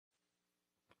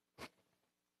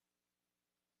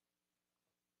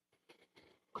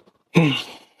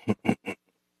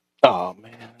Oh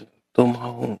man, threw my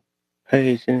whole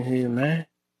page in here, man.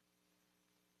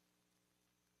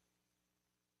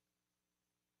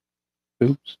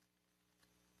 Oops,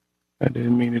 I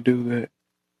didn't mean to do that.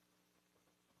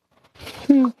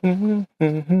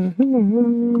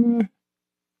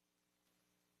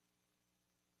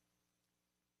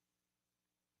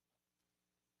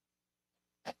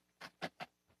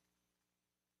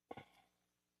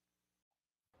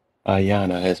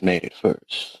 Ayana has made it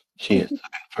first. She is in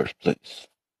first place.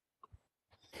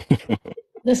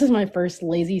 This is my first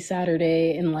lazy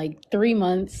Saturday in like 3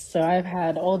 months, so I've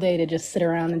had all day to just sit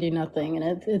around and do nothing,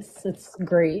 and it's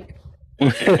great.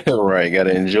 Right,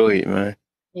 gotta enjoy it, man.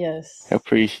 Yes,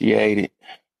 Appreciate it.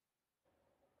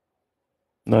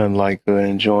 Nothing like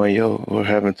enjoying your or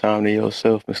having time to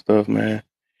yourself and stuff, man.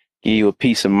 Give you a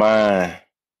peace of mind.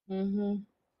 hmm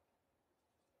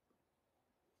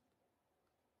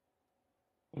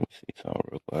Let me see something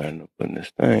real quick. I end up putting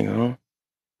this thing on.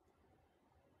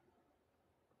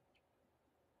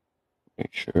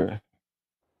 Make sure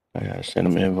I gotta send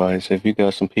them invites. If you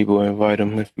got some people, invite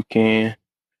them if you can.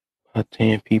 About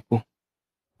 10 people,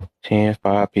 10,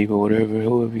 5 people, whatever,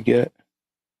 whoever you got.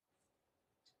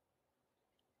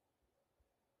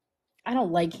 I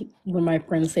don't like when my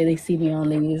friends say they see me on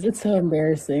these. It's so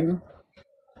embarrassing.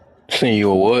 Send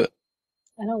you a what?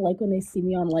 I don't like when they see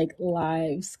me on like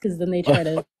lives because then they try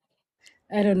to.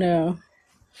 I don't know.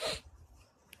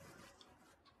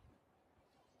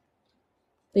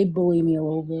 They bully me a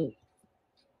little bit.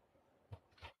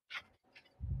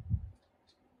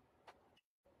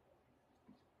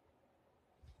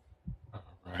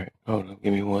 All right, hold on,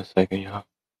 give me 1 second, y'all.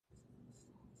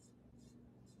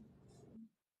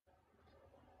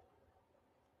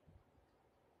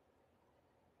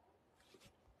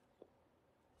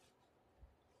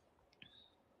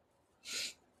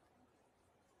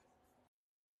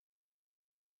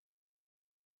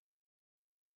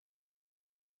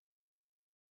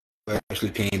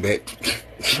 Actually came back.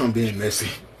 I'm being messy.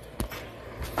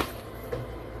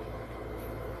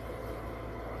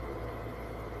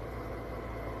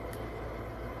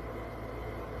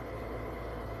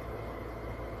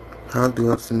 How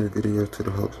do I send the video to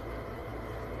the host?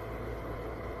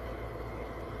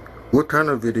 What kind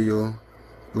of video?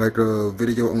 Like a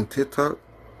video on TikTok?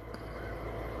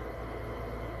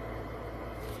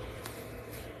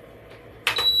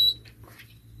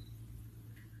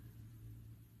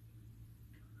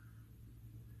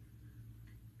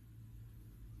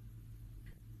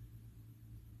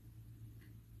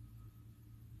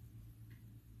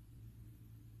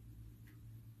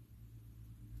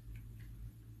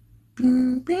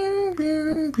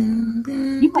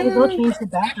 You might as well change the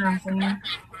background thing.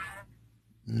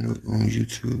 On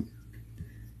YouTube.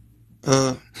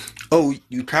 Uh oh,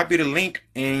 you copy the link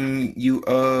and you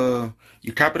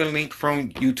copy the link from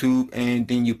YouTube and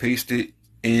then you paste it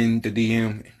in the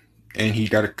DM and he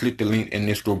gotta click the link and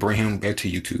this will bring him back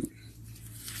to YouTube.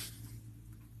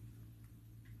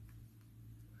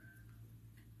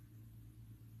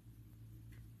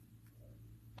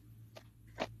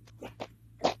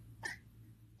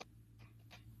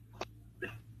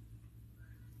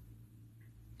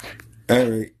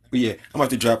 Alright. But yeah, I'm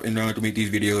about to drop and to make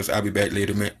these videos. I'll be back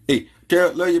later, man. Hey,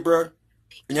 Carol, love you, bro.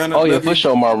 Yana, Oh yeah, love for you.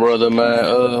 sure, my brother,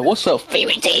 man. What's up,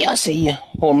 Fairy Tale? I see you.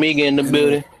 Omega in the Hey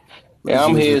man, building. what Yeah, is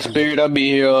I'm yours? here, Spirit. I'll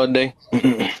be here all day.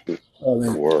 Oh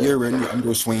man, Word. you're ready. I'm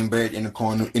gonna swing back in the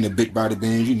corner in the big body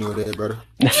band. You know that, brother.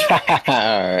 All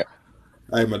right.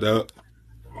 All right, my dog.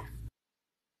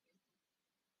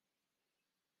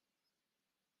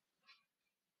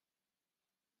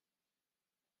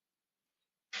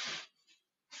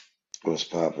 What's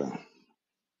poppin'?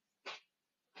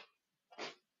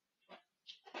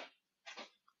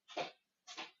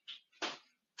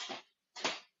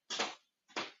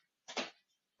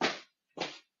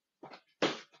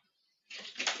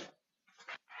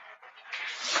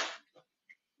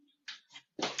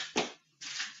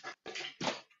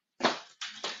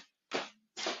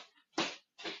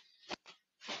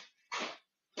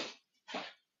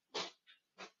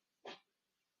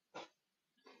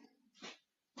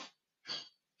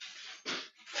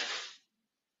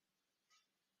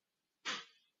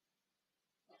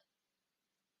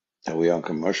 Are we on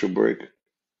commercial break?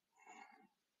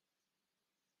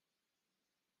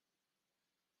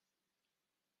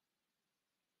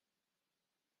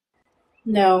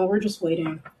 No, we're just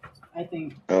waiting. I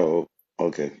think. Oh,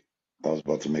 okay. I was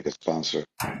about to make a sponsor.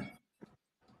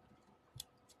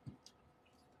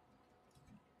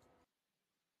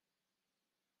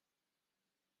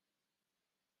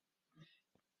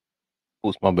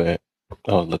 Who's my bad?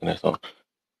 I was looking at something.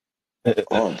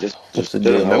 Oh, What's just the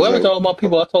chilling. deal, I man? was Whatever like, to all my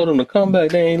people I told them to come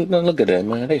back, they ain't look at that,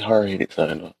 man. They hard headed,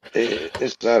 son.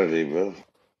 it's Saturday, bro.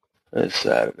 It's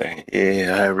Saturday.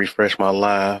 Yeah, I refreshed my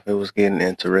life. It was getting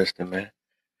interesting, man.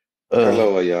 Uh,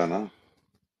 Hello, Ayana.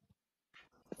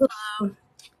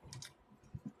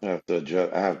 I have to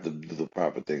adjust. I have to do the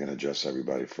proper thing and address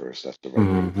everybody first. That's the right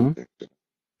way to do mm-hmm. things.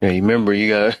 Yeah, you remember you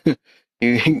got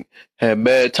you had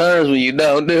bad times when you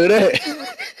don't do that.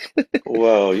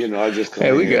 Well, I just come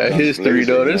Hey, in we here got guns history blazing.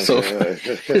 though. You know That's what so I'm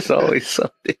it's saying? always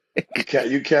something.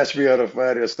 You catch me on a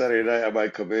Friday or Saturday night, I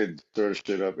might come in, stir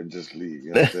shit up, and just leave.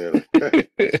 You know what I'm saying?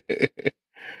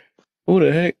 Who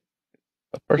the heck?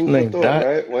 A person Food for named thought, Dot.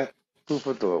 right? Why? Food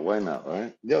for thought. Why not,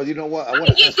 right? Yo, you know what? I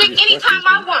want can to eat answer dick these anytime questions,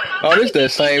 I man. Oh, want. this Eat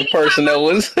that dick same anytime person I that want.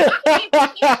 was.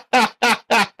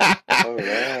 All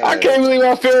I right. can't believe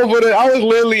I fell for that. I was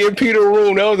literally in Peter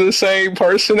room. That was the same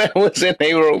person that was in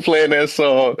they room playing that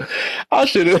song. I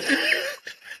should have.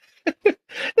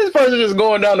 This person just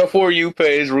going down the For You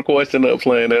page requesting up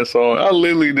playing that song. I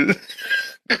literally just.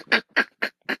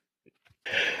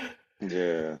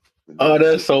 Yeah. Oh,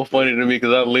 that's Food for so thought. funny to me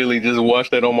because I literally just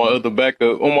watched that on my other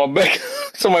backup. On my back,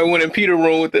 somebody went in Peter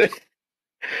room with that.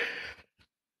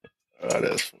 Oh,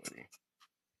 that's funny.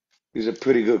 These are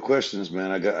pretty good questions,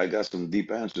 man. I got some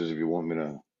deep answers if you want me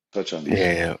to touch on these.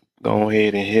 Yeah, go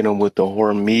ahead and hit him with the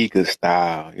Hormiga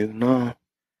style. You know.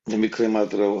 Let me clear my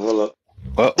throat. Hold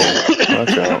Uh-oh.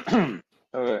 Watch out. up.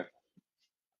 All right.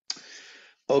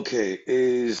 Okay.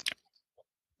 Is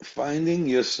finding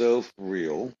yourself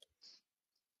real?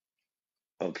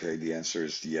 Okay. The answer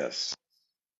is yes.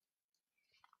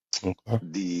 Okay.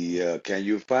 The can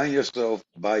you find yourself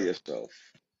by yourself?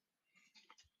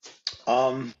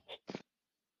 Um,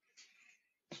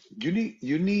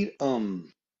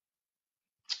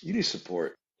 you need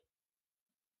support.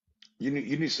 You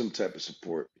need some type of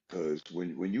support because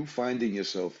when you finding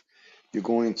yourself, you're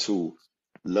going to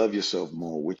love yourself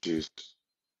more, which is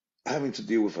having to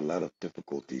deal with a lot of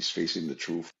difficulties, facing the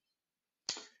truth,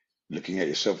 looking at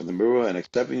yourself in the mirror, and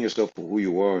accepting yourself for who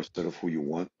you are instead of who you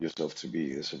want yourself to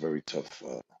be. It's a very tough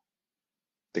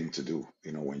thing to do.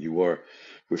 When you are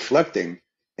reflecting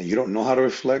and you don't know how to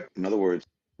reflect, in other words,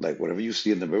 like whatever you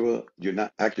see in the mirror, you're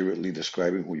not accurately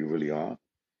describing who you really are.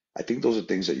 I think those are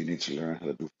things that you need to learn how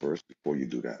to do first before you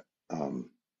do that.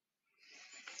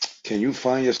 Can you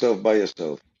find yourself by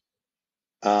yourself?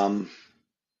 Um,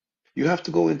 you have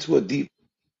to go into a deep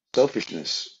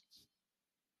selfishness,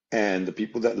 and the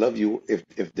people that love you,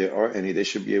 if there are any, they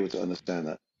should be able to understand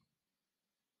that.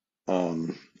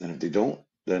 And if they don't,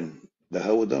 then the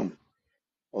hell with them.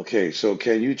 Okay, so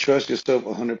can you trust yourself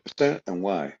 100% and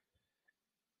why?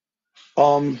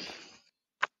 Um,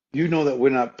 you know that we're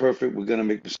not perfect. We're gonna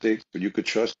make mistakes, but you could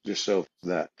trust yourself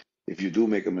that if you do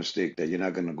make a mistake, that you're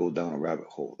not gonna go down a rabbit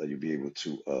hole, that you'll be able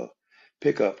to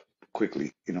pick up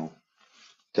quickly.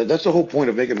 That's the whole point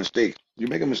of making mistakes. You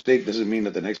make a mistake doesn't mean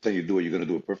that the next time you do it, you're gonna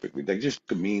do it perfectly. That just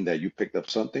could mean that you picked up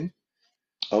something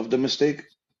of the mistake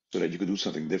so that you could do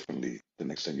something differently the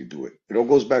next time you do it. It all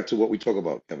goes back to what we talk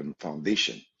about, Kevin,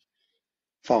 foundation.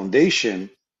 Foundation,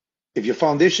 if your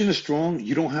foundation is strong,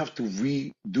 you don't have to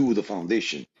redo the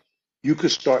foundation. You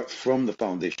could start from the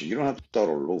foundation. You don't have to start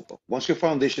all over. Once your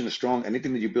foundation is strong,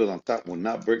 anything that you build on top will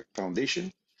not break the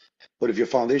foundation. But if your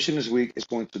foundation is weak, it's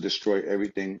going to destroy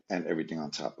everything and everything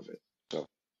on top of it. So,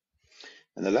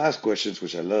 and the last questions,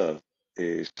 which I love,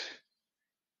 is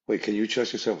wait, can you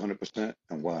trust yourself 100%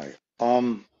 and why?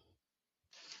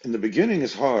 In the beginning,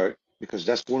 it's hard because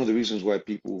that's one of the reasons why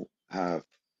people have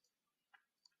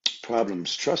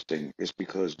problems trusting is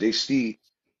because they see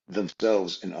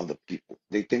themselves in other people.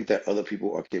 They think that other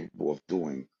people are capable of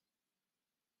doing,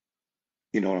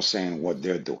 you know what I'm saying, what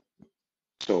they're doing.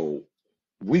 So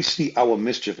we see our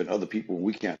mischief in other people and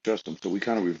we can't trust them. So we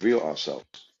kind of reveal ourselves,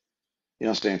 you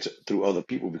know what I'm saying, through other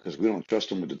people because we don't trust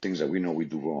them with the things that we know we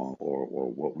do wrong or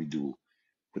what we do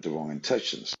with the wrong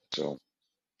intentions. So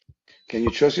can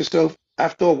you trust yourself?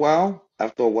 After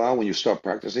a while, when you start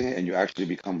practicing it and you actually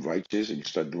become righteous and you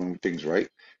start doing things right,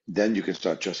 then you can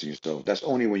start trusting yourself. That's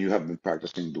only when you have been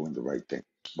practicing doing the right thing.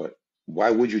 But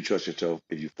why would you trust yourself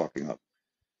if you're fucking up?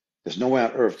 There's no way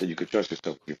on earth that you could trust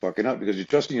yourself if you're fucking up because you're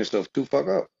trusting yourself to fuck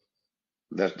up.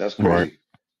 That's Right. crazy.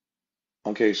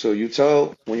 Okay,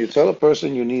 so when you tell a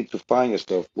person you need to find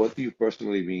yourself, what do you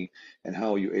personally mean, and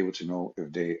how are you able to know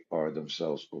if they are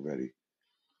themselves already?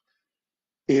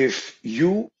 If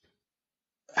you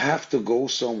have to go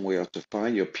somewhere to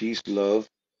find your peace, love,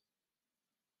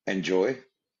 and joy,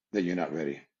 then you're not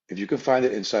ready. If you can find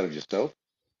it inside of yourself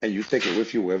and you take it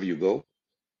with you wherever you go,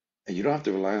 and you don't have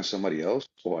to rely on somebody else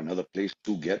or another place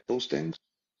to get those things,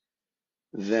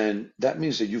 then that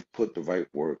means that you've put the right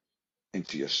work.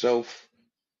 into yourself.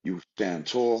 You stand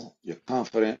tall. You're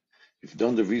confident. You've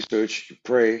done the research. You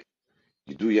pray.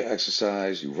 You do your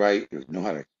exercise. You write. You know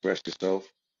how to express yourself.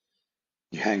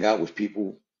 You hang out with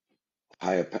people of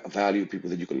higher value, people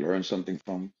that you can learn something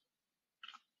from,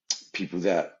 people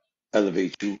that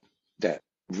elevate you, that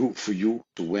root for you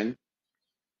to win.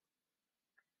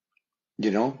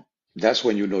 You know, that's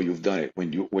when you know you've done it.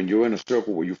 When you're in a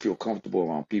circle where you feel comfortable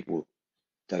around people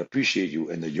that appreciate you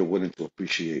and that you're willing to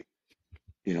appreciate,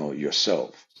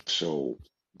 yourself. So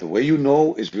the way you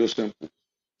know is real simple.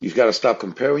 You've got to stop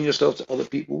comparing yourself to other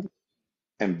people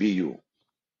and be you.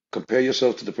 Compare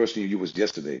yourself to the person you was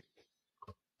yesterday.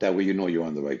 That way you know you're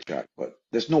on the right track. But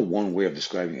there's no one way of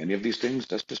describing any of these things.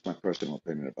 That's just my personal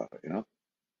opinion about it.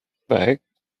 Fact.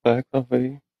 Fact, I feel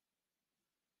you.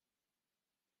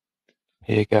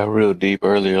 Yeah, it got real deep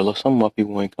earlier. Look, some of my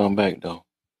people ain't come back though.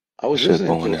 I was Should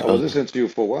listening go in to this I was other. listening to you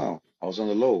for a while. I was on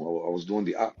the low. I was doing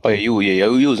the op. Oh you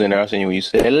was in there. I seen you when you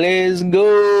said, "Let's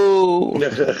go."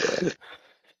 Yeah,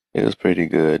 it was pretty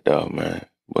good though, man.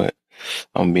 But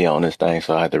I'm gonna be on this thing,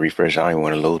 so I had to refresh. I didn't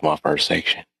want to lose my first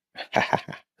section.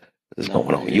 It's Nah,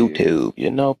 going I on hear you. YouTube.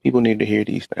 People need to hear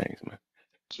these things, man.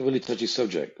 It's a really touchy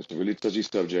subject. It's a really touchy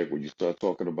subject when you start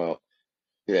talking about.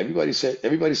 Yeah,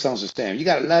 everybody sounds the same. You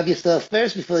gotta love yourself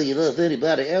first before you love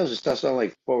anybody else. It starts sounding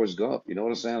like Forrest Gump. You know what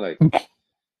I'm saying? Like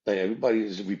everybody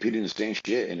is repeating the same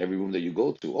shit in every room that you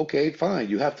go to. Okay, fine.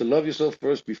 You have to love yourself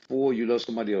first before you love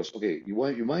somebody else. Okay,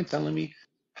 you mind telling me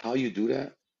how you do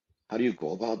that? How do you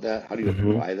go about that? How do you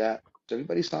Hmm. apply that? So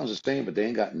everybody sounds the same, but they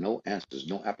ain't got no answers,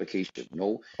 no application,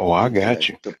 no Oh, I got intellect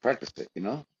you. to practice it.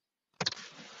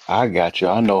 I got you.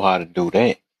 I know how to do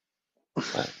that.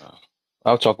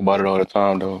 I'll talk about it all the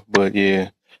time, though. But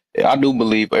yeah, I do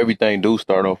believe everything do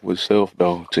start off with self,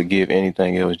 though, to give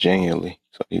anything else genuinely.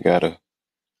 So you gotta,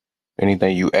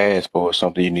 anything you ask for is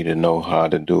something you need to know how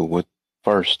to do with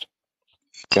first.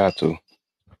 Got to.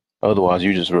 Otherwise,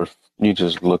 you just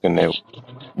looking at,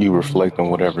 you reflect on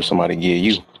whatever somebody give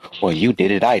you. Well, you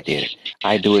did it, I did it.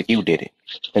 I do it, you did it.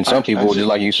 And I, some I people, just just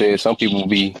like you said, some people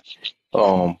be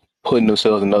putting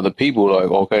themselves in other people,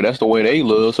 like, okay, that's the way they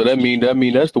love, so that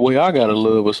mean that's the way I gotta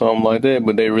love or something like that,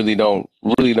 but they really don't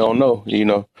know.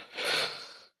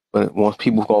 But once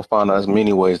people gonna find out there's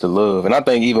many ways to love, and I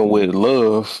think even with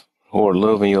love or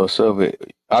loving yourself,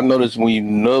 I noticed when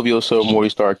you love yourself more,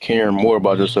 you start caring more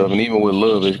about yourself, and even with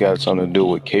love, it's got something to do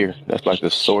with care. That's like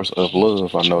the source of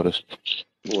love. I noticed.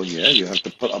 well, yeah, you have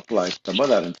to apply some of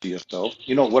that into yourself.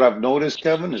 What I've noticed,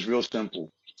 Kevin, is real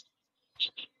simple.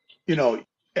 You know,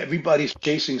 everybody's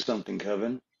chasing something,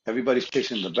 Kevin. Everybody's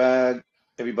chasing the bag.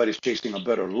 Everybody's chasing a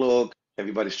better look.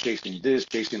 Everybody's chasing this,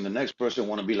 chasing the next person,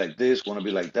 want to be like this, want to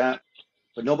be like that.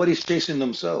 But nobody's chasing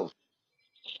themselves.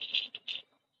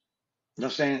 You know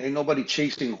what I'm saying? Ain't nobody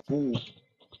chasing who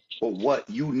or what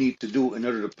you need to do in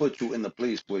order to put you in the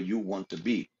place where you want to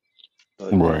be.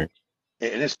 But Right.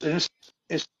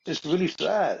 it's really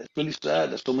sad. It's really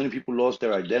sad that so many people lost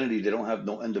their identity. They don't have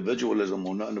no individualism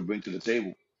or nothing to bring to the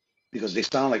table because they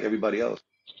sound like everybody else.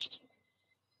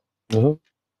 Uh-huh.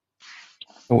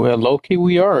 Well, low key,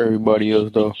 we are everybody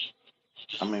else though.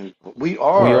 I mean, we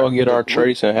We are all get the our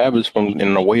traits and habits from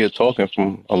and a way of talking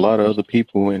from a lot of other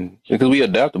people, and because we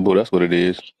adaptable, that's what it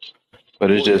is.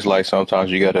 But it's well, just like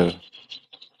sometimes you gotta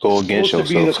go you're against supposed to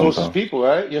be yourself the closest sometimes. people,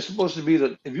 right? You're supposed to be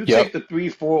if you Yep. take the three,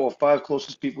 four, or five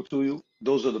closest people to you,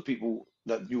 those are the people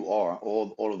that you are.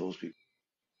 All of those people.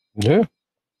 Yeah.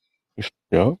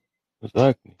 Yeah.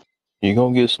 Exactly. You're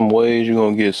gonna get some ways. You're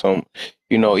gonna get some.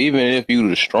 Even if you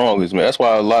the strongest man, that's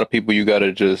why a lot of people you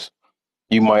gotta just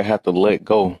you might have to let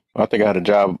go. I think I had a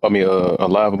job. I mean, a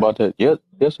live about that.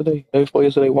 Yesterday, day before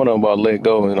yesterday, one of them about let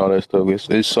go and all that stuff.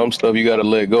 It's some stuff you got to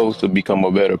let go to become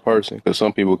a better person. Because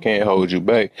some people can't hold you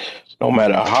back, no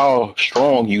matter how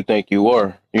strong you think you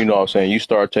are. You know what I'm saying? You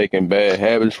start taking bad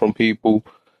habits from people.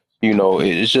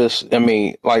 It's just. I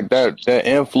mean, like that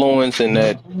influence and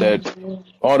that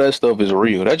all that stuff is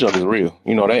real. That junk is real.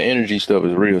 That energy stuff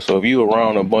is real. So if you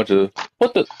around a bunch of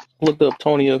what the looked up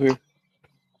Tony up here.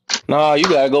 Nah, you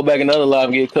gotta go back another live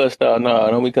and get cussed out. Nah,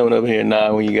 don't be coming up here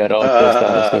now when you got all cussed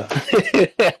out and stuff.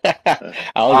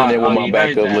 I was in there with Oh, my you heard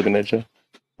back up that? looking at you.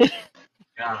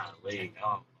 Golly,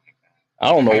 oh,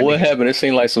 I don't know that what nigga. happened. It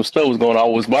seemed like some stuff was going on. I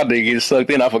was about to get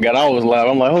sucked in. I forgot I was live.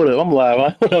 I'm like, hold up, I'm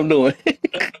live. What I'm doing?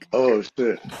 Oh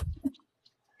shit!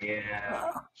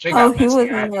 Yeah, shit Oh, got he messy.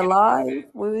 was I in had to there get up out of live. there.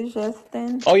 We was just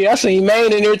in. Oh yeah, I seen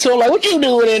Maine in there too. I'm like, what you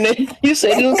doing in there? You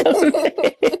said you was coming.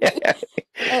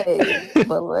 Hey,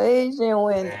 Malaysian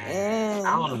went Man,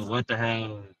 I in. don't know what the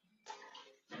hell.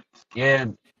 Yeah,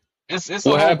 it's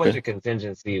a What whole bunch happened? of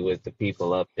contingency with the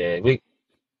people up there.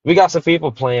 We got some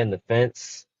people playing the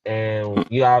fence. And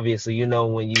you obviously,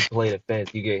 when you play the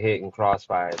fence, you get hit in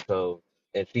crossfire. So,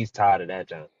 and she's tired of that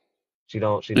jump. She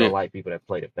don't Yeah. like people that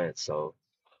play the fence. So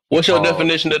What's your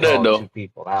definition she of that called though? two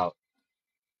people out.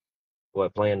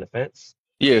 What, playing the fence?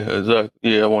 Yeah, exactly.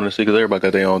 Yeah, I want to see because everybody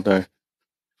got their own thing.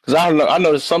 Because I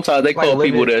know sometimes they It's like call people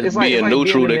living. that's It's being like being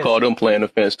neutral, in they the call them playing the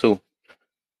fence too,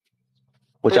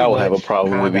 which pretty I would have a much,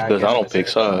 problem with kind of. I because I guess you don't could pick say.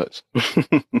 sides.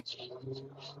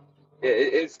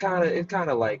 It's kind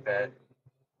of like that.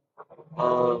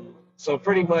 So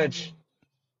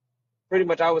pretty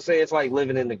much, I would say it's like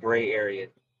living in the gray area,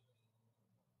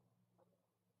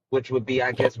 which would be,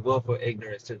 I guess, willful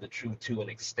ignorance to the truth to an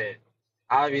extent.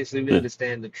 Obviously, we Yeah.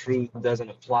 understand the truth doesn't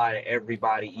apply to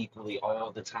everybody equally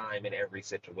all the time in every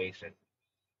situation.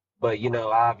 But,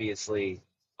 obviously,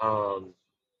 um,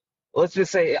 let's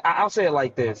just say, I'll say it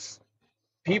like this.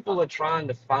 People are trying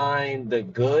to find the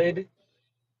good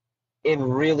in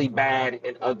really bad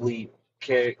and ugly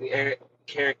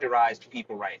characterized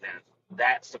people right now.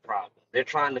 That's the problem. They're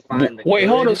trying to find the Wait,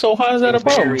 hold on. good So how is that in a problem?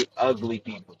 very ugly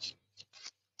people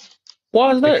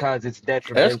Why is that? because it's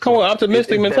That's kind of detrimental. optimistic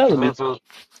It's mentality. detrimental.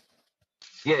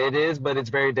 Yeah, it is, but it's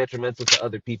very detrimental to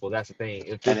other people. That's the thing.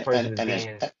 If this and person is and it's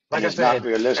being, and like I it's not said,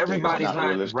 realistic. It's everybody's not not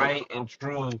realistic. right and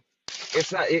true.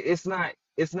 It's not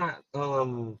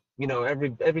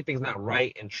everything's not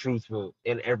right and truthful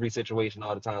in every situation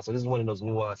all the time. So this is one of those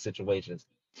nuanced situations.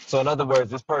 So in other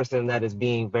words, this person that is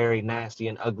being very nasty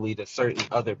and ugly to certain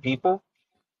other people,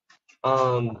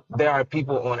 there are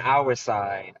people on our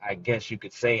side, I guess you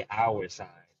could say our side,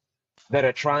 that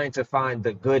are trying to find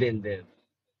the good in them.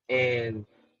 And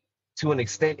to an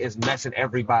extent is messing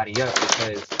everybody up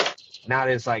because now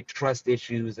there's like trust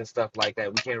issues and stuff like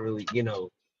that. We can't really,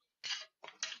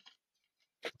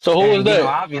 So who is and that?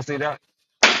 obviously that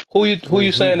Who you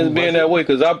saying who is being was it? that way?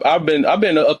 Because I've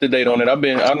been up to date on it. I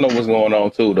know what's going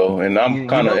on too though, and I'm You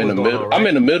kind of know in the what's going middle. on, I'm right?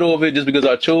 in the middle of it just because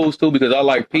I choose to because I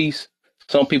like peace.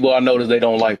 Some people I notice they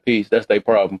don't like peace. That's their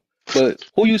problem. But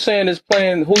who you saying is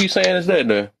playing? Who you saying is that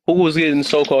there? Who was getting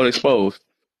so called exposed?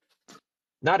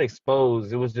 Not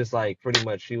exposed. It was just like pretty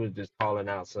much she was just calling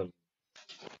out some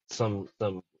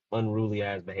unruly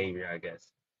ass behavior, I guess.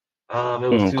 It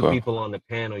was two Okay, people on the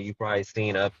panel you probably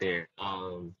seen up there.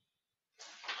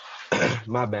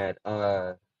 My bad.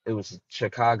 It was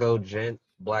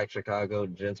Black Chicago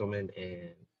gentleman,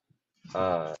 and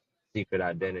Secret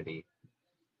Identity.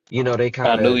 They I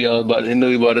kind knew of. y'all about. I knew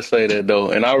you about to say that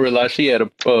though, and I realized she had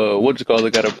a what you call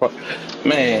it? Got a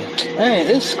man.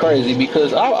 It's crazy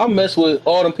because I mess with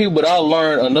all them people, but I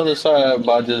learned another side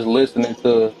by just listening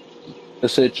to the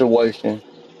situation.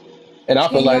 And I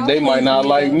feel Can like y'all they might please not mute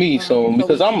like up me soon so we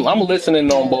because I'm can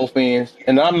listening on yeah. both ends,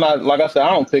 and I'm not like I said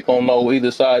I don't pick on no either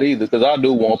side either because I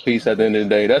do want peace at the end of the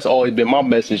day. That's always been my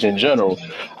message in general.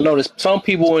 I notice some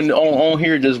people on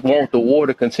here just want the war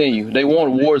to continue. They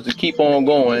want wars to keep on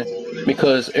going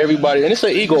because everybody and it's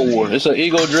an ego war. It's an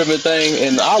ego driven thing,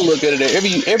 and I look at it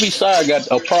every side got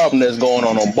a problem that's going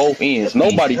on both ends. The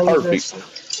Nobody hell is perfect. this?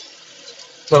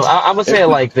 So I'm gonna say it Every-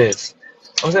 like this.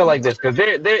 I'm gonna say it like this because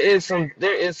there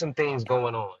is some things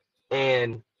going on,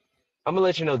 and I'm gonna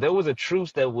let you know there was a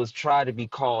truce that was tried to be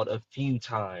called a few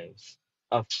times,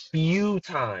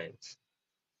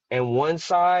 and one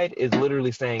side is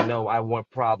literally saying no. I want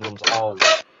problems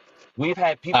always. We've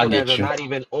had I people that get are you. not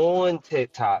even on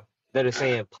TikTok that are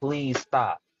saying please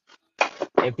stop,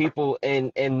 and people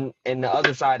and the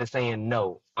other side is saying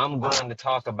no. I'm going to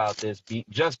talk about this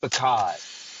just because.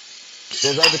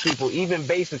 There's other people, even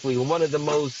basically one of the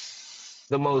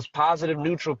most positive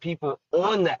neutral people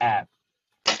on the app.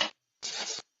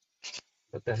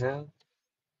 What the hell?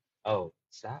 Oh,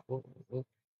 stop.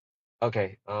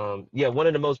 Okay. Yeah, one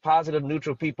of the most positive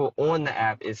neutral people on the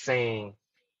app is saying,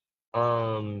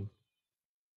 um,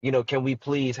 can we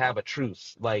please have a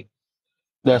truce? Like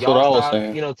That's what y'all I was stop,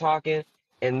 saying. talking,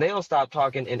 and they'll stop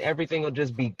talking, and everything will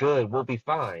just be good. We'll be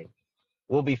fine.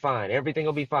 We'll be fine. Everything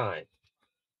will be fine.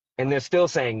 And they're still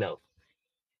saying no.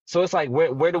 So it's like,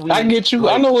 where do I we get you.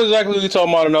 I like? know exactly what you're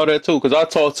talking about and all that too, because I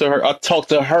talked to her. I talked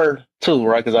to her too,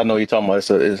 right? Because I know you're talking about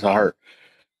it's a her.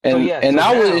 So And yeah. and So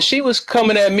I was now, she was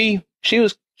coming at me. She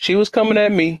was coming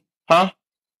at me, huh?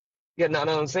 yeah, no,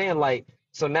 I'm saying like,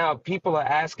 so now people are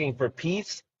asking for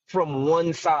peace from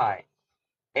one side,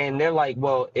 and they're like,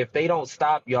 well, if they don't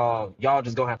stop y'all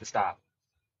just gonna have to stop.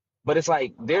 But it's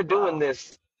like they're doing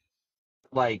this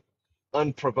like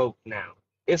unprovoked now.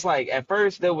 It's like at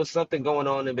first there was something going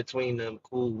on in between them.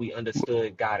 Cool, we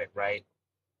understood, got it, right?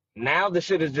 Now the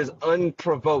shit is just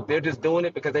unprovoked. They're just doing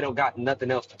it because they don't got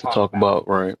nothing else to To talk talk about. about,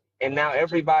 right? and now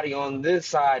everybody on this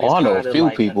side Oh, is I know a kind of few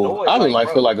like people. annoyed, I just like, like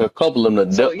feel bro. like a couple of them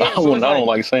the So devil. yeah, I so it's don't like,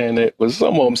 like saying that, but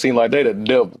some of them seem like they the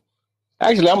devil.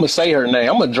 Actually, I'm gonna say her name.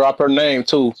 I'm gonna drop her name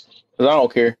too, cause I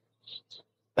don't care.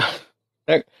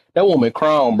 That that woman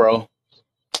Crown, bro.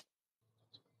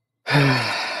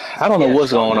 I don't know yeah,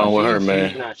 what's oh going no, on with her,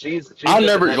 man. she's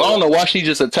just I another don't one. know why she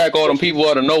just attacked all Yeah, them people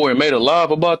out of nowhere and made a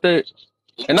live about that.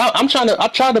 And I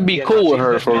try to be yeah, no, cool with she's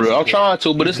her just for real. messy I'm kid. trying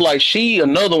to, but She's it's just like she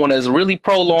another one that's really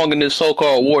prolonging this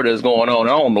so-called war that's going on.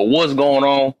 I don't know what's going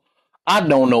on. I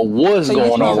don't know what's So you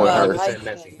going she's on talking with about 100% her. light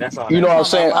messy. skin? That's all You that know what I'm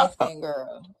Talking is. about saying? light skin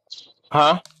girl?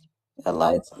 Huh? That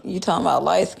light. You talking about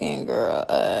light skin girl?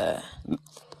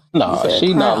 You Nah, said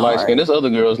she not crown, light skinned. right? This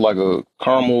other girl's like a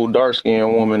caramel dark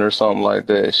skinned woman or something like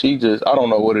that. She just I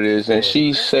don't know what it is. And Yeah.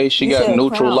 she say she You got said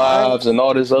neutral crown, right? lives and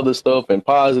all this other stuff and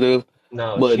positive.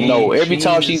 No, But no, every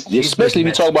time she's just especially if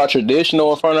you talk messy. about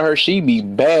traditional in front of her, she be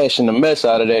bashing the mess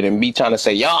out of that and be trying to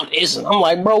say, y'all, this. I'm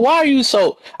like, bro, why are you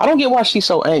so, I don't get why she's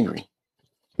so angry.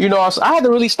 You know, I had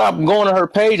to really stop going to her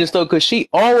page and stuff because she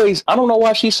always, I don't know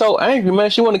why she's so angry, man.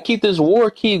 She want to keep this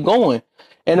war keep going.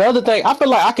 And the other thing, I feel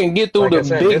like I can get through Like I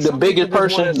said, there's the some people biggest just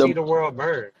want to person, see the world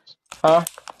burn. huh?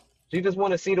 She just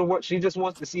want to see the world. She just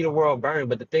wants to see the world burn.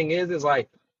 But the thing is like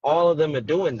all of them are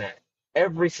doing that.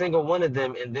 Every single one of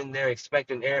them, and then they're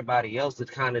expecting everybody else to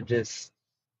kind of just,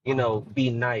 be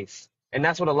nice. And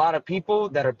that's what a lot of people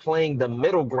that are playing the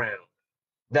middle ground,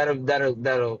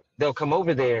 they'll come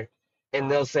over there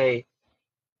and they'll say,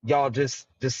 y'all just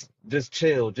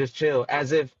chill,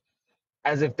 as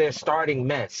if they're starting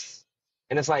mess.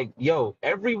 And it's like, yo,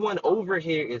 everyone over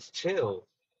here is chill.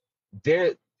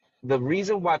 They're the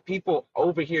reason why people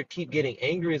over here keep getting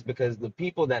angry is because the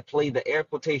people that play the air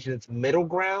quotations middle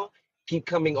ground keep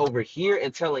coming over here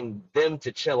and telling them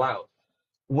to chill out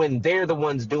when they're the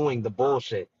ones doing the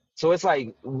bullshit. So it's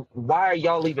like, why are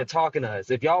y'all even talking to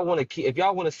us? If y'all want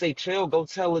to say chill, go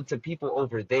tell it to people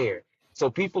over there. So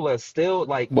people are still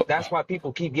like, But, that's why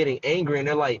people keep getting angry and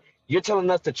they're like, you're telling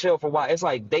us to chill for why? It's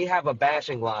like they have a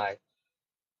bashing lie,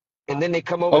 and then they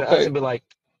come over to us okay. and be like,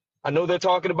 I know they're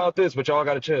talking about this, but y'all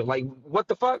gotta chill. Like, what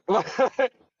the fuck?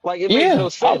 Like, it makes Yeah, no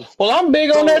sense. well, I'm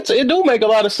big on that. So It do make a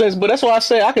lot of sense, but that's why I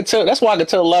say I can tell. That's why I can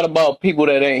tell a lot about people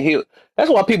that ain't here.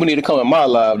 That's why people need to come in my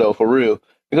live though, for real.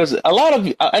 Because a lot of,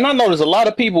 and I know there's a lot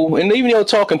of people, and even your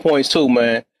talking points too,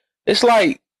 man. It's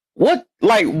like, what,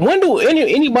 like, when do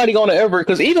anybody gonna ever?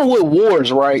 Because even with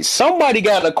wars, right? Somebody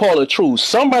got to call a truce.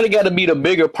 Somebody got to be the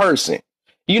bigger person.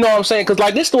 You know what I'm saying? Because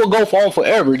like this will go on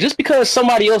forever. Just because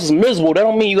somebody else is miserable, that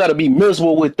don't mean you got to be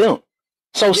miserable with them.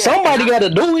 So yeah, and somebody got to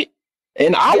do it.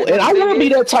 yeah, but the I thing want to be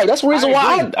is, that type. That's the I reason why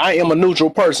agree. I am a neutral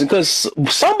person because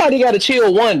somebody got to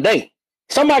chill one day.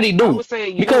 Somebody I do would say,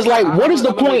 you know because what? like, what is I'm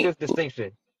the gonna make point? this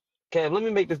distinction. Kev, let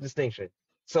me make this distinction.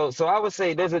 So I would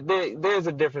say there's a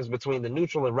difference between the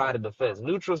neutral and right of defense.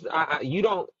 Neutrals, you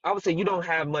don't. I would say you don't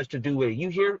have much to do with it. You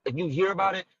hear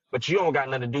about it, but you don't got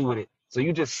nothing to do with it. So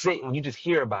you just sit and you just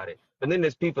hear about it. But then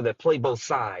there's people that play both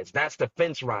sides. That's the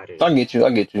fence riders. I get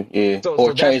you, yeah. So Or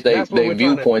so change that's what they we're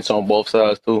trying to. viewpoints on both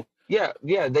sides too. Yeah,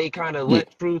 they kind of Yeah,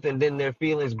 let truth and then their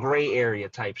feelings gray area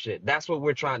type shit. That's what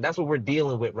we're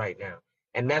dealing with right now.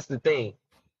 And that's the thing.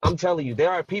 I'm telling you,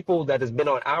 there are people that has been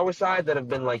on our side that have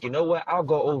been like, you know what, I'll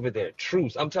go over there.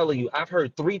 Truce. I'm telling you, I've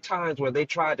heard 3 times where they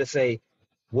tried to say,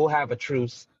 we'll have a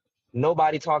truce.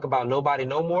 Nobody talk about nobody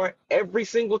no more. Every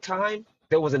single time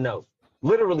there was a no.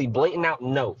 Literally blatant out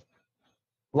no.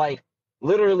 Like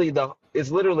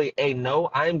it's literally a no.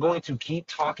 I'm going to keep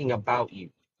talking about you.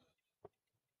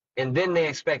 And then they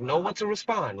expect no one to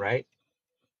respond, right?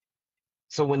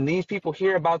 So when these people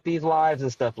hear about these lives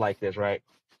and stuff like this, right?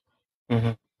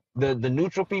 hmm The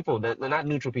neutral people, the not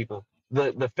neutral people,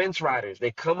 the fence riders,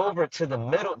 they come over to the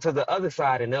middle, to the other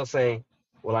side, and they'll say,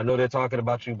 "Well, I know they're talking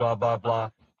about you, blah blah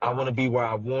blah. I want to be where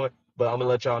I want, but I'm gonna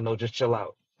let y'all know, just chill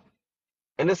out."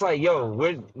 And it's like, yo,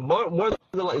 we're more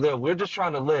than like, we're just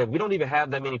trying to live. We don't even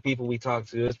have that many people we talk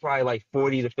to. It's probably like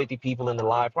 40 to 50 people in the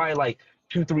live, probably like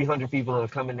 200-300 people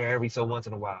that come in there every so once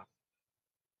in a while.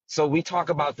 So we talk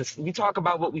about this. We talk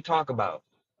about what we talk about.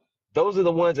 Those are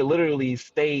the ones that literally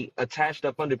stay attached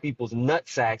up under people's nut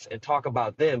sacks and talk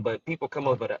about them. But people come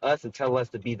over to us and tell us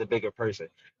to be the bigger person.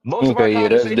 Most of our Okay, yeah,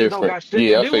 that's conversations don't different. got shit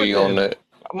to Yeah, I do feel with you on them. that.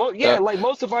 Yeah, That like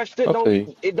most of our shit I feel you.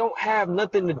 don't have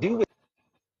nothing to do with.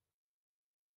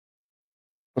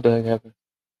 What the heck happened?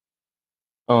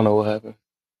 I don't know what happened.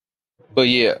 But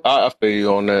yeah, I feel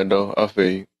you on that though. I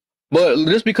feel you. But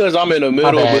just because I'm in the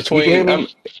My middle bad. You can hear between, me?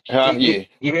 yeah,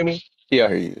 You hear me? yeah, I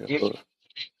hear you. You,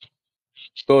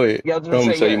 Go ahead. yeah, I was gonna I'm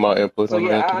gonna say tell you yeah. my input So on yeah,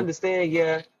 that I too. understand.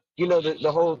 Yeah,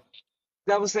 the whole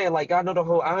I was saying, like, I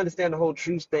understand the whole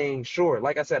truth thing, sure.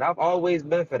 Like I said, I've always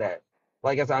been for that.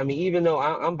 Like I said, I mean, even though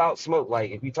I'm about smoke,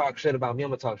 like, if you talk shit about me,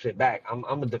 I'm gonna talk shit back. I'm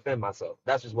gonna defend myself.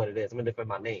 That's just what it is. I'm gonna defend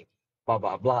my name, blah,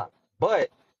 blah, blah. But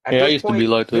at Yeah, I this used to be point,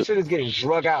 like this that. shit is getting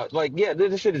drug out. Like, yeah,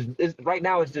 this shit is right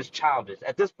now, it's just childish.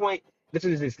 At this point, this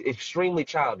is extremely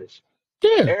childish.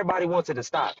 Yeah, Everybody wants it to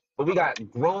stop. But we got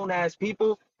grown ass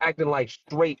people acting like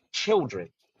straight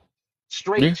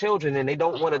yeah. children, and they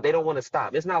don't want to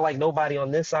stop. It's not like nobody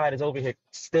on this side is over here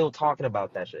still talking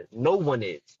about that shit. No one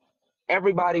is.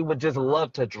 Everybody would just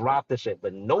love to drop the shit,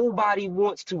 but nobody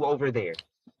wants to over there.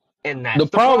 And The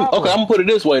that's the problem, okay, I'm problem. gonna put it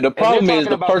this way. The And they're problem is talking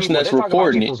the about person people, that's they're talking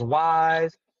about reporting it. people's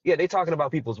wives. Yeah, they're talking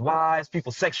about people's wives,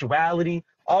 people's sexuality,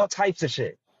 all types of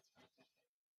shit.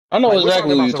 I know Like we're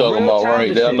talking exactly what about you're some talking real about,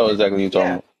 right? childish There, I shit. know exactly what you're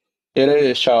talking Yeah. about. Yeah, that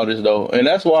is childish though, and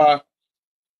that's why.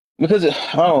 Because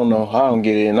I don't know, I don't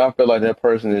get it, and I feel like that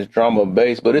person is drama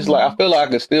based. But it's like I feel like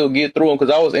I could still get through them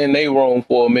because I was in their room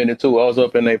for a minute too. I was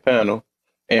up in their panel,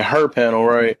 in her panel,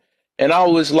 right? And I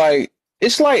was like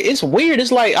it's weird.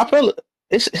 It's like I feel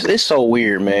it's so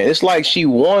weird, man. It's like she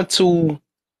want to.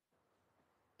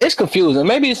 It's confusing.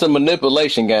 Maybe it's a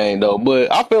manipulation game though,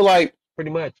 but I feel like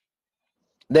Pretty much.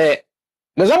 that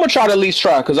because I'm gonna try to at least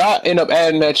try because I end up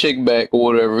adding that chick back or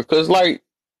whatever. Because like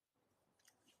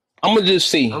I'm gonna just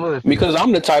I'm see gonna let you because know.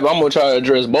 I'm the type I'm gonna try to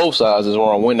address both sides is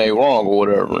wrong when they wrong or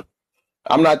whatever.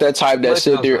 I'm not that type that Let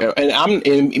you sit know something. there and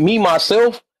me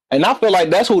myself, and I feel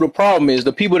like that's who the problem is,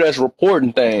 the people that's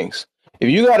reporting things. If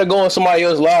you gotta go on somebody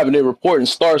else live and they report and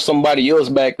start somebody else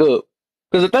back up.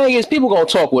 Because the thing is, people gonna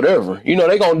talk whatever. You know,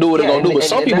 they gonna do what they Yeah, gonna do, and, but and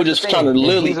some and people that's the just trying to thing,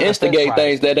 is literally these are the fence instigate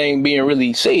things riders. that ain't being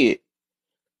really said.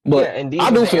 Yeah, But and these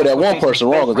I are do the feel that one implications person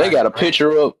wrong fence because they got riders, a right?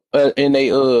 picture up in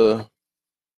they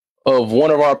of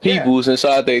one of our Yeah, peoples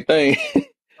inside their thing.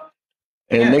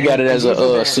 yeah, And they got it and as these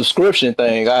are a the subscription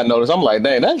thing. I noticed. I'm like,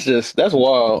 dang, that's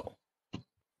wild.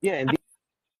 yeah, and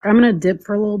I'm gonna dip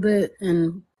for a little bit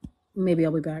and maybe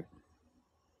I'll be back.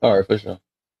 All right, for sure.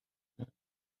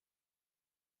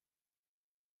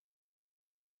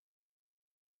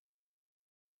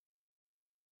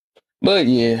 But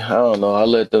yeah, I don't know. I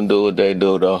let them do what they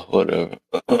do, though. Whatever.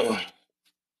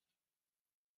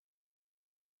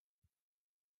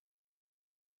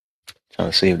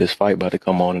 Trying to see if this fight about to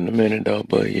come on in a minute, though.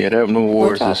 But yeah, that New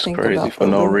What Wars y'all is think crazy about for the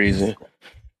no list? reason.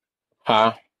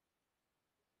 Huh?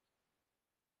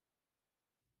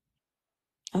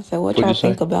 I said, what What'd y'all you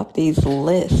say? think about these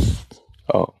lists?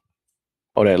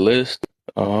 Oh, that list.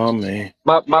 Oh man.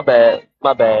 my bad,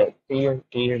 my bad. Can you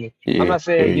hear me? I'm Yeah, not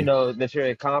saying, yeah. that you're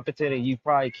incompetent and you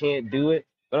probably can't do it,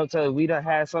 but I'm telling you, we done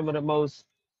had some of the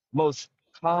most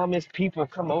calmest people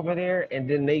come over there, and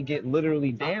then they get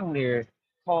literally damn near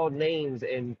called names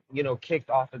and kicked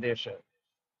off of their show.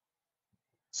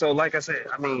 So like I said,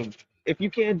 I mean, if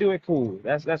you can't do it, cool.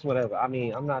 That's whatever. I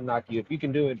mean, I'm not knocking you. If you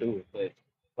can do it, do it. But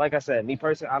like I said, me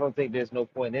personally, I don't think there's no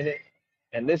point in it.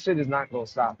 And this shit is not gonna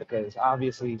stop because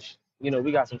obviously,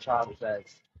 we got some childish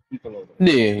ass people over there.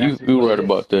 Yeah, That's you just you what it right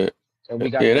about is. that. And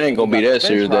Yeah, it ain't we gonna be got the that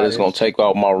fence serious that it's gonna riders. take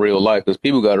out my real life because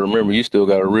people got to remember you still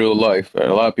got a real life, and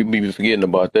a lot of people be forgetting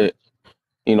about that.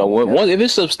 You know, Yep. if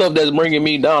it's some stuff that's bringing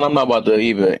me down, I'm not about to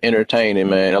even entertain it,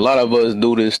 man. A lot of us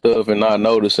do this stuff and not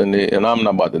noticing it, and I'm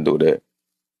not about to do that.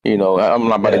 You know, I'm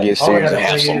not about to Yeah. get All I serious and gotta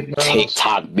have say some is, bro.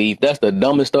 TikTok beef. That's the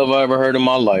dumbest stuff I ever heard in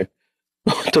my life.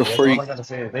 The That's all I freak. gotta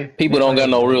say is they People don't got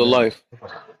playing, no bro. real But life.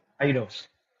 how you doing?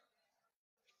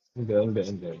 I'm good. I'm good.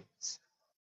 I'm good.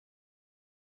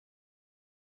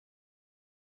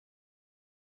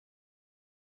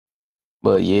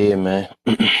 But yeah, man.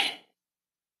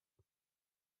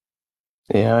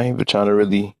 Yeah, I ain't been trying to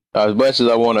really. As much as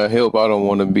I want to help, I don't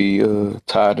want to be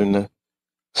tied in the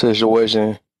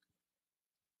situation.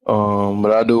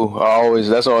 But I do.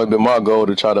 That's always been my goal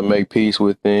to try to make peace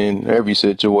within every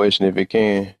situation if it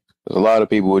can. 'Cause a lot of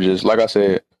people would just, like I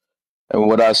said, and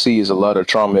what I see is a lot of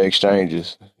trauma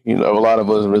exchanges. You know, a lot of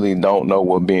us really don't know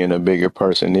what being a bigger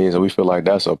person is, and we feel like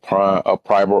that's a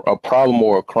problem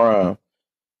or a crime.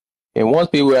 And once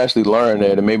people actually learn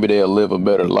that, and maybe they'll live a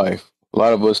better life. A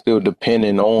lot of us still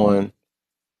depending on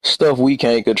stuff we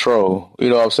can't control. You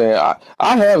know what I'm saying?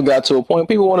 I have got to a point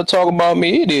people want to talk about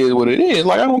me. It is what it is.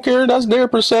 Like I don't care. That's their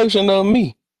perception of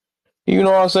me. You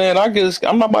know what I'm saying?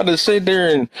 I'm not about to sit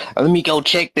there and let me go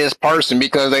check this person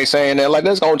because they saying that. Like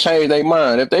that's gonna change their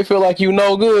mind. If they feel like you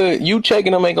no good, you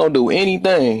checking them ain't gonna do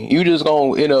anything. You just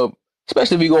gonna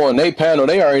especially if you go on their panel,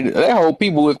 they hold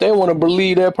people if they want to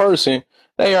believe that person,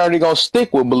 they already gonna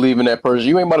stick with believing that person.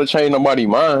 You ain't about to change nobody's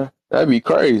mind. That'd be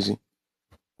crazy.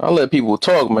 I let people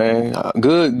talk, man.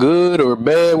 Good or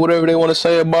bad, whatever they want to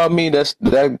say about me. That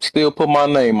still put my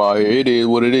name out here. It is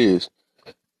what it is.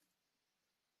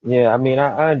 Yeah, I mean,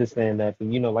 I understand that, but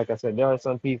like I said, there are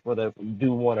some people that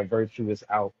do want a virtuous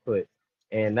output,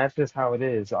 and that's just how it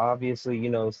is. Obviously,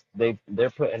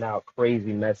 they're putting out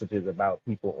crazy messages about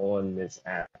people on this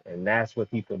app, and that's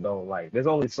what people don't like. There's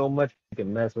only so much you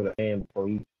can mess with a man before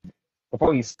you,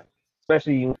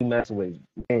 especially when you mess with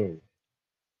men.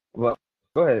 Well,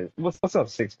 go ahead. What's up,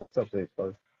 six? What's up, six?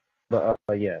 But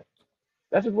yeah.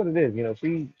 That's just what it is.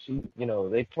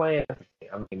 They playing.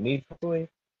 I mean, me personally,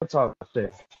 I'm talking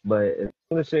shit. But as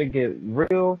soon as shit get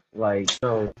real, like,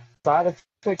 side of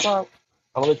TikTok,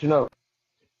 I'm gonna let you know.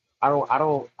 I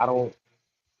don't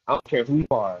care who you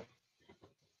are.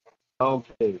 I don't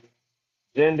care.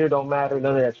 Gender don't matter.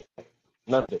 None of that shit.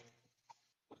 Nothing.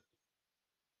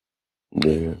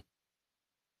 Yeah.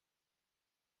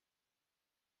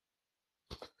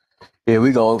 Yeah,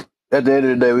 we gon' at the end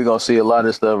of the day, we gonna see a lot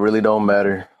of stuff really don't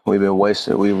matter. We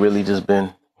really just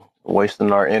been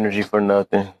wasting our energy for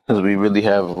nothing because we really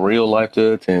have real life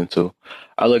to attend to.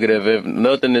 I look at it, if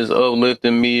nothing is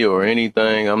uplifting me or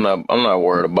anything, I'm not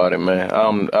worried about it, man.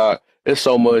 There's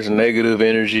so much negative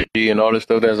energy and all this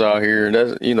stuff that's out here.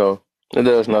 It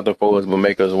does nothing for us but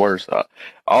make us worse. I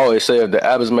always say if the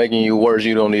app is making you worse,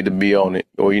 you don't need to be on it,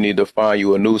 or you need to find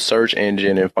you a new search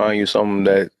engine and find you something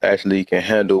that actually can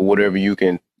handle whatever you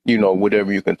can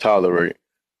tolerate.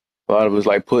 A lot of us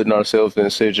like putting ourselves in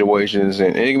situations,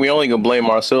 and we only can blame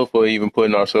ourselves for even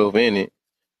putting ourselves in it.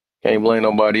 Can't blame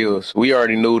nobody else. We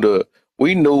knew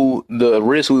the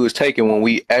risk we was taking when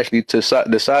we actually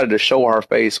decided to show our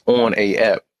face on a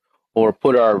app or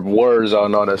put our words out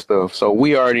and all that stuff. So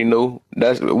we already knew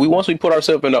once we put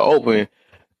ourselves in the open,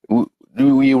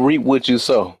 you reap what you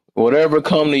sow. Whatever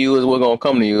come to you is what's gonna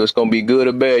come to you. It's gonna be good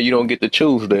or bad. You don't get to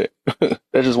choose that.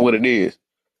 That's just what it is.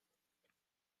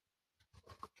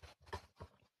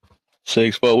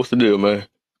 6-4, what's the deal, man?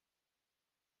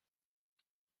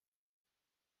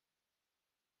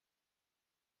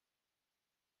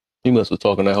 He must have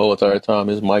talking that whole entire time.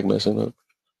 His mic messing up.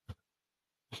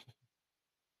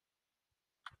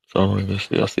 So I don't even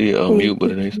see. I see it He- unmute,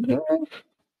 but it ain't.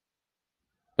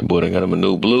 That boy done got him a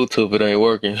new Bluetooth. It ain't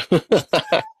working.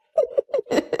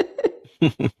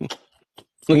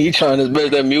 He trying his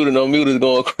best. That mute and unmute is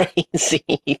going crazy.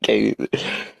 He can't.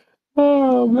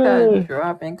 Oh Gotta man.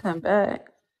 drop and come back.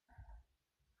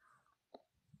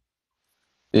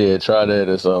 Yeah, try that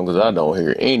or something because I don't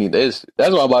hear any. That's why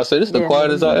I'm about to say this is the Yeah, me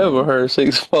quietest I ever neither. heard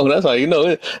 6-4. That's how you know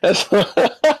it. That's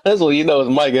what you know his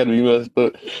mic had to be messed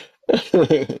up.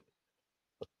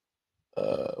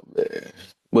 Man.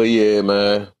 But yeah,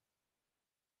 man.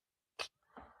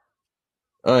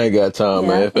 I ain't got time, Yeah,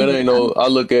 man. I If it think ain't no, I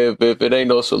look at if it ain't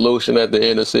no solution at the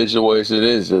end of the situation,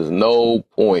 it's just no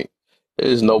point.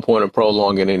 There's no point in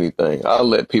prolonging anything. I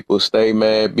let people stay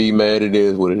mad, be mad. It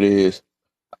is what it is.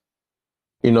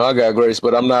 I got grace,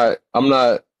 but I'm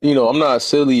not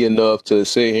silly enough to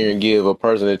sit here and give a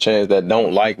person a chance that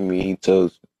don't like me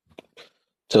to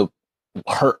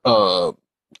hurt,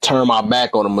 turn my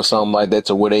back on them or something like that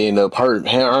to where they end up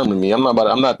harming me. I'm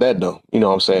not that dumb. You know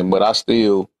what I'm saying? But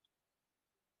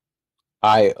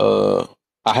I uh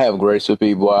I have grace for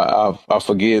people. I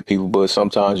forgive people, but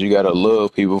sometimes you gotta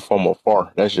love people from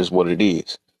afar. That's just what it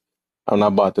is. I'm not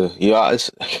about to. I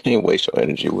can't waste your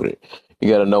energy with it. You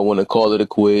gotta know when to call it a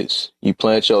quits. You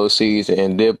plant your seeds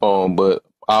and dip on. But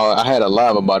I had a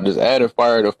live about this. Adding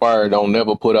fire to fire don't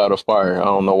never put out a fire. I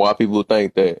don't know why people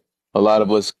think that.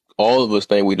 All of us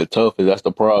think we the toughest. That's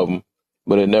the problem.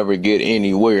 But it never get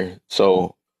anywhere.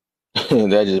 So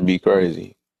that just be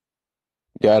crazy.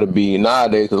 Got to be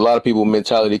nowadays because a lot of people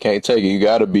mentality can't take it. You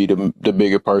got to be the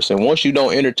bigger person. Once you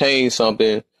don't entertain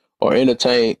something or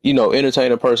entertain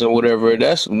a person or whatever,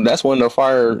 that's when the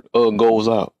fire goes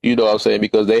out. You know what I'm saying?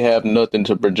 Because they have nothing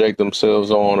to project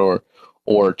themselves on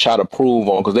or try to prove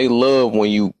on. Because they love when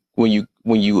you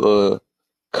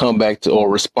come back to or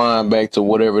respond back to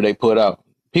whatever they put out.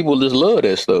 People just love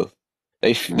that stuff.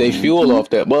 They fuel hmm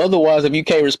off that. But otherwise, if you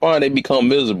can't respond, they become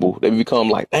miserable. They become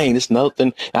like, dang, it's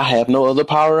nothing. I have no other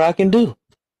power I can do.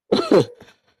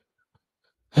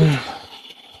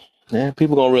 Yeah,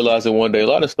 people gonna realize it one day. A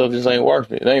lot of stuff just ain't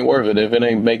worth it. It ain't worth it if it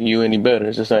ain't making you any better.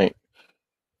 It just ain't.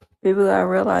 People gotta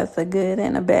realize the good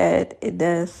and the bad. It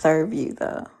does serve you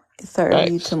though. It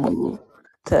serves you to Facts. move,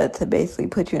 to basically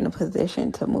put you in a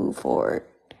position to move forward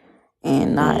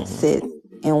and not Hmm. sit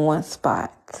in one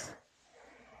spot.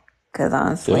 Because Yep.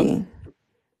 honestly,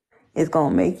 it's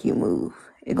gonna make you move.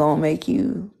 It's gonna make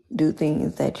you do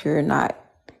things that you're not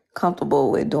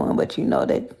comfortable with doing, but you know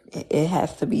that it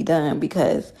has to be done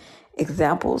because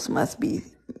examples must be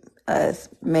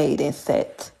made and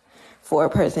set for a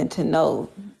person to know,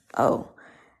 oh,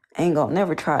 I ain't gonna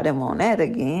never try them on that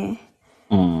again.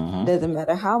 Doesn't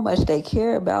matter how much they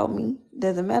care about me.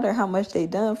 Doesn't matter how much they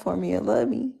done for me or love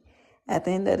me. At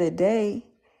the end of the day,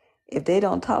 if they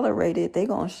don't tolerate it, they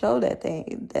gonna show that they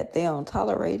don't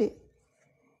tolerate it.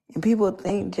 And people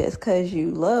think just because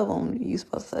you love them, you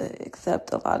supposed to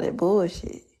accept a lot of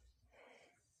bullshit.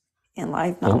 And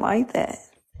life not like that.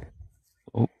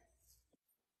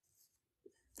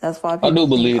 That's why I people do think,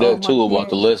 believe oh, that my too about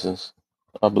the parents. lessons.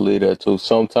 I believe that too.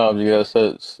 Sometimes you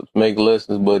gotta make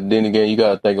lessons, but then again, you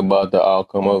gotta think about the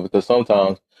outcome of it. Because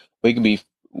sometimes we can be,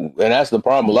 and that's the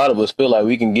problem. A lot of us feel like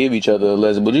we can give each other a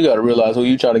lesson, but you gotta realize who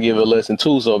you trying to give a lesson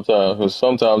to. Sometimes, because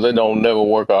sometimes they don't never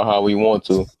work out how we want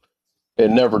to. They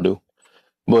never do.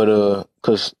 But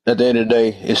because at the end of the day,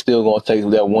 it's still gonna take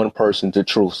that one person to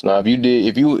truth. Now, let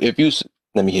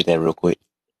me hit that real quick.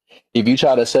 If you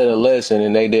try to set a lesson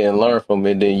and they didn't learn from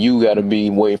it, then you got to be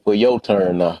waiting for your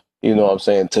turn now. You know what I'm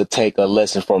saying? To take a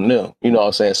lesson from them. You know what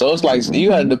I'm saying? So it's like you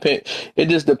got to depend. It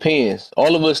just depends.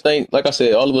 All of us think, like I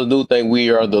said, all of us do think we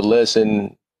are the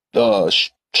lesson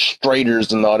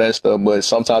straighters and all that stuff, but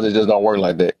sometimes it just don't work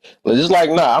like that. But just like,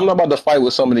 nah, I'm not about to fight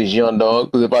with some of these young dogs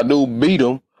because if I do beat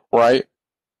them, right?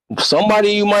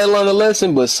 Somebody you might learn a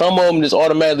lesson, but some of them just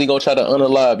automatically gonna try to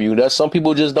unalive you. That's some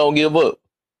people just don't give up.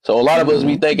 So a lot of us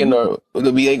be thinking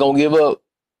they ain't gonna give up.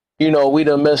 You know, we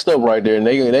done messed up right there, and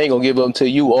they ain't gonna give up until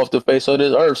you off the face of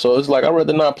this earth. So it's like I'd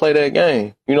rather not play that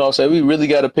game. You know what I'm saying? We really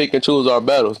got to pick and choose our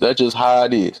battles. That's just how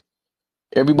it is.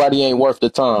 Everybody ain't worth the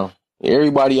time.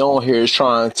 Everybody on here is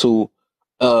trying to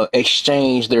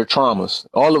exchange their traumas.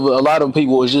 A lot of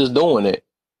people is just doing it.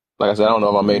 Like I said, I don't know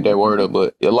if I made that word up,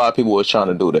 but a lot of people was trying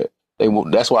to do that.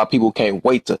 That's why people can't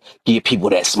wait to give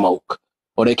people that smoke,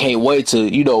 or they can't wait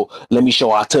to, let me show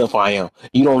how tough I am.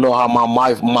 You don't know how my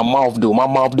mouth do. My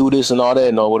mouth do this and all that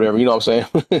and or whatever. You know what I'm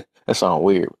saying? That sounds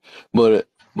weird, but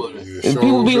Yeah, and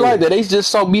people sure be do. like that. They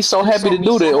just so happy to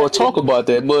do that or talk about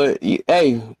that. But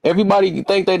hey, everybody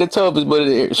think they the toughest, but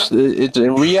it's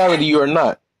in reality you're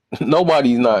not.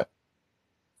 Nobody's not.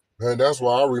 And that's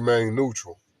why I remain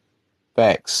neutral.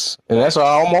 Facts, and that's why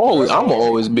That's I'm why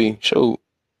always be. Shoot.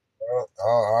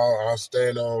 I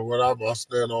stand on I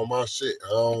stand on my shit. I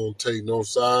don't take no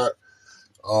side.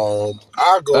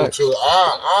 I go to Facts.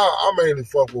 I mainly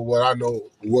fuck with what I know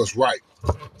what's right.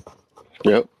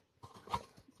 Yep.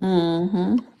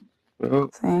 Mm-hmm. Yep.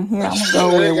 Same here. I'm gonna go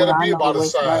It with ain't what gotta I be know about a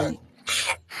what's side. right.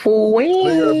 It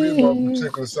ain't gotta be about a Fwing.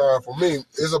 particular side. For me,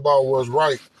 it's about what's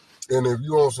right. And if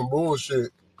you on some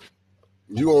bullshit,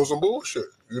 you on some bullshit.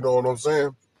 You know what I'm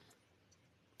saying?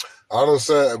 I don't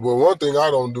say, but one thing I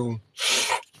don't do,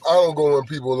 I don't go in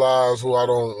people's lives who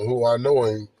I know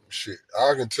ain't shit.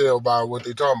 I can tell by what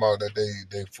they talking about that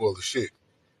they full of shit.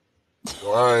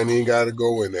 So I ain't even got to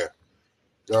go in there.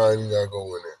 I ain't even got to go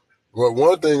in there. But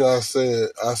one thing I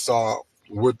saw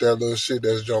with that little shit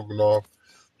that's jumping off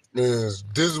is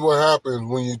this is what happens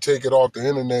when you take it off the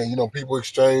internet. You know, people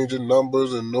exchanging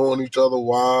numbers and knowing each other's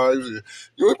wives.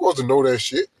 You ain't supposed to know that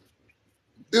shit.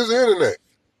 This is the internet.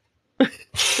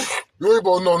 You ain't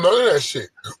supposed to know none of that shit.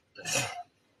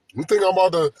 You think I'm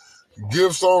about to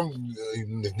give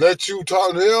let you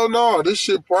talk? Hell no, this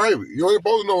shit private. You ain't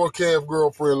supposed to know what Kev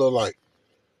girlfriend look like.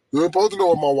 You ain't supposed to know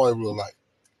what my wife look like.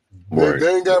 If Right.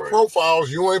 they ain't got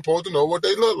profiles, you ain't supposed to know what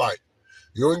they look like.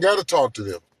 You ain't got to talk to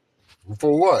them.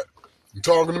 For what? You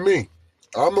talking to me.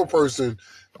 I'm the person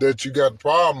that you got a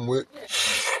problem with.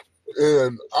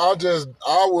 And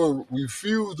I will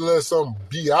refuse to let some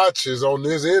biatches on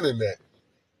this internet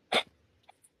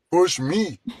push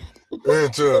me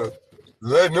into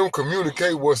letting them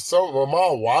communicate with my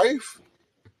wife,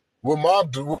 with my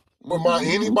Mm-hmm.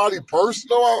 anybody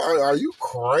personal. Are you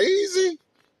crazy?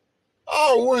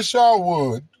 I wish I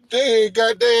would. They ain't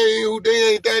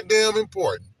that damn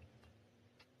important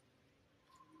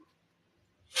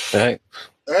Right.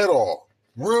 at all.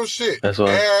 Real shit That's why.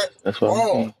 at That's why I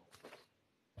all. be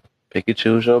pick and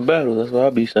choose your battles. That's what I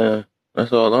be saying.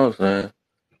 That's all I'm saying.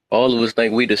 All of us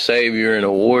think we the savior and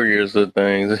the warriors of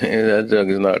things, and that junk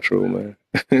is not true, man.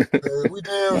 And we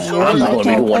damn Man, sure well, I'm just no going to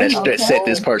be the ain't. one cafe, that no set cap.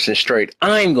 this person straight.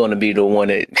 I'm going to be the one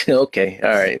that, okay, all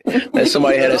right. Let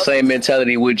somebody had the And same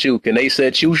mentality with you. Can they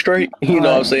set you straight? You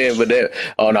know what I'm Right. saying? But that,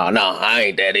 oh, no, I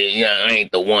ain't that. Yeah, I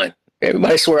ain't the one.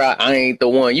 Everybody swear I ain't the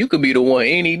one. You could be the one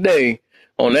any day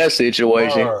on that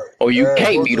situation, Right. or you And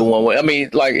can't be the one. I mean,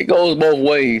 like, it goes both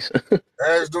ways.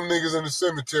 ask them niggas in the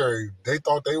cemetery. They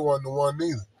thought they wasn't the one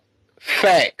neither.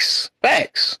 Facts.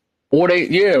 Or they,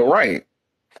 yeah, right.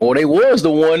 Or they was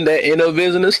the one that ended up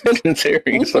visiting the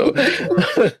cemetery. So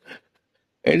Right.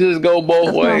 it just go both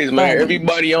That's not ways, man. funny.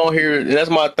 Everybody on here, that's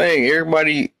my thing.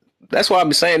 Everybody That's why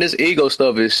I'm saying this ego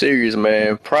stuff is serious,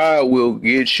 man. Pride will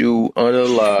get you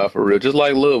unalive for real, just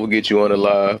like love will get you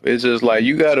unalive. It's just like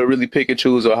you got to really pick and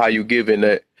choose on how you give in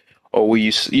that, or will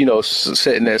you know,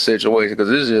 set in that situation,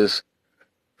 because it's just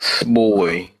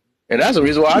boy. And that's the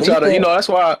reason why I try to, you know, that's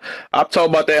why I talk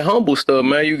about that humble stuff,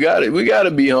 man. You got it. We got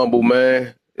to be humble,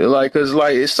 man. Like, cause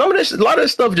like some of this, a lot of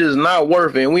this stuff just not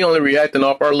worth it. And we only reacting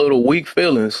off our little weak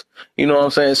feelings. You know what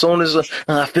I'm saying? As soon as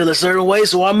I feel a certain way,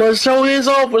 so I must show his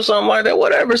off or something like that.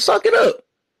 Whatever, suck it up.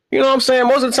 You know what I'm saying?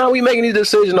 Most of the time we making these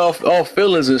decisions off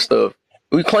feelings and stuff.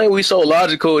 We claim we so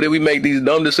logical that we make these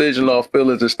dumb decisions off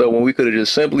feelings and stuff when we could have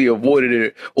just simply avoided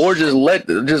it, or just let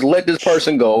this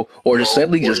person go, or just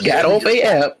simply just got off a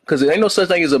app, because there ain't no such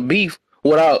thing as a beef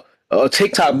without a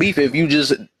TikTok beef. If you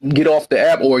just get off the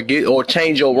app or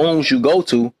change your rooms you go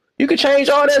to, you can change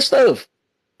all that stuff.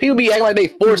 People be acting like they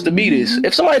forced to be this.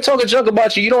 If somebody talking junk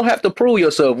about you, you don't have to prove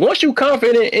yourself. Once you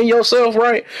confident in yourself,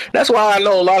 right? That's why I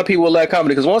know a lot of people lack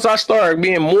confidence. Because once I start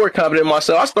being more confident in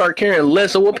myself, I start caring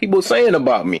less of what people are saying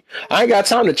about me. I ain't got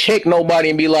time to check nobody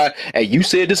and be like, hey, you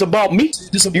said this about me?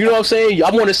 You know what I'm saying?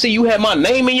 I want to see you have my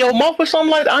name in your mouth or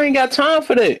something like that. I ain't got time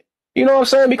for that. You know what I'm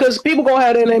saying? Because people gonna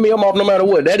have their name in your mouth no matter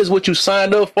what. That is what you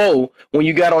signed up for when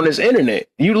you got on this internet.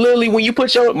 You literally, when you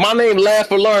put my name, Laugh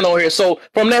or Learn on here. So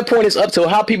from that point, it's up to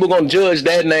how people gonna judge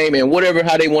that name and whatever,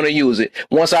 how they want to use it.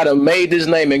 Once I done made this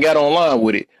name and got online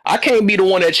with it, I can't be the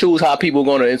one that choose how people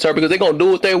gonna interpret, because they gonna do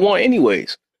what they want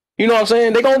anyways. You know what I'm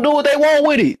saying? They gonna do what they want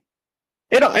with it.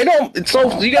 It don't.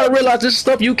 So you gotta realize this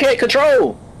stuff you can't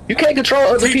control. You can't control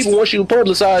other people once you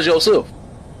publicize yourself.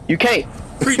 You can't.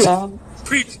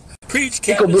 Preach,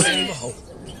 Captain Silverhole.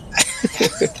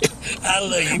 I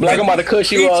love you. Black, I'm about to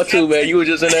cuss you out too, man. You were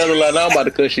just in the other line. Now I'm about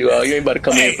to cuss you out. You ain't about to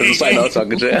come in for the site out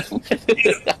talking to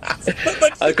you.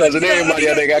 I'm cussing everybody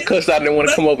out there got cussed out and they want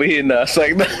to come over here now. It's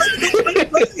like,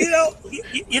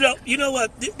 you know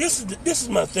what? This is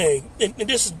my thing, and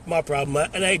this is my problem.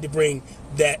 And I hate to bring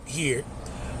that here,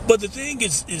 but the thing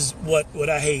is what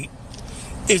I hate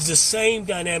is the same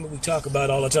dynamic we talk about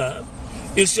all the time.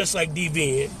 It's just like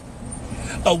DVN.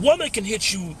 A woman can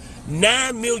hit you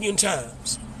 9 million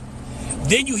times.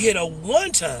 Then you hit her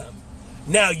one time.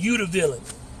 Now you the villain.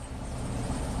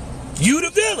 You the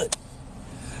villain.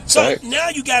 So right. Now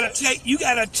you gotta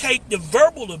take the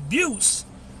verbal abuse.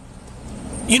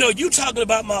 You know, you talking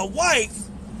about my wife,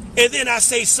 and then I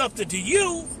say something to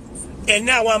you, and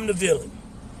now I'm the villain.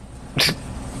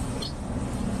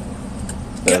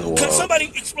 Can somebody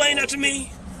explain that to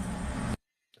me?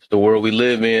 The world we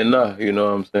live in now, you know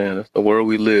what I'm saying? That's the world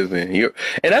we live in.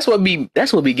 And that's what be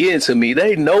getting to me.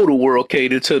 They know the world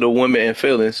catered to the women and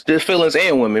feelings, just feelings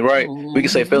and women, right? Mm-hmm. We can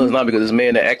say feelings not because it's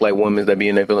men that act like women that be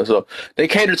in their feelings. So they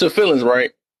cater to feelings,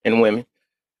 right? And women.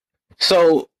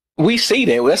 So we see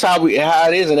that. That's how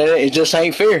it is, and it just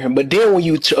ain't fair. But then when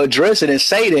you address it and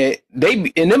say that,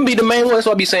 them be the main ones. That's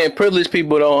why I be saying privileged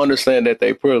people don't understand that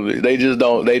they privileged. They just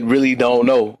don't. They really don't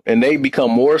know, and they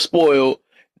become more spoiled.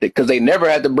 Because they never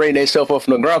had to bring themselves up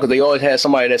from the ground, because they always had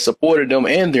somebody that supported them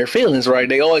and their feelings, right?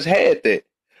 They always had that.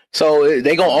 So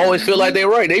they going to always feel like they're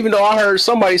right. Even though I heard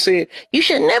somebody say, you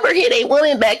should never hit a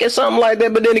woman back or something like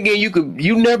that. But then again,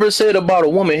 you never said about a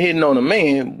woman hitting on a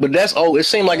man. But it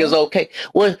seemed like it's okay.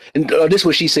 Well, this is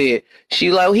what she said.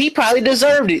 She like, he probably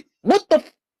deserved it. What the?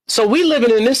 So we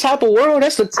living in this type of world?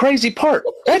 That's the crazy part.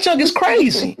 That junk is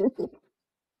crazy.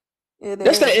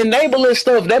 That's the enabling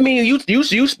stuff. That means you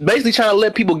basically trying to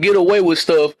let people get away with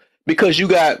stuff because you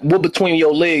got what between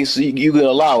your legs you can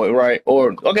allow it, right?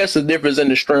 Or I guess the difference in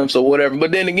the strengths or whatever.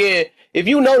 But then again, if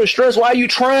you know the strengths, why are you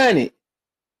trying it?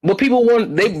 But people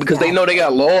because they know they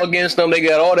got law against them, they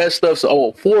got all that stuff.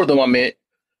 So for them, I meant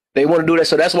they want to do that.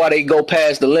 So that's why they go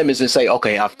past the limits and say,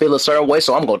 okay, I feel a certain way,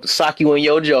 so I'm going to sock you in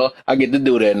your jaw. I get to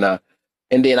do that now,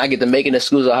 and then I get to make an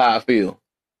excuse of how I feel.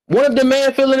 What if the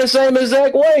man feeling the same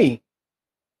exact way?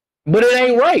 But it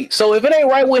ain't right. So if it ain't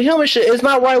right with him and shit, it's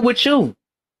not right with you.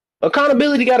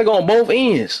 Accountability got to go on both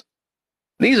ends.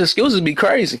 These excuses be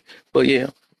crazy. But yeah.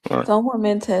 Right. Some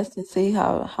women test to see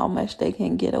how much they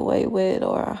can get away with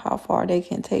or how far they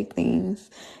can take things.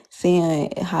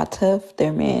 Seeing how tough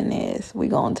their man is. We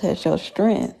gonna test your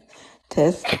strength.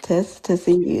 Test to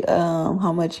see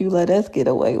how much you let us get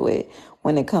away with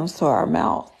when it comes to our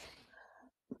mouth.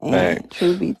 And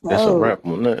truth be told, that's a wrap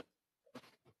on that.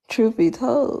 Truth be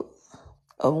told,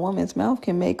 a woman's mouth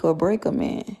can make or break a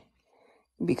man.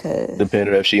 Because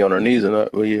depending if she on her knees or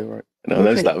not. Well, yeah, right. No,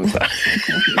 let's stop.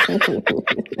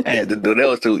 I had to do that.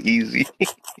 Was too easy.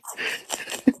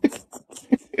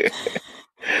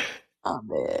 I'm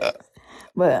dead.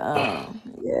 But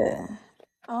yeah,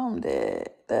 I'm dead.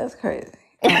 That's crazy.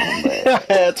 So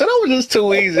that was just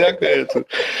too easy. I couldn't.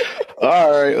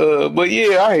 All right, but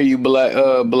yeah, I hear you, that's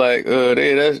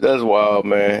wild,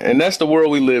 man, and that's the world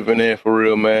we living in for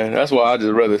real, man. That's why I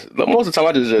just rather most of the time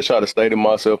I just try to stay to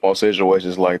myself on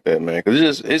situations like that, man,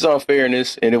 because it's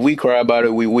unfairness, and if we cry about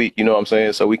it, we weak, you know what I'm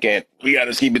saying? So we got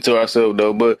to keep it to ourselves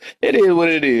though. But it is what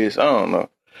it is. I don't know.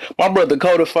 My brother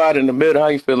Codified in the middle. How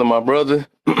you feeling, my brother?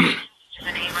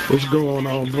 What's going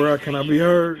on, bro? Can I be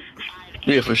heard?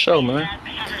 Yeah, for sure, man.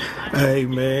 Hey,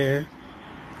 man.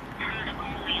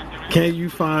 Can you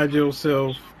find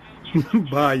yourself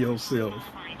by yourself?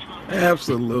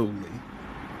 Absolutely.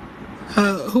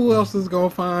 Who else is going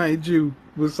to find you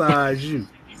besides you?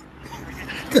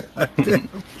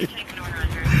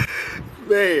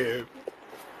 Man,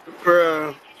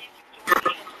 bruh.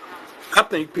 I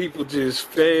think people just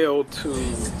fail to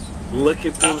look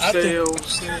at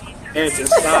themselves and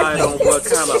decide on what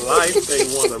kind of life they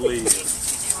want to live.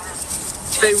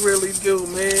 They really do,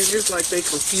 man. It's like they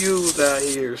confused out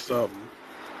here or something.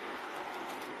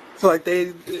 It's like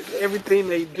everything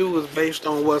they do is based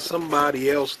on what somebody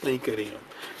else think of them.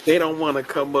 They don't want to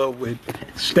come up with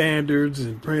standards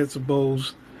and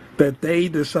principles that they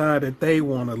decide that they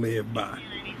want to live by.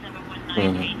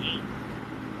 Mm-hmm.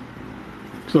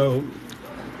 So,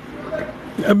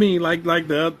 I mean, like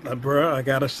bro, I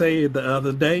gotta say it the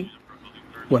other day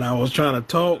when I was trying to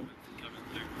talk,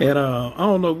 and I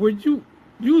don't know where you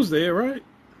was there, right?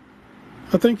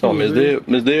 I think you Oh, was there.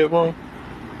 Miss Deb, bro?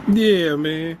 Yeah,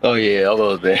 man. Oh yeah, I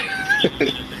was there.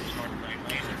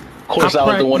 Of course, I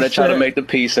was the one that tried to make the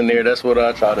peace in there. That's what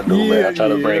I try to do, man. I try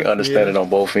to bring understanding on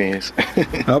both ends.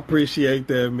 I appreciate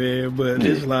that, man. But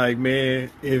it's like, man,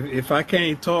 if I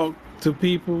can't talk to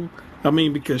people, I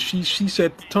mean, because she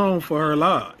set the tone for her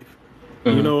life.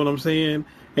 Mm-hmm. You know what I'm saying?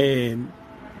 And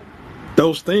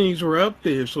those things were up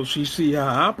there, so she see how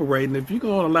I operate. And if you're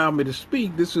going to allow me to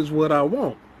speak, this is what I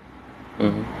want.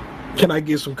 Mm-hmm. Can I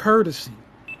get some courtesy?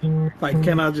 Like,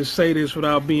 can I just say this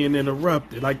without being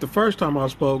interrupted? Like, the first time I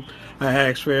spoke, I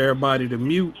asked for everybody to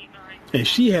mute, and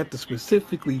she had to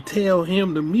specifically tell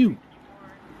him to mute,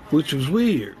 which was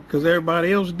weird, because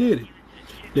everybody else did it.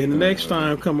 Then the next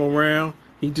time come around,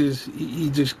 he just,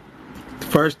 the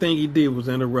first thing he did was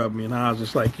interrupt me, and I was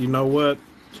just like, you know what?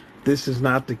 This is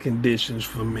not the conditions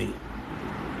for me.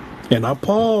 And I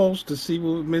paused to see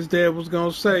what Miss Deb was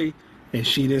going to say, and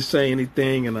she didn't say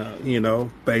anything, and I,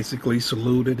 basically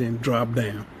saluted and dropped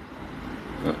down.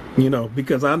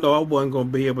 Because I know I wasn't going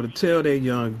to be able to tell that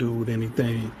young dude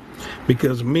anything,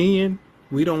 because men,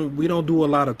 we don't do a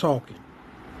lot of talking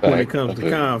when it comes to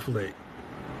conflict.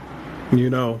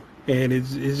 And it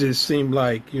just seemed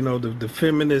like, the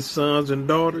feminist sons and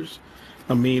daughters,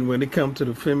 I mean, when it comes to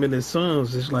the feminist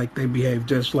sons, it's like they behave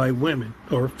just like women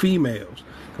or females,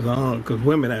 because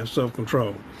women have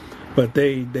self-control. But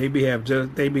they behave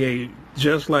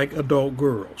just like adult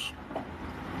girls.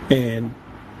 And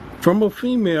from a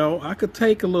female, I could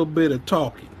take a little bit of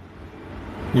talking,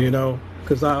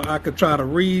 because I could try to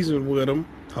reason with them,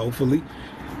 hopefully.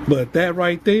 But that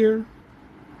right there,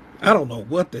 I don't know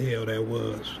what the hell that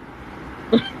was.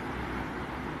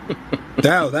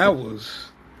 that was,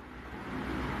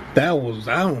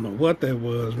 I don't know what that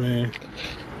was, man.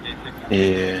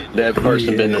 Yeah, that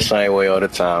person been the same way all the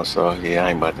time. So yeah, I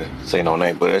ain't about to say no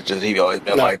name, but it's just he always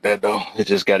been like that though. It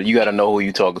just you gotta know who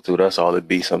you talking to. That's all it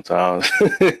be sometimes.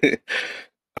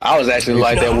 I was actually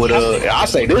like that with I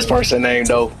say this person name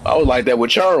though. I was like that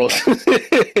with Charles.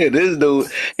 This dude,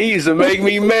 he used to make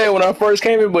me mad when I first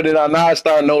came in, but then now I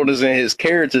start noticing his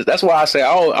characters. That's why I say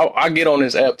I get on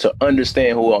this app to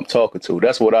understand who I'm talking to.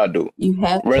 That's what I do. You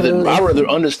have I rather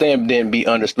understand than be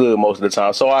understood most of the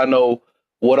time. So I know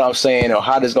what I'm saying or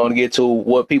how this going to get to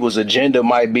what people's agenda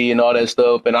might be and all that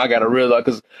stuff. And I got to realize,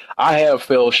 because I have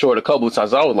fell short a couple of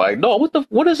times. I was like, no,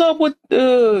 what is up with,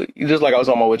 just like I was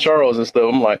talking about with Charles and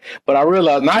stuff. I'm like, but I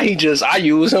realized now I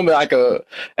use him like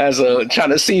as a trying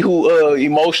to see who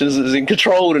emotions is in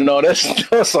control and all that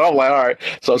stuff. So I'm like, all right.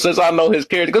 So since I know his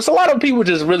character, because a lot of people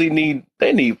just really need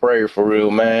prayer for real,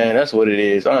 man. That's what it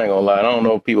is. I ain't gonna lie. I don't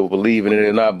know if people believe in it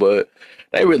or not, but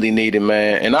they really need it,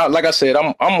 man. And like I said,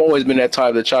 I'm always been that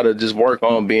type to try to just work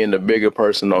on being the bigger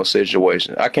person on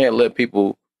situations. I can't let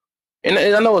people, and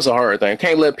I know it's a hard thing.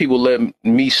 Can't let people let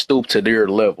me stoop to their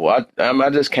level. I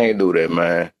just can't do that,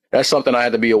 man. That's something I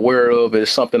had to be aware of. It's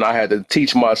something I had to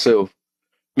teach myself,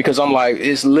 because I'm like,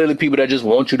 it's literally people that just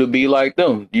want you to be like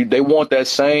them. They want that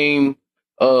same,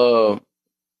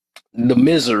 the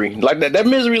misery, like that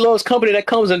misery loves company that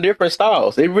comes in different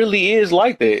styles. It really is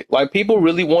like that. Like, people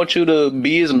really want you to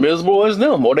be as miserable as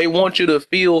them, or they want you to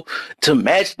feel to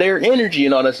match their energy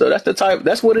and all that stuff.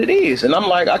 That's what it is. And I'm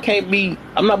like,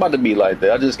 I'm not about to be like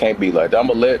that. I just can't be like that. I'm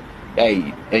gonna let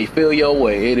hey, feel your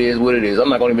way. It is what it is. I'm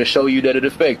not gonna even show you that it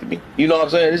affected me. You know what I'm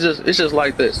saying? It's just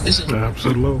like this.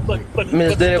 Absolutely.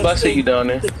 Miss Deb, I see you down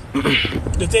there.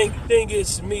 The thing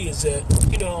is to me is that,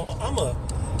 you know, I'm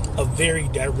a very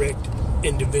direct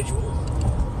individual.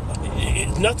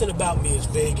 Nothing about me is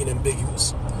vague and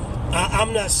ambiguous.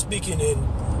 I'm not speaking in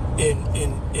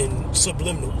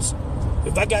subliminals.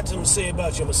 If I got something to say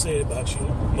about you, I'm gonna say it about you,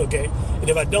 okay? And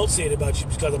if I don't say it about you,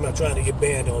 it's because I'm not trying to get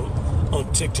banned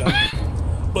on TikTok.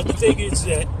 But the thing is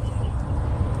that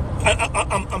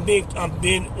I'm being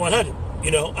 100. You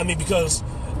know, I mean, because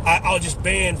I was just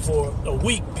banned for a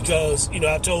week because, you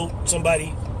know, I told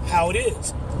somebody how it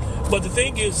is. But the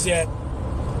thing is that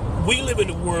we live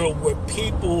in a world where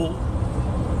people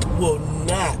will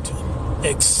not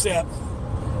accept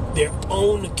their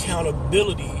own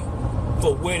accountability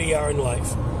for where they are in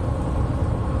life.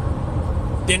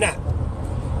 They're not.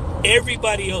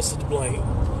 Everybody else is to blame.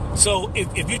 So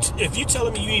if you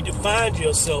telling me you need to find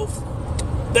yourself,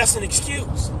 that's an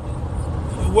excuse.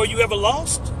 Were you ever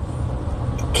lost?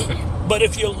 But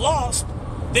if you're lost,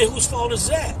 then whose fault is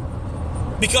that?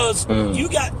 Because you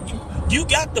got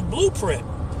the blueprint.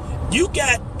 You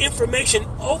got information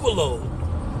overload.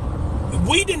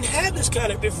 We didn't have this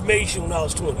kind of information when I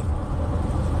was 20.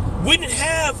 We didn't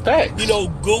have, you know,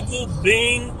 Google,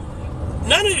 Bing,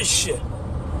 none of this shit.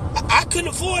 I couldn't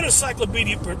afford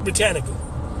Encyclopedia Britannica,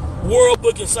 World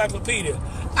Book Encyclopedia.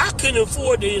 I couldn't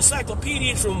afford the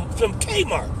encyclopedias from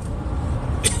Kmart,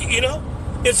 you know?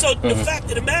 And so the fact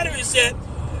of the matter is that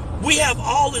we have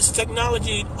all this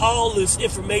technology, all this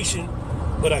information,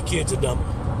 but our kids are dumber.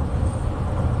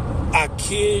 Our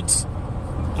kids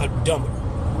are dumber.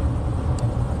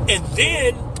 And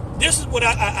then, this is what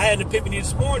I had an epiphany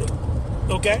this morning,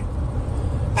 okay?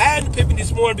 I had an epiphany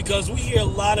this morning because we hear a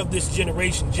lot of this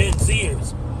generation, Gen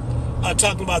Zers,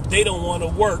 talking about they don't want to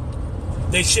work.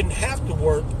 They shouldn't have to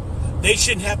work. They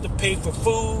shouldn't have to pay for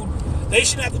food. They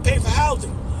shouldn't have to pay for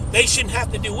housing. They shouldn't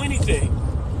have to do anything.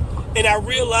 And I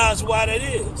realized why that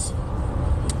is.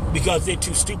 Because they're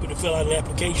too stupid to fill out an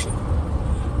application.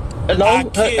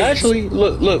 No, actually,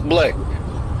 look, Black.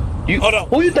 Hold on.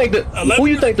 Who you think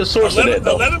the source of that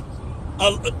though?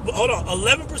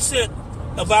 11%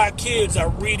 of our kids are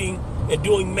reading and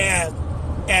doing math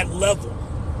at level.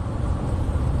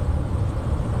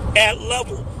 At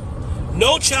level.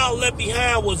 No Child Left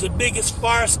Behind was the biggest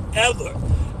farce ever.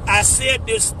 I said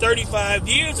this 35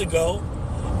 years ago,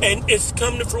 and it's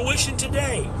come to fruition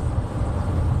today.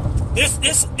 This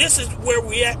is where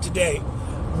we're at today.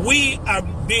 We are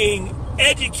being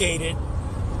educated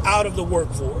out of the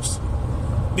workforce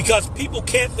because people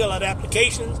can't fill out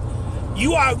applications.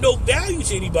 You are of no value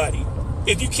to anybody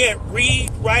if you can't read,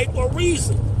 write, or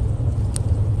reason.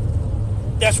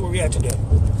 That's where we're at today.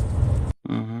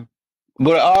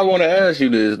 But I want to ask you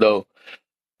this though.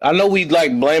 I know we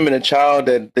like blaming the child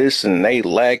that this and they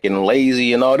lack and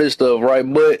lazy and all this stuff, right?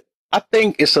 But I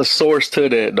think it's a source to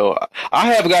that though.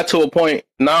 I have got to a point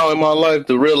now in my life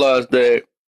to realize that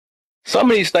some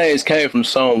of these things came from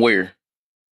somewhere.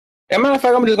 And matter of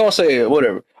fact, I'm just gonna say it,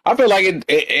 whatever. I feel like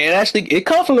it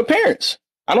comes from the parents.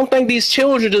 I don't think these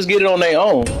children just get it on their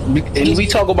own. And we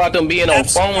talk about them being on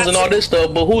phones and all this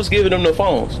stuff, but who's giving them the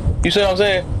phones? You see what I'm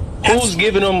saying? Who's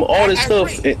giving them all this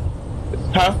stuff?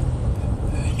 Huh?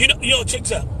 You know, check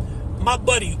this out. My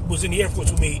buddy was in the Air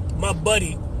Force with me. My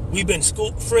buddy, we've been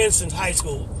friends since high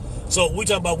school. So we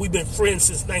talk about we've been friends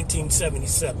since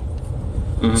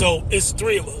 1977. So it's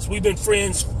three of us. We've been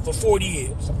friends for 40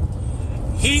 years.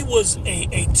 He was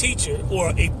a teacher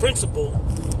or a principal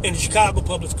in the Chicago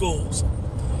public schools.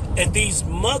 And these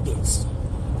mothers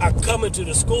are coming to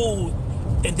the school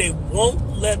and they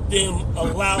won't let them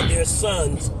allow their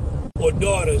sons or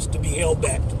daughters to be held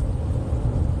back.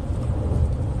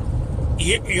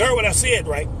 You heard what I said,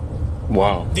 right?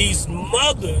 Wow. These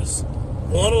mothers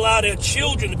won't allow their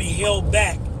children to be held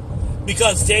back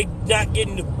because they're not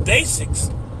getting the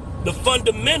basics, the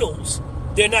fundamentals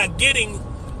they're not getting,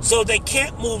 so they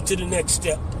can't move to the next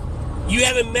step. You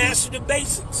haven't mastered the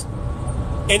basics.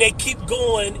 And they keep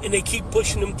going and they keep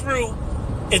pushing them through.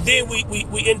 And then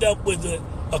we end up with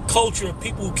a culture of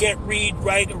people who can't read,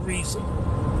 write, or reason.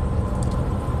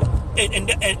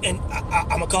 And I'm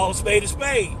going to call a spade a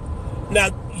spade. Now,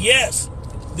 yes,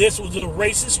 this was a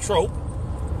racist trope.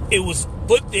 It was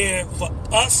put there for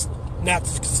us not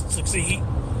to succeed.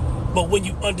 But when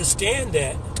you understand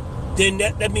that, then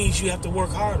that means you have to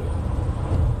work harder.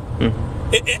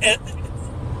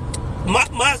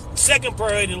 My second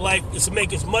priority in life is to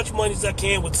make as much money as I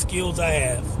can with the skills I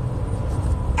have.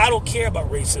 I don't care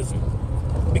about racism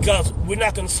because we're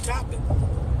not going to stop it.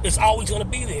 It's always going to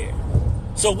be there.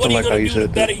 So what are you going to do to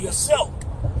better yourself?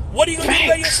 What are you gonna do to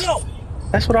better Facts. yourself?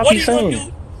 That's what I What be are you gonna saying.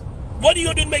 do? What are you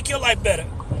gonna do to make your life better?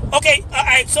 Okay, all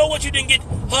right. So what? You didn't get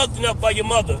hugged enough by your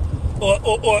mother,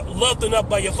 or loved enough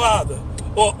by your father,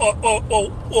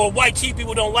 or white cheap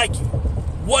people don't like you.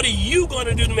 What are you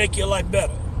gonna do to make your life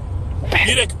better?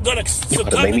 You're gonna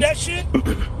succumb to that shit?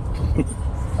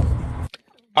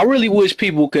 I really wish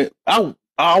people could.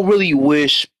 I really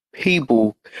wish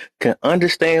people can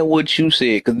understand what you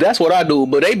said, because that's what I do.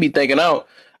 But they be thinking out.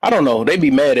 I don't know. They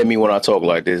be mad at me when I talk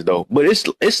like this though. But it's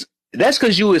that's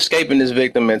because you escaping this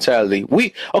victim mentality.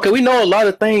 We know a lot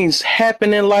of things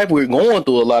happen in life. We're going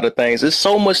through a lot of things. It's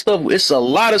so much stuff. It's a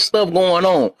lot of stuff going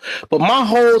on. But my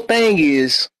whole thing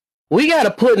is, we got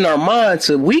to put in our mind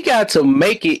we got to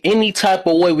make it any type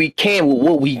of way we can with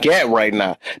what we got right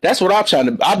now. That's what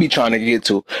I'll be trying to get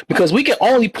to, because we can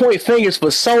only point fingers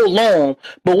for so long.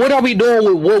 But what are we doing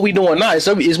with what we doing now?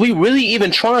 Is we really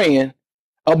even trying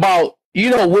about,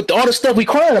 with all the stuff we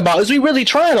crying about? Is we really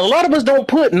trying? A lot of us don't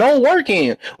put no work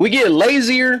in. We get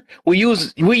lazier. We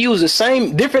use the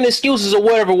same different excuses or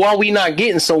whatever while we not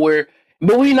getting somewhere,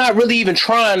 but we not really even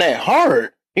trying that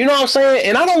hard. You know what I'm saying?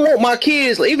 And I don't want my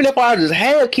kids, even if I just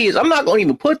have kids, I'm not going to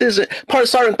even put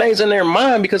certain things in their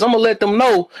mind, because I'm going to let them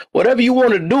know whatever you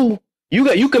want to do,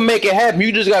 you can make it happen.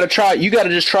 You just got to try. You got to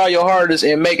just try your hardest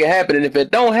and make it happen. And if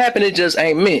it don't happen, it just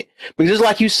ain't meant. Because just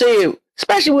like you said,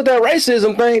 especially with that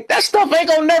racism thing, that stuff ain't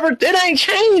gonna it ain't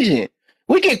changing.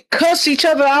 We can cuss each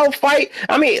other out, fight.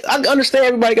 I mean, I understand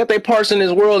everybody got their parts in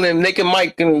this world and they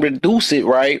can reduce it,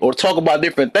 right? Or talk about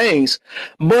different things.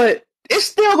 But it's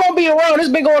still gonna be around. It's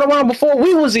been going around before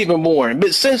we was even born.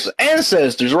 But since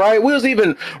ancestors, right? We was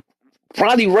even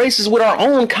probably racist with our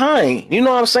own kind. You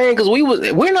know what I'm saying? Because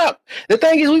we're not. The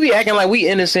thing is, we be acting like we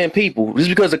innocent people just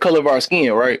because of the color of our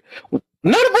skin, right?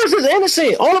 None of us is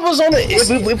innocent. All of us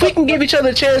if we can give each other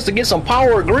a chance to get some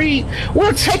power or greed,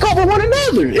 we'll take over one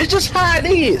another. It's just how it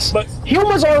is. But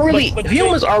humans are really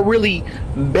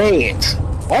bad.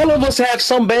 All of us have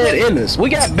some bad in us. We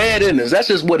got bad in us. That's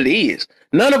just what it is.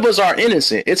 None of us are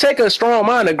innocent. It takes a strong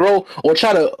mind to grow or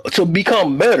try to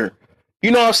become better. You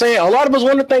know what I'm saying? A lot of us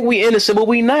want to think we innocent, but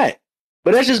we not.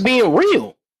 But that's just being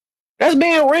real. That's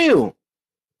being real.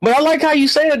 But I like how you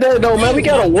said that, though, man. We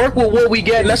gotta work with what we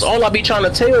get, and that's all I be trying to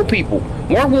tell people.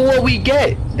 Work with what we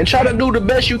get, and try to do the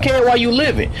best you can while you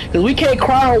living. Because we can't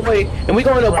cry our way, and we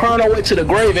gonna end up crying our way to the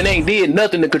grave and ain't did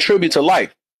nothing to contribute to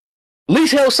life. At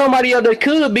least help somebody out that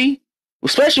could be,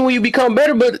 especially when you become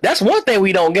better. But that's one thing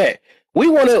we don't get. We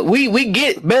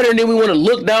get better, and then we want to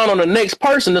look down on the next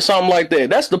person or something like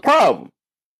that. That's the problem.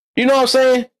 You know what I'm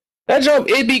saying? That jump,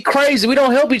 it'd be crazy. We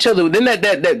don't help each other. Then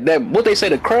that what they say,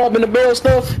 the crab in the barrel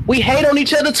stuff. We hate on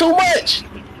each other too much.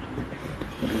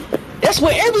 That's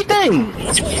with everything.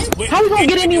 How we gonna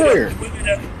get anywhere?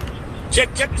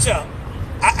 Check this out.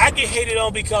 I get hated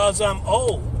on because I'm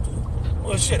old.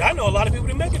 Well, shit, I know a lot of people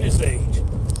that make it this age.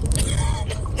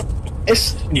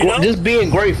 It's just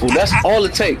being grateful. That's all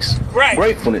it takes. Right.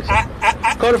 Gratefulness.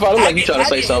 Codified, I'm like you trying to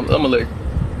say something. I'm gonna let you.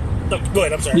 Go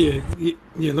ahead, I'm sorry.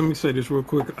 Yeah, let me say this real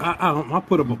quick. I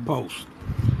put up a post,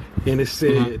 and it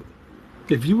said,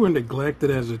 if you were neglected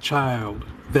as a child,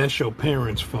 that's your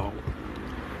parents' fault.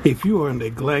 If you are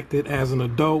neglected as an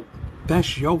adult,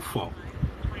 that's your fault.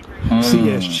 See,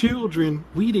 as children,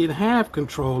 we didn't have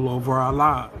control over our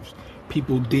lives.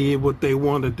 People did what they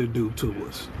wanted to do to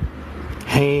us.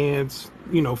 Hands,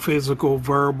 physical,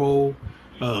 verbal,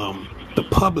 the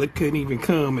public couldn't even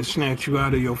come and snatch you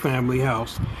out of your family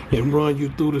house and run you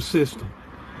through the system.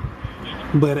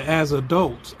 But as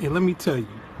adults, and let me tell you,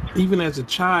 even as a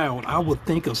child, I would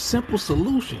think of simple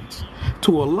solutions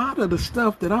to a lot of the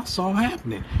stuff that I saw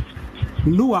happening.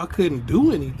 Knew I couldn't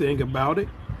do anything about it,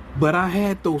 but I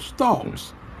had those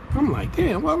thoughts. I'm like,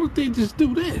 damn, why don't they just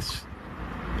do this?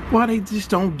 Why they just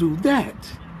don't do that?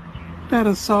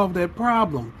 That'll solve that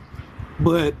problem.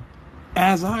 But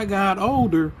as I got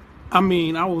older, I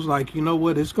was like, you know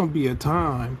what? It's going to be a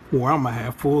time where I'm going to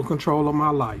have full control of my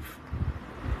life.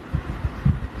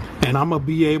 And I'm going to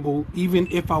be able, even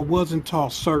if I wasn't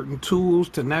taught certain tools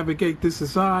to navigate this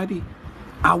society,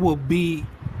 I will be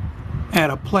at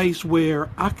a place where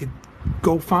I could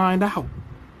go find out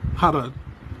how to,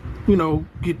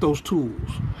 get those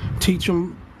tools.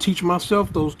 Teach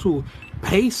myself those tools.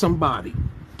 Pay somebody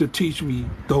to teach me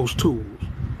those tools.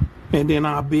 And then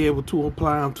I'll be able to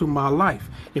apply them to my life.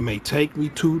 It may take me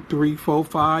 2, 3, 4,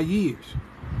 5 years,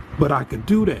 but I could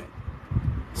do that.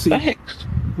 See, thanks.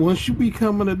 Once you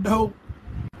become an adult,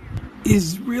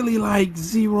 it's really like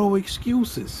zero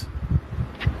excuses.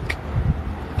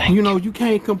 You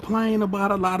can't complain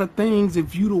about a lot of things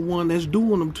if you're the one that's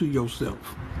doing them to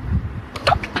yourself.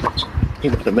 He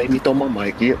about to make me throw my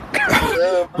mic. Yep. Yeah,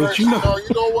 man. But you know, No, you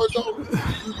know what though?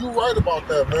 You right about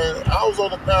that, man. I was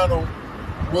on the panel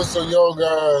with some young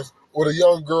guys, with a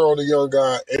young girl and a young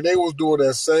guy, and they was doing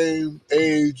that same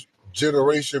age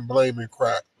generation blaming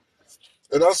crap.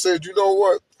 And I said, you know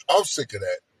what? I'm sick of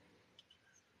that.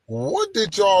 What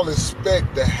did y'all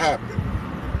expect to happen?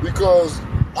 Because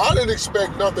I didn't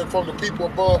expect nothing from the people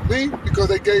above me because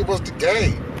they gave us the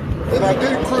game. And I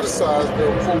didn't criticize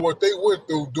them for what they went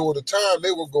through during the time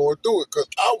they were going through it because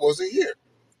I wasn't here.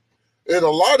 And a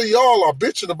lot of y'all are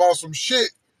bitching about some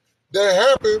shit that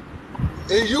happened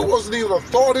and you wasn't even a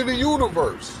thought in the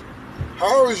universe.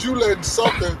 How is you letting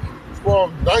something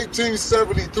from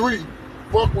 1973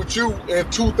 fuck with you in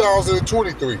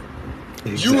 2023?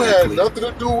 You had nothing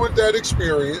to do with that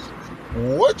experience.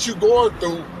 What you going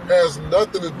through has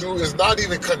nothing to do, it's not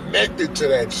even connected to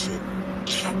that shit.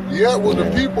 Yet when the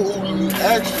people who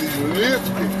actually lived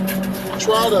it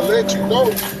try to let you know,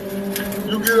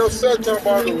 you get upset talking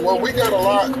about it. Well, we got a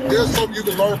lot. There's something you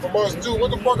can learn from us too. What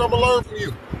the fuck I'm gonna learn from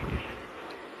you?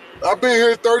 I've been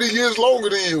here 30 years longer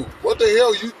than you. What the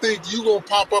hell you think you gonna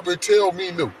pop up and tell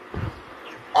me new?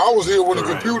 I was here when the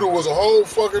computer was a whole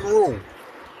fucking room.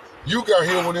 You got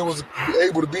here when it was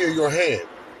able to be in your hand.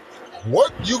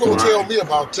 What you gonna tell me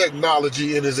about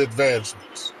technology and its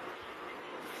advancements?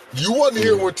 You wasn't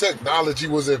here when technology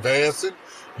was advancing.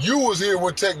 You was here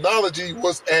when technology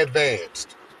was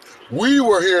advanced. We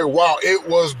were here while it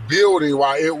was building,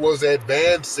 while it was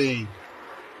advancing.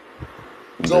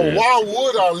 So why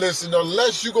would I listen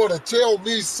unless you're going to tell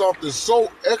me something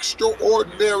so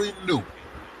extraordinary new?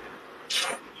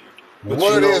 but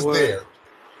What is there?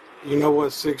 You know what,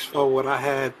 6'4", what I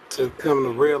had to come to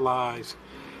realize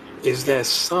is that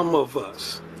some of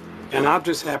us, and I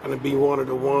just happen to be one of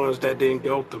the ones that didn't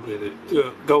go through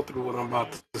it, go through what I'm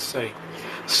about to say.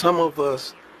 Some of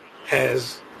us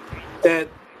has that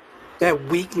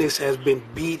weakness has been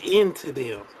beat into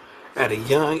them at a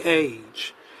young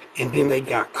age, and then they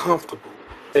got comfortable.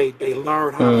 They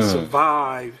learned how to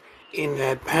survive in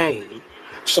that pain.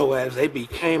 So as they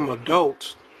became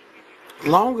adults,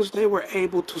 long as they were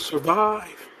able to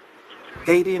survive,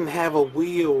 they didn't have a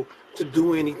will to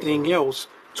do anything else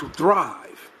to thrive.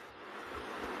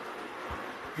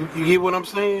 You get what I'm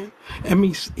saying? I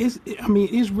mean,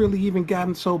 it's really even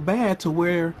gotten so bad to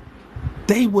where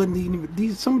they wouldn't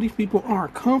even. Some of these people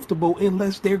aren't comfortable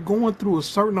unless they're going through a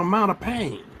certain amount of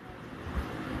pain.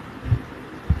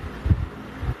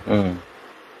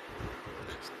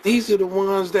 These are the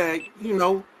ones that, you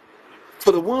know,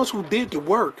 for the ones who did the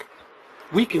work,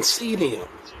 we can see them.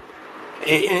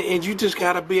 And you just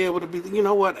gotta be able to be, you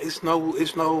know what?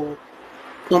 No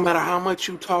matter how much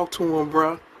you talk to them,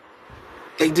 bruh,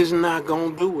 they just not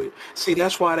gonna do it. See,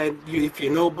 that's why if you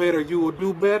know better, you will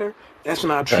do better. That's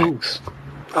not true.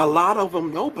 A lot of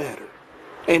them know better,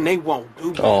 and they won't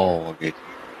do better. Oh, okay.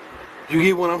 You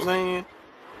get what I'm saying?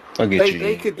 I get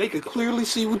you. They could clearly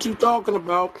see what you're talking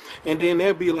about, and then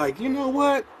they'll be like, you know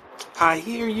what? I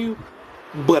hear you,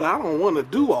 but I don't want to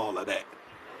do all of that.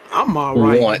 I'm all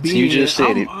right. You just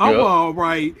said it. I'm all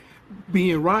right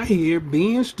being right here,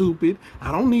 being stupid.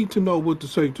 I don't need to know what to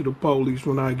say to the police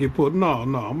when I get put. No,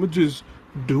 I'm gonna just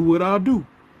do what I do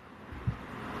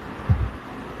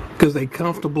because they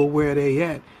comfortable where they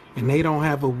at, and they don't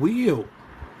have a will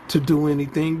to do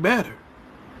anything better.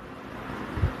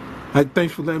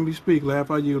 Thanks for letting me speak,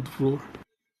 Laugh. I yield the floor.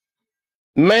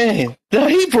 Man,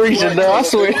 he preaching though. I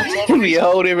swear, he be a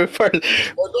whole different person.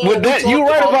 But that you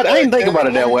right about it. I didn't think about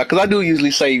it that way because I do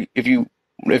usually say if you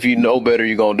know better,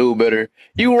 you're gonna do better.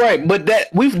 You right, but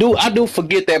I do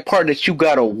forget that part that you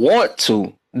gotta want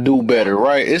to do better,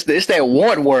 right? It's that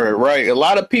want word, right? A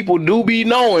lot of people do be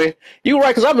knowing. You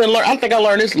right, because I think I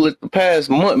learned this the past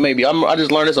month, maybe. I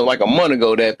just learned this like a month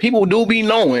ago that people do be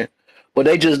knowing, but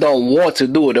they just don't want to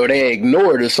do it or they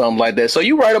ignore it or something like that. So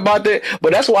you right about that.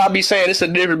 But that's why I be saying it's a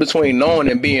difference between knowing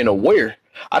and being aware.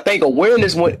 I think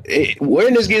awareness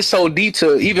gets so deep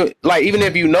to even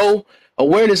if you know,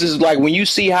 awareness is like when you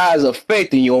see how it's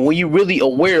affecting you and when you're really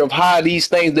aware of how these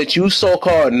things that you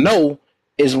so-called know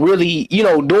is really,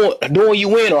 doing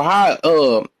you in, or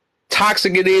how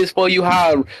toxic it is for you,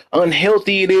 how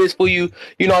unhealthy it is for you.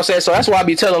 You know what I'm saying? So that's why I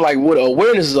be telling, like, what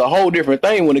awareness is a whole different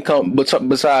thing when it comes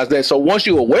besides that. So once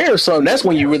you're aware of something, that's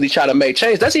when you really try to make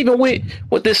change. That's even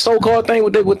with this so-called thing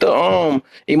with the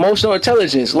emotional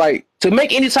intelligence. Like, to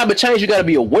make any type of change, you got to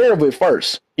be aware of it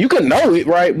first. You can know it,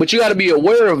 right? But you got to be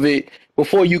aware of it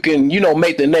before you can,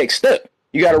 make the next step.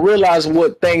 You got to realize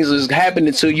what things is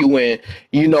happening to you, and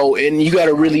and you got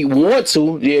to really want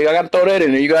to. Yeah, I got to throw that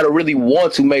in there. You got to really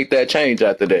want to make that change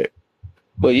after that.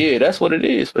 But yeah, that's what it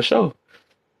is for sure.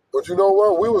 But you know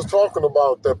what? We was talking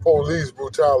about that police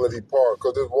brutality part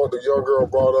because this one the young girl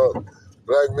brought up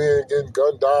black men getting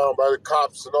gunned down by the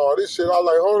cops and all this shit. I was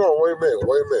like, hold on, wait a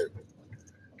minute.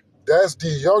 That's the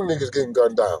young niggas getting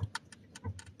gunned down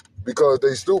because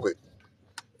they stupid.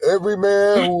 Every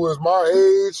man who is my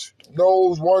age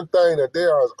knows one thing, that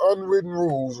there are unwritten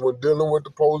rules when dealing with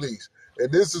the police.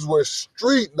 And this is where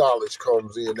street knowledge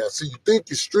comes in. Now, see, you think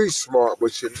you're street smart,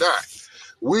 but you're not.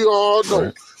 We all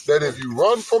know that if you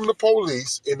run from the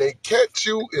police and they catch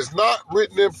you, it's not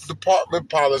written in department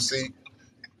policy,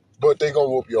 but they gonna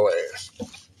whoop your ass.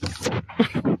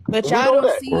 But We y'all know don't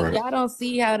that. see, y'all don't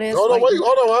see how that's Hold on, like.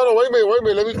 hold on, wait a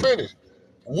minute, let me finish.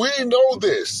 We know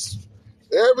this.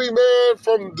 Every man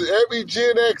from every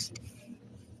Gen X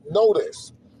know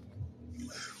this.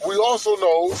 We also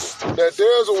know that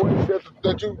there's a way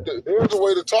there's a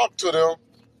way to talk to them,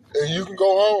 and you can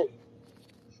go home.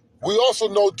 We also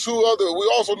know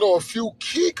a few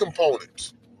key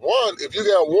components. One, if you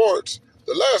got warrants,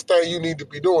 the last thing you need to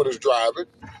be doing is driving.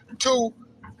 Two,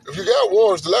 if you got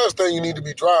warrants, the last thing you need to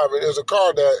be driving is a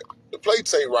car that the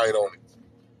plates ain't right on it.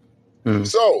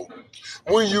 So,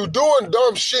 when you doing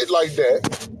dumb shit like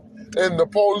that, and the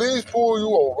police pull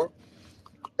you over,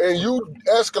 and you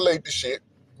escalate the shit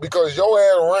because your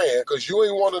ass ran because you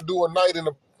ain't want to do a night in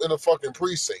a fucking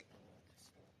precinct.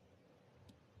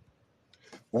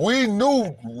 We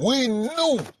knew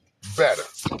better.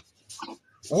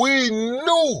 We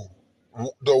knew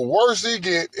the worst he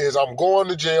get is I'm going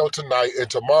to jail tonight and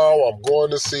tomorrow I'm going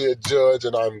to see a judge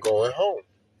and I'm going home.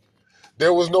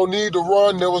 There was no need to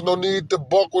run. There was no need to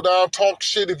buckle down, talk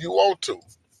shit if you want to.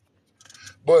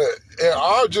 But in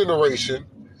our generation,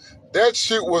 that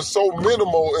shit was so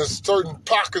minimal in certain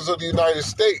pockets of the United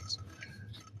States.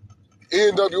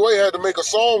 NWA had to make a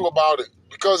song about it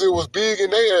because it was big in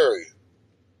their area.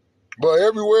 But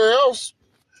everywhere else,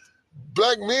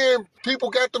 black men, people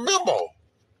got the memo.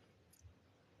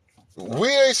 We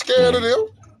ain't scared of them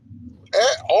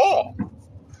at all.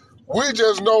 We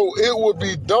just know it would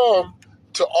be dumb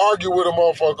to argue with a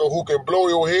motherfucker who can blow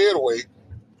your head away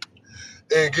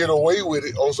and get away with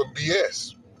it on some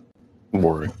BS.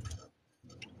 Word.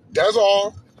 That's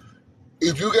all.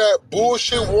 If you got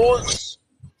bullshit warrants,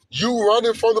 you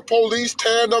running from the police,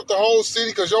 tearing up the whole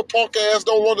city because your punk ass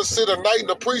don't want to sit a night in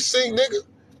the precinct, nigga.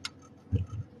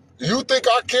 You think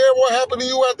I care what happened to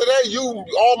you after that? You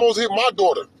almost hit my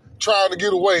daughter trying to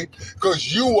get away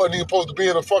because you wasn't even supposed to be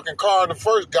in a fucking car in the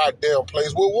first goddamn place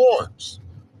with warrants.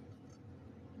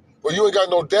 Well, you ain't got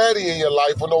no daddy in your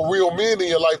life or no real men in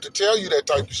your life to tell you that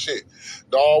type of shit.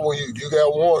 Dog, when you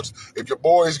got warrants, if your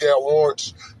boys got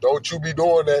warrants, don't you be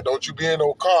doing that. Don't you be in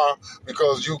no car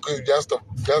because you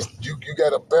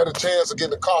got a better chance of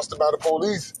getting accosted by the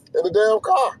police in the damn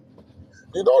car.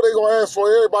 You know they gonna ask for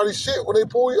everybody's shit when they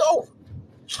pull you over.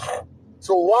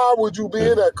 So why would you be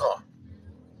in that car?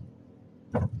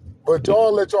 But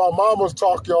y'all let y'all mamas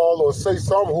talk y'all or say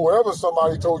something, whoever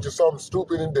somebody told you something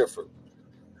stupid and different.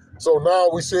 So now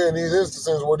we seeing these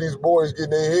instances where these boys getting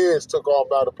their heads took off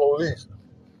by the police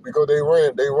because they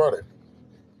running. They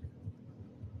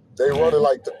running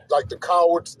like the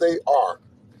cowards they are.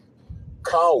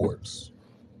 Cowards.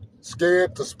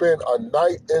 Scared to spend a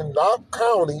night in Knox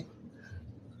County,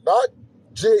 not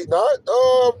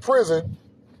prison,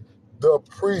 the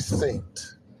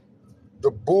precinct, the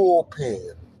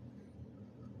bullpen.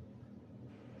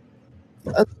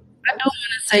 I do want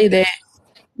to say that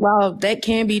while that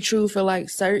can be true for like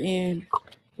certain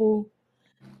people,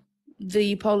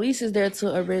 the police is there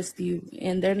to arrest you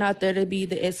and they're not there to be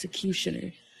the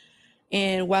executioner.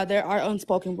 And while there are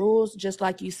unspoken rules, just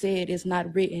like you said, it's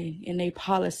not written in a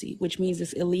policy, which means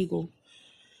it's illegal.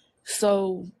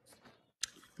 So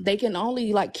they can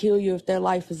only like kill you if their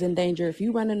life is in danger. If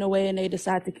you running away and they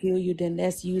decide to kill you, then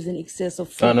that's using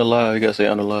excessive force. Unalive. You gotta say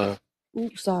unalive.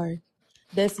 Oops, sorry.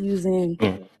 That's using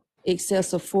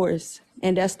excessive force.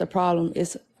 And that's the problem.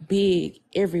 It's big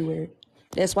everywhere.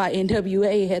 That's why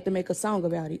NWA had to make a song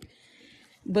about it.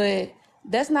 But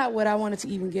that's not what I wanted to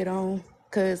even get on.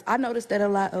 Because I noticed that a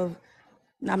lot of,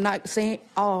 I'm not saying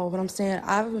all, but I'm saying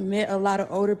I've met a lot of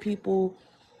older people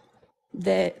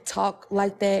that talk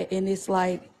like that. And it's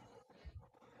like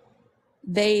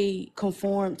they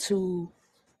conform to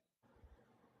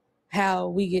how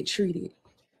we get treated.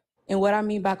 And what I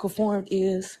mean by conformed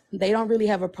is they don't really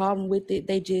have a problem with it.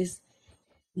 They just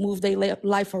move their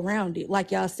life around it.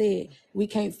 Like y'all said, we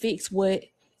can't fix what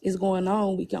is going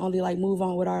on. We can only like move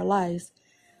on with our lives.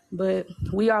 But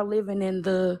we are living in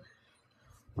the,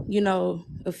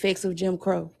 effects of Jim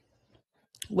Crow,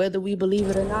 whether we believe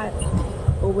it or not,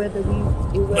 or whether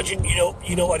we. But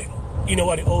you know what? you know,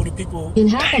 why the older people. In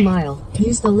half a mile,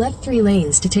 use the left 3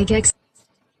 lanes to take exit.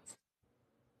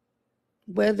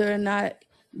 Whether or not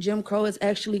Jim Crow is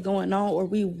actually going on or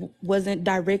we wasn't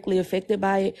directly affected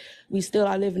by it, we still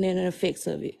are living in the effects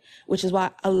of it, which is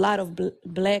why a lot of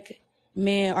black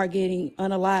men are getting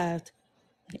unalived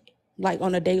like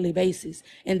on a daily basis.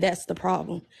 And that's the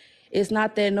problem. It's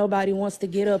not that nobody wants to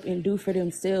get up and do for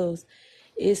themselves.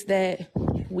 It's that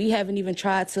we haven't even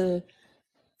tried to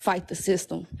fight the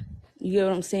system. You get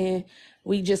what I'm saying?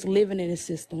 We just living in a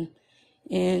system.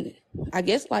 And I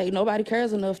guess like nobody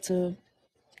cares enough to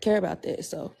care about that.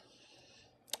 So,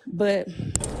 but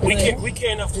we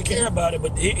care enough to care about it.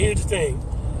 But here's the thing.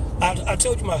 I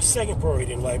told you my second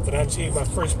priority in life, but I'll tell you my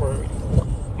first priority.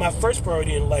 My first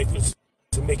priority in life is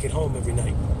to make it home every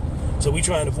night. So we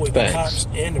trying to avoid the cops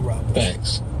and the robbers.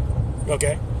 Thanks.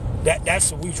 Okay?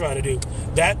 That's what we trying to do.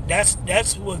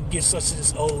 That's what gets us to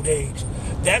this old age.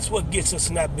 That's what gets us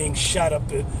not being shot up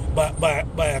by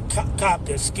a cop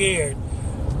that's scared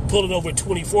pulling over a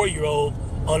 24-year-old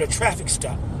on a traffic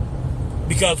stop.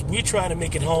 Because we're trying to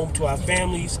make it home to our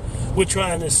families. We're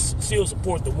trying to still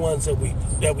support the ones that we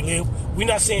live. We're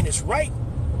not saying it's right.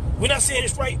 We're not saying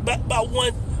it's right by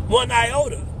one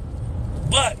iota.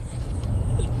 But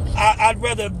I'd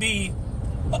rather be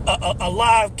a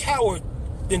live coward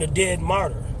than a dead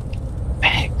martyr.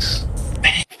 Facts.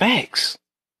 Facts.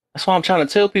 That's why I'm trying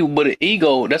to tell people, but the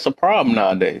ego, that's a problem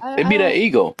nowadays. It be that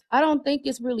ego. I don't think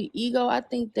it's really ego. I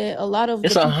think that a lot of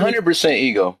it's 100%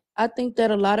 ego. I think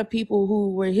that a lot of people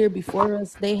who were here before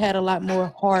us, they had a lot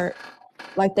more heart.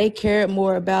 Like they cared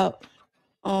more about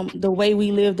the way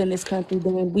we lived in this country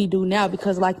than we do now,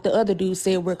 because like the other dude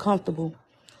said, we're comfortable.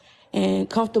 And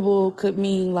comfortable could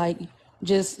mean like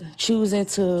just choosing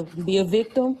to be a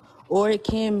victim, or it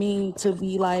can mean to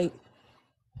be like,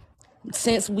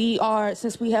 since we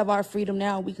have our freedom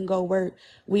now, we can go work,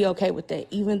 we okay with that.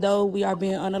 Even though we are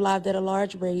being unalived at a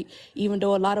large rate, even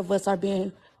though a lot of us are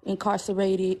being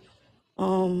incarcerated,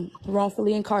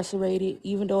 wrongfully incarcerated,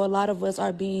 even though a lot of us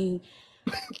are being,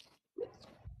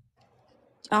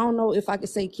 I don't know if I could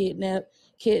say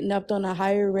kidnapped on a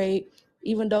higher rate,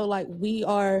 even though like we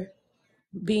are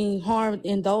being harmed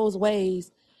in those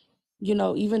ways, you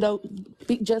know, even though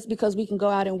just because we can go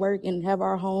out and work and have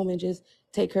our home and just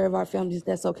take care of our families,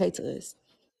 that's okay to us.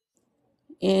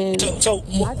 And so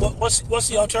what's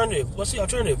the alternative? What's the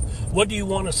alternative? What do you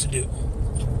want us to do?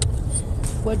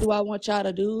 What do I want y'all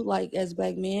to do? Like as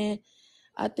black men,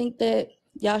 I think that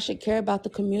y'all should care about the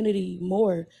community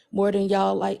more than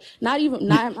y'all like.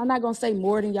 I'm not gonna say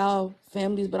more than y'all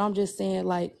families, but I'm just saying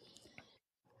like,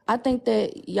 I think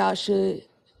that y'all should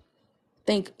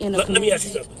think in a Let me ask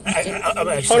you something.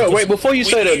 Hold on, wait, before you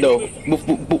say that though,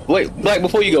 wait, Black,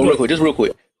 before you go,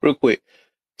 real quick.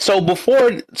 So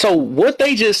what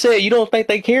they just said, you don't think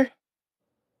they care?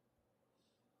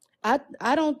 I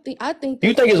think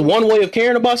you think it's one way of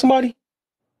caring about somebody?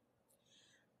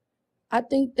 I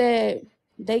think that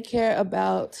they care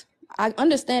about, I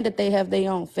understand that they have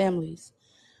their own families,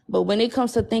 but when it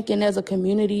comes to thinking as a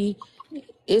community,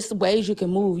 it's ways you can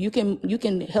move. You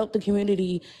can help the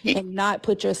community and not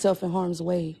put yourself in harm's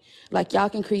way. Like y'all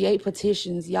can create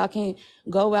petitions. Y'all can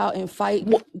go out and fight.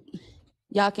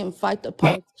 Y'all can fight the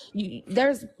police. You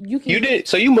did.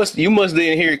 So you must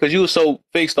didn't hear it because you were so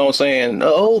fixed on saying,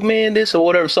 "Oh man, this or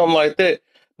whatever," something like that.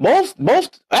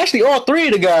 Both, actually, all three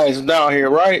of the guys down here,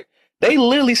 right? They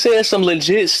literally said some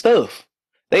legit stuff.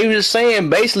 They were just saying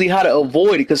basically how to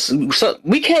avoid it because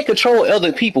we can't control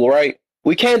other people, right?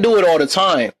 We can't do it all the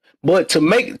time, but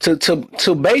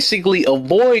to basically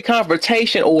avoid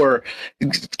confrontation or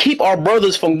keep our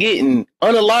brothers from getting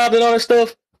unalived and all that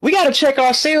stuff, we got to check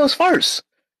ourselves first.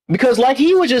 Because like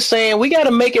he was just saying, we got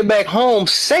to make it back home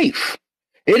safe.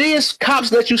 It is cops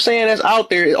that you saying that's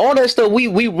out there. All that stuff, we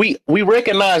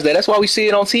recognize that. That's why we see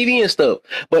it on TV and stuff.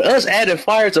 But us adding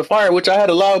fire to fire, which I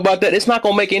had a lot about that, it's not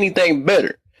going to make anything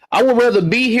better. I would rather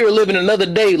be here living another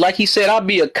day. Like he said, I'd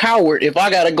be a coward if I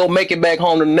got to go make it back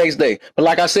home the next day. But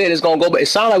like I said, it's going to go back. It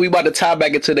sounds like we about to tie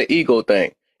back into the ego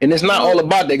thing. And it's not all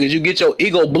about that because you get your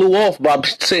ego blew off by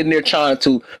sitting there trying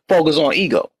to focus on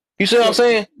ego. You see what I'm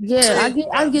saying? Yeah,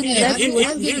 I get exactly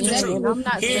what you're Here's the saying. truth. I'm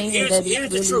not saying that Here's it's the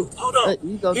really truth. Hold on.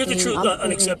 ego Here's the thing. truth. I'm saying,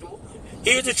 Unacceptable.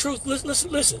 Here's the truth.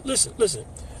 Listen.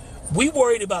 We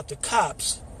worried about the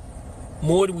cops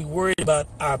more than we worried about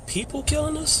our people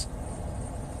killing us.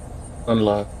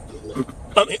 Unalive.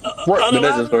 But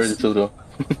that's just crazy too, though.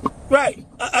 Right.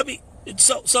 I mean,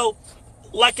 so,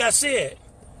 like I said,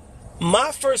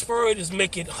 my first priority is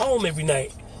make it home every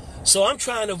night. So I'm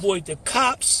trying to avoid the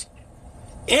cops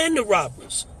and the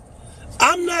robbers.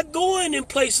 I'm not going in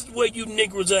places where you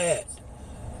niggers are at.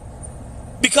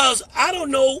 because I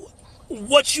don't know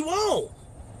what you own.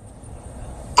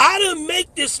 I didn't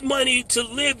make this money to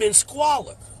live in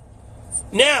squalor.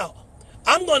 Now,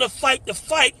 I'm going to fight the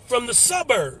fight from the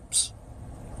suburbs.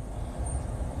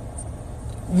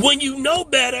 When you know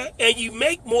better and you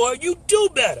make more, you do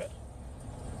better.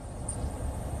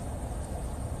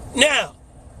 Now,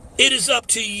 it is up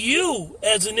to you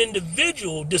as an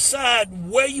individual decide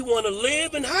where you want to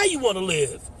live and how you want to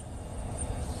live.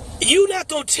 You're not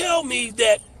going to tell me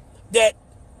that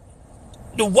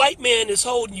the white man is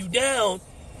holding you down,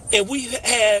 and we've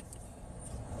had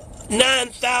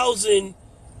 9,000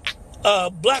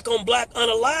 black on black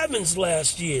unalivings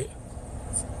last year,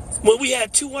 when we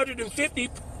had 250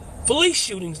 police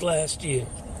shootings last year.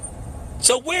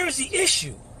 So where is the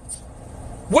issue?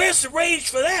 Where's the rage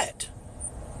for that?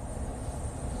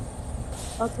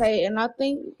 Okay, and I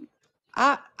think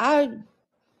I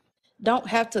don't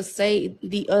have to say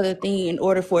the other thing in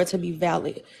order for it to be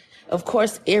valid. Of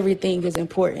course, everything is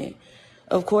important.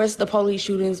 Of course, the police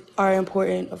shootings are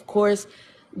important. Of course,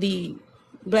 the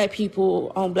black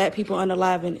people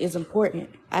unaliving is important.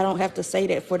 I don't have to say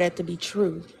that for that to be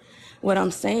true. What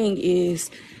I'm saying is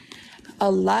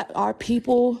our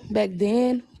people back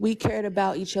then, we cared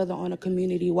about each other on a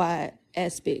community-wide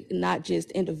aspect, not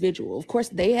just individual. Of course,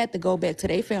 they had to go back to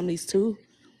their families too,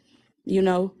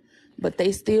 but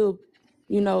they still,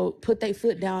 put their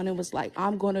foot down and was like,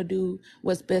 I'm going to do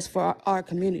what's best for our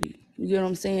community. You know what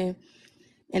I'm saying?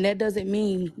 And that doesn't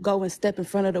mean go and step in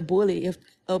front of the bullet if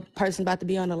a person about to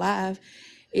be unalive.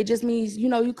 It just means,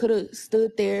 you could have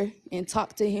stood there and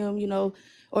talked to him,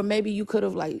 or maybe you could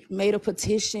have made a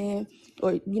petition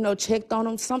or, checked on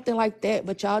him, something like that.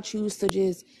 But y'all choose to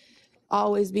just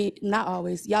y'all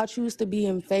choose to be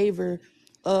in favor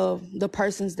of the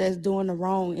persons that's doing the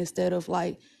wrong instead of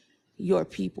your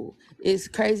people. It's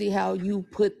crazy how you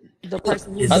put the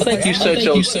person who's I think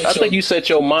you set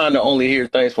your mind to only hear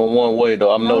things from one way,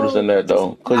 though. I'm noticing that,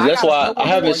 though, because that's why I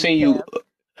haven't seen you.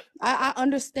 I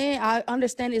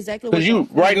understand exactly what because you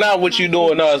right now what you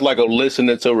doing now is like a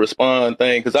listening to respond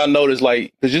thing. Because I noticed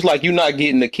because just like you're not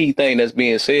getting the key thing that's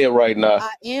being said right now.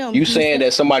 I am. You saying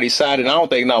that somebody sided. I don't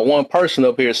think not one person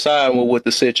up here siding with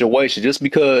the situation. Just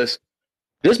because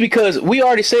we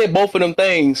already said both of them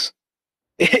things.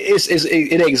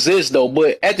 It exists though,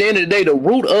 but at the end of the day, the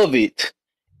root of it,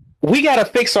 we gotta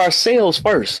fix ourselves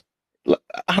first.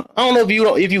 I don't know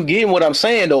if you getting what I'm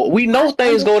saying though. We know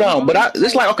things go down, but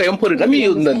it's like, okay, let me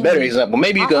use a better example.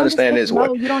 Maybe you can understand this way.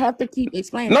 No, you don't have to keep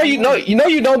explaining. No,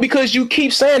 you don't, because you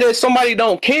keep saying that somebody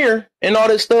don't care and all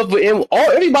this stuff. But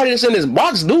everybody that's in this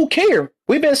box do care.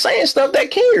 We've been saying stuff that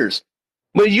cares.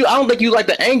 But I don't think you like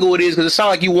the angle it is, because it sounds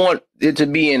like you want it to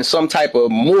be in some type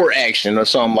of more action or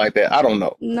something like that. I don't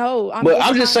know. No,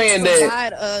 I'm just saying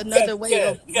that another way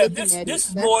of looking at this it.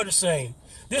 is more the same.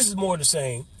 This is more the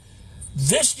same.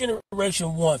 This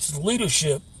generation wants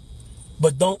leadership,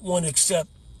 but don't want to accept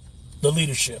the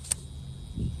leadership.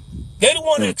 They don't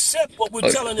want to accept what we're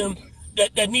telling them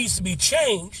that needs to be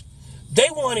changed. They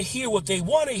want to hear what they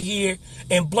want to hear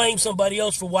and blame somebody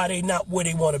else for why they're not where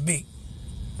they want to be.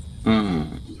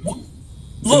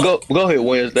 Look, go ahead,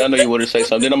 Wednesday. I know you want to say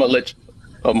something. Then I'm gonna let you.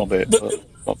 Oh, my bad.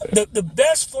 The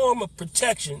best form of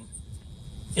protection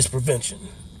is prevention.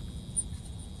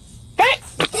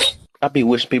 I be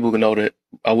wishing people could know that.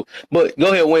 But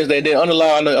go ahead, Wednesday. Then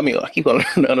I keep on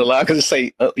unalive because it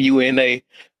say UNA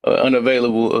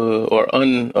unavailable or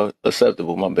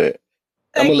unacceptable. My bad.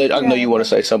 I know you want to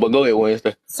say something, but go ahead,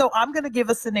 Wednesday. So I'm going to give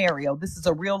a scenario. This is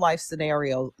a real life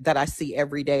scenario that I see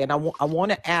every day. And I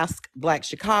want to ask Black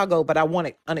Chicago, but I want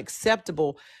it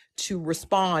unacceptable to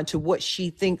respond to what she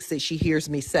thinks that she hears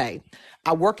me say.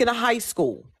 I work in a high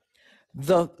school.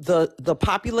 The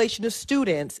population of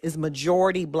students is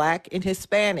majority Black and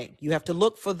Hispanic. You have to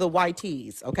look for the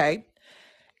YTs, okay?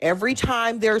 Every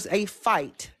time there's a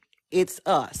fight, it's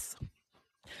us.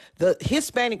 The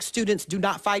Hispanic students do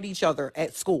not fight each other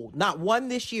at school. Not one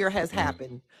this year has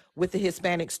happened with the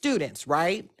Hispanic students,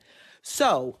 right?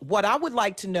 So what I would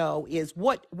like to know is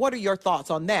what are your thoughts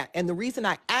on that? And the reason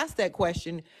I ask that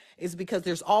question is because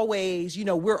there's always,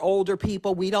 we're older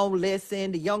people. We don't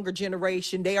listen. The younger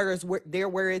generation, they're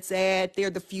where it's at.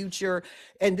 They're the future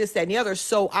and this, that, and the other.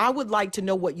 So I would like to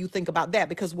know what you think about that,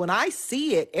 because when I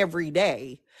see it every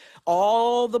day,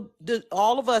 all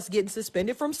of us getting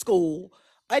suspended from school.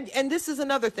 And this is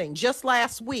another thing. Just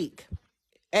last week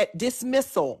at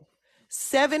dismissal,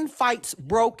 7 fights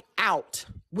broke out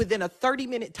within a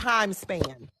 30-minute time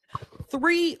span.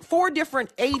 4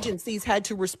 different agencies had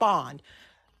to respond.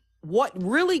 What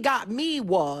really got me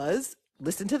was,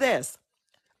 listen to this.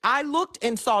 I looked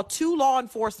and saw 2 law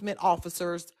enforcement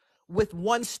officers with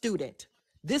 1 student.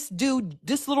 This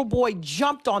little boy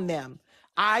jumped on them.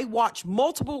 I watched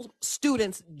multiple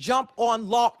students jump on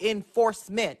law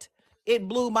enforcement. It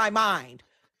blew my mind.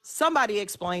 Somebody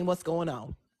explain what's going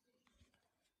on.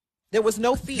 There was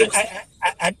no fear.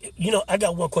 I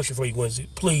got one question for you, Wednesday.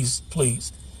 Please,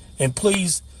 and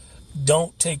please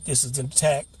don't take this as an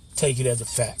attack. Take it as a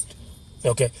fact.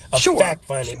 Okay? A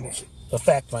fact-finding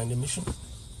mission.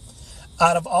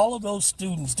 Out of all of those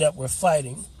students that were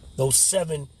fighting, those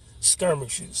 7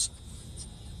 skirmishes,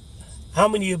 how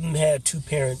many of them had 2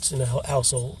 parents in the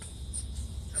household?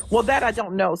 Well, that I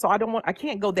don't know. So I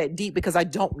can't go that deep because I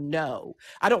don't know.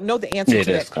 I don't know the answer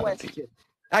to that question.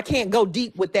 I can't go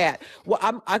deep with that.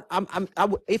 Well,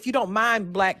 if you don't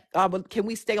mind, Black, can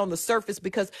we stay on the surface?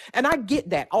 And I get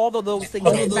that, all of those things.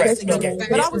 Okay,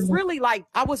 but I was really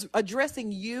I was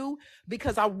addressing you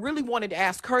because I really wanted to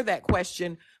ask her that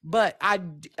question, but I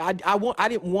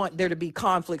didn't want there to be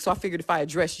conflict, so I figured if I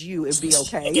addressed you, it'd be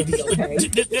okay.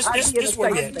 This is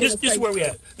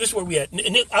where we at.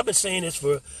 And I've been saying this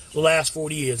for the last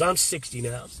 40 years. I'm 60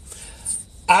 now.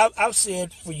 I've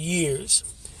said for years,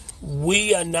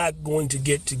 we are not going to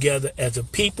get together as a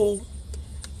people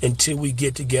until we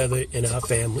get together in our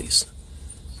families.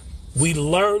 We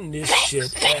learn this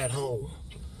shit at home.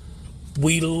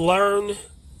 We learn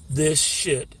this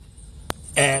shit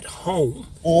at home.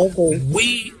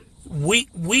 We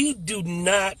do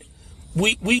not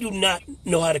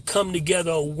know how to come together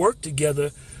or work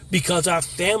together because our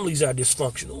families are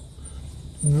dysfunctional.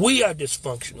 We are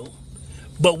dysfunctional,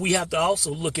 but we have to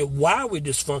also look at why we're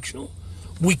dysfunctional.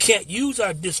 We can't use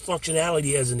our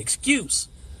dysfunctionality as an excuse.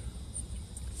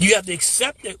 You have to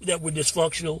accept that we're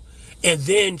dysfunctional and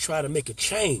then try to make a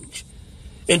change.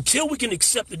 Until we can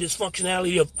accept the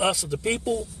dysfunctionality of us as the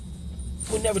people,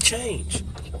 we'll never change.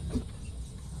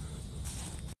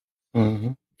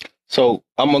 Mm-hmm. So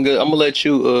I'm gonna let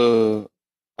you.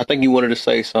 I think you wanted to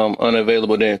say some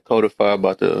unavailable, then codify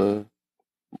about the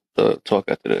talk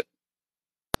after that.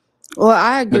 Well,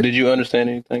 I agree. But did you understand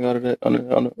anything out of that?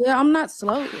 Yeah, I'm not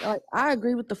slow. I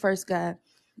agree with the first guy.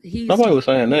 Nobody was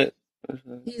saying that.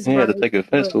 He's he right. had to take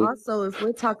offense But to it. also, if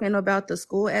we're talking about the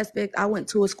school aspect, I went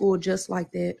to a school just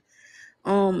like that.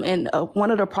 And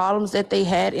one of the problems that they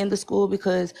had in the school,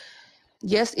 because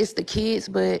yes, it's the kids,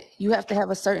 but you have to have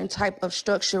a certain type of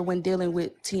structure when dealing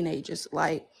with teenagers.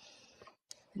 Like,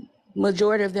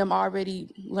 majority of them already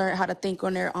learned how to think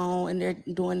on their own, and they're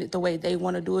doing it the way they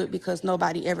want to do it because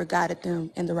nobody ever guided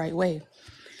them in the right way.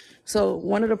 So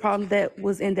one of the problems that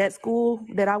was in that school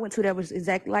that I went to that was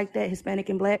exactly like that, Hispanic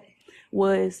and Black,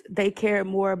 was they cared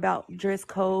more about dress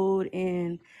code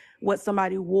and what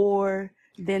somebody wore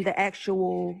than the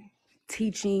actual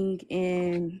teaching.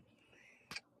 And,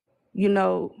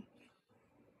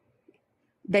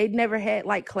 they never had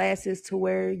like classes to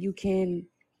where you can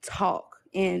talk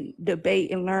and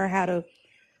debate and learn how to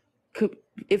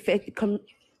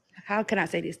how can I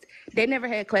say this? They never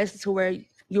had classes to where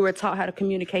you were taught how to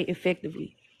communicate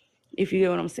effectively, if you get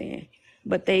what I'm saying.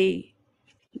 But they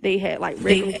had like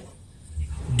regular.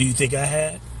 Do you think I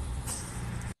had?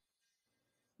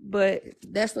 But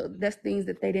that's things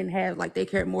that they didn't have. Like, they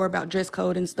cared more about dress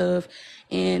code and stuff,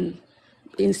 and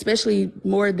especially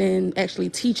more than actually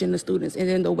teaching the students. And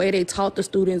then the way they taught the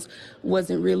students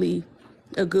wasn't really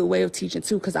a good way of teaching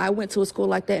too. Because I went to a school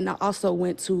like that, and I also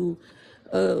went to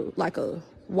like a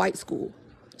white school,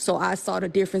 so I saw the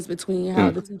difference between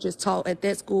how the teachers taught at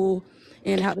that school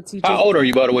and how the teachers. How old are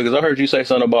you, by the way? Because I heard you say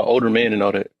something about older men and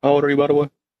all that. How old are you, by the way?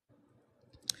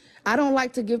 I don't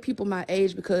like to give people my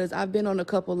age because I've been on a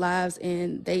couple lives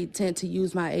and they tend to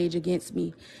use my age against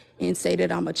me and say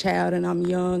that I'm a child and I'm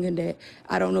young and that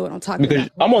I don't know what I'm talking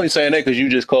about. I'm only saying that because you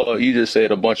just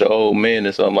said a bunch of old men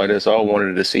and something like that. So I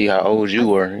wanted to see how old you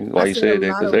were. Why you said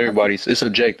that? Because it's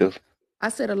subjective. I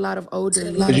said a lot of older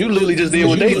men. Because you literally just did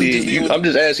what they did. I'm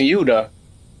just asking you now.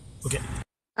 Okay.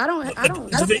 I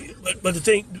don't. But the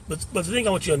thing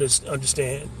I want you to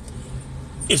understand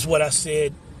is what I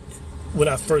said when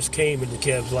I first came into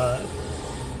Kev's Live.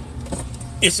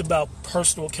 It's about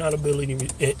personal accountability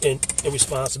and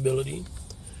responsibility.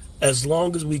 As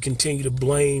long as we continue to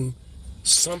blame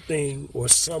something or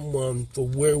someone for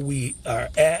where we are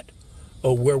at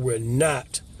or where we're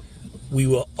not, we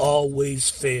will always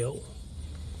fail.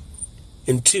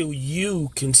 Until you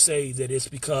can say that it's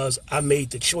because I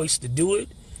made the choice to do it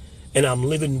and I'm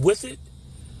living with it,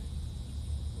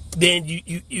 then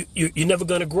you're never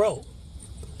going to grow.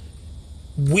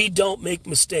 We don't make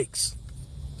mistakes.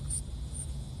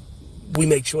 We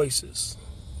make choices.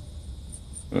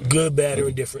 Good, bad, or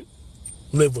indifferent.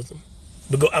 Live with them.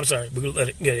 I'm sorry, but let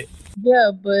it get it.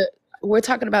 Yeah, but we're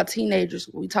talking about teenagers.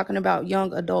 We're talking about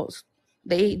young adults.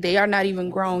 They are not even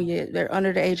grown yet. They're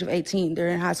under the age of 18. They're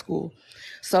in high school.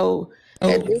 So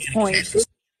at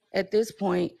this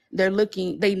point, they're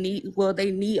looking, they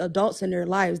need adults in their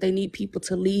lives. They need people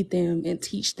to lead them and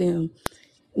teach them,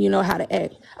 how to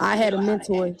act. I had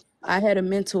a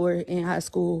mentor in high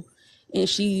school, and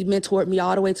she mentored me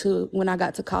all the way to when I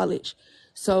got to college.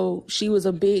 So she was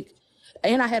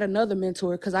and I had another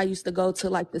mentor because I used to go to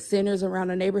like the centers around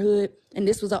the neighborhood, and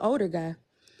this was an older guy.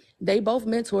 They both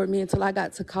mentored me until I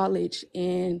got to college,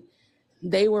 and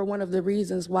they were one of the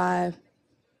reasons why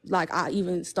like I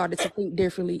even started to think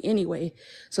differently anyway.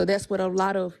 So that's what a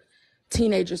lot of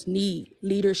teenagers need: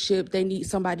 leadership. They need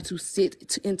somebody to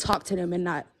sit and talk to them and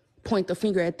not point the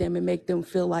finger at them and make them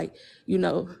feel like,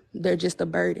 they're just a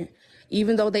burden.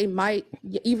 Even though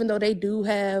they do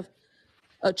have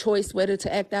a choice whether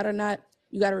to act out or not,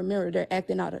 you got to remember they're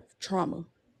acting out of trauma.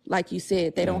 Like you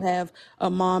said, they don't have a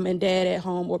mom and dad at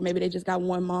home, or maybe they just got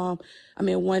a mom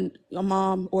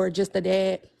or just a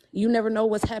dad. You never know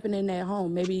what's happening at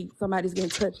home. Maybe somebody's getting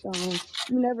touched on.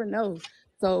 You never know.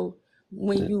 So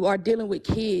when you are dealing with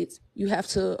kids, you have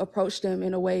to approach them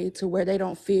in a way to where they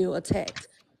don't feel attacked.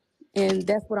 And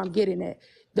that's what I'm getting at.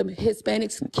 The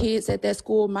Hispanic kids at that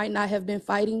school might not have been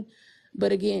fighting,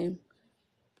 but again,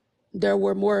 there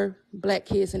were more Black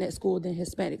kids in that school than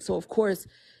Hispanic. So of course,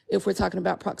 if we're talking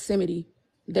about proximity,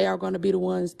 they are going to be the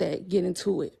ones that get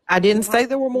into it. I didn't say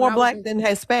there were more Black than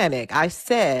Hispanic. I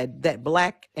said that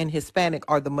Black and Hispanic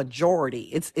are the majority.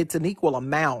 It's an equal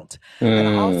amount. And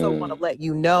I also want to let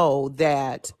you know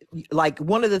that, like,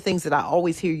 one of the things that I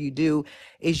always hear you do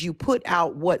is you put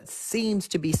out what seems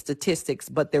to be statistics,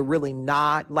 but they're really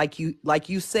not. Like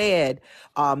you said,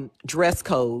 dress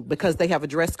code, because they have a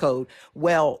dress code.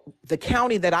 Well, the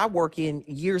county that I work in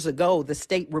years ago, the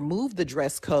state removed the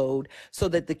dress code so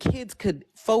that the kids could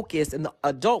focus and the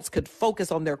adults could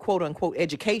focus on their quote unquote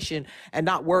education and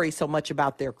not worry so much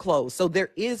about their clothes. So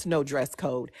there is no dress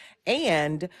code.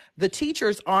 And the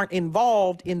teachers aren't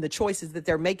involved in the choices that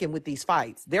they're making with these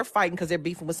fights. They're fighting because they're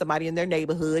beefing with somebody in their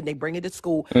neighborhood and they bring it to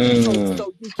school.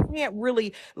 So you can't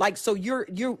really so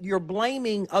you're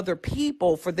blaming other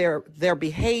people for their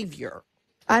behavior.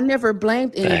 I never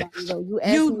blamed anybody though.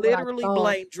 You literally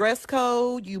blame dress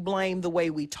code. You blame the way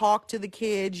we talk to the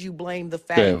kids. You blame the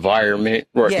fact the environment.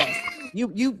 Right. Yes.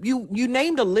 You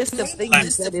named a list of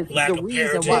things that is the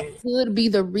reason why. That could be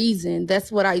the reason. That's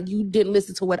what you didn't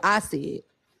listen to what I said.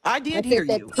 I did hear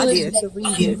you. I did. The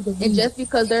reason. And just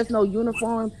because there's no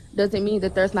uniform doesn't mean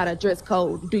that there's not a dress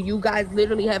code. Do you guys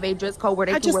literally have a dress code where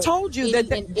they I just told you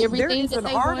that everything there is an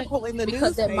article in the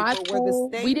newspaper where the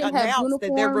state we didn't announced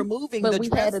that they're removing the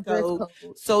dress code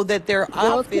so that their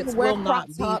outfits will not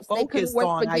be focused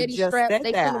on. I just said that.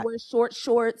 They couldn't wear short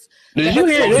shorts. Did you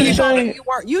hear anything?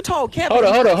 You told Kevin.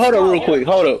 Hold on real quick.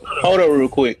 Hold up real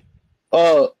quick.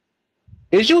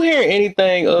 Is you hearing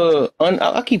anything?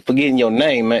 I keep forgetting your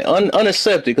name, man.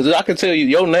 Unaccepted, because I can tell you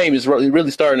your name is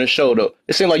really starting to show, though.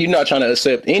 It seems like you're not trying to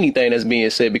accept anything that's being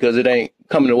said because it ain't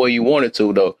coming the way you want it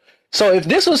to, though. So if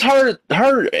this was her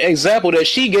example that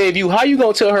she gave you, how you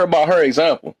gonna tell her about her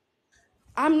example?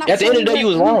 I'm not. At the end of the day, you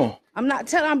was wrong. I'm not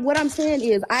telling. What I'm saying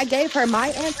is, I gave her my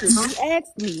answer. She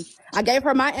asked me. I gave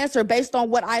her my answer based on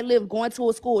what I lived, going to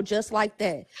a school just like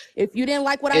that. If you didn't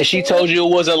like what I said, and she told you it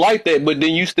wasn't like that, but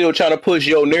then you still trying to push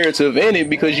your narrative in it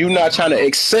because you're not trying to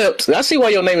accept. I see why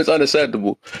your name is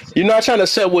unacceptable. You're not trying to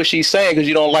accept what she's saying because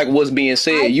you don't like what's being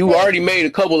said. You already made a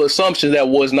couple assumptions that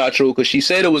was not true because she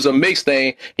said it was a mixed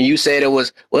thing, and you said it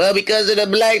was because of the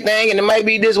Black thing, and it might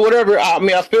be this whatever. I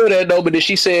mean, I feel that though, but then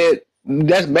she said.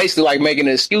 That's basically like making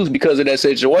an excuse because of that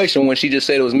situation when she just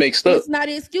said it was mixed up. It's not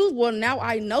an excuse. Well, now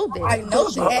I know that. I know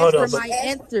she asked for my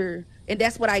answer, and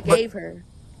that's what I gave her.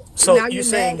 So now you're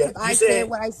mad because I said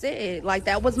what I said. Like,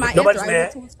 that was my answer. I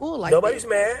went to school like nobody's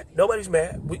mad. Nobody's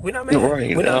mad. We're not mad.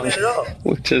 Right, we're not mad at all.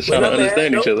 We're just trying to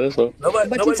understand each other. That's all.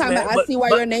 But you're talking about, I see why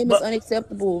your name is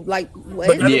unacceptable. Like, what?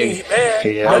 But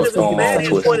I was going mad.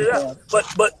 You pointed out.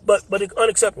 But it's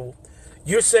unacceptable.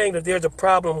 You're saying that there's a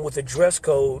problem with the dress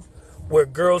code where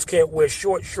girls can't wear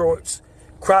short shorts,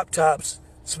 crop tops,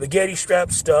 spaghetti strap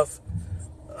stuff.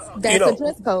 That's a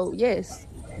dress code, yes.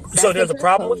 So there's a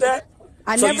problem with that?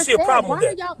 So you see a problem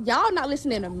with that? Y'all not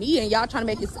listening to me and y'all trying to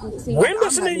make it seem we're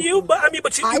listening to you, but you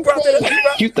brought that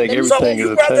up. You think everything is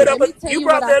a You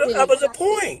brought that up as a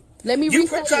point. Let me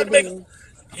restate it.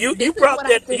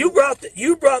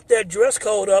 You brought that dress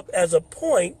code up as a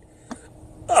point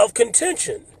of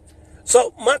contention.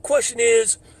 So my question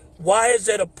is, why is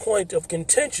that a point of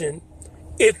contention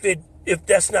if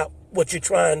that's not what you're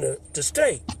trying to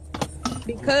state?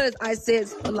 Because I said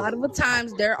a lot of the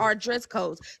times there are dress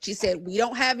codes. She said we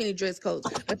don't have any dress codes,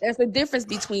 but there's a difference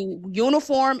between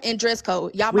uniform and dress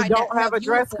code. Y'all We might not don't have have a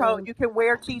dress code. uniform. You can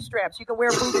wear T-straps. You can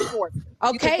wear booty shorts.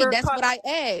 You can Okay, wear that's cut. what I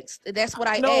asked. That's what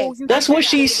I No, asked. you That's did what not.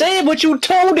 she said, but you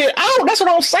told it out. That's what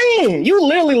I'm saying. You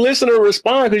literally listen to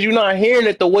respond because you're not hearing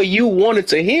it the way you wanted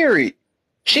to hear it.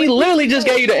 She literally just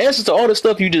gave you the answer to all the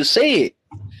stuff you just said.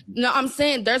 No, I'm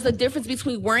saying there's a difference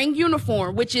between wearing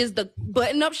uniform, which is the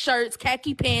button-up shirts,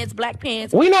 khaki pants, black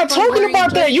pants. We're not from talking wearing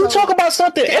about dress that. You code. talk about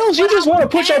something That's else. You what just I want to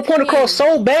was put your point across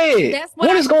asking. so bad. That's what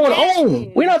What I is was going on?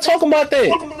 asking. We're not talking about that.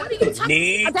 What are you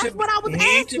talking? That's what I was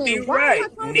asking. Why are y'all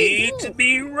trying to be Need to big?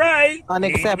 be right.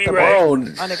 Unacceptable. Right.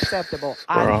 Bro, Unacceptable.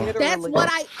 I bro. That's literally what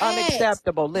I asked.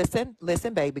 unacceptable.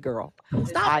 Listen, baby girl.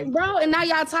 Stop, bro. And now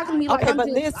y'all talking to me like Okay, I'm but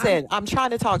just. listen, I'm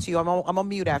trying to talk to you. I'm on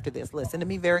mute after this. Listen to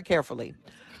me very carefully.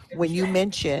 When you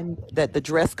mentioned that the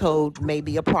dress code may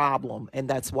be a problem and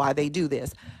that's why they do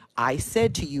this, I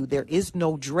said to you, there is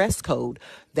no dress code.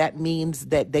 That means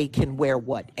that they can wear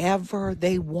whatever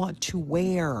they want to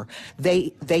wear.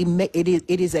 It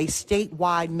is a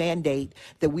statewide mandate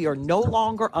that we are no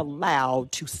longer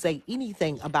allowed to say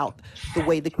anything about the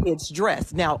way the kids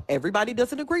dress. Now, everybody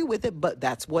doesn't agree with it, but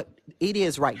that's what it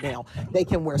is right now. They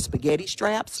can wear spaghetti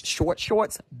straps, short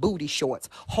shorts, booty shorts,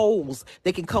 holes.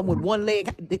 They can come with one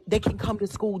leg. They can come to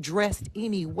school dressed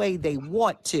any way they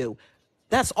want to.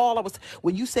 That's all I was.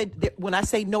 When you said, when I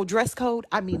say no dress code,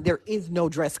 I mean there is no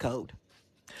dress code.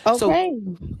 Okay.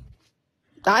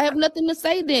 I have nothing to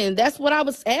say then. That's what I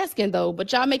was asking though.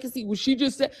 But y'all make it see what she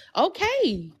just said.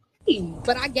 Okay.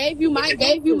 But I gave you my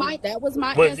answer. That was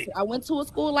my answer. I went to a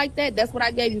school like that. That's what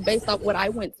I gave you based off what I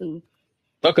went to.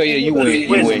 Okay, yeah, you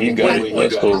win. You got it.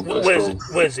 That's cool. That's cool.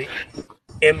 Wednesday,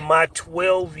 in my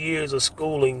 12 years of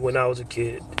schooling when I was a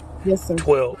kid, Yes, sir.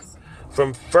 12,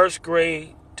 from first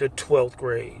grade to 12th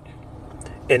grade,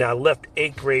 and I left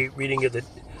 8th grade reading at the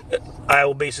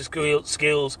Iowa Basic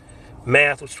Skills.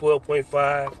 Math was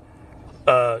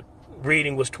 12.5.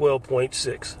 Reading was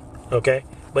 12.6. Okay?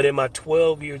 But in my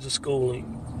 12 years of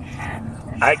schooling,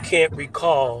 I can't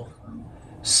recall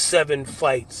 7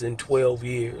 fights in 12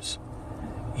 years.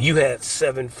 You had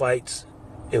 7 fights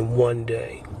in one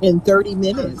day. In 30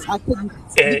 minutes. I couldn't.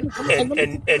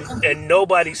 And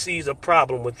nobody sees a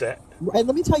problem with that. And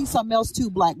let me tell you something else too,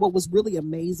 Black. What was really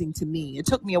amazing to me, it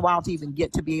took me a while to even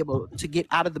get to be able to get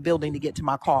out of the building to get to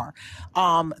my car.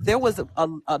 There was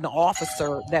an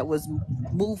officer that was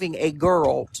moving a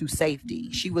girl to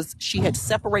safety. She had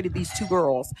separated these two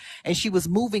girls and she was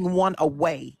moving one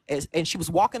away, and she was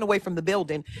walking away from the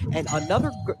building, and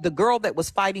the girl that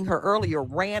was fighting her earlier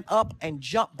ran up and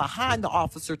jumped behind the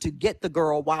officer to get the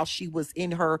girl while she was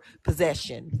in her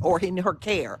possession or in her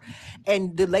care.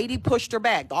 And the lady pushed her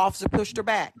back. The officer pushed her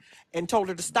back and told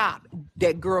her to stop.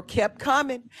 That girl kept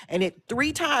coming, and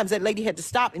 3 times that lady had to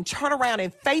stop and turn around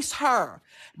and face her.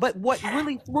 But what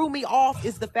really threw me off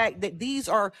is the fact that these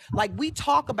are, like, we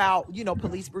talk about,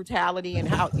 police brutality and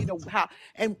how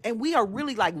and we are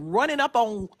really like running up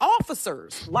on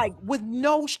officers like with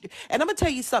no and I'm gonna tell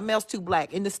you something else too,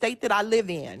 Black. In the state that I live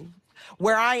in,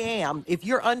 where I am, if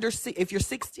you're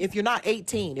not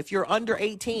 18, if you're under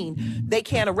 18, they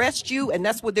can't arrest you, and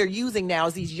that's what they're using now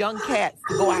is these young cats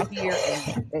to go out here and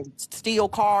steal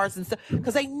cars and stuff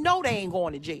because they know they ain't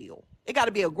going to jail. It got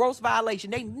to be a gross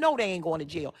violation. They know they ain't going to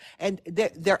jail, and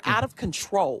they're out of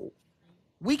control.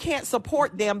 We can't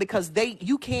support them because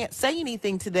you can't say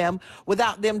anything to them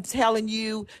without them telling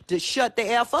you to shut the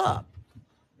F up.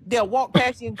 They'll walk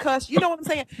past you and cuss. You know what I'm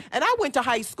saying? And I went to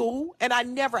high school and I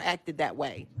never acted that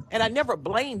way. And I never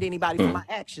blamed anybody for my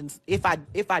actions if I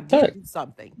did do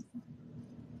something.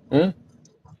 All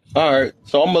right.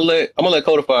 So I'm gonna let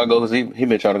Codify go because he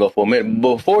been trying to go for a minute.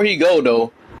 Before he go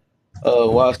though,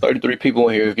 while it's 33 people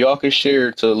in here, if y'all could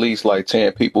share to at least like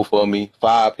 10 people for me,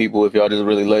 5 people if y'all just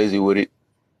really lazy with it.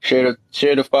 Share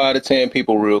the 5 to 10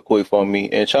 people real quick for me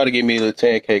and try to get me to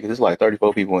 10K because it's like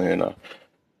 34 people in here now.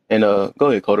 And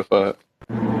go ahead, Codify.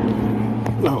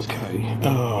 Okay.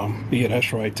 Yeah,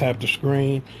 that's right. Tap the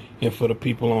screen, and for the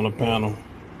people on the panel,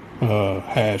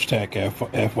 hashtag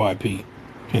FYP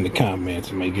in the comments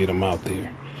and may get them out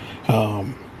there.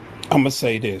 I'm gonna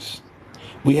say this: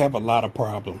 we have a lot of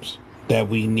problems that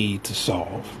we need to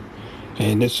solve,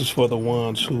 and this is for the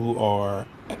ones who are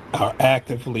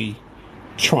actively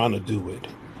trying to do it.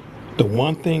 The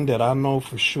one thing that I know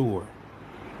for sure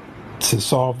to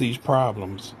solve these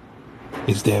problems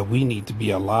is that we need to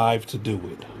be alive to do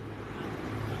it.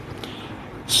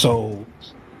 So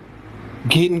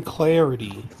getting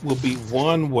clarity will be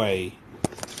one way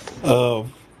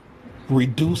of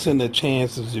reducing the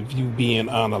chances of you being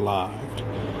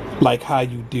unalived. like how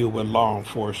you deal with law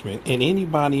enforcement and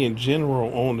anybody in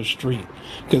general on the street.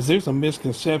 Because there's a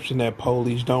misconception that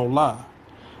police don't lie.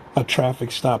 A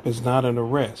traffic stop is not an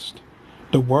arrest.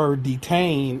 The word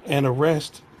detain and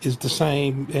arrest is the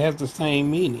same, it has the same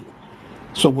meaning.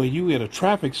 So when you at a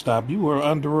traffic stop, you are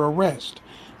under arrest.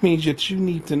 Means that you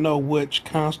need to know which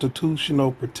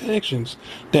constitutional protections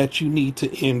that you need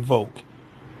to invoke.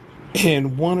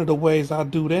 And one of the ways I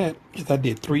do that is I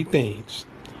did 3 things.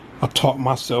 I taught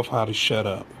myself how to shut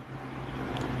up.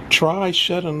 Try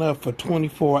shutting up for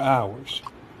 24 hours.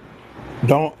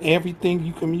 Don't everything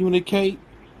you communicate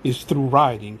is through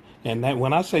writing. And that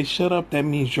when I say shut up, that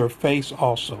means your face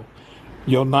also.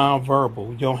 Your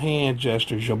nonverbal, your hand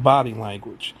gestures, your body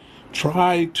language.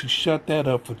 Try to shut that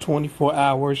up for 24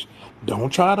 hours. Don't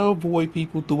try to avoid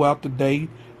people throughout the day.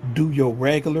 Do your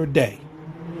regular day.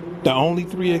 The only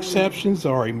 3 exceptions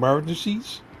are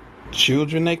emergencies,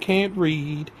 children that can't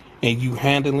read, and you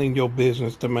handling your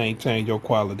business to maintain your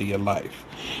quality of life.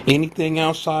 Anything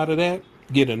outside of that,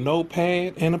 get a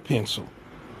notepad and a pencil.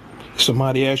 If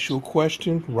somebody asks you a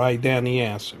question, write down the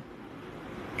answer.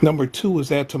 Number 2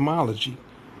 is etymology.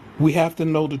 We have to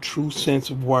know the true sense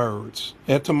of words.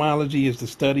 Etymology is the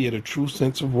study of the true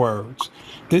sense of words.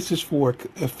 This is for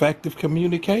effective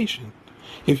communication.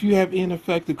 If you have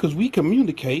ineffective, because we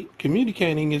communicate,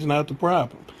 communicating is not the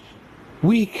problem.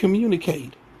 We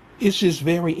communicate. It's just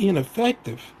very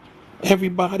ineffective.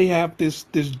 Everybody have this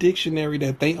dictionary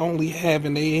that they only have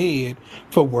in their head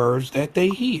for words that they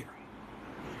hear.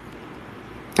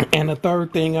 And the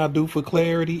third thing I do for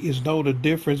clarity is know the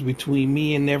difference between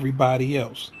me and everybody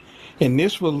else. And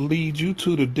this will lead you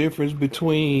to the difference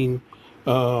between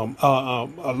a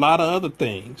lot of other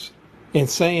things. In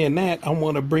saying that, I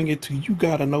want to bring it to you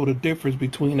got to know the difference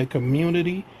between a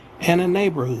community and a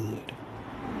neighborhood.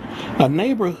 A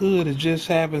neighborhood is just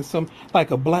having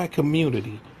like a black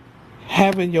community.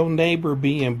 Having your neighbor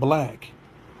being black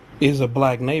is a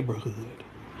black neighborhood.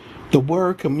 The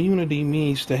word community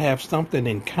means to have something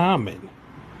in common,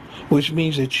 which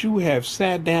means that you have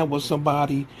sat down with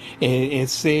somebody and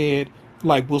said,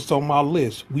 like what's on my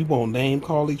list, we won't name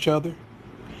call each other.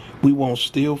 We won't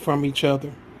steal from each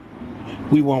other.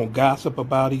 We won't gossip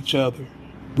about each other.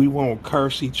 We won't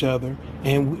curse each other.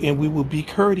 And we will be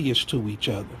courteous to each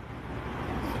other.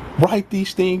 Write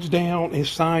these things down and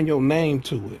sign your name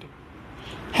to it.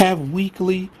 Have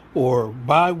weekly or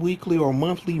bi-weekly or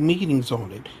monthly meetings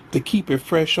on it to keep it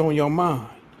fresh on your mind.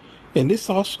 And this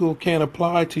also can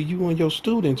apply to you and your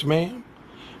students, ma'am.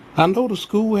 I know the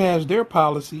school has their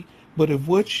policy, but if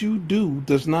what you do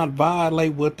does not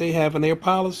violate what they have in their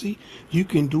policy, you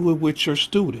can do it with your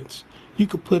students. You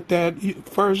could put that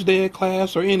first day of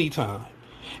class or anytime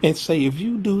and say, if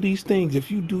you do these things, if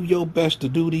you do your best to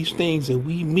do these things and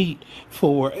we meet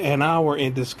for an hour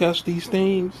and discuss these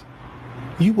things,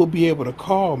 you will be able to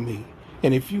call me.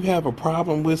 And if you have a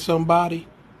problem with somebody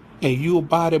and you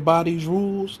abide by these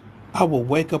rules, I will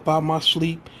wake up out my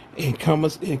sleep and come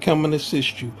and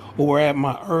assist you, or at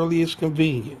my earliest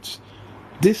convenience.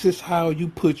 This is how you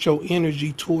put your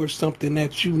energy towards something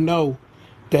that you know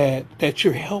that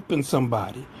you're helping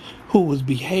somebody who is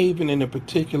behaving in a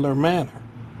particular manner.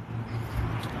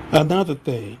 Another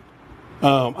thing,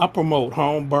 I promote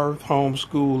home birth,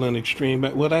 homeschool, and extreme.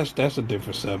 Well, that's a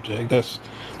different subject.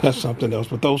 That's something else.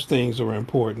 But those things are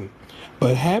important.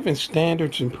 But having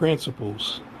standards and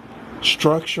principles,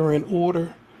 structure and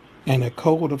order, and a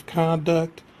code of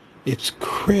conduct, it's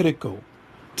critical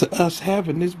to us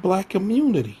having this black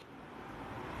community.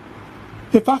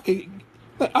 If I could,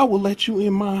 I will let you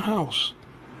in my house.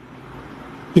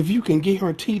 If you can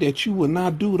guarantee that you will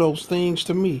not do those things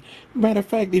to me. Matter of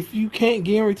fact, if you can't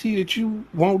guarantee that you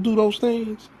won't do those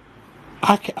things,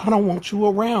 I don't want you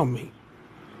around me.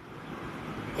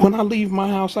 When I leave my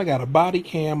house, I got a body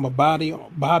cam, a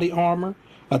body armor,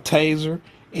 a taser,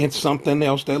 and something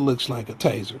else that looks like a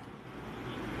taser.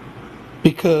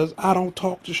 Because I don't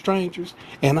talk to strangers,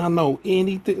 and I know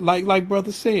anything. Like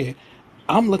brother said,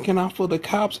 I'm looking out for the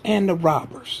cops and the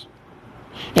robbers,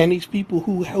 and these people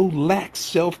who lack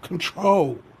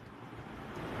self-control.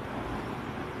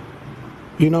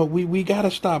 You know, we got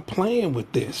to stop playing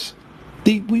with this.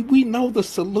 We know the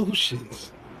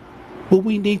solutions. What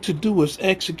we need to do is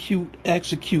execute.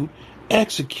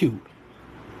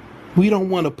 We don't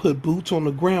want to put boots on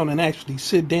the ground and actually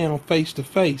sit down face to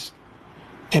face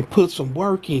and put some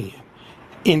work in.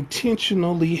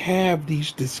 Intentionally have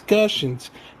these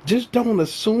discussions. Just don't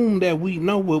assume that we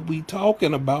know what we're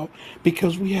talking about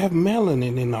because we have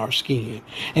melanin in our skin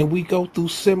and we go through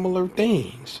similar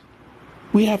things.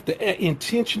 We have to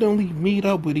intentionally meet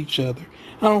up with each other.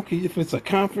 I don't care if it's a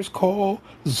conference call,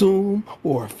 Zoom,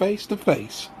 or face to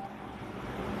face.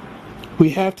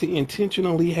 We have to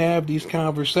intentionally have these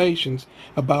conversations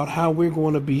about how we're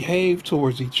going to behave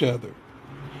towards each other.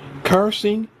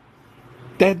 Cursing,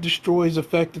 that destroys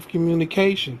effective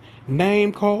communication.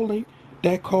 Name calling,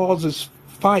 that causes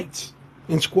fights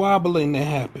and squabbling to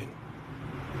happen.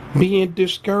 Being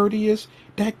discourteous,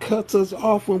 that cuts us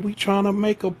off when we trying to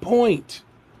make a point.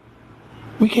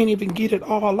 We can't even get it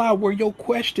all out where your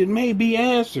question may be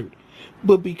answered.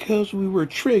 But because we were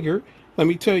triggered, let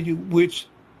me tell you, which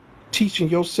teaching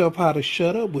yourself how to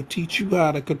shut up will teach you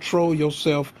how to control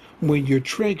yourself when you're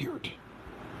triggered.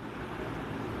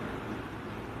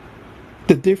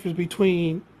 The difference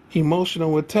between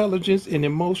emotional intelligence and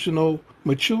emotional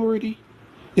maturity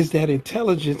is that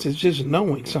intelligence is just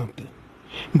knowing something.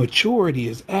 Maturity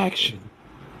is action.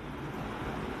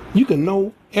 You can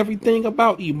know everything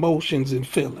about emotions and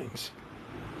feelings,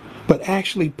 but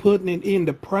actually putting it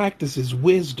into practice is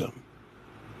wisdom.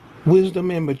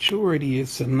 Wisdom and maturity is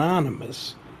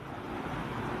synonymous.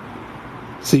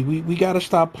 See, we got to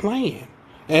stop playing.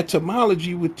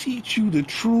 Etymology would teach you the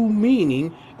true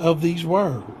meaning of these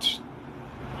words.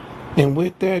 And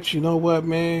with that, you know what,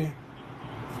 man?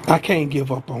 I can't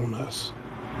give up on us.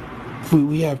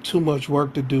 We have too much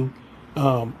work to do.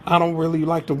 I don't really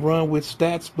like to run with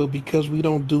stats, but because we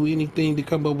don't do anything to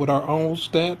come up with our own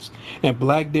stats and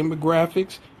black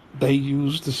demographics, they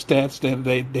use the stats that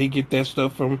they get that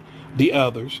stuff from the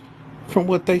others. From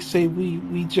what they say,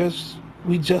 we just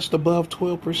above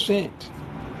 12%.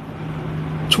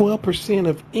 12%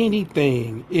 of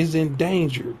anything is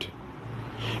endangered.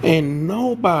 And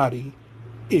nobody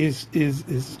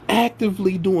is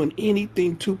actively doing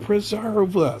anything to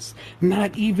preserve us,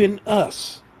 not even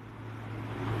us.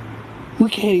 We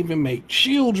can't even make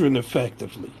children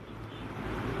effectively.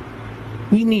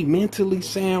 We need mentally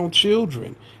sound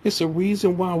children. It's a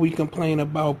reason why we complain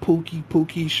about Pookie,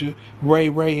 Pookisha, Ray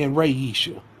Ray, and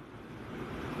Rayisha.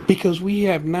 Because we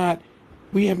have not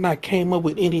came up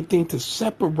with anything to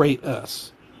separate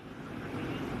us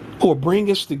or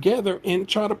bring us together and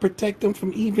try to protect them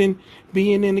from even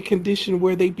being in a condition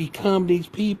where they become these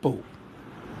people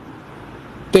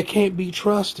that can't be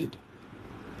trusted.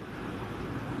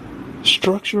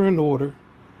 Structure and order,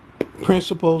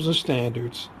 principles and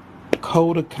standards,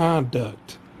 code of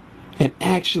conduct, and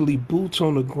actually boots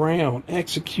on the ground.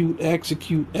 Execute,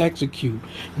 execute, execute.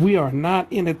 We are not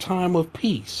in a time of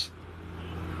peace.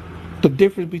 The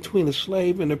difference between a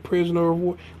slave and a prisoner of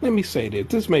war. Let me say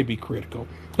this may be critical.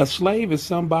 A slave is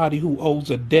somebody who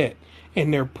owes a debt,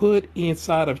 and they're put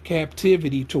inside of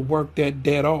captivity to work that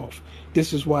debt off.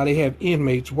 This is why they have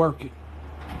inmates working.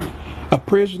 A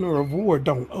prisoner of war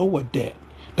don't owe a debt.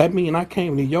 That means I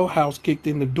came to your house, kicked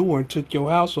in the door, and took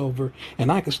your house over,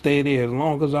 and I can stay there as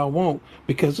long as I want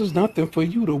because there's nothing for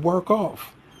you to work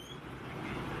off.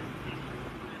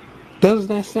 Doesn't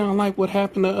that sound like what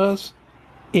happened to us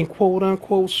in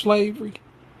quote-unquote slavery?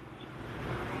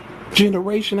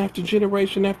 Generation after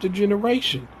generation after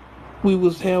generation, we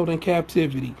was held in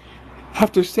captivity.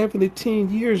 After 7 to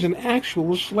 10 years, an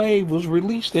actual slave was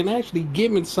released and actually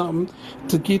given something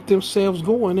to get themselves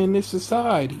going in this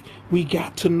society. We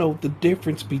got to know the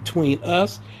difference between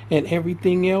us and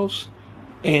everything else,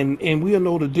 and we'll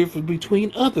know the difference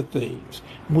between other things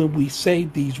when we say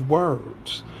these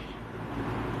words.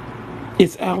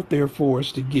 It's out there for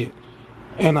us to get.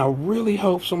 And I really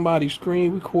hope somebody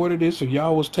screen recorded this or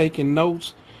y'all was taking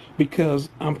notes, because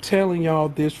I'm telling y'all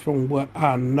this from what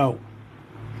I know.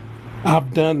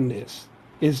 I've done this.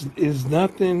 It's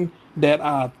nothing that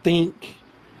I think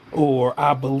or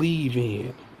I believe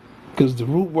in, because the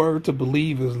root word to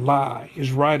believe is lie.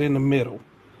 It's right in the middle.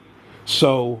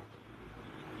 So,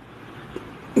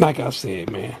 like I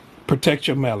said, man, protect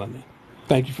your melanin.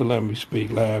 Thank you for letting me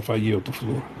speak. Laugh. I yield the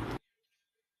floor.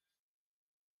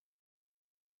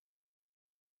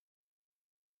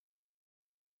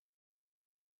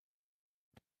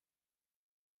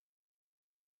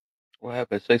 What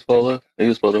happened? Six Fola? He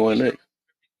was supposed to win next.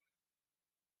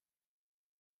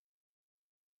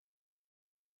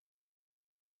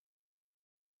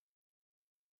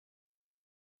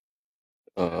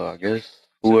 I guess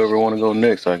whoever want to go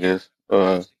next. I guess.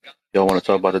 Y'all want to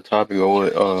talk about the topic or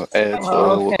what? Ads.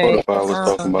 Oh, What okay. Codify was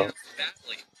talking about.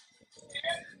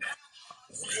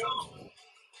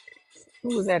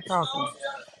 Who was that talking?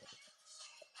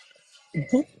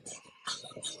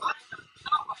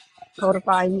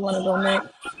 Codify, you want to go next?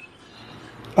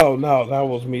 Oh no, that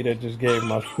was me that just gave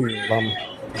my spiel.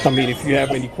 If you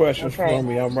have any questions Okay. for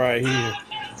me, I'm right here.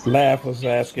 Laugh was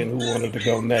asking who wanted to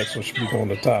go next or speak on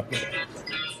the topic.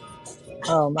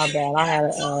 Oh, my bad. I had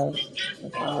a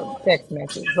text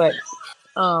message, but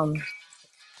um,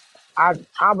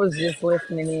 I was just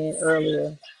listening in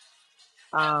earlier,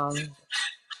 um,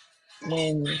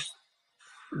 when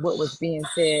what was being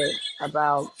said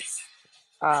about,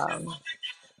 um,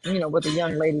 what the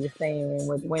young lady was saying and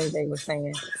what Wednesday was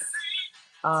saying.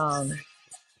 Um,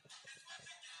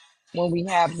 when we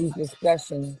have these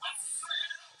discussions,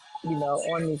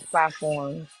 on these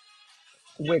platforms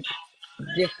with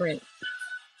different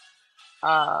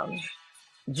um,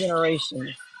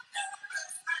 generations,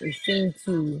 we seem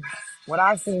to, what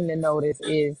I seem to notice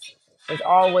is there's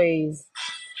always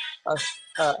a,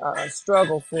 a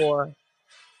struggle for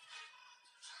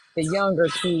the younger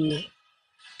to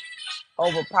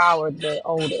overpower the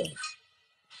older.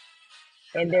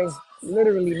 And there's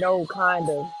literally no kind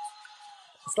of,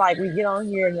 it's like we get on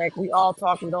here and like we all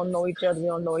talk, we don't know each other, we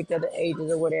don't know each other's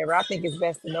ages or whatever. I think it's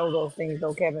best to know those things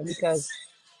though, Kevin, because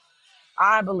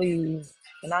I believe,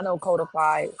 and I know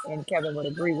Codified and Kevin would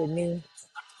agree with me,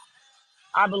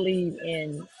 I believe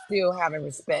in still having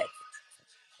respect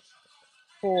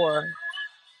for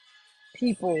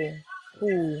people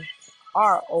who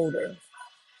are older.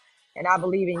 And I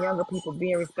believe in younger people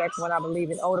being respectful, and I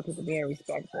believe in older people being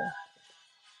respectful.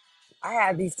 I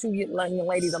had these two young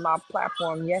ladies on my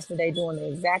platform yesterday doing the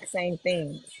exact same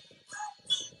thing.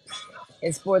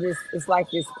 It's like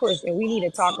this push, and we need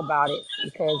to talk about it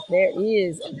because there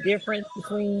is a difference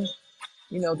between,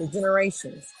 the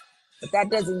generations. But that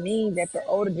doesn't mean that the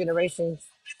older generations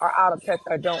are out of touch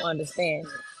or don't understand.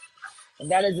 And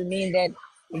that doesn't mean that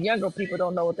the younger people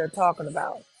don't know what they're talking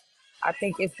about. I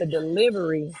think it's the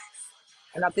delivery,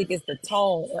 and I think it's the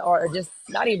tone, or just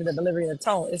not even the delivery and the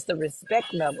tone, it's the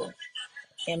respect level,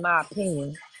 in my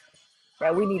opinion,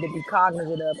 that we need to be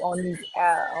cognizant of on these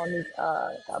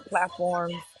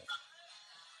platforms,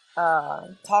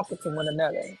 talking to one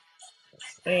another.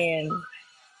 And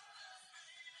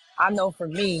I know for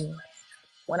me,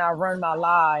 when I run my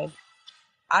live,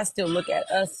 I still look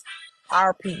at us,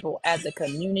 our people, as a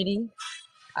community.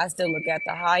 I still look at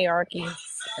the hierarchy,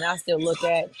 and I still look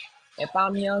at, if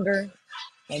I'm younger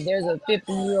and there's a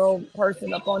 50-year-old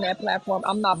person up on that platform,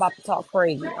 I'm not about to talk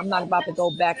crazy. I'm not about to go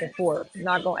back and forth. I'm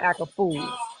not going to act a fool.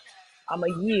 I'm a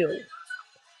yield.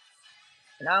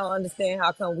 And I don't understand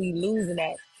how come we losing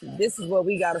that. This is what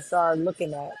we got to start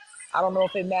looking at. I don't know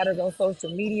if it matters on social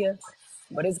media,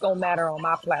 but it's going to matter on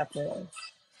my platform.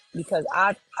 Because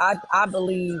I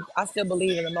still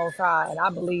believe in the Most High. And I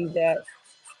believe that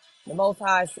the Most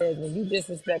High says when you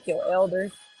disrespect your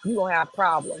elders, you're going to have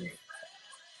problems.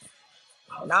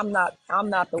 And I'm not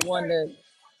the one to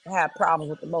have problems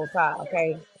with the Most High,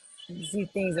 okay? You see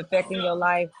things affecting your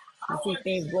life, you see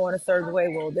things going a certain way.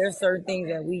 Well, there's certain things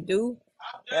that we do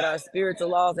that are spiritual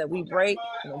laws that we break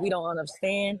and we don't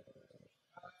understand.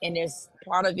 And there's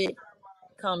part of it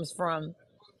comes from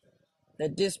the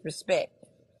disrespect.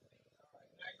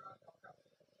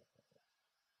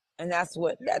 And that's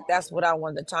what I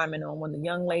wanted to chime in on when the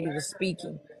young lady was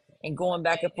speaking and going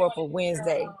back and forth for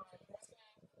Wednesday.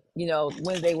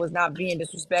 Wednesday was not being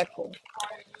disrespectful.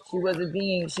 She was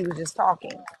just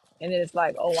talking. And then it's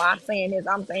like, oh, I'm saying this,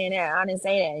 I'm saying that, I didn't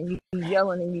say that. And you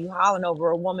yelling and you hollering over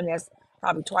a woman that's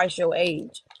probably twice your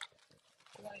age.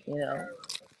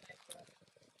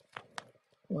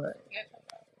 What?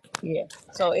 Yeah.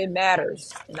 So it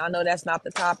matters. And I know that's not the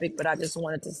topic, but I just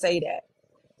wanted to say that.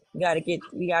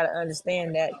 We gotta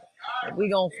understand that if we're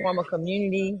gonna form a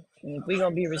community, and if we're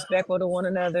gonna be respectful to one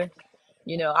another,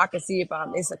 I can see if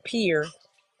it's a peer,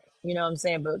 you know what I'm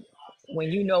saying? But when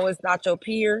it's not your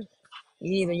peer,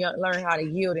 you need to learn how to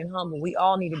yield and humble. We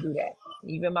all need to do that,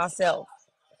 even myself.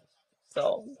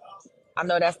 So I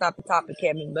know that's not the topic,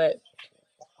 Kevin, but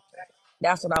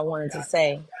that's what I wanted to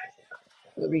say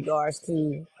with regards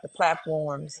to the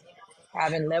platforms,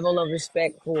 having level of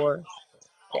respect for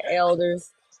the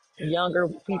elders, the younger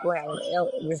people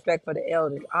having respect for the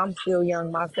elders. I'm still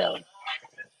young myself,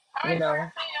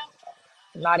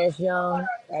 not as young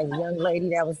as the young lady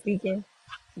that was speaking,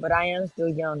 but I am still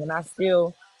young, and I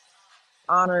still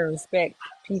honor and respect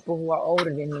people who are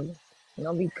older than me.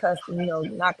 Don't be cussing,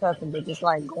 not cussing, but just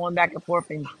like going back and forth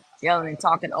and yelling and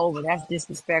talking over. That's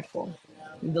disrespectful.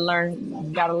 You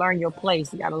got to learn your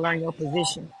place. You got to learn your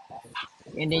position.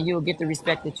 And then you'll get the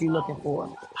respect that you're looking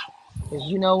for. Because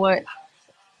you know what?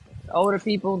 The older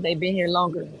people, they've been here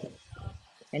longer.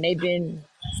 And they've been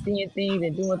seeing things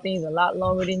and doing things a lot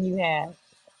longer than you have.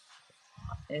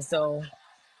 And so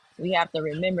we have to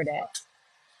remember that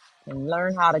and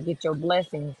learn how to get your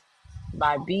blessings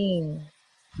by being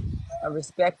a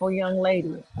respectful young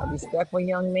lady, a respectful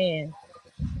young man,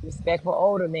 respectful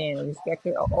older man, a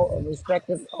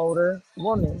respectful older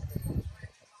woman.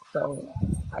 So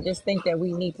I just think that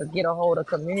we need to get a hold of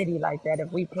community like that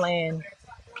if we plan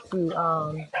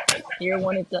to hear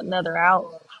one another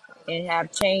out and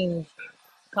have change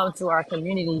come to our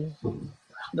community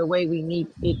the way we need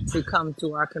it to come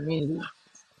to our community.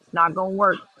 It's not gonna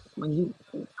work when you,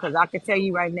 because I can tell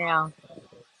you right now,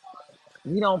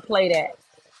 you don't play that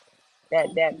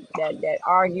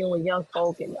arguing with young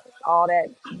folk and all that.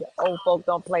 The old folk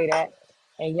don't play that,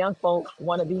 and young folk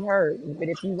want to be heard. But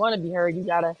if you want to be heard, we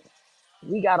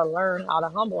gotta learn how to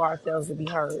humble ourselves to be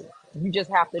heard. You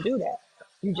just have to do that.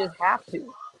 You just have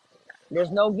to.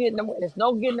 There's no getting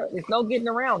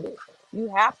around it. You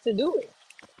have to do it,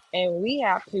 and we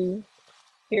have to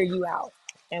hear you out,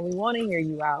 and we want to hear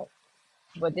you out.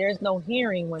 But there's no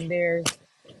hearing when there's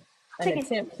an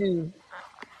attempt to,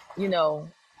 you know,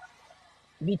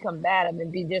 be combative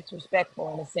and be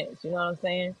disrespectful in a sense. You know what I'm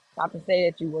saying? Not to say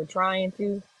that you were trying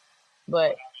to,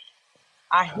 but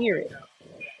I hear it.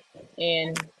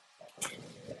 And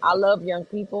I love young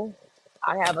people.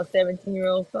 I have a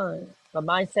 17-year-old son, but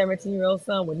my 17-year-old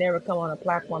son would never come on a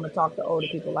platform and talk to older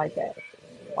people like that,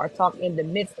 or talk in the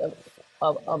midst of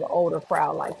an older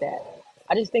crowd like that.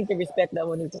 I just think the respect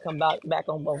level needs to come back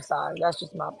on both sides. That's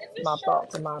just my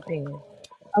thoughts and my opinion.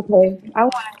 Okay, I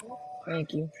want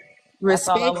Thank you. That's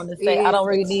all I respect want to say. is.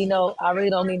 I really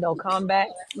don't need no comeback.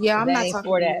 Yeah, 'Cause I'm that not ain't talking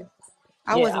for to that. you.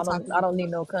 I Yeah, wasn't talking I to don't you.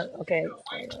 need no okay.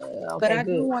 But Okay, I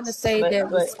do good. want to say But that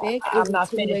respect is I'm a not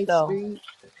finished two-way though. street.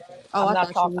 Oh, I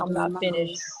thought you were I'm done. not My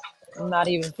finished. bad. I'm not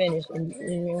even finished.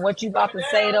 And what you about to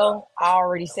say though, I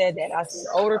already said that. I said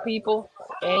older people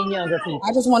and younger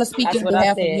I people. just want to speak That's in what I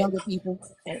behalf of said. younger people.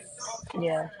 And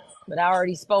yeah, but I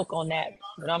already spoke on that.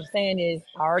 What I'm saying is,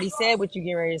 I already said what you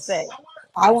get ready to say.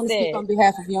 I I want to speak said, on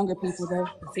behalf of younger people, though.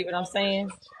 see what I'm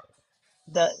saying?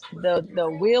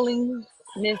 The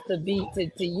willingness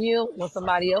to yield when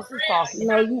somebody else is talking,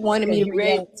 No, you wanted me because to you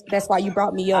read. react. That's why you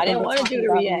brought me I up and didn't been want you talking to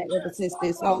about me react. ever since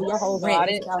this. Oh, your whole No, rant I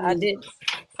was didn't. about I me. didn't.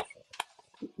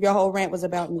 Your whole rant was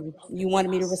about me. You wanted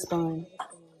me to respond.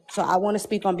 So I want to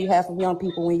speak on behalf of young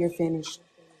people when you're finished.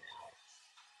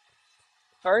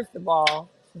 First of all,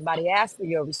 somebody asked for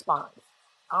your response.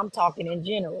 I'm talking in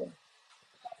general,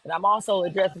 but I'm also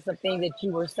addressing some things that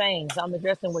you were saying. So I'm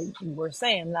addressing what you were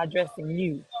saying. I'm not addressing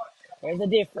you. There's a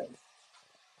difference.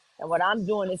 And what I'm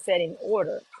doing is setting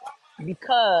order,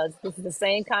 because this is the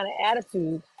same kind of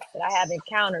attitude that I have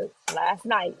encountered last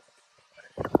night.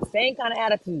 Same kind of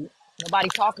attitude. Nobody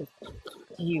talking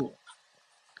to you.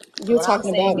 You're What I'm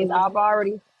talking about saying is, me. I've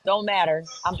already, don't matter.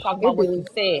 I'm talking about It what you do,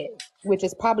 said. which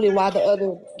is probably why the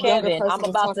other younger Kevin, person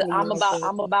was talking to me like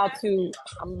that.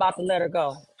 I'm about to let her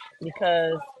go,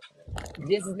 because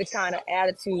this is the kind of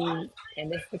attitude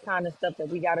and this is the kind of stuff that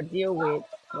we got to deal with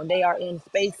when they are in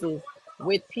spaces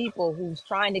with people who's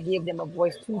trying to give them a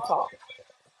voice to talk.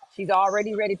 She's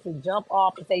already ready to jump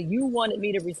off and say, "You wanted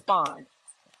me to respond."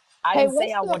 I Hey, didn't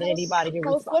say what's I the wanted host? anybody to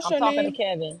Host, respond. what's I'm your talking to name?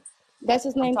 Kevin. That's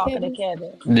his I'm name, talking to Kevin.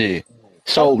 Kevin. Yeah.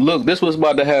 So Oh, look, this was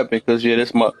about to happen because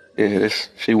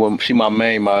she my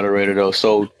main moderator though.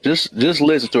 So just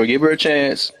listen to her, give her a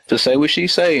chance to say what she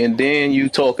say, and then you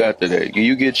talk after that.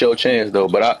 You get your chance though.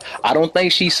 But I don't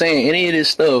think she's saying any of this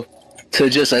stuff to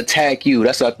just attack you.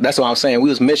 That's what I'm saying. We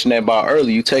was mentioning that about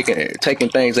earlier. You taking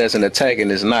things as an attack,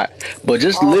 and it's not. But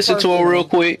just All listen to her real personal.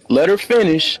 quick. Let her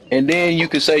finish, and then you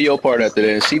can say your part after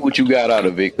that and see what you got out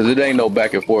of it. Because it ain't no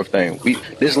back and forth thing.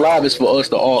 This live is for us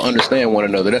to all understand one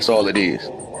another. That's all it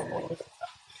is.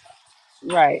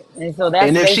 Right. And so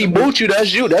that's And if she basically, boot you,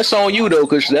 that's you. That's on you though,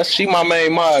 because she my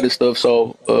main mod and stuff.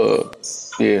 So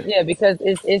yeah. yeah, because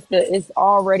it's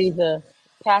already the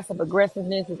passive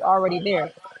aggressiveness is already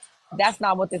there. That's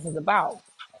not what this is about.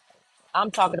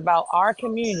 I'm talking about our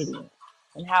community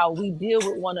and how we deal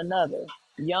with one another,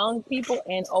 young people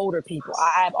and older people.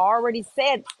 I have already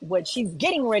said what she's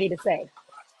getting ready to say.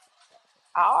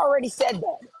 I already said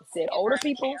that. I said older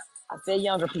people, I said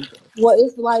younger people. well,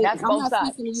 it's like That's I'm both not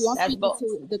sides. speaking to you. I'm That's speaking both.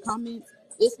 to the comments.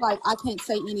 It's like I can't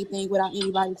say anything without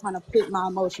anybody trying to put my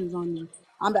emotions on me.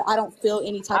 I don't feel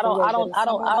any type of way. But if I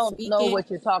somebody's don't know speaking what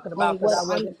you're talking on about, because what I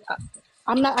wasn't.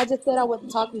 I'm not. I just said I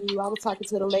wasn't talking to you. I was talking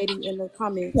to the lady in the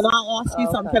Can comments. I ask you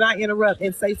something? Okay. Can I interrupt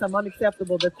and say something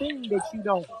unacceptable? The thing that you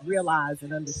don't realize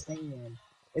and understand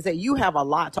is that you have a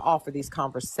lot to offer these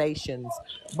conversations,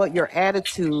 but your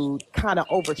attitude kind of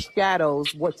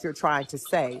overshadows what you're trying to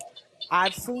say.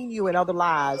 I've seen you in other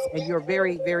lives, and you're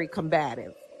very, very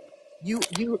combative.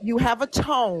 You have a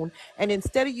tone, and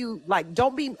instead of you, like,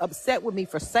 don't be upset with me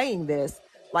for saying this,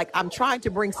 like, I'm trying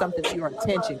to bring something to your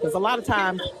attention, because a lot of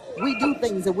times we do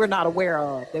things that we're not aware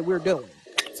of that we're doing.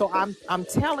 So I'm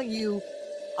telling you,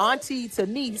 auntie to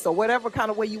niece, or whatever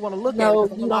kind of way you want to look at it, No,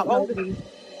 because I'm a you lot don't know older, me.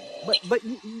 but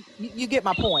you get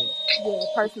my point. Yeah,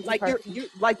 person to Like you're person.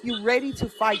 like you're ready to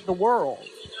fight the world.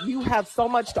 you have so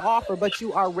much to offer, but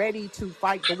you are ready to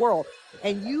fight the world.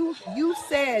 And you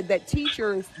said that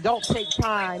teachers don't take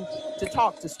time to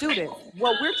talk to students.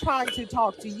 Well, we're trying to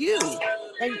talk to you,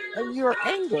 and you're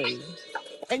angry,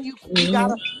 and you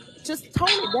gotta just tone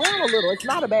it down a little. It's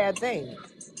not a bad thing.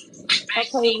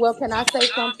 Okay, well, can I say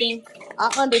something? I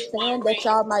understand that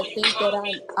y'all might think that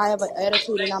I have an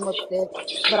attitude and I'm upset,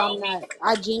 but I'm not.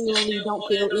 I genuinely don't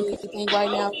feel anything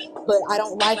right now, but I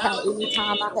don't like how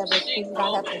anytime I have a thing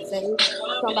I have to say,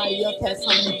 somebody else has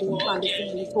something being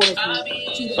condescending towards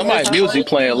me. She has Somebody her music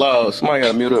whole playing speech. loud. Somebody got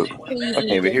to mute up. Please I can't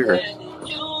mute even hear her.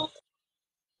 yourself.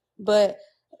 But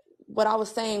what I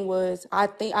was saying was, I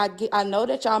know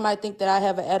that y'all might think that I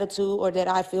have an attitude or that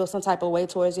I feel some type of way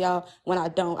towards y'all when I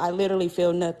don't. I literally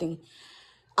feel nothing.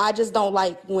 I just don't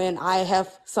like when I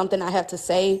have something I have to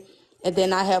say and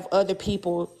then I have other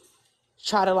people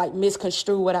try to like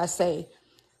misconstrue what I say.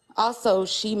 Also,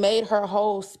 she made her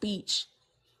whole speech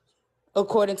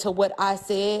according to what I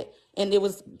said, and it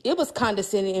was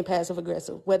condescending and passive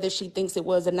aggressive. Whether she thinks it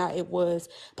was or not, it was.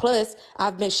 Plus,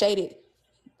 I've been shaded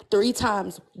 3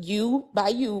 times by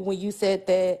you when you said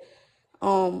that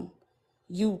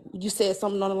you said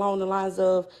something along the lines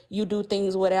of you do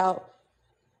things without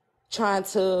trying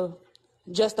to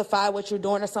justify what you're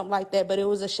doing or something like that, but it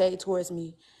was a shade towards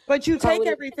me. But you take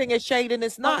everything as shade, and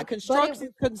it's not constructive.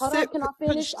 Hold on, can I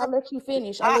finish? I'll let you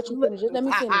finish. Just let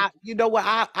me finish. You know what?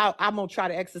 I'm gonna try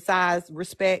to exercise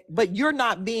respect, but you're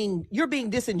being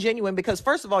disingenuous because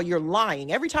first of all, you're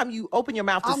lying every time you open your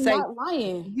mouth to say. I'm not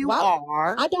lying. You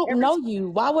are. I don't know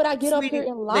you. Why would I get up here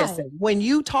and lie? Listen, when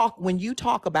you talk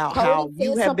about how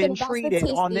you have been treated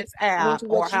on this app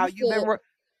or how you've been.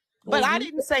 But I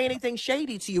didn't say anything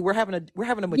shady to you. We're having a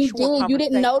mature conversation. You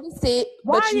didn't notice it.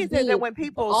 Why is it that when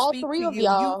people speak to you,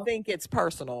 you think it's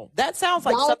personal? That sounds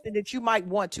like something that you might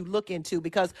want to look into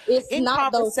because in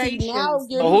conversations.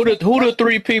 Who the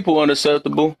 3 people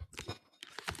unacceptable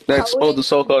that's supposed to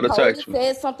so-called attack you?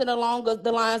 Said something along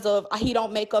the lines of he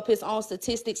don't make up his own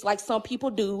statistics like some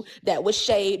people do. That was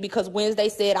shade because Wednesday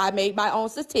said I made my own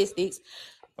statistics.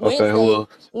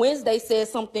 Wednesday said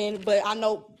something, but I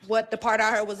know what the part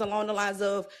I heard was along the lines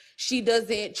of she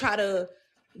doesn't try to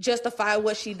justify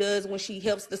what she does when she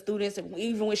helps the students,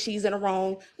 even when she's in the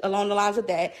wrong, along the lines of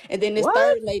that. And then this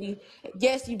third lady,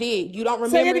 yes, you did. You don't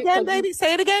remember? Say it again, baby.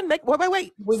 Say it again. Wait.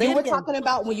 When you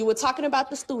were talking about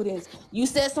the students, you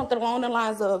said something along the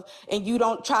lines of, and you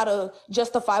don't try to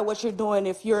justify what you're doing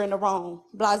if you're in the wrong.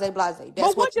 Blase.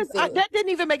 That's what you said. That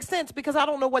didn't even make sense because I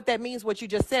don't know what that means. What you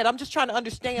just said. I'm just trying to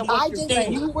understand what you're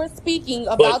saying. You were speaking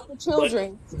about the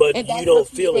children, but you don't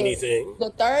feel anything.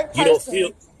 The third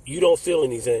person. You don't feel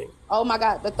anything. Oh my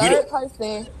God! The third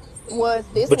person was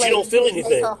this but lady. You don't feel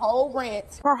anything. Her whole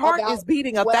rant. Her heart is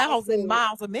beating 1,000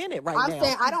 miles a minute right now. I'm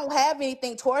saying I don't have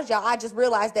anything towards y'all. I just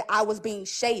realized that I was being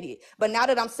shaded. But now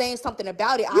that I'm saying something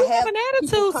about it, I have an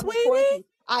attitude, sweetie.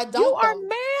 I don't. You are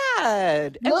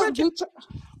mad. Look,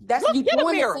 get a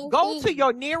mirror. Go to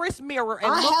your nearest mirror and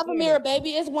I have a mirror, baby.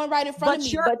 It's one right in front of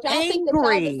me. But y'all think that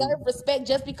y'all deserve respect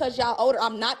just because y'all older.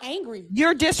 I'm not angry.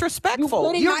 You're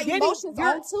disrespectful. You're putting my emotions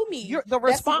onto me. The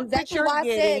response that you're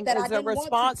getting is a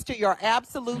response to your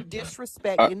absolute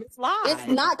disrespect in this life. It's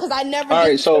not because I never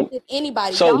disrespected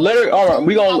anybody. So let her. All right,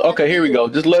 we gonna. Okay, here we go.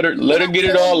 Just let her get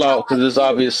it all out because it's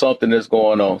obvious something that's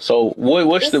going on. So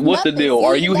what's the deal?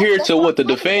 Are you here to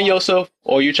defend yourself,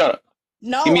 or you trying to?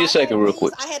 No, give me a second real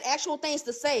quick. I had actual things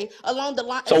to say along the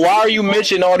line. So why are you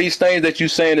mentioning all these things that you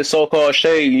saying is so-called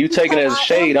shade? You taking it as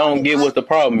shade. I don't get what the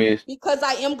problem is. Because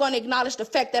I am going to acknowledge the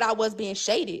fact that I was being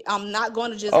shaded. I'm not going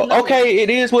to just okay,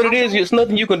 it is what it is. It's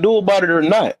nothing you can do about it or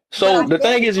not. So the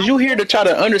thing is you here to try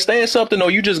to understand something, or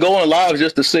you just go on live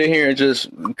just to sit here and just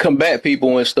combat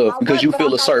people and stuff because you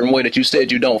feel a certain way that you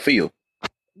said you don't feel?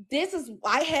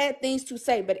 I had things to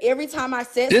say, but every time I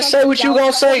said just say what you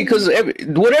gonna say, because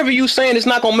whatever you saying is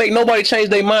not gonna make nobody change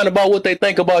their mind about what they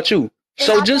think about you.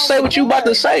 So just say what you about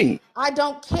to say. I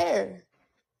don't care.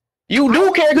 You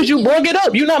do care because you brought it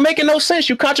up. You're not making no sense.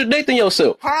 You contradicting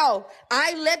yourself. How?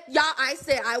 I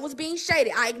said I was being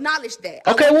shaded. I acknowledged that.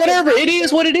 Okay, whatever. It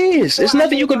is what it is. It's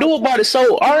nothing you can do about it.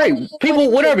 So, all right,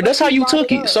 people, whatever. That's how you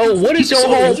took it. So what is your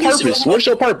whole purpose? What's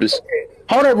your purpose?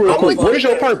 Hold up real quick. What is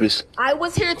your purpose? I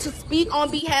was here to speak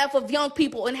on behalf of young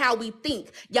people and how we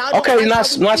think. Y'all okay, now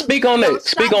speak on that.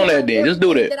 Speak on that then. Just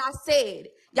do that. That I said.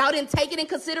 Y'all didn't take it in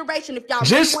consideration. If y'all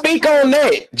just speak on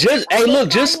that. Just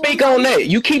just speak on that.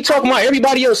 You keep talking about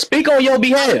everybody else. Speak on your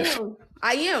behalf.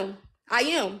 I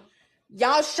am.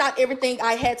 Y'all shot everything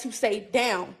I had to say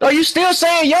down. Are you still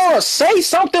saying y'all? Say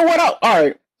something without. All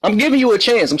right. I'm giving you a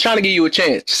chance. I'm trying to give you a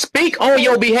chance. Speak on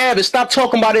your behalf and stop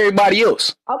talking about everybody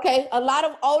else. Okay, a lot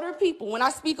of older people, when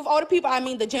I speak of older people, I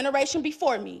mean the generation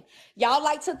before me. Y'all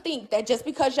like to think that just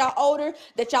because y'all older,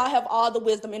 that y'all have all the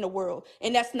wisdom in the world.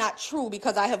 And that's not true,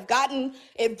 because I have gotten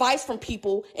advice from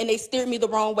people and they steered me the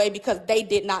wrong way because they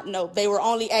did not know. They were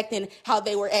only acting how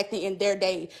they were acting in their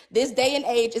day. This day and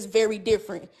age is very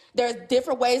different. There's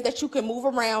different ways that you can move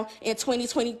around in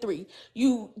 2023.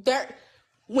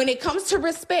 When it comes to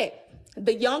respect,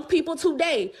 the young people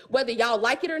today, whether y'all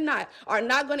like it or not, are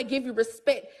not going to give you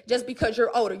respect just because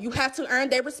you're older. You have to earn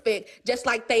their respect just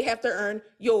like they have to earn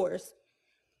yours.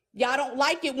 Y'all don't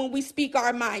like it when we speak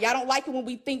our mind. Y'all don't like it when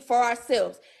we think for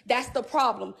ourselves. That's the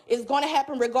problem. It's going to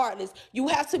happen regardless. You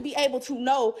have to be able to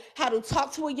know how to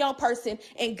talk to a young person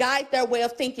and guide their way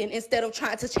of thinking instead of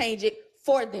trying to change it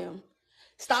for them.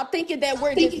 Stop thinking that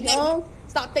we're just young.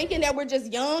 Stop thinking that we're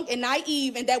just young and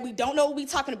naive and that we don't know what we're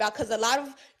talking about, because a lot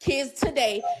of kids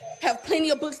today have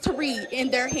plenty of books to read in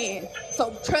their hand.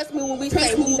 So trust me when we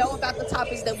say we know about the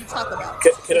topics that we talk about.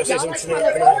 Can I say something?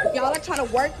 If y'all are trying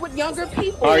to work with younger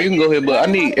people, All right, you can go ahead, but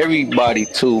I need everybody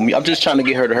to. I'm just trying to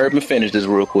get her to hurry and finish this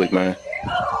real quick, man.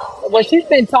 Well, she's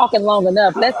been talking long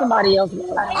enough. Let somebody else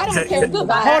go. I don't care.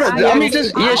 Goodbye. Hold on. I mean, Actually,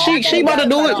 just yeah, she about to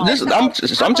do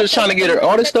it. I'm just trying to get her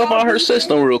all this stuff out of her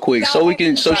system real quick, so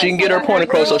she can get her point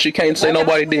across, so she can't say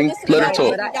nobody didn't let her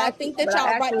talk. Y'all think that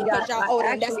y'all right because y'all older,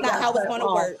 and that's not how it's going to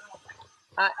work.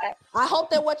 I hope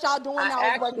that what y'all doing now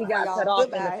is working for y'all. cut off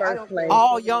in the Goodbye. I first don't place. care.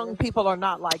 All young people are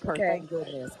not like her. Okay. Thank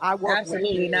goodness. I work Absolutely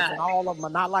with kids, not. and all of them are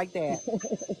not like that.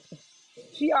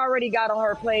 She already got on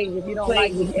her page. If you don't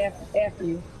like me, F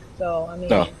you. So, I mean,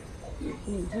 No.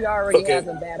 she already Okay. has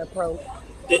a bad approach.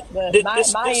 But This my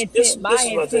is intent,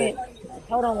 my thing.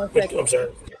 hold on one I'm second.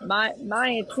 sorry. My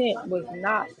intent was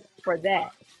not for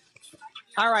that.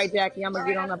 All right, Jackie, I'm going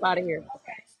to get on up out of here.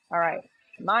 All right.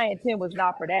 My intent was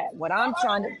not for that. What I'm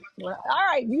trying to, all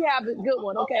right, you have a good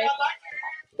one. Okay.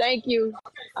 Thank you.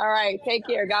 All right. Take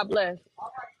care. God bless.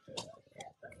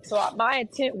 So my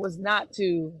intent was not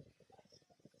to,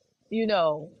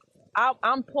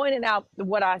 I'm pointing out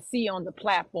what I see on the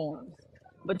platforms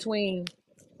between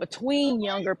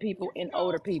younger people and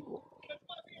older people.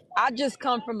 I just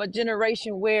come from a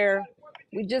generation where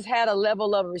we just had a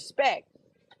level of respect.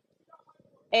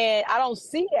 And I don't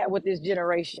see that with this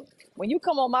generation. When you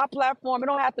come on my platform, it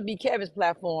don't have to be Kevin's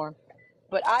platform,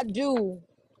 but I do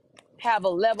have a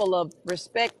level of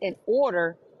respect and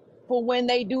order for when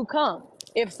they do come.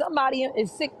 If somebody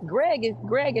is sick, Greg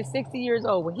is 60 years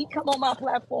old. When he come on my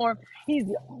platform, he's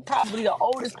probably the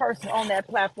oldest person on that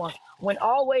platform. When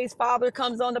Always Father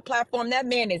comes on the platform, that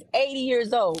man is 80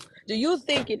 years old. Do you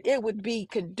think it would be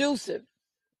conducive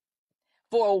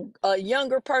for a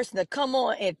younger person to come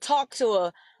on and talk to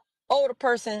a older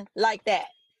person like that?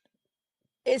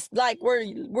 It's like we're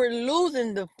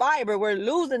losing the fiber, we're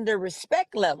losing the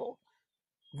respect level.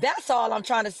 That's all I'm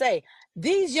trying to say.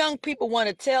 These young people want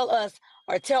to tell us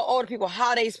or tell older people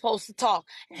how they supposed to talk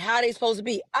and how they supposed to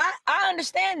be. I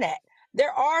understand that.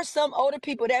 There are some older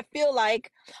people that feel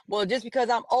like, well, just because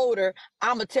I'm older,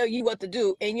 I'm going to tell you what to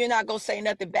do and you're not going to say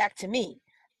nothing back to me.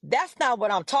 That's not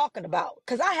what I'm talking about,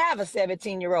 because I have a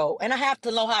 17-year-old and I have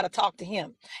to know how to talk to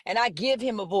him, and I give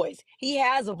him a voice. He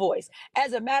has a voice.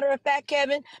 As a matter of fact,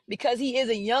 Kevin, because he is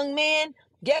a young man,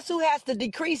 guess who has to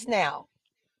decrease now?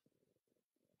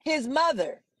 His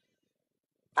mother.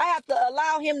 I have to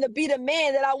allow him to be the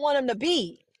man that I want him to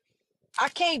be. I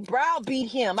can't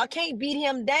browbeat him. I can't beat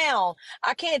him down.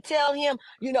 I can't tell him,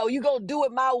 you go do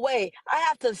it my way. I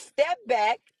have to step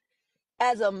back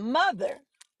as a mother.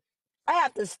 I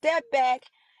have to step back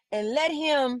and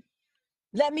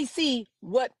let me see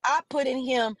what I put in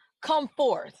him come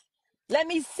forth. Let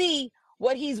me see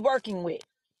what he's working with.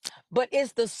 But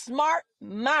it's the smart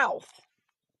mouth.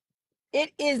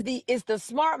 It's the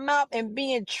smart mouth and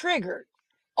being triggered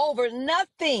over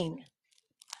nothing.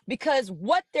 Because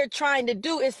what they're trying to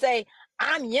do is say,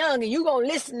 I'm young and you gonna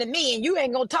listen to me and you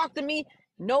ain't gonna talk to me.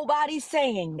 Nobody's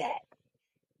saying that.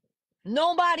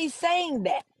 Nobody's saying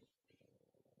that.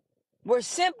 We're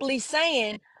simply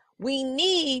saying we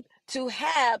need to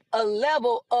have a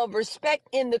level of respect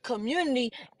in the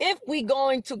community if we're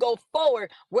going to go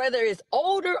forward, whether it's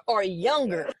older or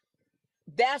younger.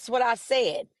 That's what I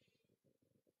said.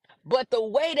 But the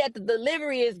way that the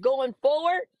delivery is going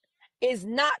forward is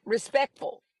not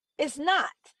respectful. It's not.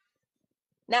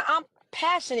 Now, I'm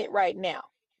passionate right now,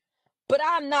 but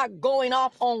I'm not going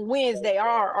off on Wednesday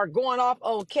or going off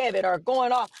on Kevin or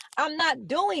going off. I'm not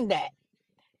doing that.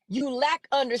 You lack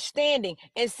understanding.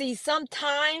 And see,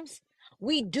 sometimes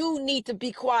we do need to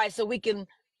be quiet so we can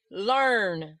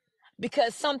learn,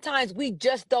 because sometimes we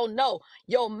just don't know.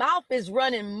 Your mouth is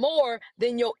running more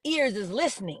than your ears is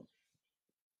listening.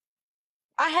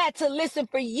 I had to listen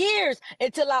for years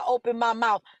until I opened my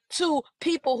mouth to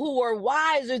people who were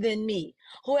wiser than me,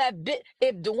 who have been.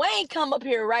 If Dwayne come up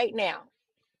here right now,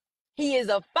 he is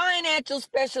a financial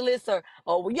specialist,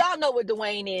 or y'all know what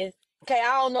Dwayne is. Okay,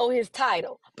 I don't know his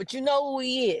title, but you know who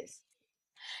he is.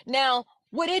 Now,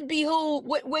 would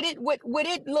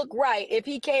it look right if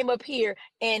he came up here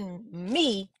and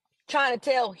me trying to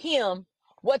tell him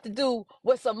what to do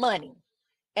with some money?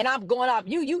 And I'm going off.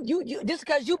 You, just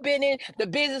because you've been in the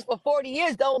business for 40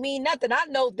 years don't mean nothing. I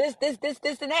know this,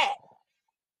 and that.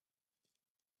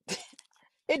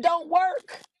 It don't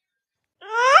work.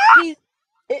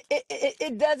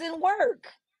 It doesn't work.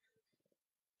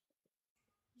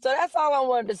 So that's all I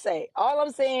wanted to say. All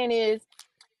I'm saying is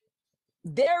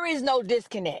there is no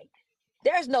disconnect.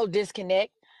 There's no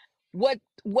disconnect.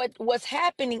 What's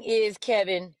happening is,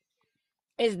 Kevin,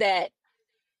 is that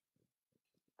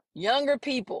younger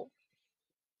people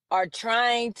are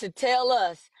trying to tell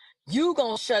us, you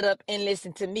gonna shut up and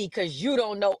listen to me because you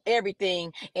don't know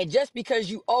everything, and just because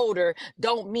you older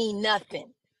don't mean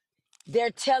nothing.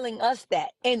 They're telling us that,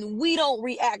 and we don't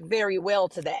react very well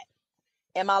to that.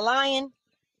 Am I lying?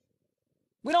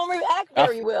 We don't react I,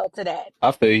 very well to that.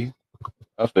 I feel you.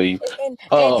 I feel you.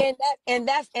 And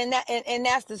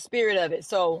that's the spirit of it.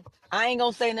 So I ain't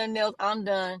gonna say nothing else. I'm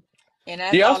done. And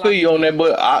that's Yeah, I all feel I'm you on that,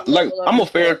 but level of I'm a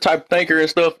fair respect. type thinker and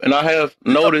stuff, and I have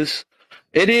noticed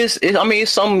I mean,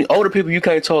 it's some older people you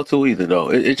can't talk to either,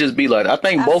 though. It just be like, I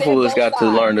think I both of said us both got to sides.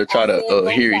 learn to I try to said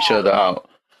both hear each sides. other out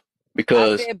I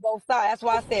because, said both sides. That's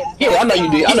why I said yeah, both I know you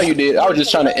did. I know sides you did. I was need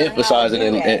just to trying to learn how to emphasize it do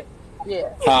and that.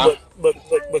 Yes. huh?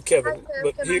 But Kevin,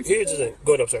 but here's the thing.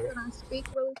 Go ahead, I'm sorry. Can I speak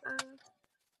really fast?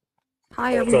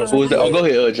 I Hi, was trying to Who was speak. that? Go Oh, everybody. go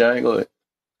ahead. ahead, Jane. Go ahead.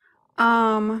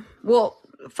 Well,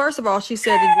 first of all, she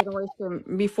said the generation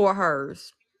before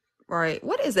hers, right?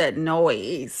 What is that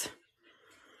noise?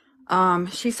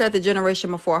 She said the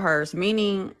generation before hers,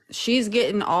 meaning she's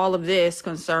getting all of this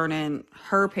concerning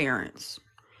her parents,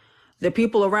 the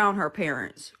people around her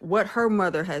parents, what her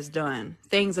mother has done,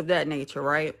 things of that nature,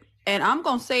 right? And I'm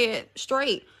going to say it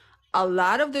straight. A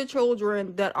lot of the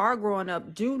children that are growing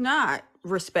up do not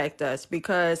respect us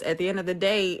because at the end of the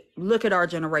day, look at our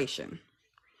generation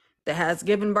that has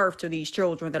given birth to these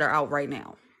children that are out right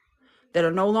now, that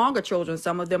are no longer children.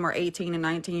 Some of them are 18 and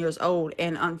 19 years old.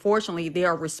 And unfortunately, they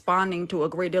are responding to a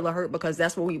great deal of hurt because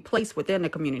that's what we place within the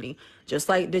community. Just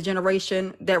like the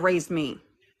generation that raised me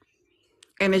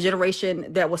and the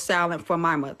generation that was silent for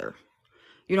my mother.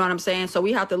 You know what I'm saying? So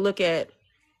we have to look at,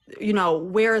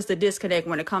 where is the disconnect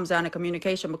when it comes down to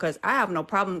communication? Because I have no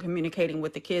problem communicating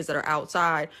with the kids that are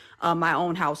outside my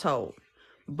own household.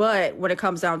 But when it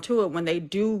comes down to it, when they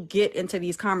do get into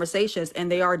these conversations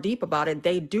and they are deep about it,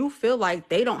 they do feel like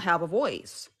they don't have a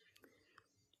voice.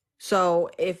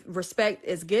 So if respect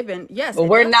is given, yes, But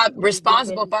it we're does not have to be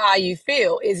responsible given. for how you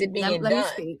feel. Is it being Let me done?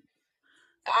 speak.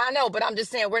 I know, but I'm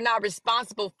just saying we're not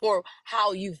responsible for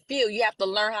how you feel. You have to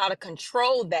learn how to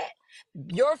control that.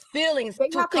 Your feelings They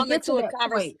to have to come get to into a that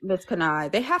conversation. point, Miss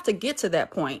Kanai. They have to get to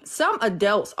that point. Some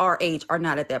adults our age are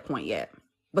not at that point yet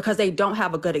because they don't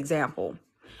have a good example.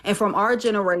 And from our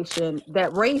generation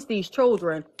that raised these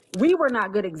children, we were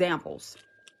not good examples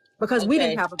because we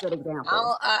didn't Okay, have a good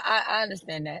example. I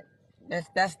understand that.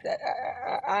 That's that.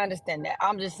 I understand that.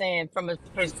 I'm just saying from a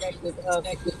perspective of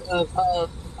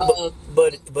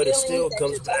But but it feelings still that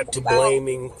comes you're back talking to about.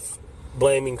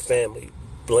 blaming family,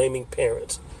 blaming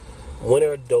parents. When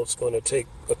are adults going to take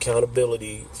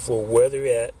accountability for where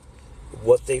they're at,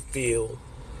 what they feel,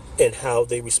 and how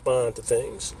they respond to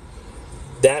things?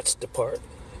 That's the part.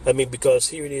 I mean, because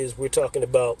here it is, we're talking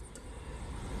about,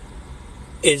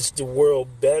 is the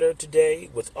world better today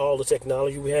with all the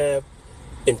technology we have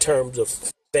in terms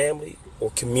of family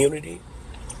or community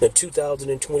in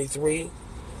 2023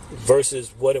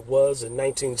 versus what it was in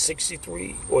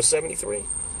 1963 or 73?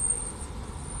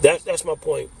 That's my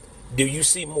point. Do you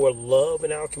see more love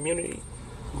in our community,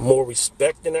 more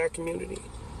respect in our community?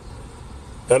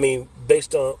 I mean,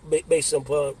 based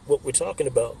upon what we're talking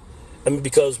about. I mean,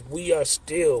 because we are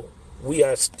still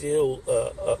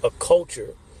a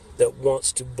culture that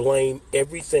wants to blame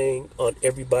everything on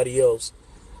everybody else,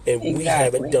 and we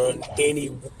haven't Exactly. done any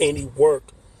work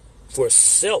for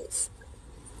self,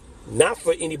 not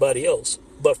for anybody else,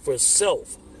 but for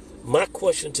self. My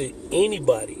question to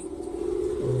anybody: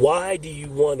 why do you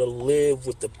want to live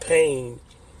with the pain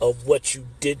of what you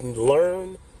didn't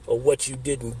learn or what you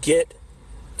didn't get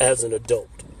as an adult?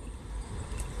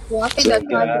 Well, I think So that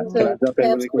ties can I into jump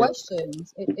in Kev's really quick?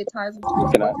 questions. It ties into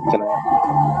his Can I question can I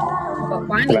about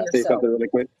can finding I say yourself. something really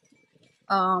quick?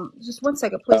 Just one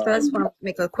second, please. I just want to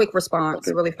make a quick response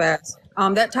really fast.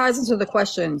 That ties into the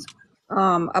questions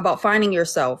about finding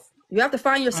yourself. You have to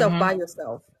find yourself by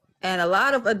yourself. And a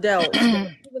lot of adults,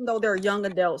 even though they're young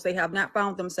adults, they have not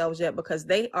found themselves yet because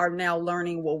they are now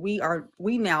learning what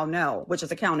we now know, which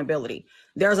is accountability.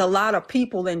 There's a lot of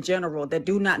people in general that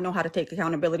do not know how to take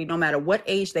accountability no matter what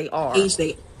age they are.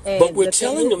 But And we're the thing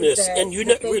telling them is this, that and you're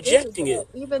the not thing rejecting that it.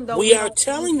 even though We we are don't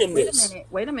telling them this.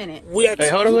 wait a minute. We are. Hey,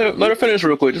 hold on. Let her finish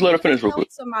real quick. Just let her finish real Tell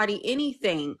quick. somebody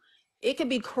anything, it can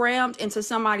be crammed into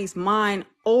somebody's mind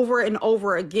over and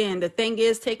over again. The thing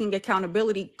is, taking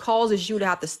accountability causes you to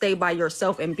have to stay by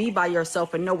yourself and be by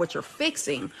yourself and know what you're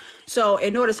fixing. So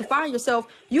in order to find yourself,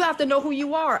 you have to know who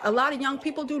you are. A lot of young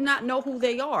people do not know who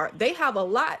they are. They have a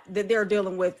lot that they're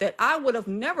dealing with that I would have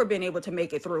never been able to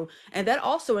make it through. And that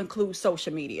also includes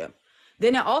social media.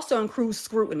 Then it also includes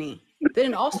scrutiny.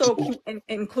 Then it also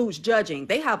includes judging.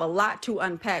 They have a lot to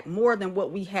unpack, more than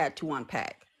what we had to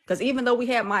unpack. Because even though we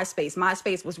had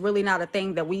MySpace was really not a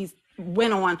thing that we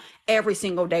went on every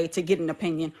single day to get an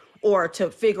opinion or to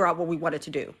figure out what we wanted to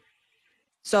do.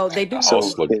 So they do. Also,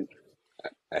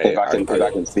 if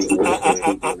I can speak really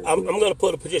quick. I'm going to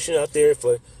put a petition out there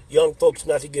for young folks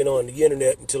not to get on the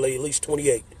internet until they at least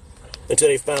 28, until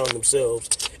they found themselves.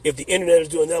 If the internet is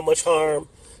doing that much harm,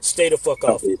 stay the fuck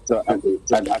off it. Okay,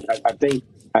 so I think,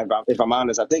 if I'm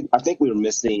honest, I think we're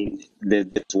missing this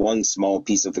one small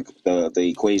piece of the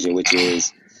equation, which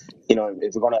is, if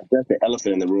we're going to address the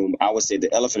elephant in the room, I would say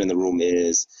the elephant in the room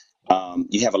is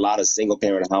you have a lot of single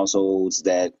parent households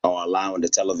that are allowing the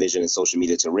television and social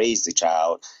media to raise the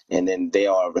child, and then they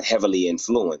are heavily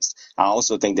influenced. I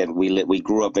also think that we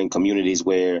grew up in communities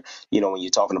where, when you're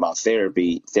talking about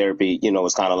therapy,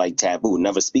 is kind of like taboo.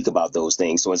 Never speak about those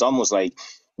things. So it's almost like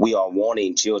we are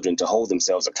wanting children to hold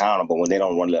themselves accountable when they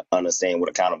don't want to understand what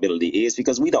accountability is,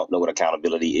 because we don't know what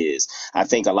accountability is. I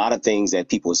think a lot of things that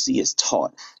people see is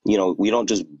taught.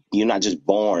 You're not just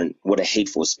born with a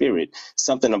hateful spirit.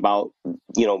 Something about,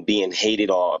 being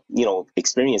hated or,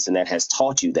 experiencing that has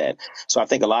taught you that. So I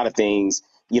think a lot of things,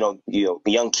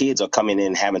 young kids are coming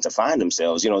in having to find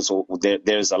themselves, so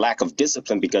there's a lack of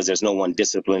discipline because there's no one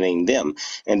disciplining them.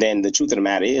 And then the truth of the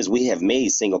matter is we have made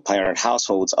single parent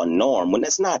households a norm when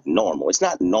that's not normal. It's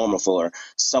not normal for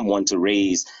someone to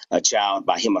raise a child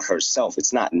by him or herself.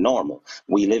 It's not normal.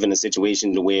 We live in a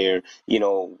situation where,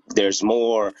 there's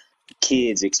more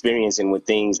kids experiencing with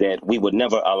things that we would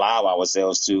never allow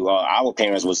ourselves to, our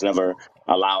parents was never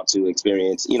allowed to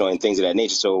experience, and things of that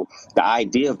nature. So the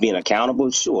idea of being accountable,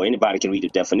 sure, anybody can read the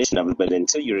definition of it, but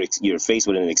until you're faced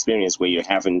with an experience where you're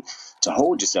having to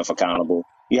hold yourself accountable,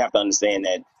 you have to understand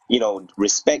that,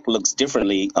 respect looks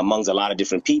differently amongst a lot of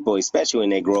different people, especially when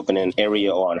they grow up in an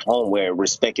area or a home where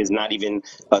respect is not even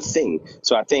a thing.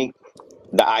 So I think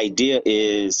the idea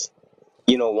is,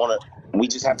 we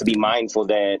just have to be mindful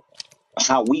that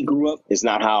how we grew up is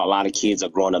not how a lot of kids are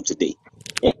growing up today.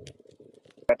 And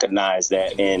recognize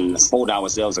that and hold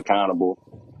ourselves accountable,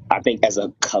 I think, as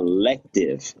a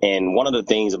collective. And one of the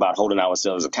things about holding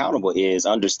ourselves accountable is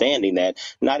understanding that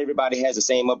not everybody has the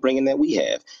same upbringing that we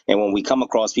have. And when we come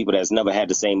across people that's never had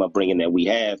the same upbringing that we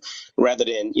have, rather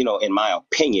than, in my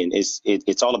opinion,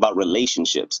 it's all about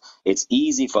relationships. It's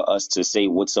easy for us to say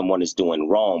what someone is doing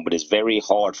wrong, but it's very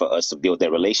hard for us to build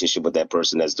that relationship with that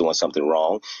person that's doing something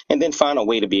wrong, and then find a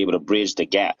way to be able to bridge the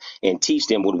gap and teach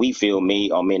them what we feel may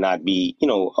or may not be,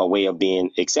 a way of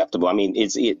being acceptable. I mean,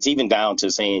 it's even down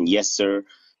to saying yes, sir,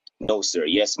 no, sir,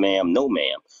 yes, ma'am, no,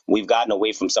 ma'am. We've gotten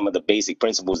away from some of the basic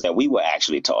principles that we were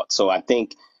actually taught. So I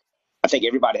think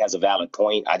everybody has a valid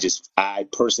point. I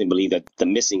personally believe that the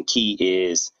missing key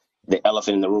is the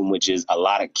elephant in the room, which is a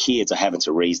lot of kids are having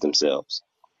to raise themselves.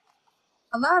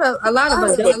 A lot of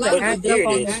adults that But act here up it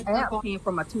on is. this app came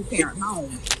from a two-parent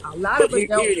home. A lot of But here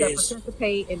adults it that is.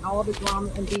 participate in all the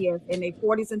drama and BS in their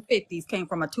 40s and 50s came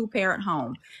from a two-parent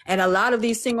home. And a lot of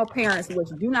these single parents, which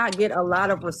do not get a lot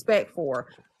of respect for,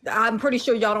 I'm pretty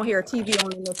sure y'all don't hear a TV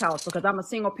on in this house because I'm a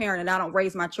single parent and I don't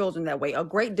raise my children that way. A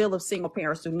great deal of single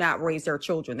parents do not raise their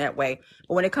children that way.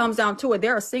 But when it comes down to it,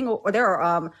 there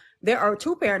are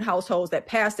two-parent households that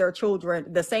pass their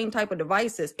children the same type of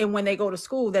devices, and when they go to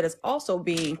school, that is also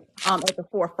being at the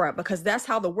forefront, because that's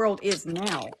how the world is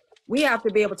now. We have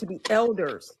to be able to be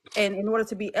elders, and in order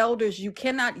to be elders, you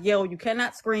cannot yell, you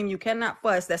cannot scream, you cannot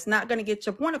fuss. That's not going to get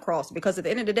your point across, because at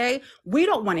the end of the day, we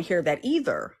don't want to hear that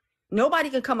either. Nobody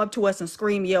can come up to us and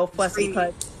scream, yell, fuss, and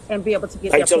cuss and be able to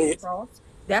get Are you their telling point you? across.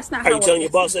 That's not Are how you a telling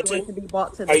your message boss is that going too? to be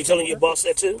brought to Are the you telling your floor. boss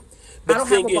that too? I But the don't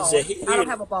have thing a is that boss. I don't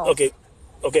have a boss.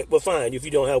 okay, well, fine. If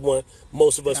you don't have one,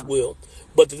 most of us Yeah. will.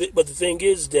 But the thing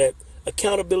is that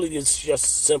accountability is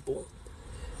just simple.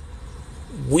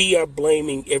 We are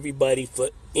blaming everybody for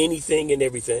anything and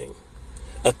everything.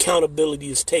 Accountability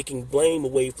is taking blame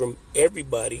away from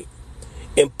everybody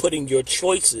and putting your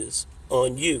choices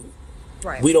on you.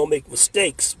 Right. We don't make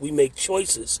mistakes. We make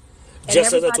choices. And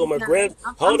Just as I told everybody's my not.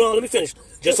 hold on, let me finish.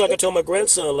 Just like I told my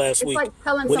grandson last It's week like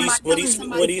telling when he somebody, when he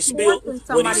telling when he spilled forcing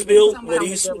when he somebody to do spilled when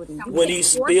he accountability. You when he can't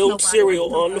force spilled nobody to cereal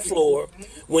do on the anything. floor,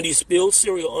 when he spilled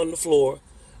cereal on the floor,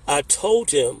 I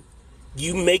told him,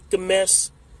 "You make the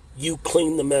mess, you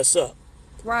clean the mess up."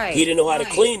 Right. He didn't know how to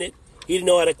clean it. He didn't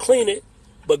know how to clean it,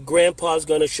 but Grandpa's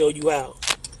gonna show you how.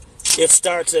 It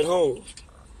starts at home.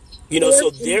 You know, so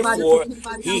Force anybody to therefore, do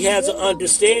he has to accountability.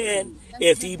 understand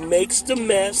if he makes the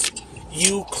mess,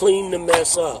 you clean the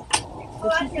mess up.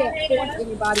 But you can't force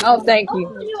anybody Oh, in the thank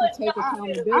you. room to take I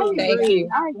accountability. Thank That's agree. you.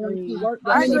 not I going to agree. work.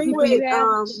 How I many agree people you with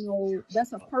have?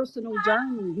 That's a personal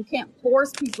journey. You can't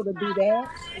force people to do that.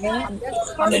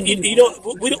 That's I'm gonna personal. You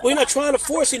know, we're not trying to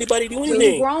force anybody to do When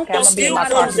you anything. grown okay, I'm It folks, gonna be in you're still my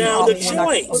not car. gonna comes Can you be down call to me when I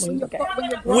but choice. when okay.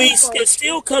 you're grown It folks,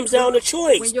 still comes when down to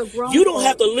choice. you're grown You don't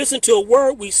have folks, to listen to a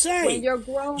word we say.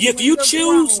 If when you you're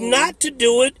choose grown, not to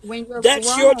do it, when you're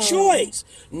that's your grown, choice.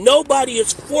 Nobody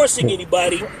is forcing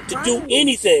anybody to do right?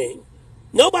 anything.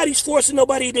 Nobody's forcing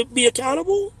nobody to be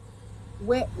accountable.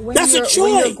 That's a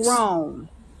When you're choice. grown.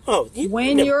 Oh,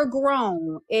 When never. you're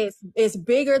grown, it's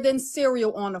bigger than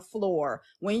cereal on the floor.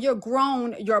 When you're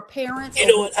grown, your parents You or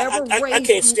know what? whoever I raised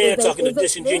can't you stand talking to is a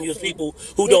disingenuous listen. people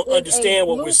who It don't is a understand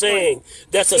what we're blueprint. saying.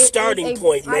 That's a It is starting a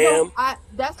point, I don't ma'am. I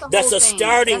that's the That's whole a thing.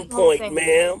 starting That's the whole point, thing.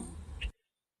 ma'am.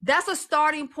 That's a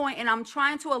starting point, and I'm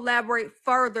trying to elaborate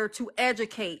further to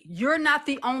educate. You're not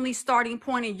the only starting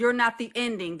point, and you're not the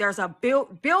ending. There's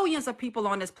billions of people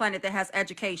on this planet that has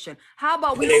education. How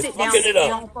about we And they sit down fucking as it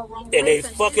up. grown folks and And they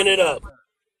listen to fucking each it up. other?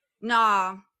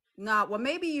 Nah, nah. Well,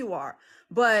 maybe you are,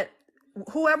 but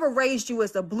whoever raised you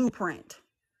is the blueprint,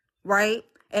 right?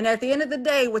 And at the end of the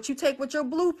day, what you take with your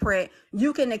blueprint,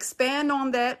 you can expand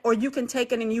on that, or you can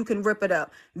take it and you can rip it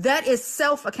up. That is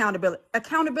self accountability.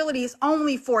 Accountability is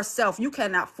only for self. You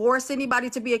cannot force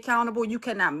anybody to be accountable. You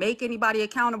cannot make anybody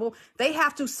accountable. They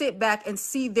have to sit back and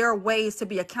see their ways to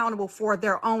be accountable for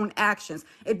their own actions.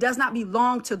 It does not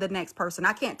belong to the next person.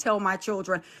 I can't tell my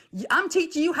children, I'm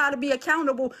teaching you how to be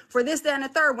accountable for this, that, and the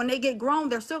third. When they get grown,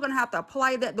 they're still going to have to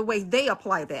apply that the way they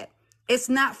apply that. It's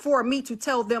not for me to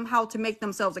tell them how to make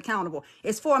themselves accountable.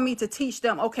 It's for me to teach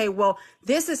them, okay, well,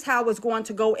 this is how it's going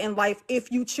to go in life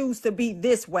if you choose to be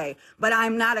this way. But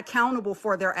I'm not accountable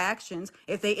for their actions.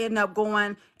 If they end up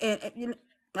going and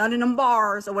under them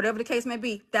bars or whatever the case may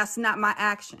be, that's not my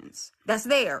actions. That's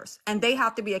theirs. And they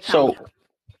have to be So accountable.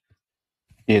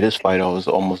 yeah, this fight is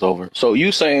almost over. So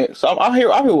you saying? So I hear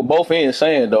what both ends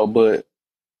saying though, but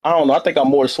I don't know. I think I'm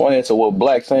more swaying to what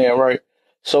Black's saying, right?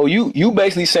 So you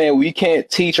basically saying we can't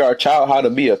teach our child how to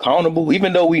be accountable,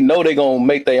 even though we know they're gonna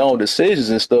make their own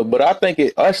decisions and stuff. But I think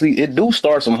it do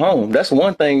start from home. That's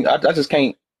one thing I just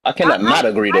can't I cannot not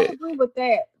agree I that. agree with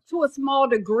that to a small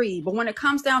degree, but when it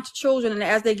comes down to children and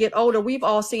as they get older, we've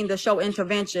all seen the show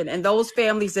Intervention, and those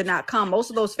families did not come. Most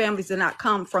of those families did not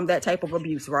come from that type of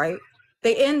abuse, right?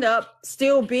 They end up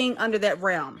still being under that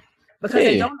realm because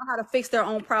they Yeah, don't know how to fix their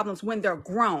own problems when they're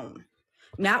grown.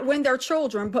 Not when they're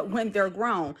children, but when they're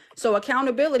grown. So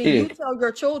accountability, yeah. you tell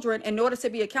your children in order to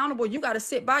be accountable, you got to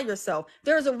sit by yourself.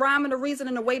 There's a rhyme and a reason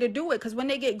and a way to do it. Because when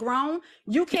they get grown,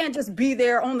 you can't just be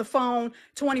there on the phone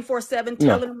 24/7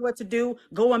 No, telling them what to do,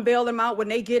 go and bail them out when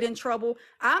they get in trouble.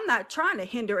 I'm not trying to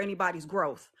hinder anybody's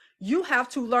growth. You have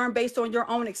to learn based on your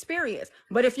own experience.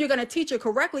 But if you're going to teach it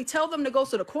correctly, tell them to go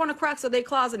to the corner cracks of their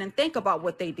closet and think about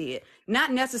what they did.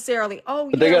 Not necessarily,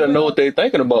 oh, but they yeah, gotta know what well, they're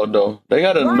thinking about though. They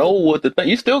gotta know right. what to think.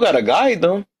 You still gotta guide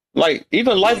them. Like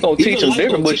even life gonna teach them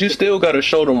different, but you still gotta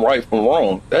show them right from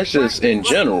wrong. That's Right. just in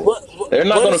general. What, what They're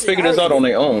not what gonna is the figure this out on argument?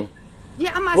 their own.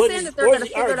 Yeah, I'm not saying that they're What going is to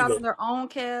the figure it out on argument? their own,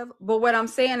 Kev. But what I'm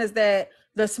saying is that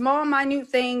the small, minute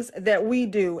things that we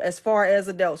do as far as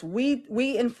adults,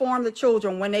 we inform the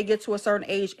children when they get to a certain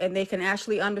age and they can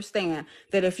actually understand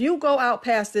that if you go out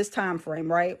past this time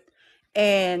frame, right,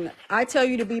 and I tell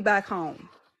you to be back home,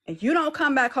 and you don't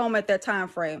come back home at that time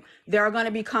frame, there are going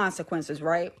to be consequences,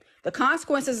 right? The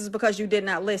consequences is because you did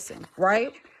not listen,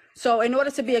 right? So in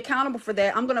order to be accountable for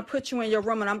that, I'm going to put you in your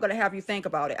room and I'm going to have you think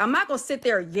about it. I'm not going to sit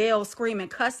there, yell, scream, and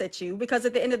cuss at you, because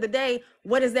at the end of the day,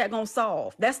 what is that going to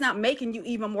solve? That's not making you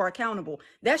even more accountable.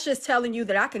 That's just telling you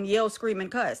that I can yell, scream,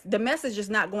 and cuss. The message is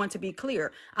not going to be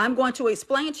clear. I'm going to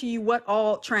explain to you what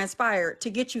all transpired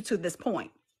to get you to this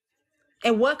point.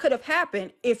 And what could have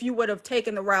happened if you would have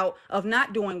taken the route of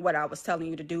not doing what I was telling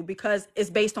you to do, because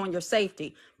it's based on your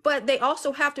safety. But they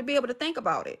also have to be able to think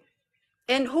about it.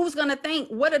 And who's gonna think,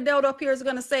 what adult up here is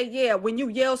gonna say, yeah, when you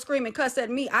yell, scream, and cuss at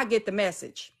me, I get the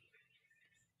message.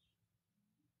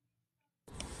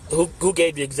 Who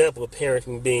gave the example of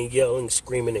parenting being yelling,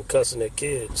 screaming, and cussing at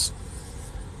kids?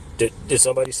 Did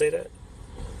somebody say that?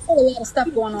 A lot of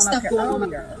stuff going on up here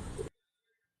earlier.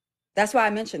 That's why I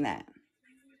mentioned that.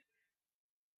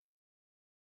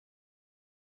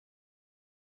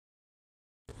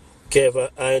 Kev,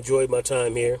 I enjoyed my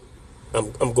time here.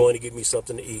 I'm going to get me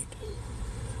something to eat.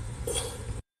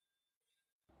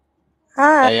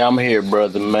 Hi. Hey, I'm here,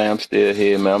 brother, man. I'm still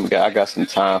here, man. I got some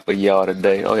time for y'all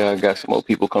today. Oh, yeah, I got some more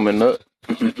people coming up.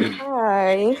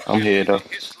 Hi. I'm here, though.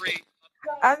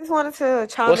 I just wanted to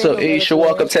chime What's in up, a little Isha?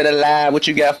 Welcome bit. to the live. What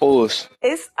you got for us?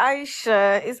 It's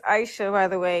Aisha. It's Aisha, by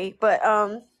the way. But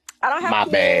I don't have My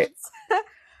bad. kids.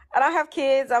 I don't have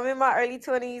kids. I'm in my early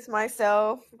 20s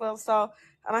myself. Well, so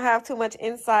I don't have too much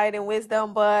insight and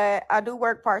wisdom, but I do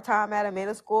work part-time at a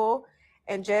middle school,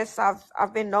 and just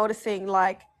I've been noticing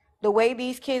like the way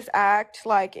these kids act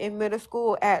like in middle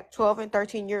school at 12 and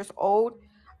 13 years old.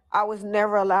 I was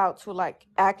never allowed to like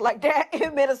act like that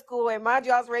in middle school. And mind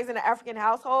you, I was raised in an African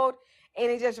household,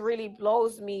 and it just really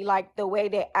blows me like the way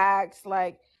they act,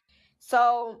 like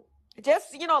so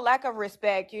just, lack of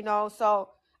respect, so,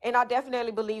 and I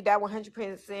definitely believe that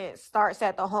 100% starts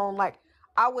at the home. Like,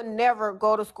 I would never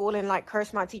go to school and like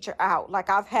curse my teacher out. Like,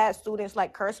 I've had students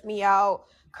like curse me out,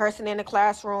 cursing in the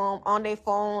classroom, on their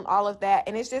phone, all of that.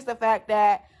 And it's just the fact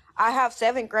that I have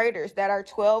 7th graders that are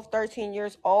 12, 13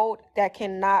 years old that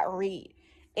cannot read.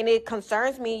 And it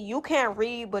concerns me. You can't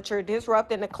read, but you're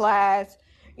disrupting the class,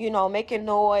 making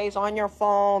noise on your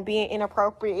phone, being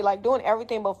inappropriate, like doing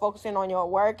everything but focusing on your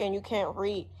work, and you can't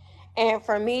read. And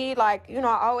for me, like, I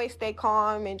always stay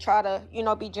calm and try to,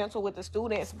 be gentle with the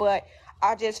students, but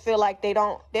I just feel like they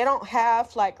don't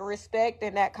have like respect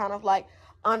and that kind of like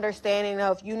understanding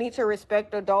of you need to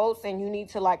respect adults and you need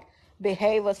to like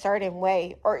behave a certain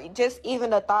way, or just even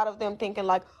the thought of them thinking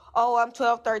like, oh, I'm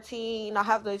 12, 13, I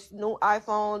have this new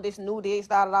iPhone, this new this,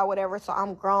 whatever, so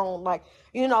I'm grown. Like,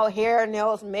 hair,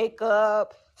 nails,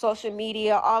 makeup, social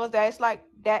media, all of that. It's like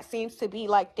that seems to be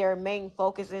like their main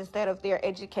focus instead of their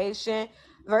education,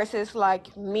 versus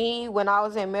like me when I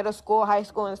was in middle school, high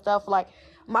school and stuff. Like,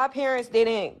 my parents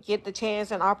didn't get the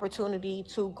chance and opportunity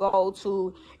to go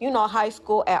to, high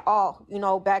school at all,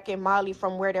 back in Mali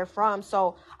from where they're from.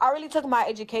 So I really took my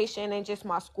education and just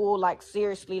my school like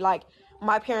seriously. Like,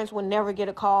 my parents would never get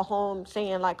a call home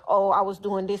saying like, oh, I was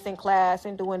doing this in class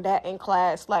and doing that in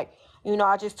class. Like,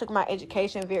 I just took my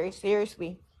education very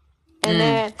seriously. And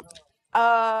then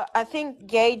I think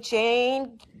Gay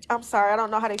Jane, I'm sorry, I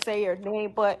don't know how to say your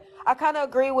name, but I kind of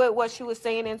agree with what she was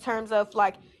saying in terms of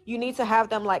like, you need to have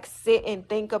them like sit and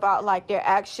think about like their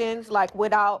actions, like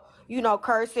without,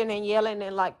 cursing and yelling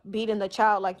and like beating the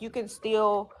child. Like, you can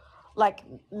still like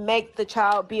make the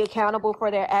child be accountable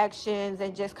for their actions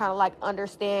and just kind of like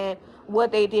understand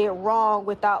what they did wrong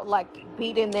without like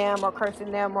beating them or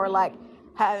cursing them or like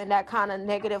having that kind of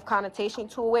negative connotation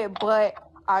to it. But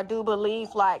I do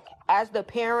believe like as the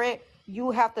parent, you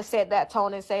have to set that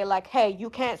tone and say like, hey, you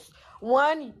can't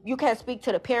speak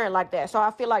to the parent like that. So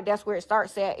I feel like that's where it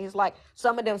starts at, is like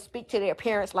some of them speak to their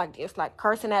parents like this, like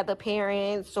cursing at the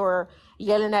parents or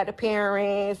yelling at the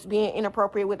parents, being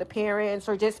inappropriate with the parents,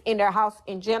 or just in their house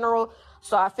in general.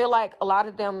 So I feel like a lot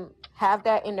of them have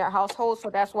that in their household. So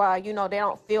that's why, they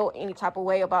don't feel any type of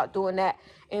way about doing that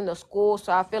in the school.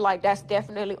 So I feel like that's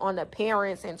definitely on the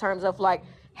parents in terms of like,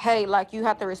 hey, like, you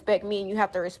have to respect me and you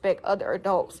have to respect other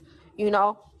adults,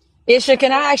 Isha,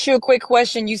 can I ask you a quick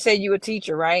question? You said you a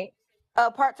teacher, right?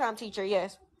 A part-time teacher,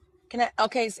 yes.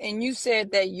 And you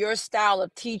said that your style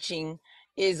of teaching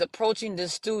is approaching the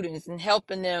students and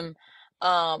helping them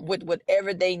with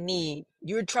whatever they need.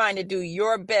 You're trying to do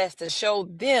your best to show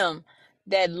them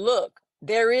that, look,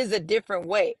 there is a different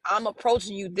way. I'm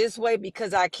approaching you this way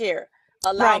because I care.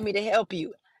 Allow Right. me to help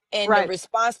you. And the Right.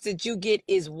 response that you get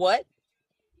is what?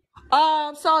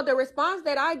 So the response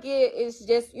that I get is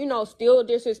just, still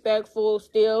disrespectful,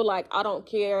 still like, I don't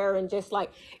care. And just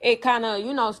like, it kind of,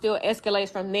 still escalates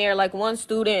from there. Like, one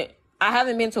student, I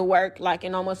haven't been to work like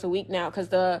in almost a week now, because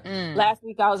the last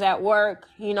week I was at work,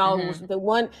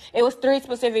 it was 3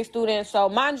 specific students. So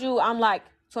mind you, I'm like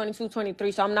 22,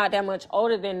 23, so I'm not that much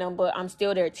older than them, but I'm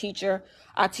still their teacher.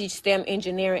 I teach STEM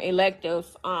engineering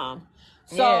electives.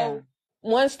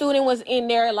 One student was in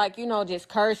there, like, just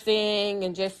cursing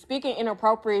and just speaking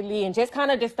inappropriately and just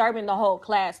kind of disturbing the whole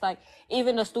class. Like,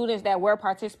 even the students that were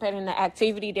participating in the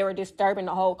activity, they were disturbing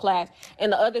the whole class.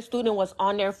 And the other student was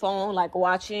on their phone, like,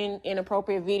 watching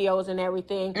inappropriate videos and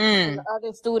everything. And the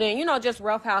other student, just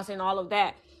roughhousing all of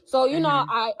that. So, you know, Mm-hmm.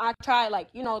 I tried like,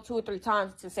 you know, 2 or 3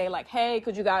 times to say like, hey,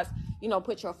 could you guys, you know,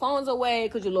 put your phones away?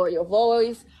 Could you lower your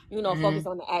voice? You know, Mm-hmm. focus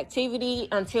on the activity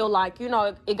until like, you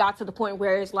know, it got to the point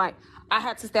where it's like I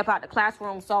had to step out the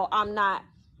classroom so I'm not,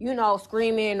 you know,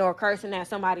 screaming or cursing at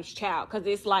somebody's child. Cause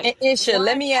it's like, And Isha, one,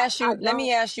 let me ask I you,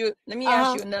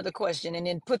 don't, another question and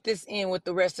then put this in with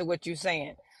the rest of what you're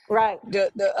saying. right.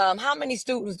 The how many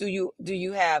students do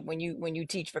you have when you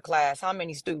teach for class? How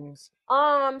many students?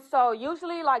 So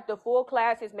usually like the full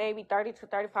class is maybe 30 to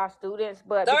 35 students,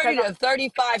 but because 30 to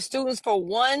 35 students for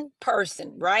one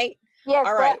person, right? yes,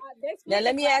 All but right. they Now split the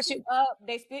let me ask classes you. up.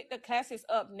 They split the classes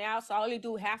up now, so I only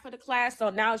do half of the class. So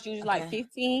now it's usually like Okay.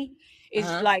 15. It's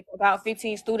Uh-huh. like about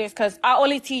 15 students because I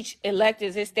only teach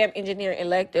electives. It's STEM engineering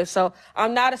electives. So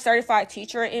I'm not a certified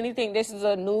teacher or anything. This is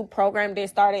a new program they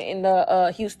started in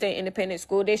the Houston Independent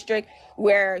School District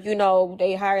where, you know,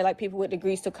 they hire like people with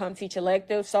degrees to come teach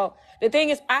electives. So the thing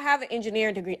is, I have an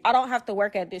engineering degree. I don't have to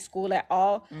work at this school at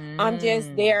all. I'm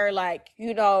just Mm. there like,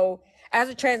 you know, as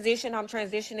a transition, I'm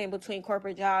transitioning between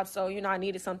corporate jobs. So, you know, I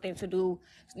needed something to do,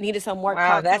 needed some work Wow,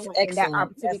 part time, that's and that excellent.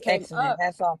 opportunity That's came excellent. up.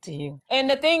 Hats off to you. And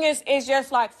the thing is, it's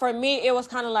just like for me, it was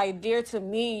kind of like dear to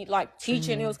me, like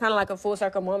teaching. It Mm. was kind of like a full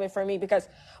circle moment for me because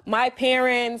my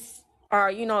parents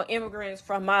are, you know, immigrants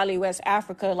from Mali, West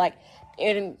Africa. Like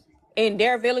in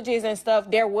their villages and stuff,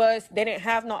 they didn't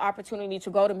have no opportunity to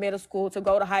go to middle school, to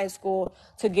go to high school,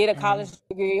 to get a college Mm.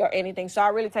 degree or anything. So I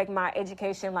really take my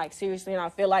education like seriously, and I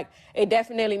feel like it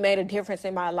definitely made a difference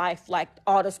in my life, like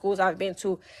all the schools I've been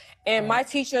to. And Right. my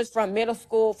teachers from middle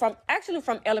school, from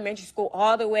elementary school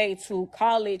all the way to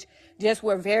college, just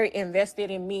were very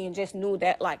invested in me and just knew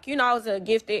that, like, you know, I was a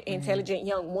gifted, Mm. intelligent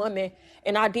young woman.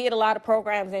 And I did a lot of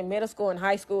programs in middle school and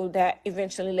high school that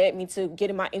eventually led me to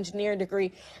getting my engineering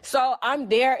degree. So I'm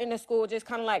there in the school, just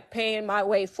kind of like paying my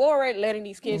way forward, letting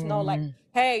these kids know, like, Mm.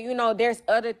 hey, you know, there's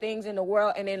other things in the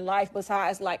world and in life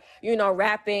besides like, you know,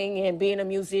 rapping and being a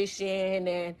musician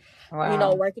and, you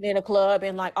know, Wow. working in a club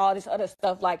and like all this other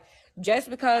stuff. Like just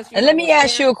because, you And know, let me we're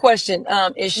ask you parents. a question,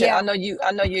 Isha. Yeah. I know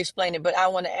you explained it, but I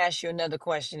want to ask you another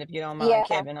question if you don't mind, Yeah.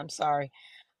 Kevin. I'm sorry.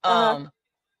 Uh-huh. Um,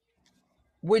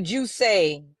 would you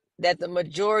say that the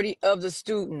majority of the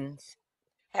students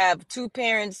have two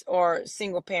parents or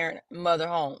single parent mother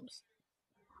homes?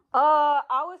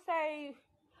 I would say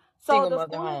so Single the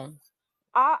mother school is home.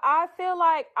 I feel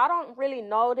like I don't really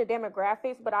know the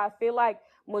demographics, but I feel like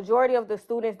majority of the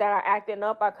students that are acting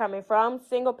up are coming from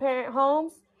single parent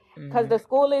homes because Mm-hmm. the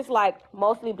school is like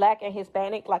mostly black and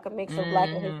Hispanic, like a mix of black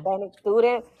and Mm-hmm. Hispanic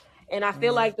students. And I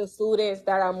feel Mm-hmm. like the students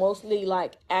that are mostly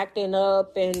like acting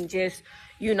up and just,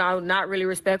 you know, not really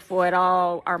respectful at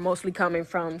all are mostly coming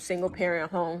from single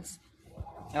parent homes.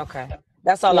 Okay.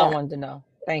 That's all I Yeah. wanted to know.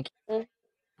 Thank Mm.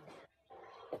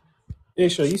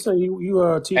 Isha, you say you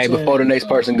Hey, teaching. before the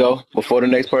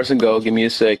next person go, give me a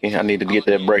second. I need to get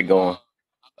that break going.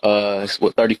 It's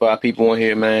what 35 people in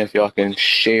here, man. If y'all can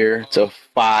share to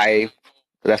 5,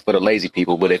 that's for the lazy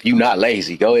people. But if you not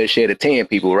lazy, go ahead and share to 10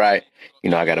 people, right? You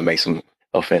know, I got to make some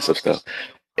offensive stuff.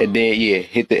 And then, yeah,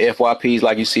 hit the FYPs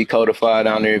like you see codified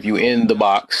down there if you in the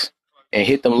box. And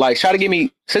hit them likes. Try to give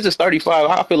me, since it's 35,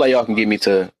 I feel like y'all can get me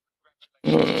to,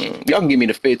 y'all can give me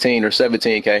to 15 or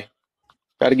 17K.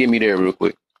 Try to get me there real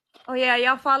quick. Oh yeah,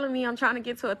 y'all follow me. I'm trying to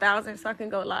get to 1,000 so I can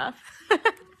go live.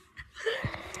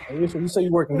 Isha, you say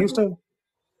you work in Houston?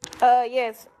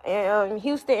 Yes,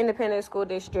 Houston Independent School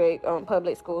District,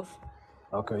 public schools.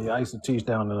 Okay, yeah, I used to teach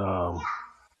down in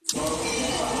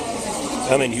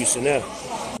I'm in Houston now.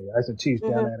 I used to teach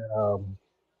down Mm-hmm. at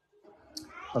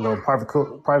a little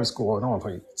private school. I don't want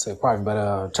to say private,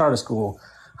 but charter school,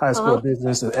 high school Uh-huh. of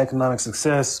business and economic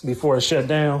success before it shut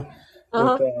down.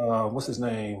 With Uh-huh. what's his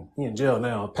name? He in jail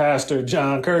now. Pastor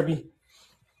John Kirby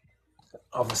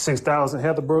off of 6,000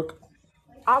 Heatherbrook.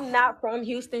 I'm not from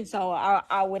Houston, so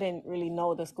I wouldn't really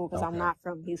know the school because I'm Okay, not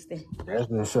from Houston. that's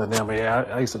been shut down. But yeah,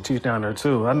 I used to teach down there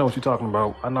too. I know what you're talking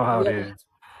about. I know how it Yeah. is.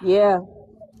 Yeah.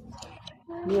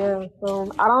 Yeah.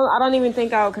 So I don't even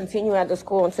think I'll continue at the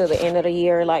school until the end of the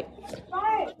year. Like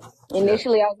Yeah.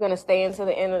 initially I was gonna stay until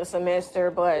the end of the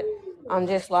semester, but I'm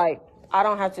just like, I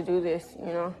don't have to do this, you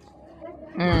know.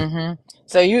 you.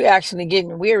 So you actually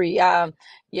getting weary.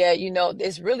 Yeah, you know,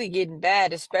 it's really getting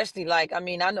bad, especially like, I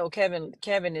mean, I know Kevin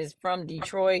is from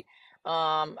Detroit.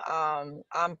 I'm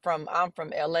from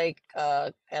LA,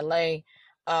 LA.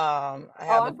 I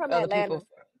Oh, have I'm from other people. Atlanta.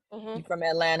 Mm-hmm. You from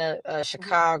Atlanta,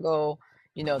 Chicago,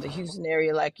 you know, the Houston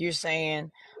area, like you're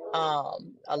saying.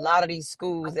 A lot of these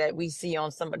schools that we see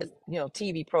on some of the, you know,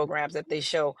 TV programs that they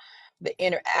show, the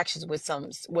interactions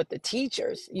with the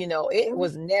teachers. You know, it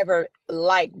was never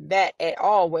like that at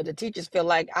all, where the teachers feel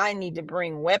like I need to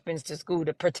bring weapons to school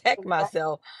to protect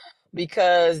myself,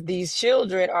 because these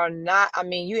children are not, I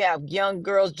mean, you have young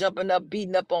girls jumping up,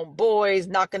 beating up on boys,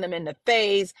 knocking them in the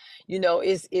face. You know,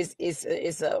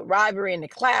 it's a rivalry in the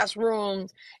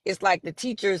classrooms. It's like the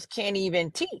teachers can't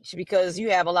even teach because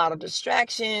you have a lot of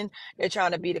distraction. They're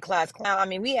trying to be the class clown. I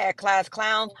mean, we had class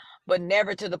clowns, but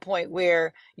never to the point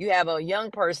where you have a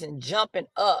young person jumping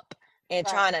up and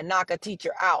Right. trying to knock a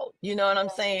teacher out. You know what I'm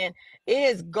saying? It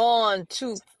has gone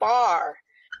too far.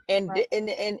 And Right.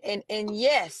 and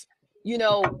yes, you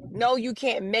know, no, you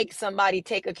can't make somebody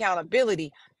take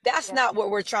accountability. That's Yeah. not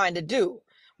what we're trying to do.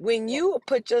 When Yeah. you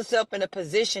put yourself in a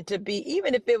position to be,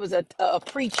 even if it was a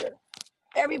preacher,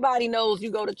 everybody knows you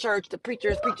go to church, the preacher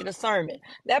is preaching a sermon.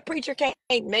 That preacher can't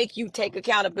make you take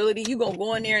accountability. You're going to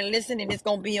go in there and listen, and it's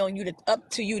going to be on you up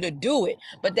to you to do it.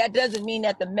 But that doesn't mean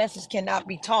that the message cannot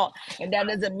be taught, and that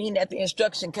doesn't mean that the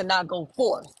instruction cannot go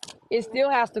forth. It still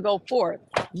has to go forth.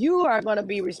 You are going to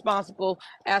be responsible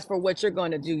as for what you're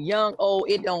going to do. Young, old,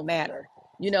 it don't matter.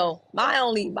 You know, my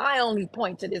only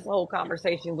point to this whole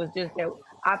conversation was just that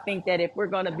I think that if we're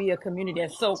going to be a community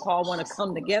that so-called want to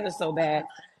come together so bad,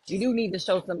 you do need to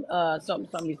show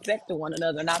some respect to one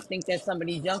another. And I think that some of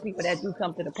these young people that do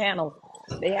come to the panel,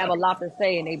 they have a lot to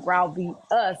say, and they browbeat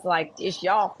us like it's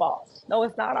y'all fault. No,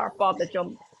 it's not our fault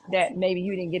that maybe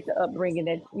you didn't get the upbringing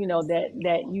that you know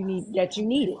that you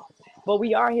needed. But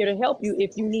we are here to help you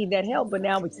if you need that help. But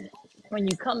now when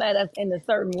you come at us in a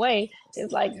certain way,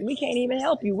 it's like we can't even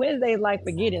help you. Wednesday's like,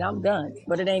 forget it, I'm done.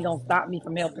 But it ain't gonna stop me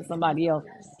from helping somebody else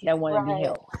that want to be Right.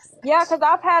 helped. Yeah, because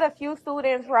I've had a few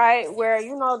students, right, where,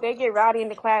 you know, they get rowdy in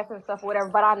the class and stuff, whatever,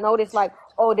 but I noticed, like,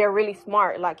 oh, they're really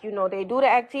smart. Like, you know, they do the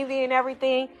activity and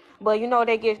everything, but, you know,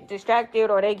 they get distracted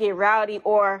or they get rowdy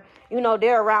or, you know,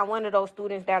 they're around one of those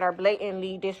students that are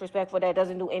blatantly disrespectful that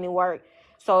doesn't do any work.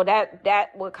 So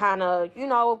that would kind of, you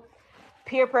know,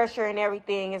 peer pressure and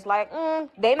everything. It's like,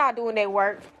 they not doing their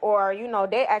work, or, you know,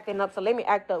 they acting up, so let me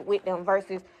act up with them,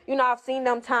 versus, you know, I've seen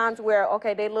them times where,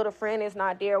 okay, their little friend is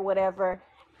not there, whatever,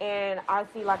 and I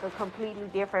see like a completely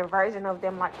different version of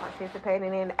them, like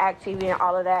participating in the activity and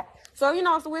all of that. So, you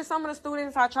know, so with some of the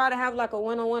students, I try to have like a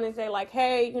one-on-one and say like,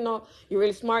 hey, you know, you're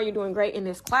really smart, you're doing great in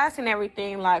this class and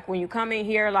everything. Like, when you come in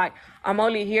here, like, I'm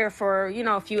only here for, you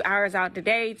know, a few hours out the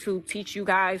day to teach you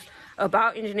guys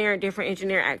about engineering, different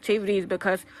engineering activities,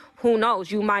 because who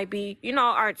knows, you might be, you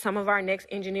know, some of our next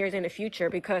engineers in the future,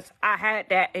 because I had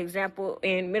that example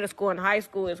in middle school and high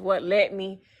school is what led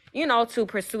me, you know, to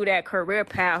pursue that career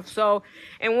path. So,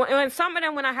 and when some of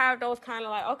them, when I have those kind of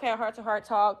like, okay, heart to heart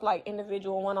talk, like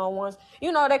individual one-on-ones,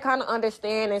 you know, they kind of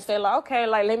understand and say like, okay,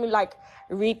 like, let me like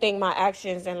rethink my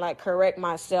actions and like correct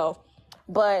myself.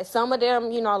 But some of them,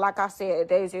 you know, like I said,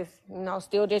 they just, you know,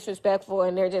 still disrespectful,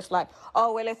 and they're just like,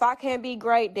 oh, well, if I can't be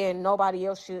great, then nobody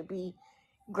else should be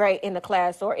great in the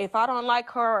class. Or if I don't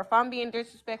like her, or if I'm being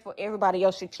disrespectful, everybody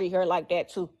else should treat her like that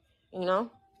too, you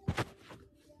know?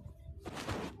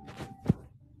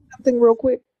 Something real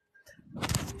quick.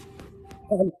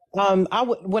 I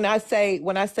would when I say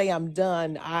I'm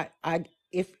done,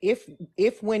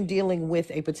 if when dealing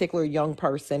with a particular young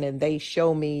person and they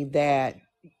show me that,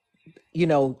 you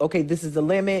know, okay, this is the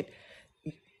limit,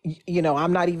 you know,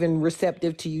 I'm not even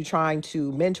receptive to you trying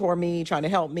to mentor me, trying to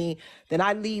help me, then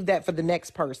I leave that for the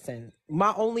next person.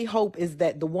 My only hope is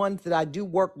that the ones that I do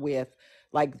work with,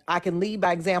 like, I can lead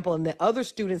by example, and the other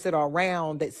students that are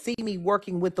around that see me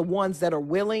working with the ones that are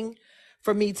willing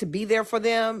for me to be there for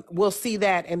them will see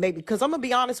that. And maybe, because I'm gonna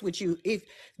be honest with you, if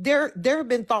there have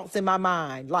been thoughts in my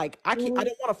mind, like, I don't want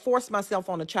to force myself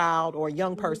on a child or a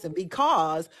young person,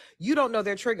 because you don't know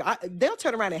their trigger. They'll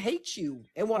turn around and hate you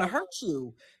and want to hurt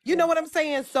you. You know what I'm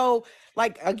saying? So,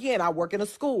 like, again, I work in a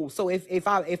school. So if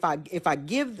I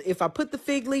put the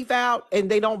fig leaf out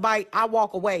and they don't bite, I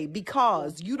walk away,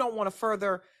 because you don't want to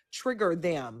further trigger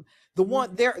them. The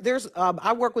one there's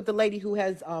I work with the lady who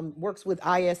has works with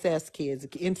ISS kids,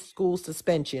 in school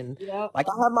suspension. Yep. Like,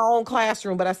 I have my own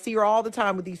classroom, but I see her all the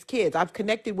time with these kids. I've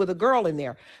connected with a girl in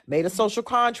there, made a social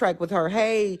contract with her.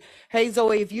 Hey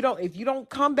Zoe, if you don't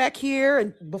come back here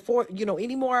and before, you know,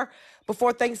 anymore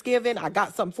before Thanksgiving, I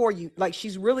got something for you. Like,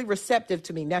 she's really receptive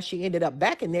to me. Now she ended up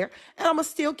back in there, and I'm gonna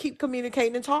still keep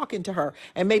communicating and talking to her.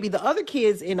 And maybe the other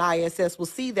kids in ISS will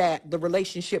see that, the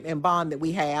relationship and bond that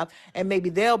we have, and maybe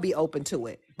they'll be open to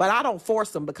it. But I don't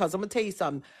force them, because I'm gonna tell you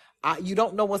something. You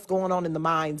don't know what's going on in the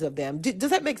minds of them.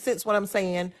 Does that make sense what I'm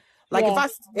saying? Like, Yeah.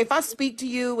 if I speak to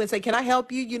you and say, can I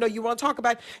help you? You know, you want to talk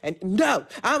about, and no,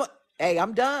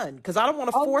 I'm done, because I don't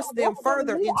want to Oh force yeah, them definitely.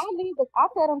 further Me, into. I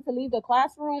tell them to leave the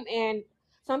classroom, and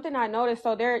something I noticed.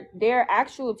 So their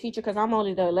actual teacher, because I'm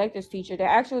only the electives teacher, their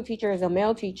actual teacher is a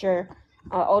male teacher,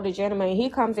 older gentleman. He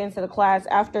comes into the class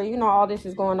after, you know, all this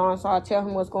is going on. So I tell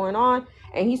him what's going on,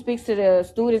 and he speaks to the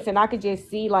students, and I could just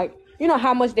see, like, you know,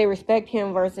 how much they respect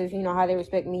him versus, you know, how they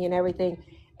respect me and everything,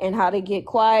 and how they get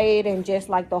quiet, and just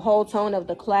like the whole tone of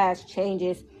the class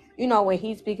changes, you know, when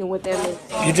he's speaking with them.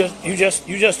 You just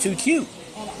too cute.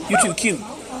 You too cute.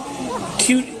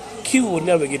 Cute will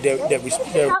never get that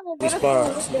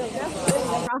response.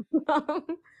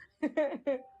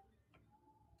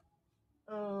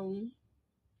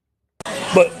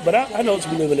 But I know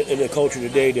we live in a culture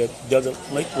today that doesn't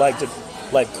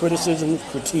like criticism,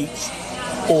 critiques,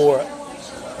 or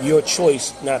your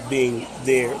choice not being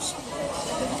theirs.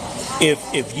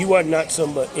 If you are not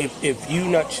somebody, if you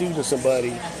not choosing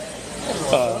somebody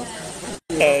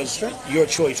as your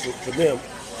choice for them,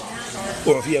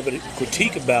 or if you have a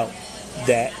critique about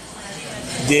that,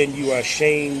 then you are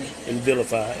shamed and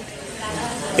vilified,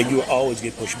 and you will always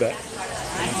get pushed back.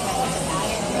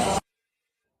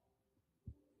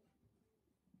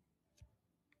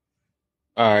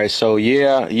 All right, so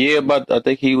but I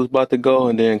think he was about to go,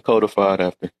 and then codified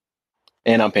after.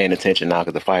 And I'm paying attention now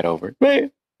because the fight over.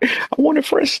 Man, I wanted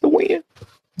Fresh to win.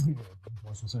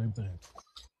 That's the same thing.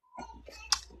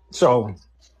 So,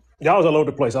 y'all was all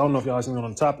over the place. I don't know if y'all seen on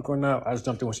the topic or not. I just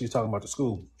jumped in when she was talking about the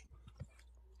school.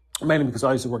 Mainly because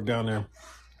I used to work down there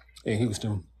in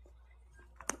Houston.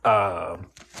 Right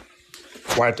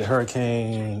after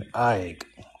Hurricane Ike.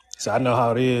 So I know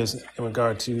how it is in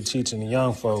regard to teaching the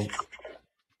young folk.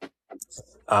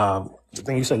 I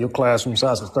think you said your classroom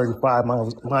size was 35.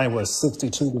 Mine was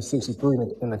 62 to 63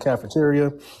 in the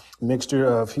cafeteria. Mixture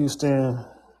of Houston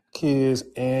kids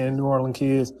and New Orleans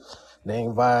kids. They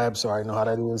ain't vibes, so I know how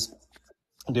that is.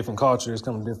 Different cultures,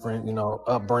 come different, you know,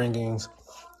 upbringings.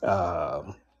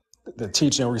 The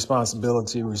teaching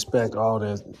responsibility, respect, all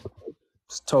that.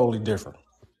 It's totally different.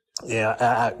 Yeah,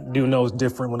 I do know it's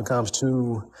different when it comes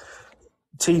to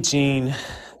teaching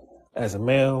as a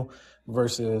male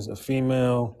versus a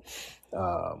female.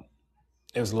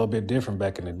 It was a little bit different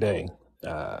back in the day.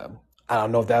 I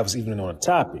don't know if that was even on a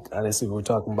topic. I didn't see we were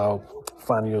talking about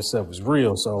finding yourself is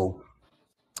real. So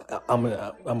I'm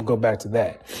gonna go back to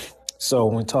that. So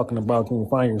when talking about can you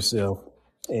find yourself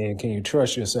and can you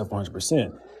trust yourself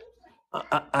 100%,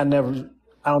 I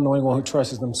don't know anyone who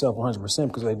trusts themselves 100%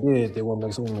 because they did. They won't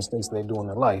make so many mistakes they do in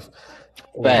their life.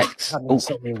 Facts. Having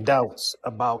so many doubts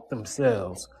about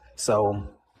themselves. So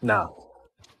now,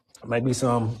 maybe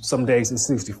some days it's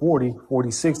 60-40,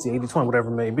 40-60, 80-20, whatever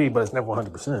it may be, but it's never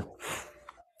 100%.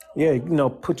 Yeah, you know,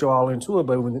 put your all into it,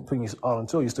 but when you put your all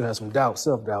into it, you still have some doubt,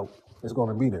 self-doubt. It's going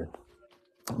to be there.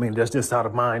 I mean, that's just how the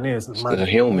mind is. The mind a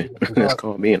human. It's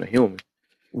called being a human.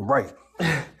 Right.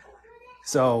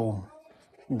 So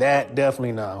that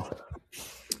definitely now.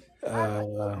 Let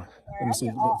me see.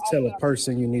 Tell a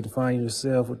person you need to find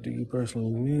yourself. What do you personally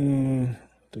mean?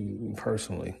 Do you mean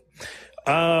personally?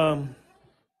 That's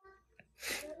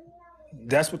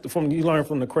what you learn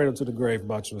from the cradle to the grave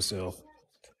about yourself.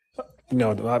 You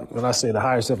know, when I say the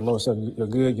higher self, lower self, you're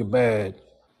good, you're bad.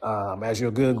 As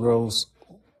your good grows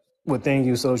within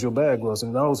you, so as your bad grows.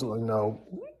 And those, you know,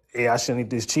 I shouldn't eat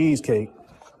this cheesecake,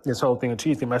 this whole thing of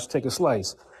cheesecake. I should take a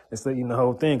slice instead of eating the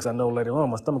whole thing because I know later on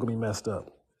my stomach will be messed up.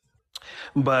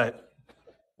 But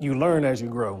you learn as you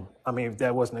grow. I mean, if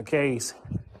that wasn't the case,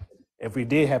 if we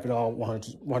did have it all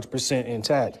 100%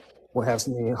 intact, we'll have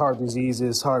some heart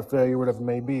diseases, heart failure, whatever it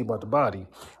may be about the body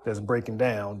that's breaking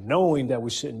down, knowing that we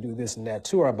shouldn't do this and that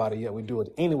to our body, yet we do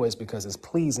it anyways because it's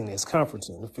pleasing, it's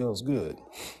comforting, it feels good.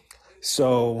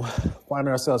 So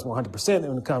finding ourselves 100%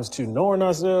 when it comes to knowing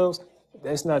ourselves,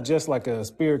 it's not just like a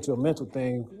spiritual, mental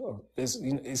thing. It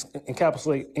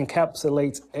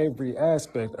encapsulates every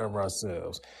aspect of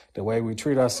ourselves. The way we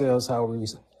treat ourselves, how we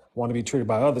want to be treated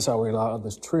by others, how we allow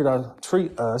others to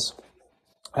treat us,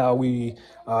 how we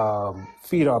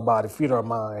feed our body, feed our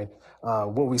mind,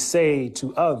 what we say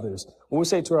to others, what we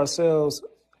say to ourselves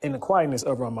in the quietness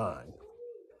of our mind,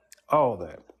 all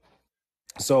that.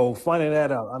 So finding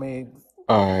that out, I mean,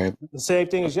 all right. The same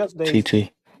thing as yesterday.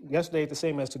 TT. Yesterday, the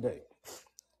same as today.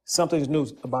 Something's new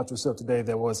about yourself today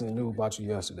that wasn't new about you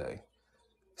yesterday.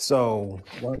 So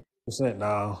 100%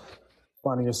 now,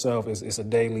 finding yourself is a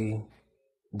daily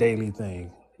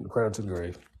thing. Cradle to the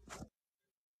grave.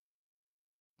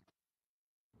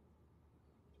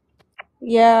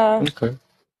 Yeah. Okay.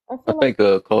 I think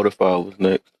Codify was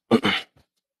next.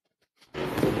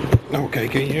 Okay,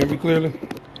 can you hear me clearly?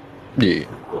 Yeah.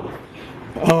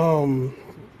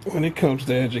 When it comes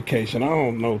to education, I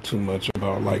don't know too much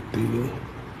about like the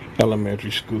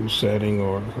elementary school setting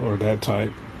or that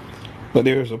type. But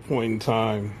there was a point in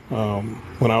time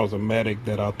when I was a medic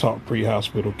that I taught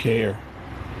pre-hospital care,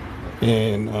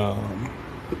 and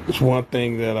it's one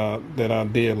thing that I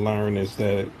did learn is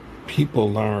that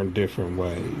people learn different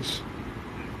ways.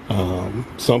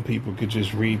 Some people could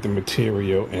just read the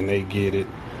material and they get it.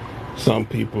 Some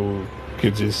people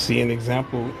could just see an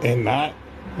example and not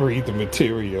read the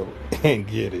material and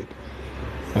get it.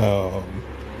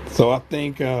 So I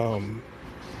think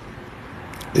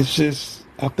it's just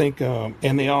I think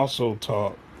and they also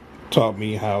taught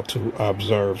me how to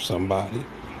observe somebody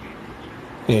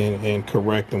and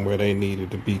correct them where they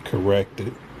needed to be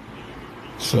corrected.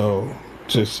 So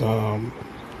just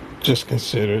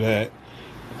consider that.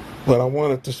 But I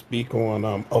wanted to speak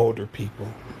on older people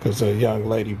because a young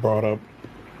lady brought up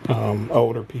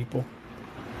older people,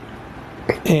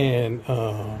 and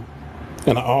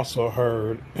I also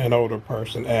heard an older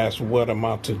person ask, "What am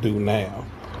I to do now?"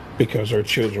 Because her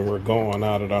children were gone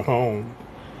out of the home,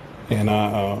 and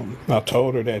I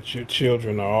told her that your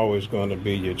children are always going to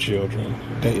be your children.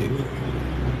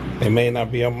 They may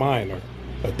not be a minor,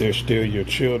 but they're still your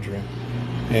children.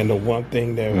 And the one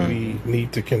thing that we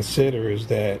need to consider is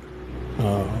that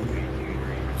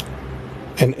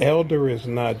an elder is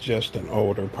not just an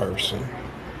older person.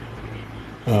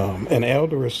 An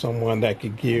elder is someone that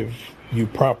could give you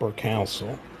proper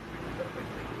counsel.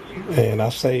 And I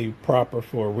say proper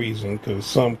for a reason because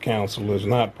some counsel is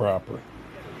not proper.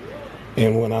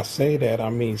 And when I say that, I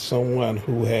mean someone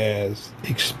who has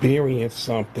experienced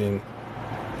something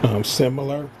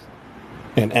similar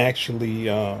and actually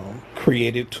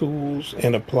created tools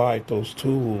and applied those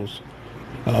tools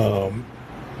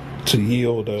to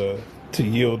yield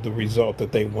the result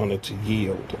that they wanted to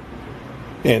yield.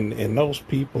 And those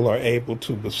people are able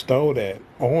to bestow that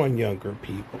on younger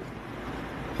people.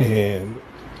 And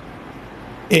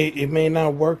it may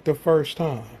not work the first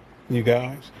time, you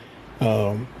guys.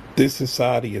 This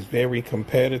society is very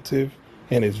competitive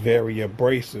and it's very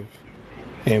abrasive.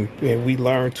 And we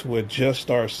learn to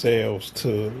adjust ourselves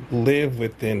to live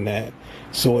within that.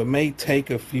 So it may take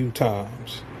a few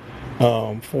times.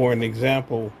 For an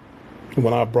example,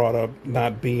 when I brought up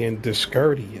not being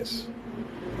discourteous,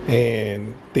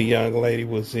 and the young lady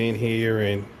was in here,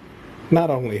 and not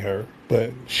only her,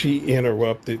 but she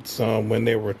interrupted some when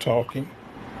they were talking.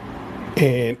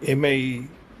 And it may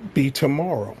be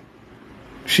tomorrow.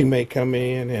 She may come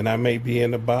in and I may be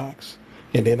in the box,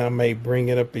 and then I may bring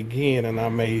it up again, and I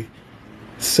may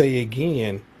say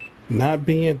again, not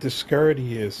being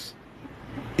discourteous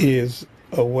is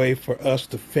a way for us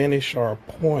to finish our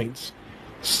points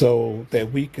so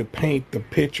that we could paint the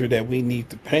picture that we need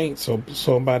to paint so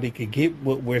somebody could get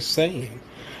what we're saying.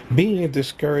 Being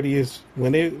discourteous,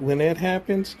 when it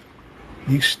happens,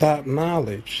 you stop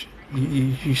knowledge.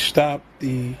 You stop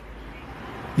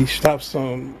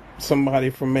somebody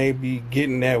from maybe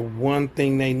getting that one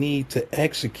thing they need to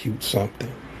execute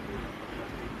something.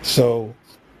 So,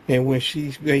 and when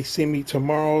they see me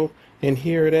tomorrow and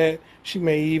hear that, she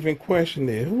may even question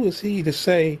it. Who is he to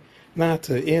say not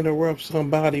to interrupt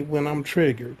somebody when I'm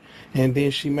triggered? And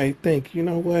then she may think, you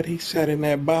know what? He sat in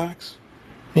that box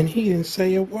and he didn't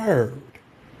say a word.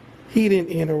 He didn't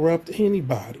interrupt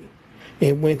anybody.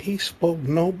 And when he spoke,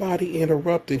 nobody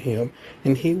interrupted him,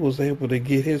 and he was able to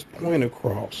get his point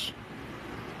across.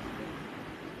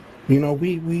 You know,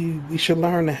 we should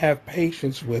learn to have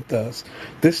patience with us.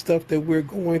 This stuff that we're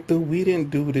going through, we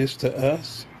didn't do this to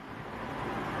us.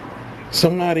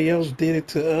 Somebody else did it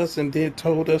to us and then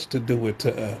told us to do it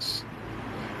to us.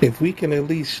 If we can at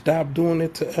least stop doing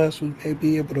it to us, we may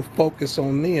be able to focus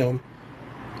on them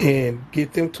and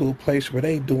get them to a place where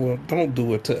they don't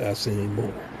do it to us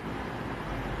anymore.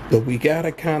 But we got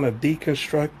to kind of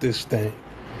deconstruct this thing.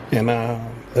 And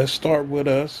let's start with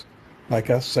us. Like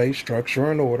I say,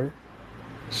 structure and order,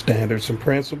 standards and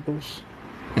principles,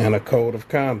 and a code of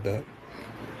conduct.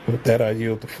 With that, I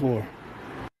yield the floor.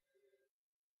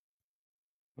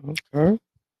 Okay.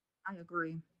 I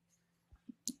agree.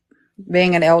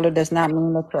 Being an elder does not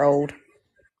mean that you're old.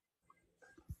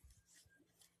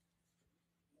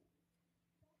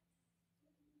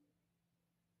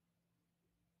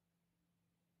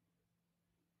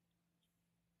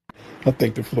 I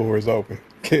think the floor is open.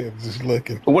 Kev's just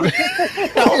looking. What?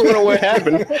 I was wondering what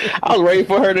happened. I was waiting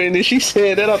for her to, and then she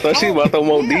said that. I thought she was about to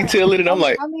more Yeah. detail it, and I'm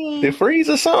like, I did mean, it freeze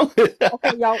or something?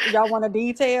 okay, y'all want a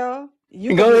detail?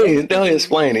 You could Go be ahead. Go ahead. 18.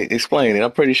 Explain it. Explain it.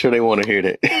 I'm pretty sure they want to hear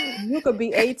that. You could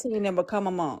be 18 and become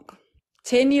a monk.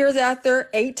 10 years after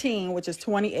 18, which is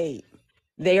 28,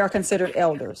 they are considered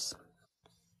elders.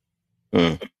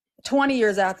 20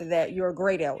 years after that, you're a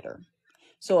great elder.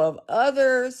 So if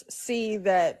others see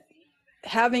that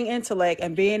having intellect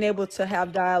and being able to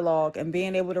have dialogue and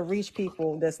being able to reach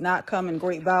people does not come in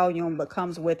great volume, but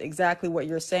comes with exactly what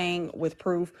you're saying with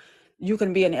proof, you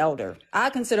can be an elder. I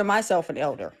consider myself an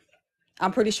elder.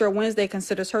 I'm pretty sure Wednesday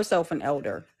considers herself an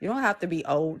elder. You don't have to be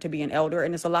old to be an elder.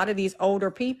 And there's a lot of these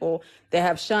older people that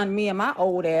have shunned me and my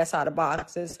old ass out of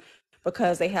boxes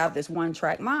because they have this one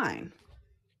track mind.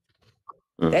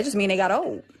 That just means they got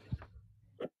old.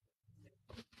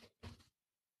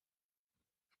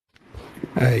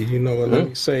 Hey, you know what? Let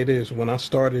me say this. When I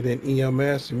started in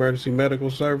EMS, emergency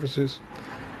medical services,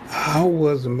 I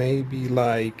was maybe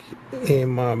like in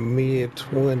my mid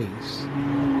 20s.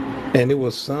 And it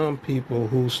was some people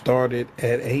who started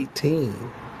at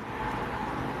 18.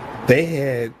 They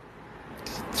had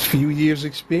a few years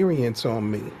experience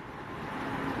on me.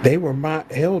 They were my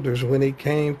elders when it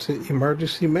came to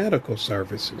emergency medical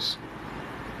services.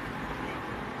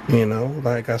 You know,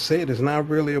 like I said, it's not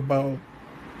really about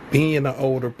being an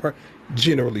older person.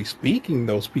 Generally speaking,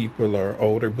 those people are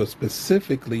older, but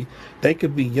specifically, they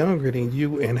could be younger than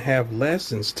you and have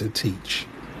lessons to teach.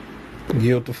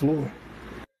 Yield the floor.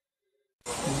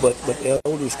 But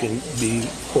elders can be,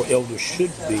 or elders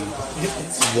should be,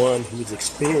 one who's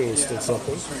experienced in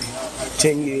something.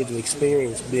 10 years of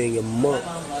experience being a monk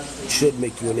should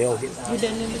make you an elder.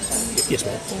 Yes,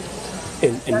 ma'am.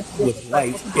 And with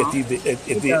life,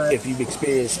 if you've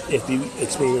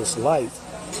experienced life,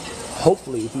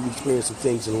 hopefully, if you've experienced some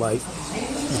things in life,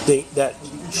 that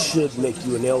should make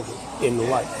you an elder in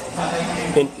life.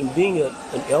 And being an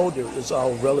elder is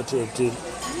all relative to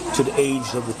the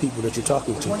age of the people that you're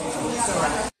talking to.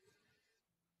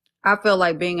 I feel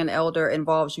like being an elder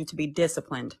involves you to be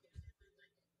disciplined,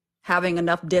 having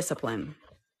enough discipline.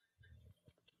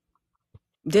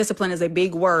 Discipline is a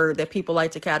big word that people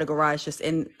like to categorize just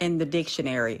in the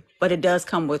dictionary, but it does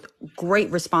come with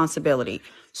great responsibility.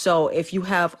 So if you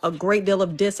have a great deal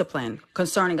of discipline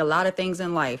concerning a lot of things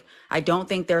in life, I don't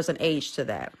think there's an age to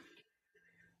that.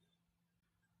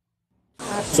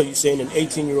 So you're saying an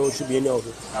 18-year-old should be an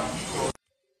elder?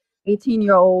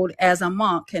 18-year-old as a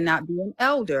monk cannot be an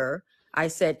elder. I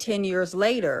said 10 years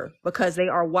later, because they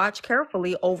are watched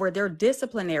carefully over their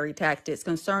disciplinary tactics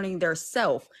concerning their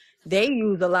self. They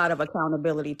use a lot of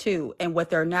accountability too. And what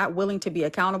they're not willing to be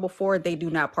accountable for, they do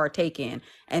not partake in.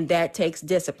 And that takes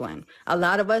discipline. A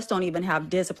lot of us don't even have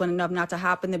discipline enough not to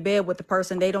hop in the bed with the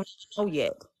person they don't know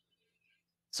yet.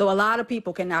 So a lot of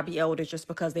people cannot be elders just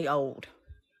because they old.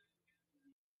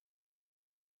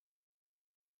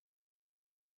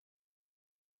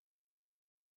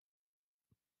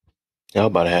 Y'all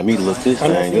about to have me look this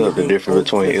I'm not thing saying up. that The being difference old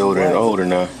between makes you elder and wiser. older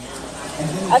now.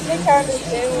 I think I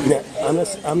understand what you're saying.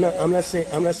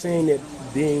 I'm not saying that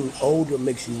being older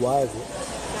makes you wiser.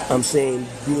 I'm saying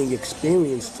being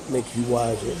experienced makes you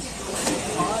wiser.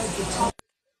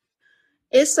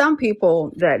 It's some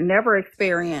people that never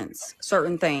experience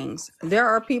certain things. There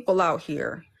are people out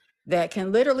here that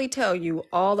can literally tell you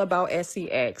all about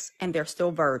SCX and they're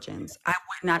still virgins. I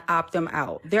would not opt them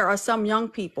out. There are some young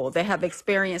people that have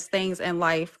experienced things in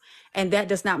life and that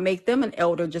does not make them an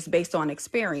elder just based on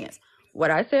experience.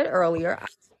 What I said earlier, I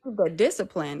think that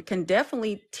discipline can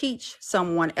definitely teach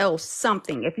someone else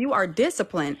something. If you are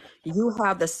disciplined, you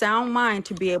have the sound mind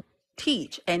to be able to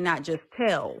teach and not just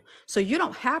tell. So you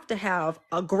don't have to have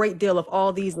a great deal of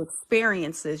all these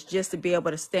experiences just to be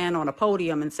able to stand on a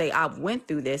podium and say, I've went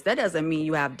through this. That doesn't mean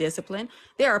you have discipline.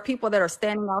 There are people that are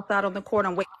standing outside on the court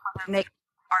and waiting for their next.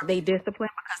 Are they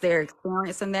disciplined because they're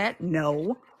experiencing that?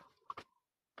 No.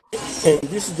 And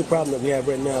this is the problem that we have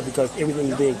right now because everything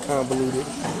is being convoluted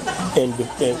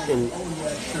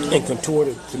and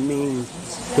contorted to mean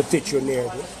to fit your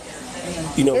narrative.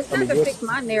 You know, It's I not mean, to fit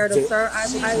my narrative, sir.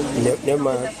 never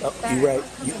mind. You're right.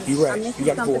 You're right. I'm You missing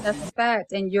got the something point. that's a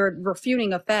fact, and you're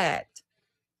refuting a fact.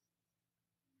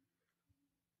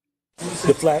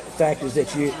 The fact is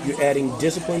that you're adding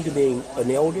discipline to being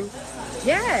an elder.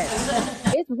 Yes,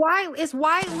 it's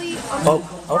widely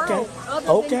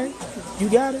Okay. You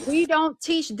got it. We don't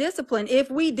teach discipline.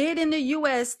 If we did in the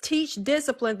U.S. teach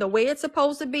discipline the way it's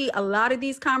supposed to be, a lot of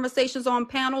these conversations on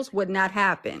panels would not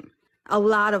happen. A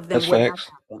lot of them That's would not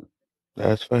facts. happen.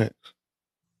 That's facts.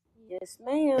 Yes,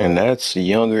 ma'am. And that's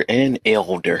younger and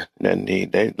elder that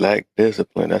they lack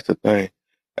discipline. That's the thing.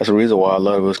 That's the reason why a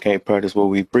lot of us can't practice what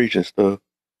we preach and stuff.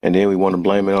 And then we want to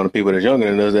blame it on the people that's younger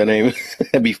than us. That ain't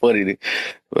that'd be funny.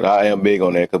 But I am big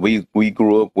on that because we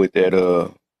grew up with that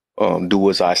do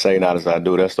as I say, not as I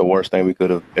do. That's the worst thing we could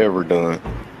have ever done.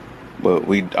 But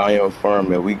I am firm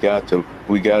that we got to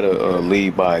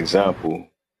lead by example.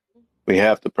 We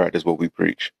have to practice what we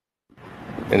preach.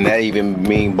 And that even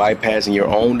mean bypassing your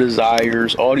own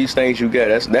desires, all these things you get.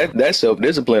 That's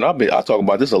self-discipline. I talk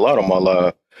about this a lot on my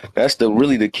live. That's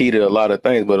really the key to a lot of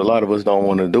things, but a lot of us don't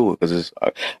want to do it because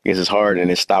I guess it's hard and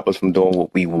it stops us from doing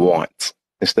what we want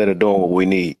instead of doing what we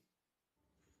need.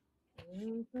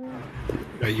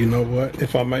 Hey, you know what?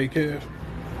 If I may, Kev?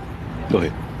 Go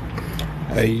ahead.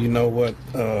 Hey, you know what?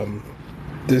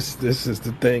 This is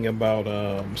the thing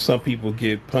about some people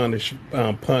get punished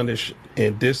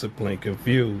and discipline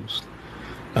confused.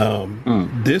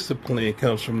 Discipline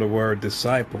comes from the word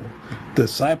disciple.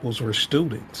 Disciples were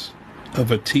students of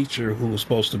a teacher who was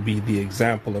supposed to be the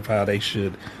example of how they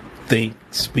should think,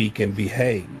 speak, and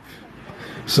behave.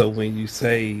 So when you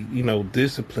say,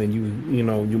 discipline,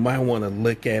 you might want to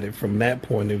look at it from that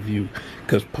point of view,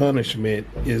 because punishment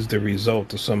is the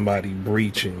result of somebody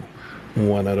breaching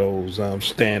one of those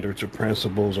standards or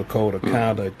principles or code of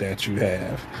conduct that you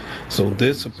have. So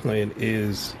discipline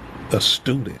is a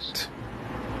student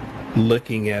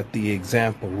looking at the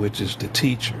example, which is the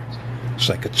teacher. It's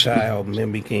like a child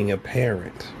mimicking a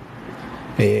parent.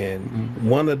 And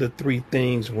one of the three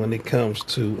things when it comes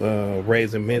to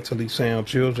raising mentally sound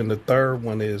children, the third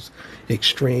one is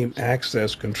extreme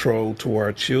access control to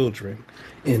our children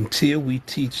until we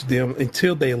teach them,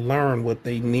 until they learn what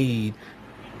they need.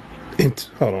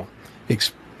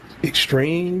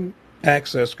 Extreme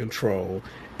access control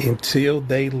until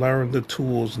they learn the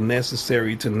tools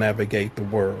necessary to navigate the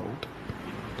world.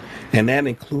 And that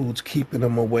includes keeping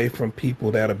them away from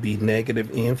people that'll be negative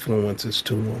influences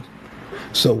to them.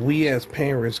 So we as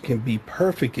parents can be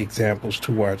perfect examples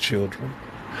to our children.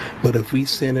 But if we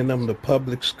sending them to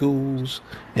public schools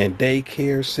and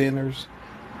daycare centers,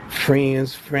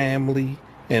 friends, family,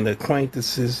 and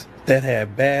acquaintances that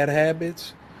have bad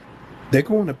habits, they're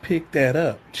going to pick that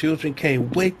up. Children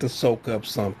can't wait to soak up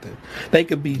something. They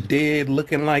could be dead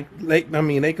looking like, they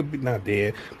could be not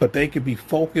dead, but they could be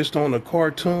focused on a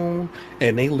cartoon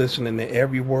and they listening to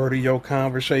every word of your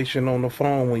conversation on the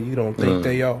phone when you don't think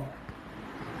they are.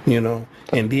 And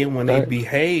then when they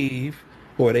behave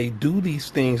or they do these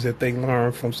things that they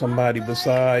learn from somebody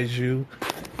besides you,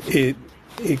 it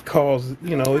causes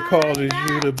you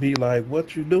to be like,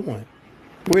 what you doing?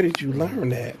 Where did you learn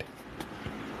that?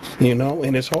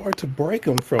 And it's hard to break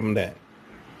them from that.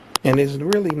 And it's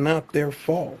really not their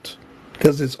fault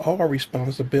because it's our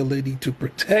responsibility to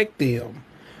protect them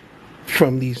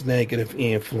from these negative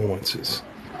influences.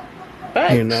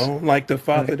 Thanks. Like the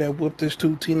father that whipped his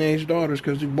two teenage daughters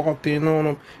because he walked in on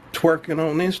them twerking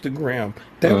on Instagram.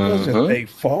 That wasn't their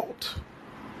fault.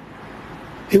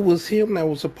 It was him that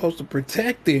was supposed to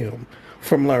protect them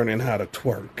from learning how to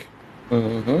twerk.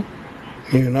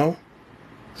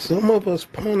 Some of us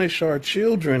punish our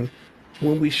children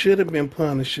when we should have been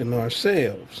punishing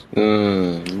ourselves.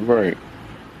 Right.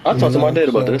 I talked to my dad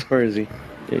about that. That's crazy.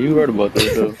 Yeah, you heard about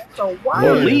that though. So why?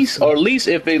 Or at least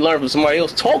if they learn from somebody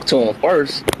else, talk to them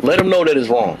first. Let them know that it's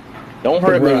wrong. Don't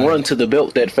hurt them and run to the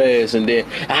belt that fast and then,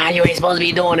 you ain't supposed to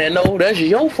be doing that. No, that's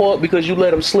your fault because you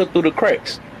let them slip through the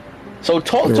cracks. So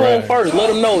talk to them first. Let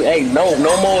them know, hey, no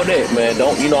more of that, man.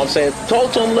 Don't, you know what I'm saying?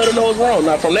 Talk to them, let them know it's wrong.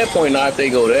 Now, from that point, if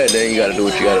they go there, then you got to do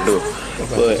what you got to do.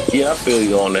 But, yeah, I feel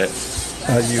you on that.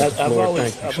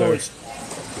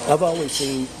 I've always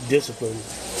seen discipline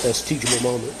as teachable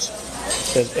moments.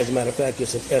 As a matter of fact,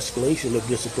 it's an escalation of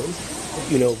discipline.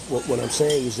 What I'm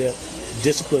saying is that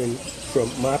discipline, from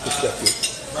my perspective,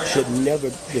 should never,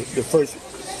 the first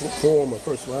form or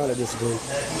first line of discipline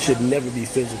should never be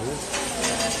physical.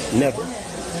 Never.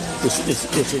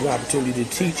 It's an opportunity to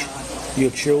teach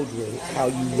your children how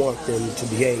you want them to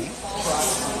behave.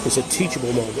 It's a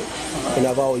teachable moment, and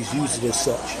I've always used it as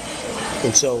such.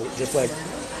 And so, just like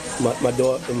my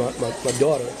daughter,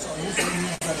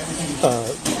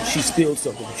 she spilled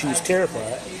something. She was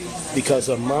terrified because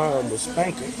her mom was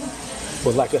spanking.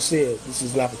 But like I said, this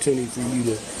is an opportunity for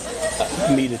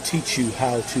me to teach you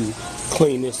how to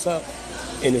clean this up,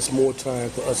 and it's more time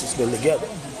for us to spend together.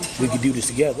 We could do this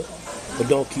together, but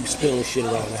don't keep spilling shit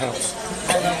around the house.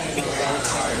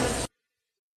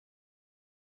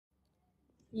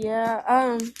 Yeah,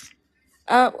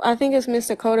 I think it's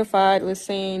Mr. Codified was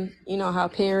saying, how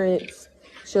parents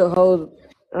should hold,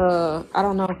 I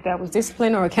don't know if that was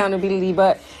discipline or accountability,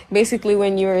 but basically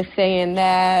when you were saying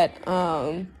that,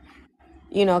 kind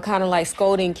of like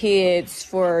scolding kids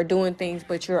for doing things,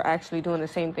 but you're actually doing the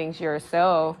same things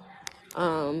yourself.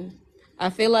 I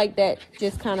feel like that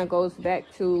just kind of goes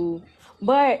back to,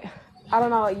 but I don't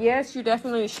know. Yes, you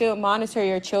definitely should monitor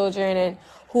your children and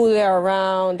who they're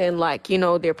around and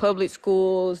their public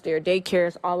schools, their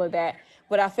daycares, all of that.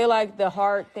 But I feel like the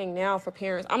hard thing now for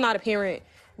parents, I'm not a parent,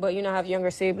 but I have younger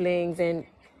siblings, and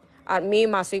me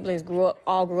and my siblings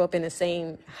all grew up in the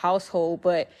same household,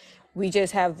 but we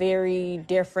just have very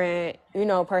different,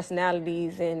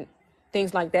 personalities and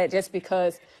things like that, just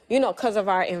because, because of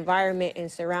our environment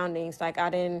and surroundings. Like, I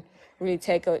didn't really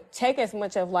take as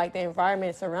much of like the environment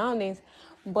and surroundings,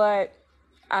 but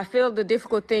I feel the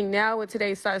difficult thing now with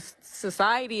today's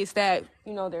society is that,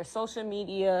 there's social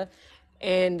media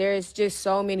and there's just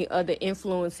so many other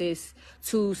influences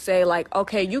to say, like,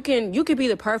 okay, you can be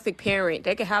the perfect parent.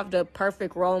 They can have the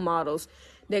perfect role models.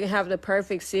 They can have the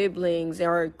perfect siblings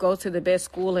or go to the best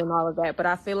school and all of that. But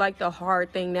I feel like the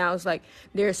hard thing now is like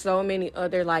there's so many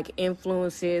other like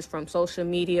influences, from social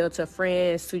media to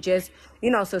friends to just,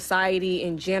 society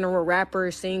in general,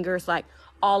 rappers, singers, like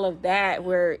all of that,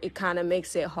 where it kind of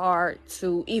makes it hard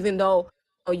to, even though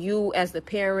you as the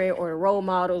parent or the role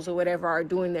models or whatever are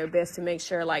doing their best to make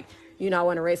sure, like, I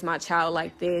want to raise my child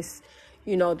like this,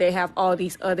 they have all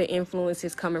these other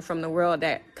influences coming from the world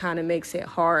that kind of makes it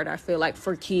hard, I feel like,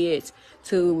 for kids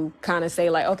to kind of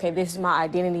say, like, okay, this is my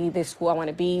identity, this is who I want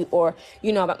to be, or,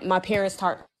 my parents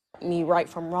taught me right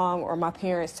from wrong, or my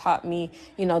parents taught me,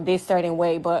 this certain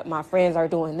way, but my friends are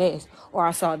doing this, or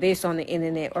I saw this on the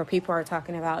internet, or people are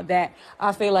talking about that.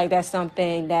 I feel like that's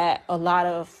something that a lot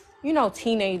of,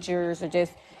 teenagers or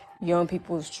just young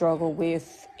people struggle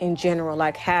with in general,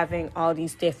 like having all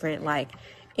these different like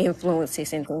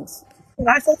influences and things.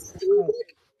 I said,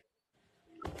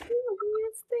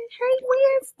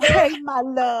 hey, my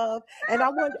love. And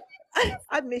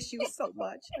I miss you so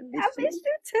much. I miss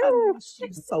you too. I miss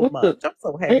you so What much. the? I'm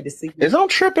so happy to see you. Is I'm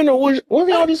tripping, or was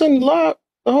y'all just in live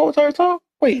the whole entire time?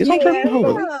 Wait, is I'm tripping?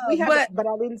 Hold up. we haven't, but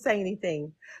I didn't say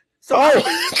anything. So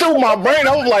through my brain,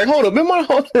 I was like, hold up, am I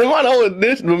holding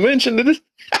this dimension to this?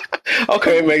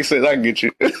 Okay, it makes sense. I get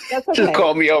you. That's okay. Just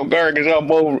call me off guard because y'all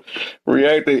both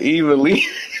reacted evenly.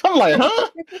 I'm like, huh?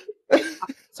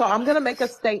 So I'm gonna make a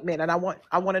statement, and I want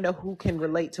to know who can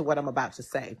relate to what I'm about to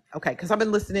say. Okay, because I've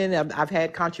been listening, I've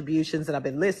had contributions, and I've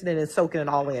been listening and soaking it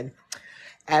all in.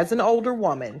 As an older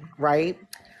woman, right?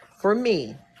 For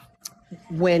me,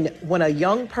 when a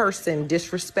young person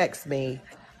disrespects me,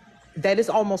 that is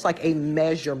almost like a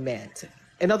measurement.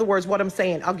 In other words, what I'm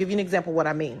saying, I'll give you an example of what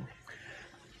I mean.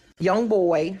 Young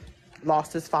boy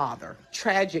lost his father.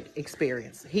 Tragic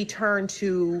experience. He turned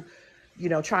to,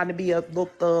 trying to be a little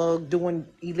thug, doing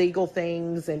illegal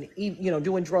things and,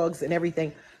 doing drugs and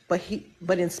everything. But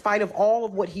in spite of all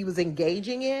of what he was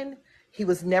engaging in, he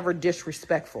was never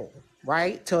disrespectful,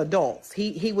 right? To adults.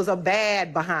 He was a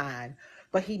bad behind,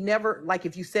 but he never, like,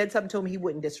 if you said something to him, he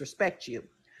wouldn't disrespect you.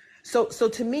 So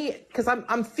to me, because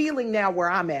I'm feeling now where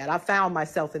I'm at, I found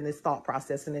myself in this thought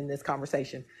process and in this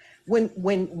conversation.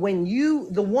 When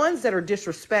you, the ones that are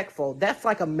disrespectful, that's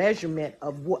like a measurement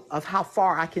of how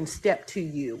far I can step to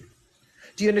you.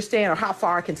 Do you understand? Or how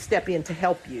far I can step in to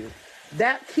help you.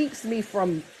 That keeps me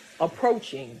from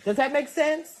approaching. Does that make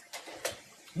sense?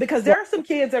 Because there are some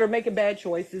kids that are making bad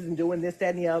choices and doing this,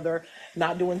 that, and the other,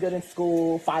 not doing good in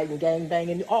school, fighting, gang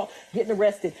banging, all getting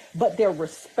arrested, but they're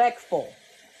respectful.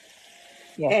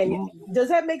 Yeah. And does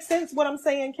that make sense what I'm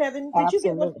saying, Kevin? Did you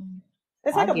get what? Absolutely.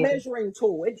 It's like a measuring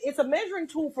tool. It's a measuring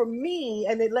tool for me,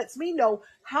 and it lets me know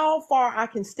how far I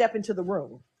can step into the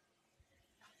room.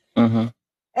 Mm-hmm.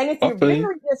 And if you're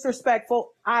very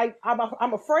disrespectful, I'm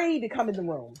afraid to come in the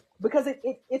room, because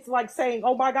it's like saying,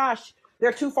 oh my gosh,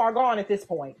 they're too far gone at this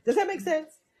point. Does that make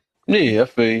sense? Yeah, I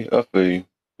feel you.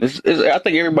 I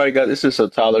think everybody it's just a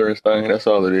tolerance thing. That's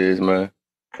all it is, man.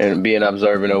 And being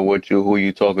observant of who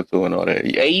you talking to and all that.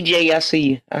 AJ, I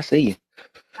see you.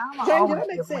 Jane, did that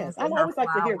make sense? I always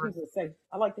like to hear people say.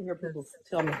 I like to hear people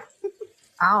tell me.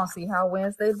 I don't see how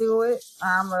Wednesday do it.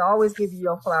 I'm gonna always give you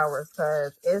your flowers,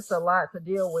 because it's a lot to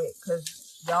deal with.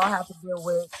 Because y'all have to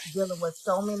dealing with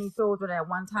so many children at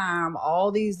one time,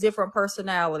 all these different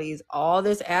personalities, all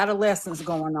this adolescence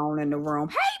going on in the room.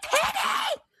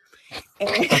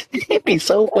 Hey, Teddy! It'd be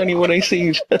so funny when they see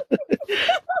each other.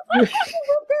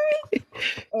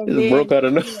 Just broke out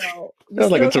of nowhere.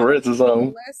 Sounds like a Tourette's or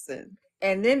something.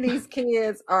 And then these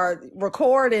kids are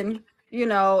recording,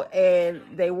 and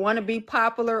they want to be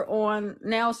popular on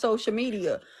now social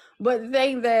media. But the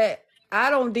thing that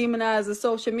I don't demonize the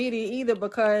social media either,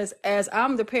 because as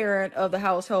I'm the parent of the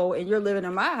household and you're living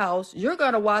in my house, you're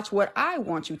going to watch what I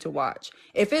want you to watch.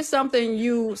 If it's something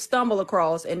you stumble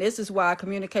across, and this is why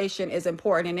communication is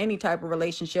important in any type of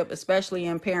relationship, especially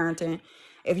in parenting.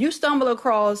 If you stumble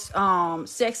across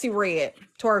Sexy Red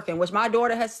twerking, which my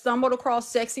daughter has stumbled across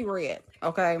Sexy Red,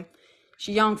 okay?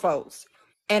 She young folks.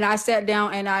 And I sat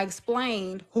down and I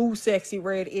explained who Sexy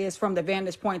Red is from the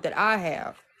vantage point that I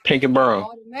have. Pink and brown.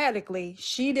 Automatically,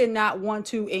 she did not want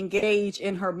to engage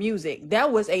in her music.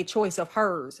 That was a choice of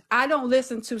hers. I don't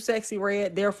listen to Sexy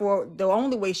Red, therefore, the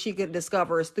only way she could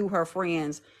discover is through her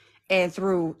friends and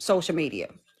through social media.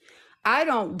 I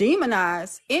don't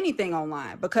demonize anything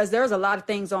online because there's a lot of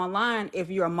things online. If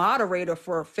you're a moderator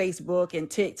for Facebook and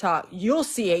TikTok, you'll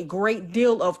see a great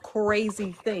deal of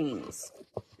crazy things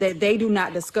that they do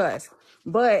not discuss.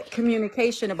 But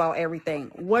communication about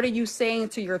everything. What are you saying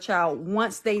to your child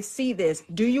once they see this?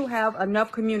 Do you have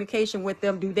enough communication with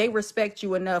them? Do they respect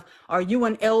you enough? Are you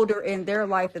an elder in their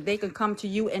life that they can come to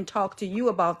you and talk to you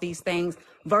about these things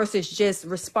versus just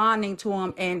responding to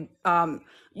them and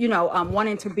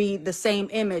wanting to be the same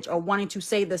image or wanting to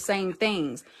say the same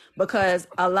things? Because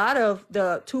a lot of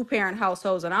the two-parent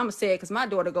households, and I'm gonna say it because my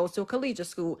daughter goes to a collegiate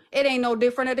school, it ain't no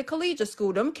different at a collegiate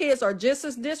school. Them kids are just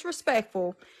as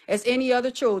disrespectful as any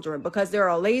other children because there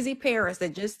are lazy parents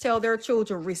that just tell their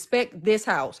children, respect this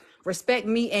house, respect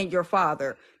me and your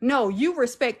father. No, you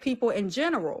respect people in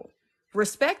general.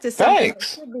 Respect is something that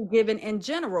Thanks. should be given in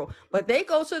general, but they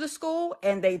go to the school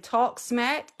and they talk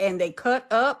smack and they cut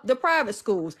up the private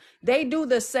schools. They do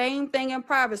the same thing in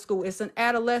private school. It's an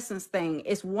adolescence thing.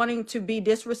 It's wanting to be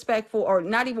disrespectful, or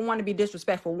not even wanting to be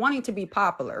disrespectful, wanting to be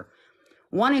popular,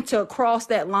 wanting to cross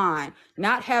that line,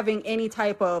 not having any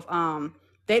type of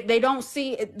they don't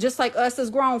see it, just like us as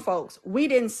grown folks. We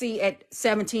didn't see at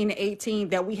 17 to 18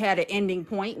 that we had an ending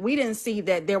point. We didn't see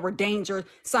that there were danger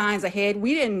signs ahead.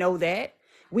 We didn't know that.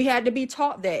 We had to be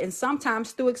taught that, and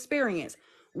sometimes through experience.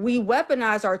 We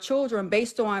weaponize our children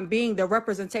based on being the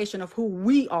representation of who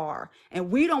we are, and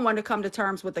we don't want to come to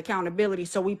terms with accountability,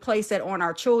 so we place that on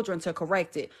our children to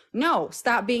correct it. No,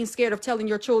 stop being scared of telling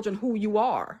your children who you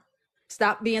are.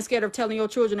 Stop being scared of telling your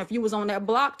children if you was on that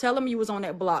block, tell them you was on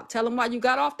that block. Tell them why you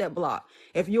got off that block.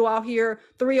 If you out here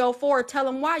 304, tell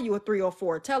them why you were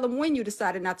 304. Tell them when you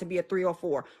decided not to be a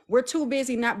 304. We're too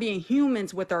busy not being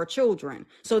humans with our children.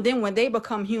 So then when they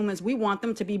become humans, we want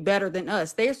them to be better than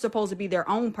us. They're supposed to be their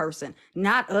own person,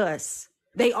 not us.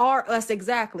 They are us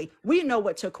exactly. We know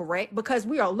what to correct because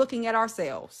we are looking at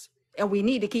ourselves, and we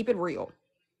need to keep it real.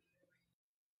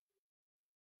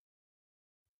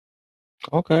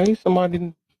 Okay,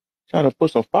 somebody try to put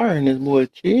some fire in this boy.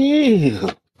 Chill.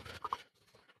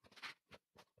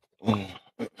 What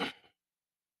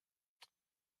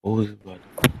was it about?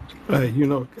 Hey,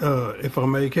 if I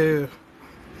may, Kev,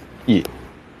 Yeah.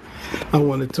 I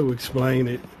wanted to explain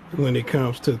it when it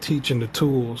comes to teaching the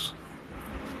tools.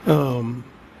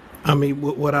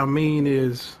 What I mean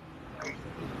is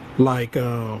like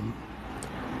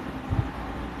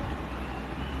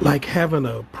having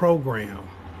a program,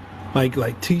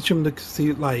 like teach them to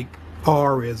see like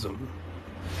Rism,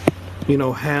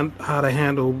 how to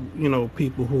handle,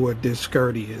 people who are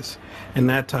discourteous and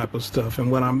that type of stuff.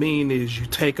 And what I mean is you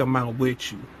take them out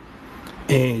with you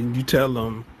and you tell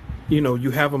them,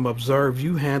 you have them observe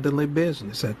you handling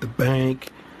business at the bank,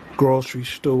 grocery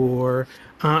store,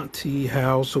 auntie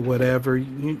house, or whatever.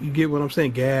 You get what I'm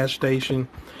saying? Gas station.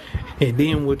 And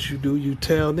then what you do, you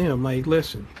tell them, like,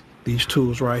 listen, these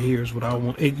tools right here is what I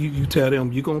want. And you tell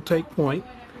them you're going to take point,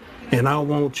 and I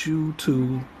want you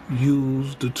to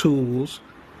use the tools,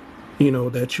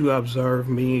 that you observe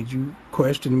me and you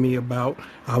question me about.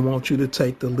 I want you to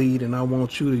take the lead and I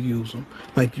want you to use them.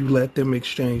 Like, you let them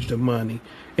exchange the money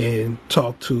and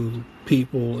talk to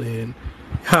people and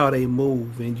how they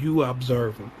move, and you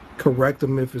observe them. Correct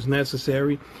them if it's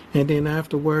necessary, and then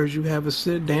afterwards you have a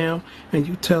sit down and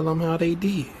you tell them how they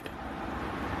did.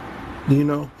 They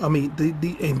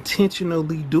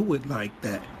intentionally do it like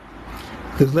that.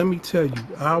 Because let me tell you,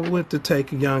 I went to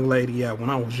take a young lady out when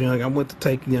I was young. I went to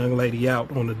take a young lady out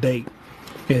on a date,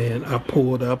 and I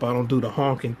pulled up. I don't do the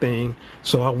honking thing,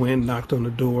 so I went and knocked on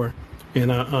the door, and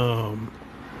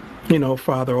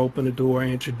father opened the door. I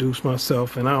introduced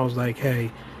myself, and I was like,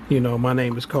 hey, my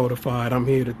name is Codified. I'm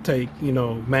here to take,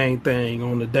 main thing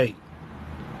on the date.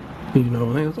 And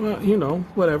it was,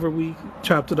 whatever. We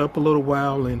chopped it up a little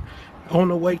while, and on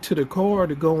the way to the car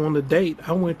to go on the date,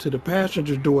 I went to the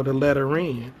passenger door to let her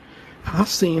in. I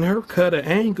seen her cut an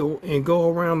angle and go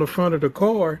around the front of the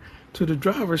car to the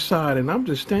driver's side, and I'm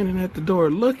just standing at the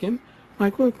door looking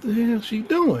like, what the hell is she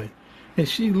doing? And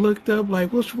she looked up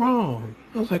like, what's wrong?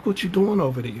 I was like, what you doing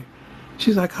over there?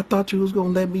 She's like, I thought you was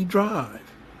going to let me drive.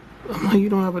 I'm like, you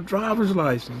don't have a driver's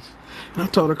license. And I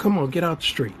told her, come on, get out the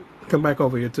street. Come back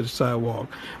over here to the sidewalk.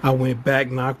 I went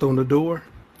back, knocked on the door.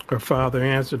 Her father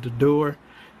answered the door,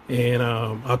 and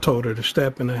I told her to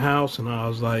step in the house, and I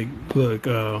was like, look,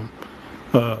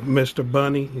 Mr.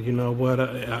 Bunny, you know what?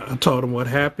 I told him what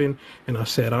happened, and I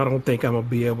said, I don't think I'm going to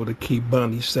be able to keep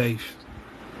Bunny safe.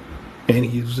 And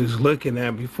he was just looking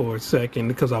at me for a second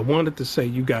because I wanted to say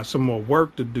you got some more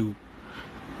work to do,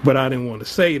 but I didn't want to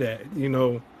say that, you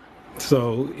know.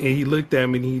 So and he looked at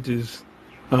me and he just,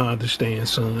 I understand,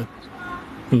 son.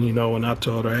 And, you know, and I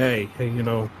told her, hey, you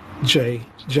know,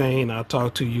 Jane, I'll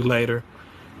talk to you later,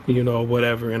 you know,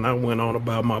 whatever. And I went on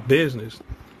about my business.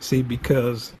 See,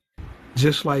 because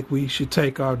just like we should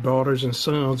take our daughters and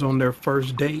sons on their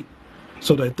first date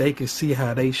so that they can see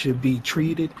how they should be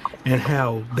treated and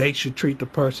how they should treat the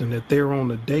person that they're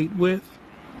on a date with,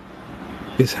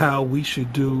 is how we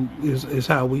should do, is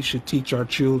how we should teach our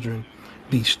children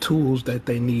these tools that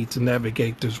they need to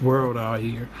navigate this world out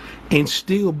here and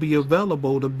still be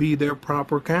available to be their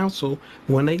proper counsel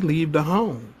when they leave the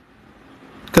home.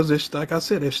 Because it's like I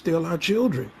said, they're still our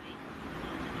children.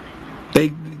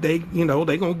 They you know,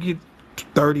 they gonna get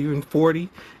 30 and 40,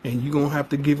 and you're gonna have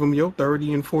to give them your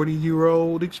 30 and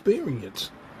 40-year-old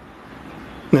experience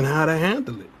and how to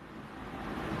handle it.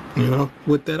 You know,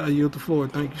 with that, I yield the floor.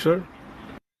 Thank you, sir.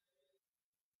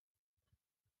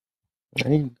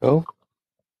 There you go.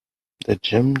 The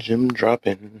gym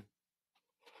dropping.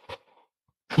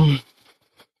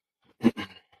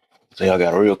 So y'all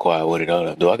got real quiet with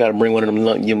it. Do I gotta bring one of them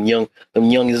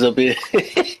youngies up here?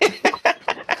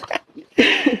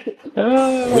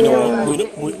 We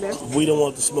don't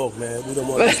want the smoke, man. We don't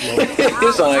want the smoke.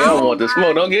 It's like I don't want the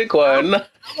smoke. Don't get quiet. No.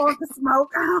 I want the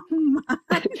smoke. I don't mind.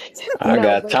 I No,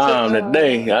 got but time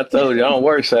today. I told you I don't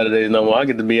work Saturdays no more. I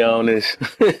get to be on this.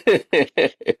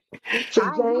 to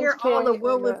I James' hear all of point,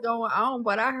 what and was going on,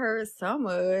 but I heard some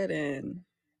of it, and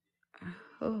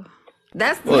oh,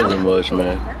 that's young Wasn't much, people.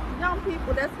 man. That's young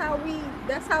people. That's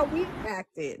how we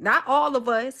acted. Not all of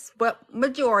us, but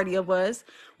majority of us.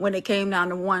 When it came down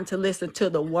to wanting to listen to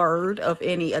the word of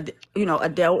any,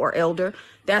 adult or elder,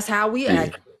 that's how we Yeah.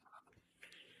 act.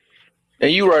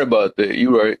 And you right about that.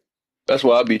 You right. That's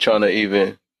why I be trying to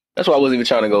even. That's why I wasn't even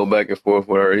trying to go back and forth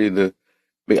with her either.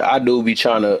 But I do be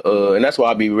trying to, and that's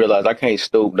why I be realize I can't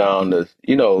stoop down to,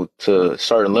 to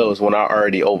certain levels when I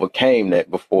already overcame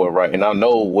that before, right? And I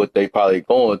know what they probably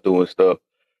going through and stuff.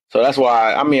 So that's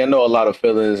why, I mean, I know a lot of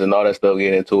feelings and all that stuff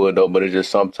get into it though, but it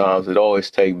just sometimes it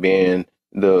always take being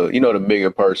the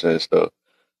bigger person and stuff.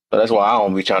 So that's why I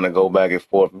don't be trying to go back and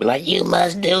forth and be like, you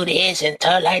must do this and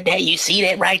talk like that. You see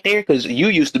that right there? Because you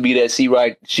used to be that see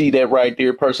that right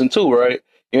there person too, right?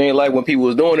 You ain't like when people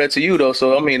was doing that to you though.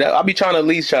 So I mean, I be trying to at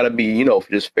least try to be,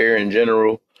 just fair in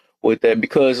general with that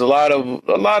because a lot of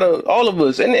all of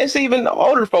us, and it's even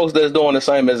older folks that's doing the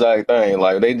same exact thing.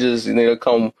 Like they just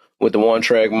come with the one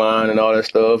track mind and all that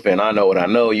stuff. And I know what I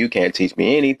know. You can't teach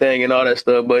me anything and all that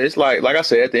stuff. But it's like I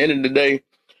said, at the end of the day,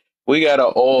 we gotta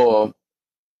all.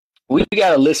 We got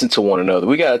to listen to one another.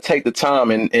 We got to take the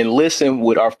time and listen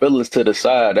with our feelings to the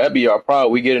side. That'd be our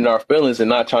problem. We get in our feelings and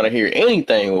not trying to hear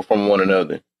anything from one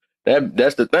another.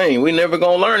 That's the thing. We never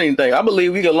going to learn anything. I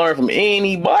believe we can learn from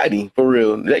anybody for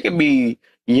real. They could be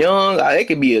young. They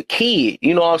could be a kid.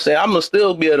 You know what I'm saying? I'm going to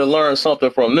still be able to learn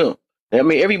something from them. I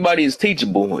mean, everybody is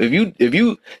teachable. If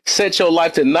you set your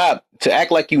life to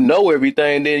act like you know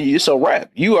everything, then it's a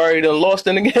wrap. You already done lost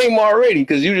in the game already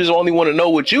because you just only want to know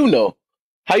what you know.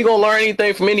 How you gonna learn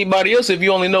anything from anybody else if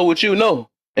you only know what you know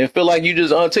and feel like you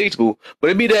just unteachable?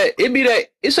 But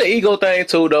it's an ego thing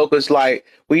too though, cause like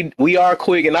we are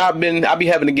quick, and I be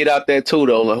having to get out there too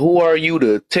though. Like, who are you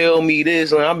to tell me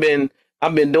this? And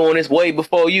I've been doing this way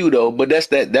before you though. But that's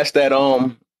that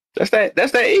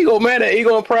ego, man. That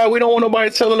ego and pride. We don't want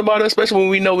nobody telling about us, especially when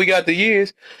we know we got the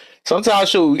years.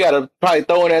 Sometimes, we gotta probably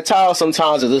throw in that towel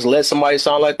sometimes and just let somebody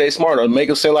sound like they smart or make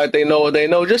them say like they know what they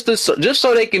know, just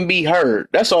so they can be heard.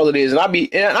 That's all it is. And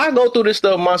I go through this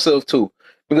stuff myself too,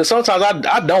 because sometimes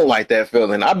I don't like that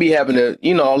feeling. I be having to,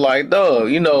 like,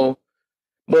 duh,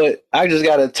 but I just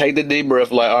gotta take the deep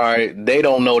breath, like, all right, they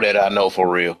don't know that I know for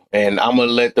real, and I'm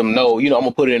gonna let them know. I'm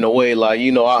gonna put it in a way like,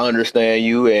 I understand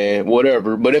you and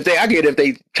whatever. But if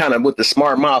they kind of with the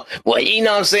smart mouth, well, you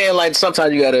know what I'm saying? Like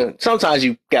sometimes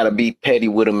you gotta be petty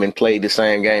with them and play the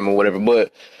same game or whatever.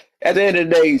 But at the end of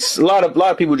the day, a lot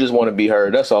of people just want to be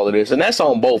heard. That's all it is, and that's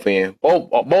on both ends.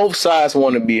 Both sides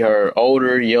want to be heard.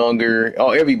 Older, younger,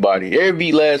 everybody,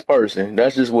 every last person.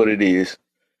 That's just what it is.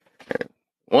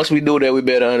 Once we do that, we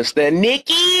better understand.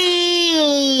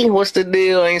 Nikki, what's the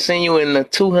deal? I ain't seen you in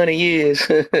 200 years.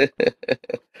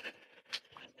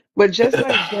 But just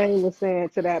like Jane was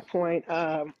saying to that point,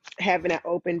 having that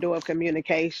open door of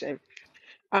communication,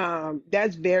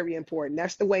 that's very important.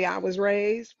 That's the way I was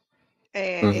raised,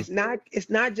 and Mhm. it's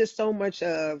not just so much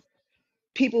of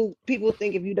people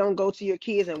think if you don't go to your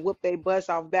kids and whoop they butts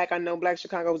off back. I know Black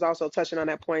Chicago was also touching on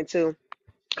that point too.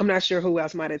 I'm not sure who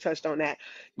else might have touched on that.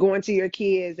 Going to your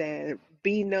kids and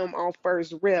beating them off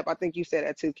first rip. I think you said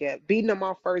that too, Kev. Beating them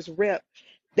off first rip.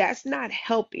 That's not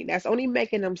helping. That's only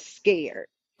making them scared.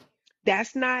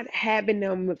 That's not having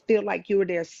them feel like you're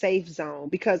their safe zone,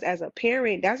 because as a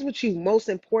parent, that's what you most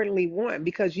importantly want,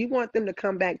 because you want them to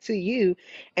come back to you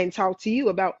and talk to you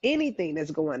about anything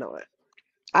that's going on.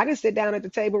 I can sit down at the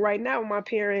table right now with my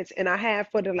parents, and I have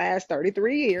for the last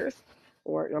 33 years,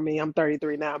 or I mean, I'm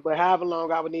 33 now, but however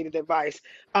long I would need advice,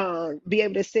 be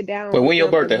able to sit down Wait, with when your them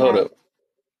birthday? and Hold have up.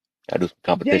 I do some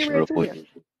competition January real quick. 20th.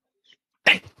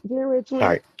 January All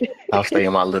right. I'll stay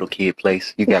in my little kid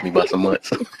place. You got me by some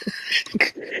months.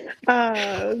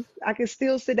 I can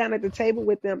still sit down at the table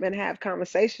with them and have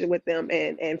conversation with them,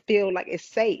 and feel like it's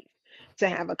safe to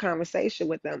have a conversation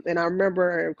with them. And I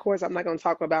remember, of course, I'm not going to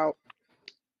talk about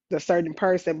the certain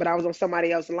person, but I was on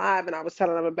somebody else live and I was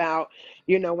telling them about,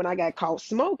 when I got caught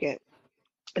smoking.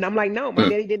 And I'm like, no, my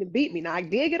daddy didn't beat me. Now I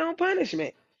did get on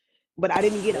punishment, but I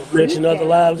didn't get a beat Mention other down.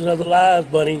 lives and other lives,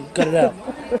 buddy. Cut it out.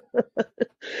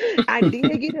 I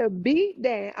did get a beat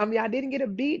down. I mean, I didn't get a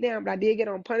beat down, but I did get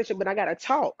on punishment, but I got to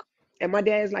talk. And my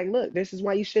dad's like, look, this is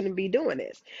why you shouldn't be doing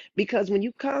this. Because when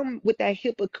you come with that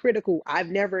hypocritical, I've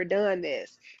never done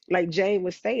this, like Jane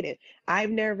was stating, I've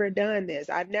never done this,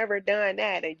 I've never done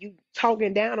that, and you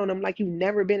talking down on them like you've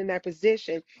never been in that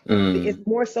position, it's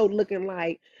more so looking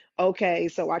like, okay,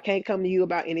 so I can't come to you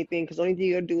about anything because only thing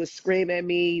you'll do is scream at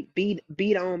me, beat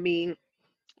on me.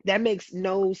 That makes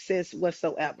no sense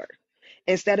whatsoever.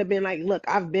 Instead of being like, look,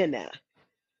 I've been there.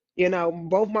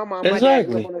 Both my mom and my dad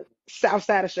grew up Exactly. on the south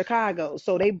side of Chicago.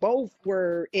 So they both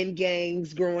were in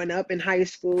gangs growing up in high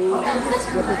school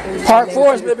and different things of that Park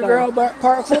Forest, nature. baby girl.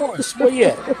 Park Forest. Where you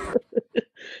at?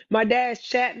 My dad's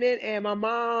Chapman and my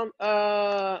mom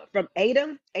from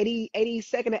Ada,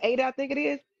 82nd and Ada, I think it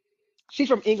is. She's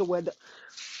from Inglewood.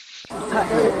 Her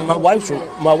area My code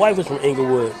my wife is from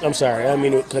Inglewood. I'm sorry, I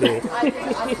mean to cut in.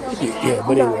 Yeah,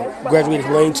 but No, anyway, that's graduated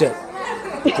from fine. Lane Tech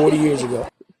 40 years ago.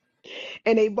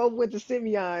 And they both went to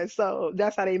Simeon, so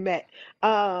that's how they met.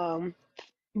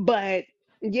 But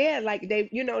yeah, like they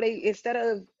instead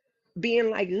of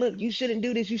being like, look, you shouldn't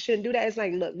do this, you shouldn't do that. It's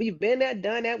like, look, we've been there,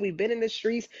 done that, we've been in the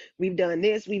streets, we've done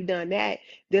this, we've done that.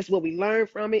 This is what we learned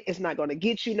from it. It's not going to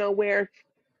get you nowhere.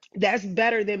 That's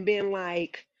better than being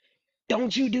like,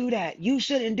 don't you do that. You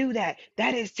shouldn't do that.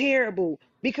 That is terrible.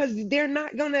 Because they're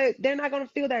not gonna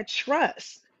feel that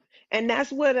trust. And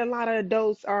that's what a lot of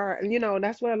adults are,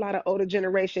 that's what a lot of older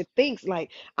generation thinks.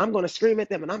 Like, I'm gonna scream at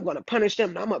them and I'm gonna punish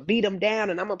them and I'm gonna beat them down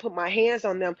and I'm gonna put my hands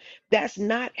on them. That's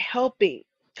not helping.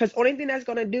 Because only thing that's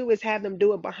gonna do is have them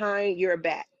do it behind your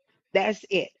back. That's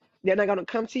it. They're not gonna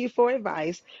come to you for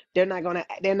advice. They're not gonna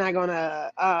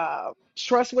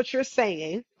trust what you're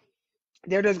saying.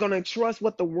 They're just going to trust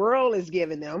what the world is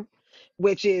giving them,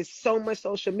 which is so much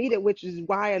social media, which is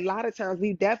why a lot of times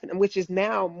which is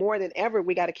now more than ever,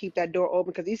 we got to keep that door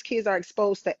open because these kids are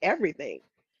exposed to everything.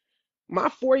 My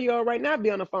 4-year-old right now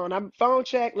be on the phone. I'm phone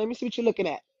check. Let me see what you're looking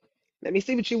at. Let me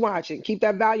see what you're watching. Keep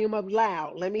that volume up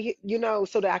loud. Let me,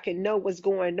 so that I can know what's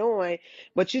going on.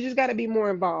 But you just got to be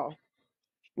more involved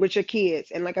with your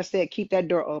kids. And like I said, keep that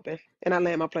door open. And I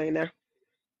land my plane there.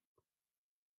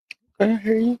 I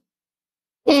hear you.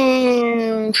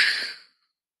 Mm.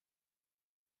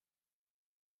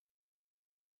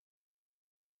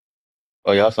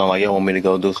 Oh, y'all sound like y'all want me to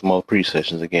go do some more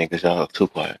pre-sessions again because y'all too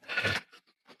quiet.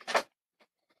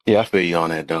 Yeah, I feel you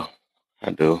on that though.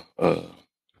 I do.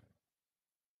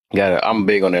 I'm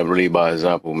big on that really by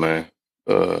example, man.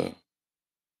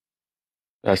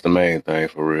 That's the main thing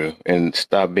for real. And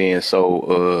stop being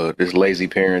so this lazy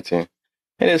parenting.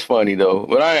 And it's funny though,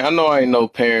 but I know I ain't no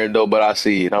parent though, but I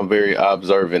see it. I'm very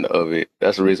observant of it.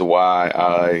 That's the reason why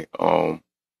I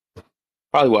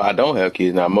probably why I don't have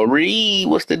kids now. Marie,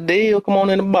 what's the deal? Come on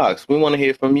in the box. We want to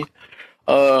hear from you.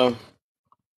 Uh,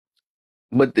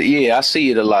 yeah, I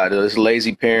see it a lot. It's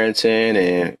lazy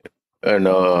parenting and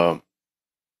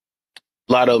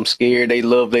a lot of them scared. They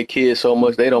love their kids so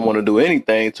much they don't want to do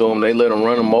anything to them. They let them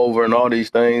run them over and all these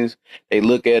things. They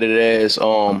look at it as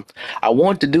I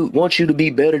want you to be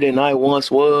better than I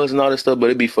once was and all this stuff, but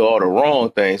it be for all the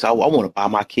wrong things. I want to buy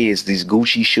my kids these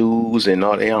Gucci shoes and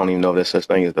all. I don't even know if there's such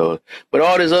thing as those, but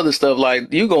all this other stuff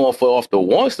like you going for off the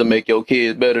wants to make your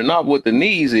kids better, not what the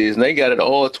needs is, and they got it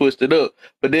all twisted up.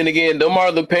 But then again, them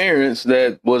are the parents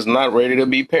that was not ready to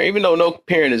be parent, even though no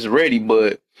parent is ready,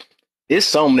 but it's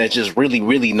some that's just really,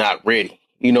 really not ready.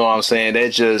 You know what I'm saying?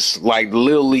 That's just like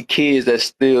literally kids that's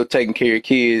still taking care of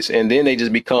kids. And then they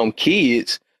just become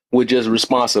kids with just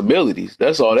responsibilities.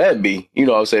 That's all that be. You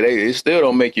know what I'm saying? It still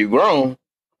don't make you grown.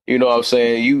 You know what I'm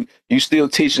saying? You still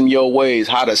teach them your ways,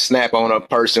 how to snap on a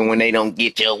person when they don't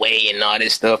get your way and all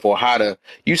this stuff, or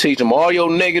you teach them all your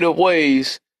negative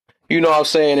ways. You know what I'm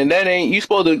saying? And that ain't,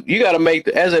 you got to make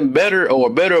as in better or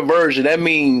a better version. That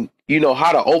mean,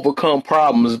 how to overcome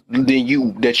problems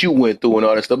that you went through and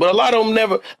all that stuff. But a lot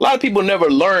of people never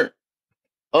learn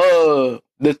the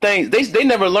things they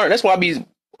never learn. That's why we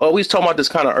was talking about this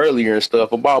kind of earlier and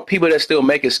stuff about people that still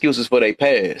make excuses for their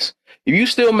past. If you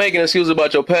still making excuses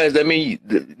about your past, that mean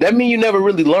you never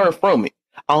really learn from it.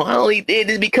 Oh, I only did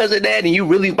this because of that, and you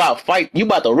really about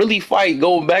to really fight,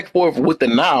 going back and forth with the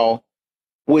now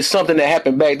with something that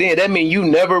happened back then. That means you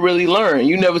never really learned.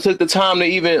 You never took the time to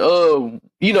even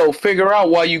figure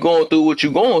out why you going through what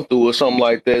you going through or something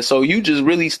like that. So you just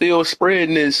really still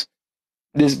spreading this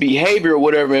behavior or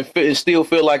whatever and still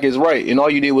feel like it's right. And all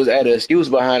you did was add an excuse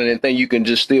behind it and think you can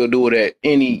just still do it at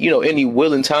any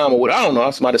willing time or what. I don't know.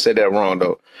 I might have said that wrong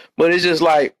though. But it's just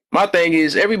like, my thing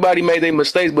is everybody made their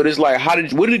mistakes, but it's like,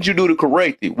 what did you do to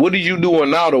correct it? What did you do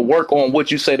now to work on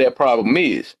what you say that problem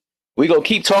is? We gonna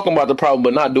keep talking about the problem,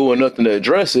 but not doing nothing to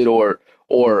address it or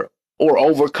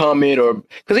overcome it, or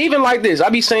because even like this, I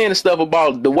be saying stuff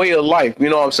about the way of life. You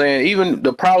know what I'm saying? Even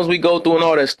the problems we go through and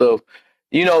all that stuff.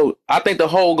 I think the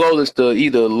whole goal is to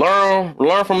either learn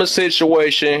from a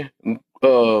situation,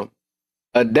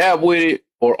 adapt with it,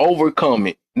 or overcome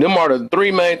it. Them are the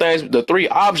three main things, the three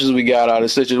options we got out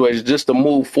of situations just to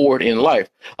move forward in life.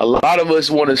 A lot of us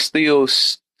want to still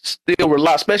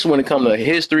rely, especially when it comes to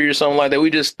history or something like that. We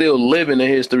just still live in the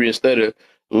history instead of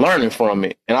learning from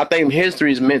it. And I think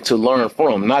history is meant to learn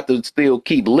from, not to still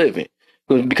keep living.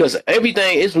 Because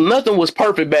nothing was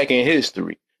perfect back in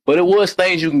history, but it was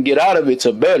things you can get out of it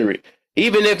to better it.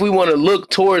 Even if we want to look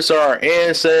towards our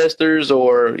ancestors,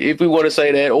 or if we want to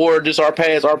say that, or just our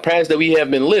past that we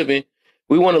have been living,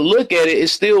 we want to look at it. It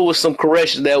still was some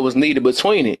corrections that was needed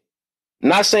between it.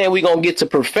 Not saying we're going to get to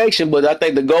perfection, but I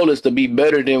think the goal is to be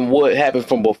better than what happened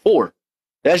from before.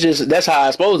 That's how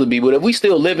it's supposed to be. But if we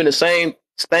still live in the same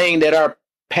thing that our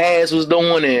past was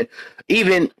doing, and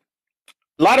even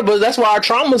a lot of us, that's why our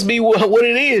traumas be what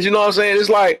it is. You know what I'm saying? It's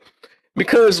like,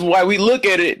 because while we look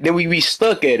at it, then we be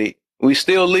stuck at it. We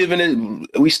still live in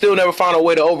it. We still never find a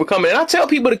way to overcome it. And I tell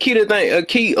people one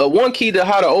key to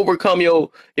how to overcome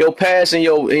your past and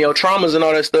your traumas and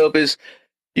all that stuff is,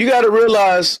 you got to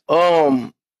realize,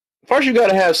 first you got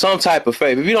to have some type of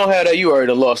faith. If you don't have that, you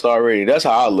already lost already. That's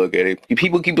how I look at it.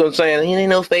 People keep on saying, ain't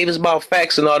no faith, it's about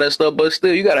facts and all that stuff. But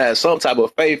still, you got to have some type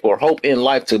of faith or hope in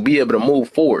life to be able to move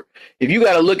forward. If you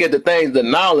got to look at the things, the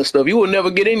knowledge stuff, you will never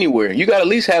get anywhere. You got to at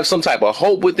least have some type of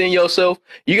hope within yourself.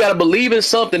 You got to believe in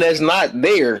something that's not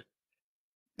there.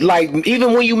 Like,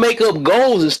 even when you make up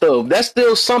goals and stuff, that's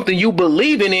still something you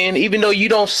believing in, even though you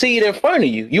don't see it in front of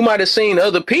you. You might have seen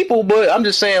other people, but I'm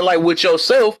just saying, like, with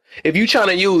yourself, if you trying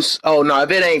to use, oh no,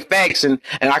 if it ain't facts and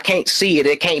I can't see it,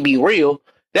 it can't be real,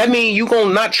 that means you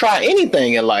gonna not try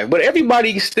anything in life. But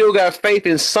everybody still got faith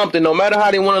in something, no matter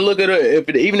how they want to look at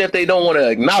it, even if they don't want to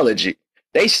acknowledge it,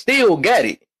 they still got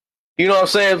it. You know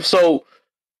what I'm saying? So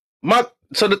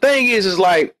the thing is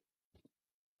like,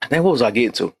 then what was I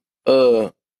getting to?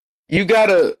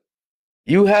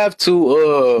 You have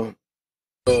to,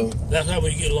 that's how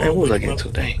we get along. What was I getting to?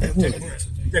 Dang.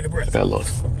 Take a breath. I got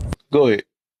lost. Go ahead.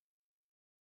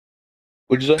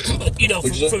 What'd you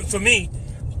say?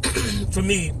 For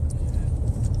me,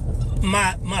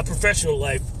 my professional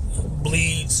life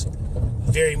bleeds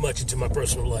very much into my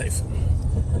personal life.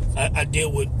 I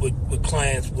deal with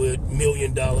clients with $1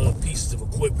 million pieces of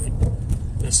equipment.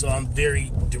 And so I'm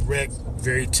very direct,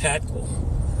 very tactful.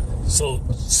 So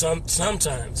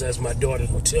sometimes, as my daughters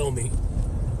will tell me,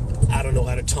 I don't know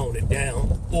how to tone it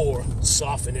down or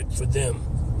soften it for them,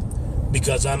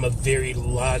 because I'm a very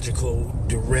logical,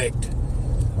 direct,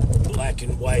 black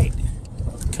and white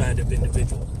kind of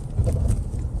individual.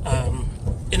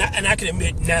 And I can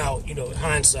admit now,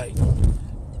 hindsight,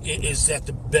 is that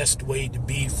the best way to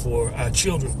be for our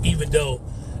children, even though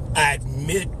I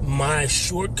admit my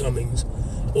shortcomings,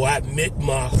 or I admit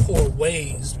my poor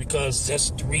ways, because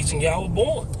that's the reason y'all were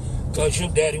born, because your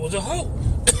daddy was a hoe.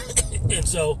 And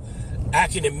so I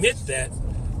can admit that,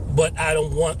 but I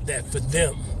don't want that for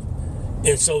them.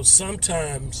 And so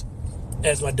sometimes,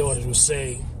 as my daughters would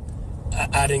say,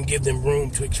 I didn't give them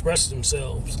room to express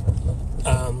themselves,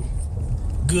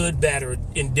 good, bad, or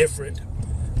indifferent,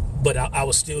 but I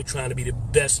was still trying to be the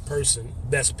best person,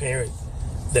 best parent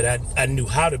that I knew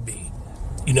how to be.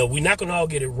 We're not going to all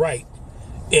get it right.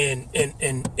 And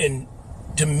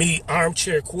to me,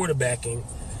 armchair quarterbacking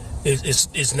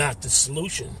is not the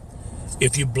solution.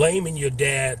 If you're blaming your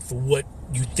dad for what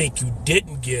you think you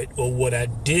didn't get or what I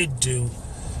did do,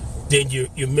 then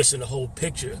you're missing the whole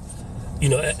picture. You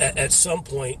know, at some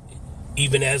point,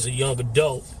 even as a young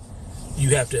adult,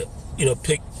 you have to, you know,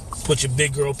 put your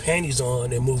big girl panties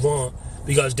on and move on,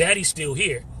 because daddy's still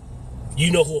here.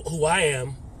 You know who I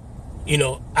am. You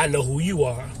know, I know who you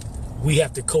are. We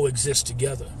have to coexist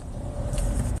together.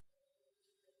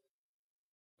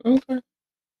 Okay.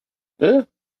 Yeah.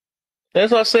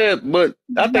 That's what I said. But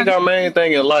I think our main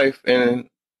thing in life, and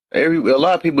a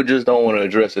lot of people just don't want to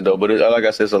address it though. But like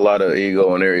I said, it's a lot of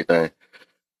ego and everything.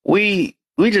 We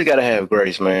just gotta have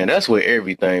grace, man. That's with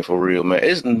everything, for real, man.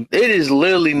 It is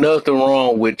literally nothing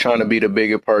wrong with trying to be the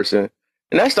bigger person,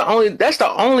 and that's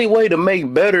the only way to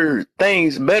make better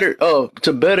things better,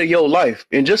 to better your life,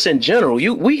 and just in general.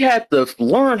 We have to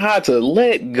learn how to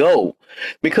let go,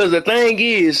 because the thing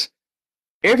is,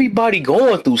 everybody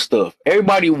going through stuff.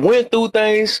 Everybody went through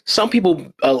things. Some people,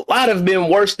 a lot have been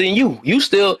worse than you. You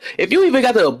still, if you even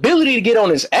got the ability to get on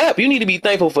this app, you need to be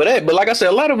thankful for that. But like I said,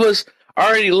 a lot of us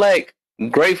already lack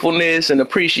gratefulness and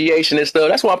appreciation and stuff.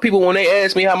 That's why people, when they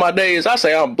ask me how my day is, I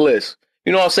say I'm blessed.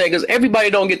 You know what I'm saying? Because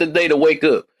everybody don't get the day to wake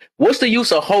up. What's the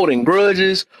use of holding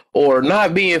grudges or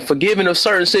not being forgiving of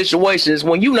certain situations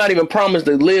when you're not even promised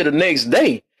to live the next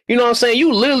day? You know what I'm saying?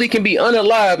 You literally can be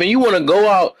unalive and you want to go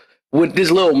out with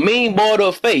this little mean balled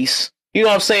up face. You know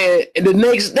what I'm saying? And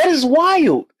that is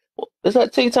wild. Is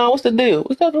that T-Time? What's the deal?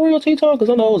 Was that the real T-Time? Because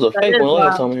I know it was a fake one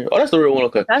last time here. Oh, that's the real one.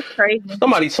 Okay. That's crazy.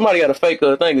 Somebody got a fake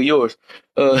thing of yours.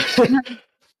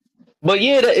 But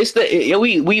yeah,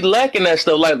 we lacking that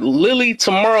stuff. Like Lily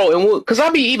tomorrow, and because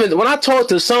when I talk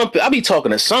to I be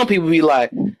talking to some people, be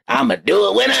like, I'ma do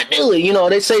it when I do it. You know,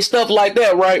 they say stuff like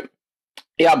that, right?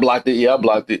 Yeah, I blocked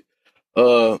it.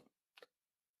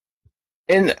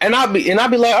 And I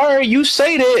be like, all right, you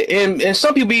say that, and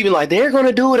some people be like, they're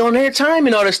gonna do it on their time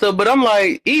and all that stuff. But I'm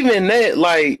like, even that,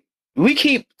 like, we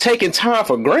keep taking time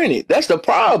for granted. That's the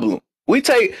problem. We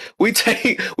take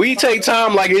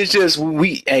time like it's just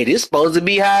hey, this supposed to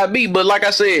be how it be. But like I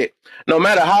said, no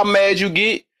matter how mad you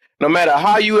get, no matter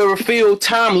how you ever feel,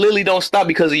 time literally don't stop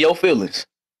because of your feelings.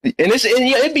 And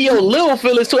it be your little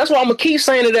feelings too. That's why I'm gonna keep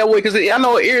saying it that way, because I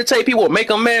know it irritate people, make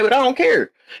them mad, but I don't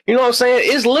care. You know what I'm saying?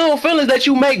 It's little feelings that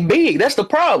you make big. That's the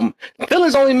problem.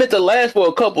 Feelings only meant to last for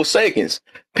a couple seconds.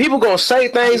 People gonna say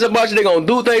things about you. They're gonna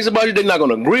do things about you. They're not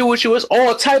gonna agree with you. It's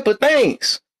all type of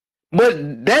things. But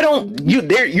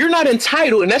you're not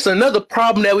entitled, and that's another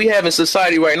problem that we have in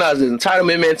society right now, is the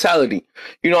entitlement mentality.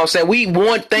 You know what I'm saying? We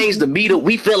want things to be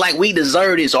we feel like we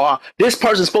deserve this, or this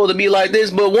person's supposed to be like this.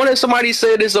 But when somebody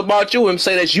said this about you and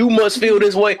say that you must feel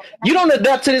this way, you don't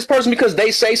adapt to this person because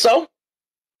they say so.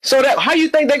 So that how you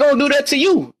think they're gonna do that to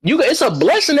you? It's a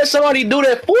blessing that somebody do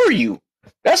that for you.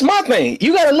 That's my thing.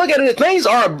 You got to look at it. Things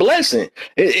are a blessing.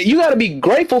 You got to be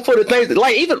grateful for the things.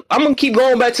 Like, even I'm gonna keep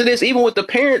going back to this. Even with the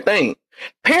parent thing,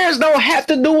 parents don't have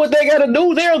to do what they got to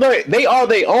do. They are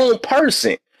their own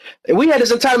person. And we had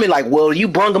this entitlement, like, well, you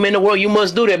brung them in the world, you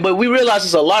must do that. But we realize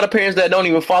there's a lot of parents that don't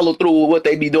even follow through with what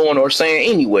they be doing or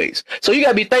saying anyways. So you got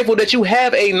to be thankful that you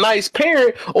have a nice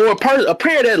parent, or a parent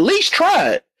that at least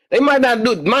tried. They might not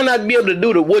be able to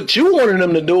do what you wanted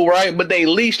them to do, right? But they at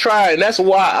least try, and that's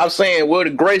why I'm saying, well, the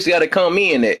grace got to come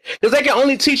in it, because they can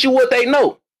only teach you what they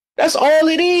know. That's all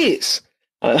it is.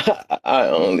 I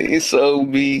only so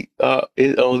be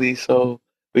it only so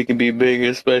we can be bigger,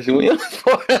 especially when you're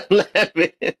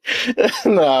 4'11".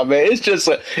 Nah, man, it's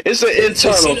an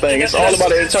internal thing. It's all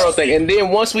about an internal thing. And then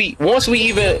once we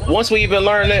even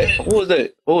learn that, what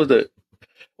was that?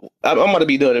 I'm gonna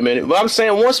be done in a minute, but I'm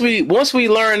saying once we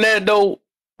learn that though,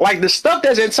 like the stuff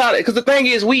that's inside it, because the thing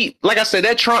is, like I said,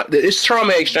 it's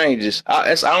trauma exchanges.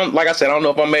 I don't know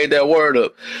if I made that word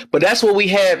up, but that's what we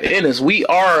have in us.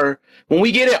 When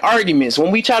we get in arguments,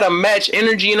 when we try to match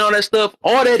energy and all that stuff,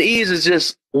 all that is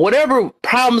just whatever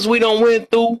problems we done went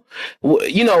through,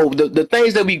 you know, the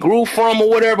things that we grew from or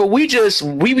whatever, we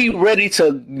be ready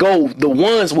to go the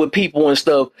ones with people and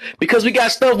stuff, because we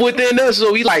got stuff within us.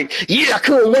 So we like, yeah, I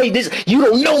couldn't wait. This, you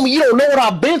don't know me. You don't know what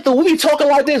I've been through. We be talking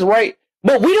like this, right?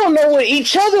 But we don't know what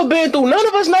each other been through. None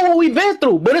of us know what we've been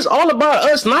through, but it's all about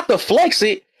us not to flex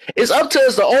it. It's up to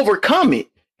us to overcome it.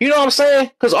 You know what I'm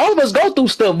saying? Because all of us go through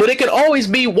stuff, but it can always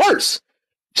be worse.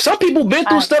 Some people been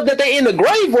through stuff that they in the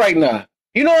grave right now.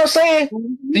 You know what I'm saying?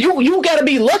 You got to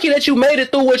be lucky that you made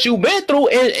it through what you've been through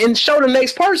and show the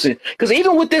next person. Because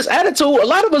even with this attitude, a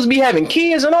lot of us be having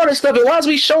kids and all this stuff. And why is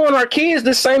we showing our kids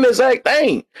the same exact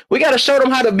thing? We got to show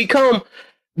them how to become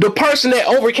the person that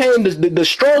overcame the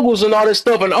struggles and all this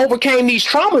stuff and overcame these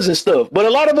traumas and stuff. But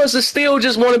a lot of us is still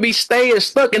just want to be staying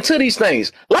stuck into these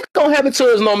things. Life gonna happen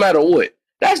to us no matter what.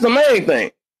 That's the main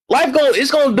thing.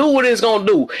 It's gonna do what it's gonna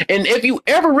do. And if you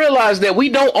ever realize that we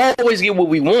don't always get what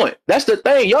we want, that's the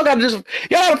thing. Y'all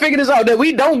gotta figure this out, that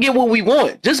we don't get what we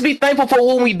want. Just be thankful for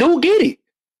when we do get it.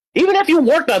 Even if you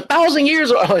worked 1,000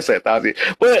 years, or I say 1,000,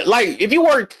 but like if you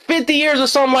worked 50 years or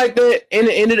something like that,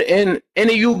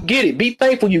 and you get it, be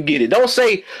thankful you get it. Don't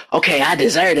say, okay, I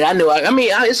deserved it. I knew.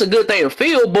 It's a good thing to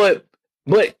feel, but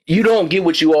you don't get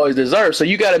what you always deserve. So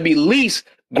you got to be least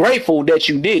grateful that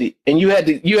you did it, and you had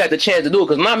the chance to do it,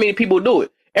 because not many people do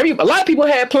it. A lot of people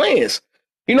had plans.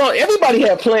 Everybody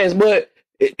had plans, but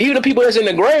even the people that's in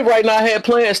the grave right now had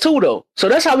plans too, though. So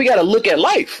that's how we got to look at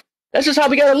life. That's just how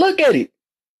we got to look at it.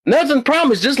 Nothing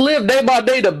promised. Just live day by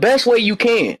day the best way you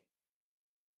can.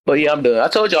 But yeah, I'm done. I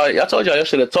told y'all I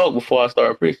should have talked before I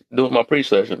started doing my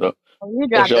pre-session, though. You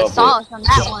dropped the sauce on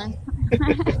that one.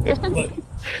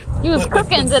 You was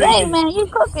cooking today, man. You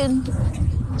cooking.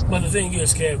 But the thing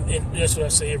is, Kev, and that's what I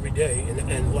say every day,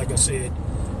 and like I said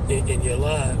in your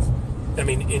live,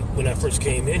 when I first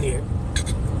came in here,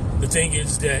 the thing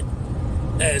is that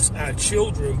as our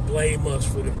children blame us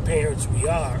for the parents we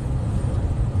are,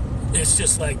 it's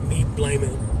just like me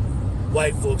blaming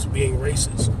white folks being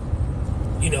racist.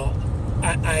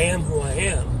 I am who I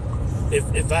am.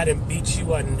 If I didn't beat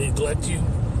you, I didn't neglect you.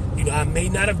 I may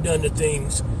not have done the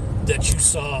things that you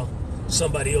saw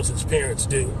somebody else's parents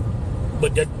do,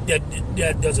 but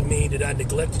that doesn't mean that I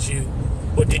neglected you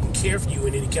or didn't care for you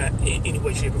in any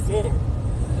way, shape, or form.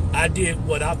 I did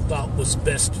what I thought was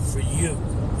best for you,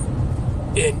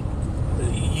 and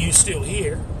you still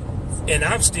here, and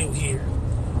I'm still here.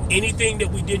 Anything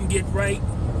that we didn't get right,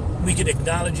 we can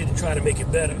acknowledge it and try to make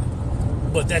it better.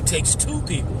 But that takes two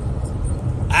people.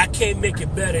 I can't make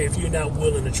it better if you're not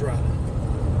willing to try.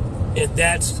 And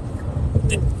that's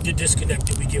the disconnect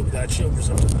that we get with our children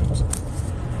sometimes.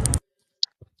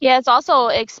 Yeah, it's also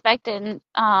expecting,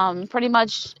 pretty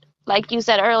much like you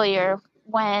said earlier,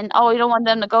 when, you don't want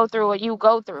them to go through what you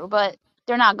go through, but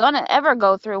they're not gonna ever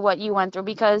go through what you went through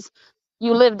because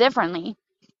you live differently.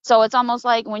 So it's almost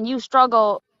like when you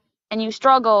struggle,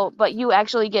 but you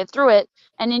actually get through it,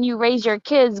 and then you raise your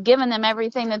kids, giving them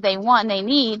everything that they want and they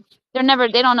need. They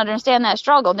don't understand that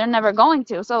struggle. They're never going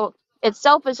to. So it's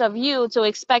selfish of you to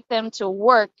expect them to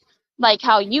work like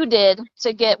how you did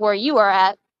to get where you are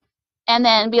at, and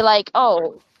then be like,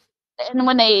 and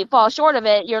when they fall short of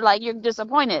it, you're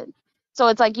disappointed. So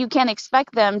it's like you can't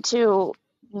expect them to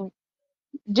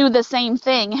do the same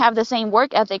thing, have the same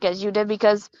work ethic as you did,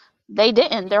 because they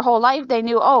didn't. Their whole life they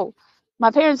knew,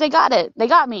 my parents, they got it. They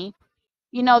got me.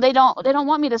 They don't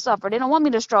want me to suffer. They don't want me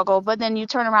to struggle. But then you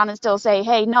turn around and still say,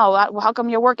 hey, no, how come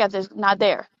your work ethic's not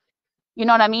there? You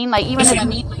know what I mean? Like, even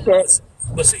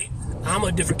But see, I'm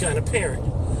a different kind of parent.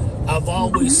 I've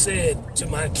always said to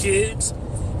my kids,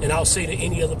 and I'll say to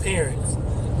any other parent,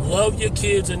 love your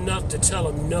kids enough to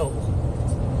tell them no.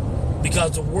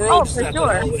 Because the world is not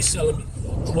going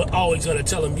to always going to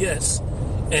tell them yes.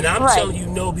 And I'm telling you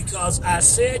no because I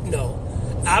said no.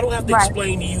 I don't have to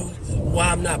explain to you why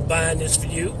I'm not buying this for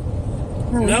you.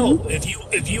 No, if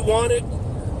you want it,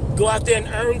 go out there and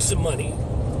earn some money.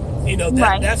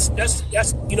 That's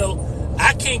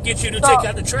I can't get you to take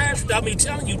out the trash without me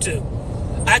telling you to.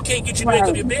 I can't get you to make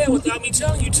up your bed without me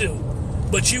telling you to.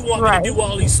 But you want me to do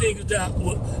all these things without,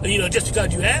 just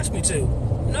because you asked me to.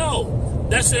 No,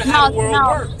 that's not how the world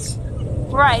works.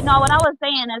 Right. No, what I was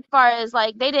saying, as far as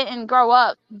like, they didn't grow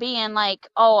up being like,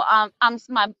 my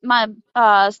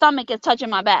stomach is touching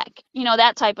my back,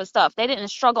 that type of stuff. They didn't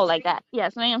struggle like that.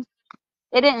 Yes, ma'am.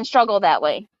 They didn't struggle that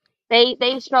way.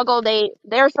 They struggled.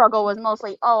 Their struggle was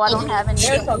mostly, I don't have any.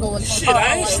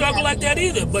 I ain't struggle like that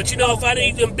either. But if I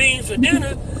didn't eat them beans for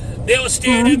dinner, they were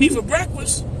staring at me for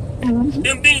breakfast.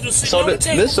 Them beans were sitting on the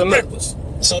table for breakfast.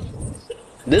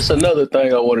 This another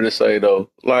thing I wanted to say though,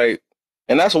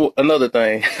 and that's another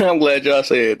thing. I'm glad y'all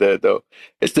said that though.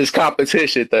 It's this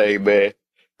competition thing, man.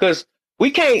 Because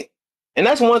we can't, and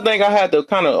that's one thing I had to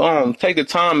kind of take the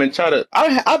time and try to.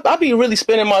 I be really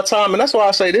spending my time, and that's why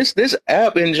I say this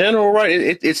app in general, right?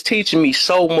 It's teaching me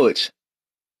so much,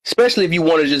 especially if you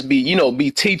want to just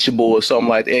be teachable or something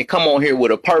like that, and come on here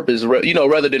with a purpose,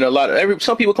 rather than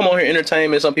some people come on here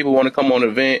entertainment, some people want to come on an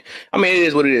event. It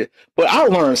is what it is. But I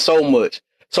learned so much.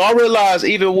 So I realized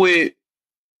even with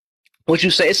what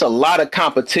you say, it's a lot of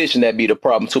competition that be the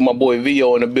problem. To my boy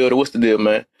Vio in the building, what's the deal,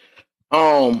 man?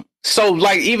 So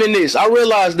even this, I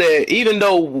realized that even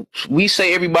though we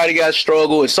say everybody got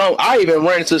struggle, and I even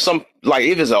run into some,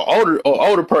 if it's an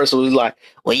older person who's like,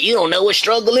 well, you don't know what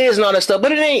struggle is and all that stuff,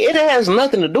 but it has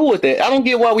nothing to do with that. I don't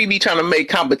get why we be trying to make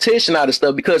competition out of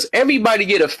stuff, because everybody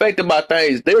get affected by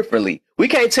things differently. We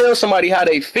can't tell somebody how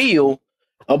they feel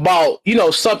about,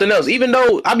 something else. Even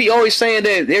though I be always saying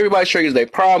that everybody triggers their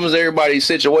problems, everybody's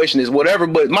situation is whatever.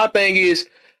 But my thing is,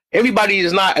 everybody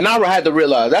is not, and I had to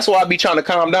realize that's why I be trying to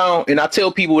calm down. And I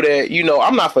tell people that,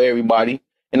 I'm not for everybody.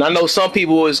 And I know some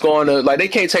people is going to, like, they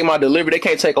can't take my delivery. They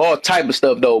can't take all type of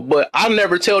stuff, though. But I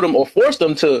never tell them or force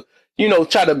them to,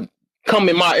 try to come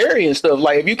in my area and stuff.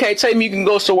 Like, if you can't take me, you can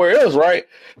go somewhere else, right?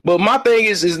 But my thing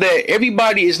is that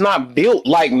everybody is not built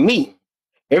like me.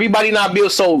 Everybody not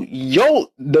built. So,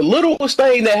 the littlest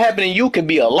thing that happened to you can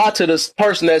be a lot to this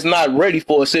person that's not ready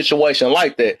for a situation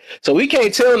like that. So we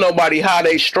can't tell nobody how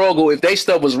they struggle if they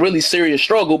stuff was really serious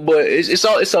struggle, but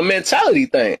it's a mentality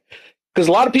thing. Because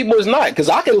a lot of people is not. Because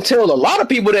I can tell a lot of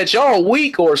people that y'all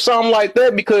weak or something like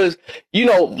that because,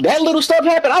 that little stuff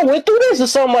happened. I went through this or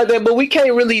something like that, but we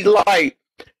can't really, like,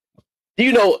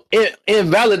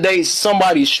 invalidate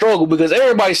somebody's struggle because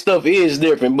everybody's stuff is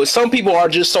different. But some people are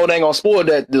just so dang on spoiled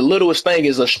that the littlest thing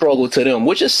is a struggle to them,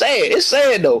 which is sad. It's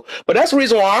sad, though. But that's the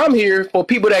reason why I'm here, for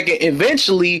people that can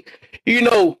eventually, be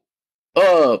able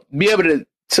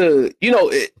to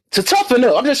toughen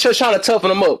up. I'm just trying to toughen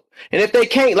them up. And if they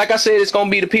can't, like I said, it's going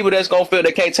to be the people that's going to feel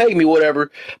they can't take me,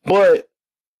 whatever. But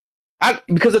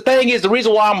because the thing is, the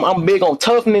reason why I'm big on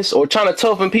toughness or trying to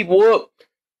toughen people up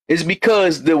is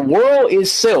because the world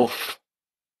itself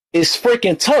is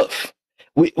freaking tough.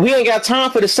 We ain't got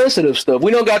time for the sensitive stuff.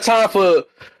 We don't got time for,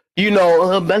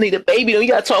 I need a baby. You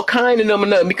got to talk kind to them and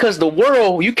nothing, because the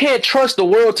world, you can't trust the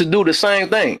world to do the same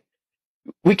thing.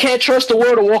 We can't trust the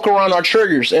world to walk around our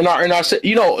triggers and our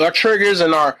our triggers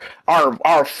and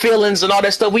our feelings and all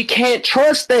that stuff. We can't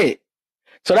trust that.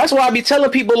 So that's why I be telling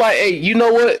people, like, hey, you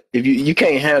know what? If you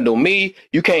can't handle me,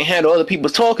 you can't handle other people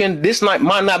talking. This might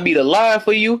not be the lie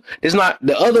for you. It's not,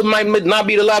 the other might not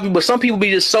be the lie for you. But some people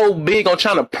be just so big on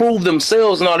trying to prove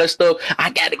themselves and all that stuff. I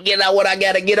gotta get out what I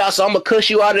gotta get out, so I'm gonna cuss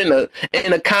you out in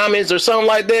the comments or something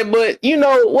like that. But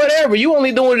whatever. You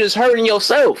only doing is hurting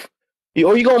yourself,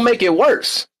 or you gonna make it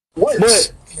worse.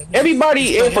 But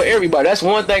everybody ain't for everybody. That's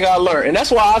one thing I learned, and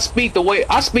that's why I speak the way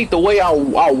I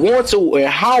want to, and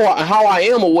how I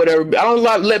am or whatever. I don't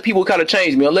let people kind of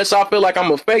change me unless I feel like I'm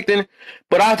affecting.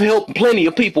 But I've helped plenty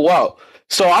of people out,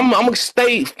 so I'm gonna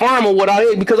stay firm on what I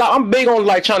am, because I'm big on,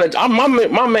 like, trying to.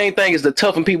 My main thing is to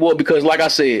toughen people up, because, like I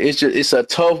said, it's a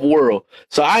tough world.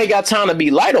 So I ain't got time to be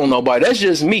light on nobody. That's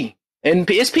just me. And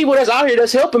it's people that's out here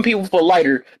that's helping people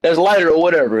that's lighter or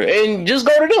whatever. And just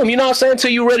go to them, you know what I'm saying, until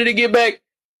you're ready to get back,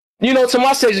 to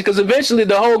my station. Because eventually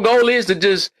the whole goal is to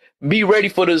just be ready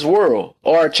for this world,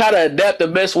 or try to adapt the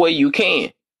best way you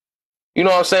can. You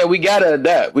know what I'm saying? We got to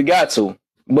adapt. We got to.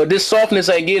 But this softness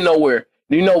ain't getting nowhere.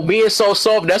 Being so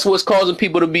soft, that's what's causing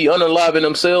people to be unaliving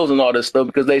themselves and all this stuff,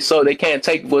 because they can't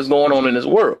take what's going on in this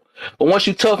world. But once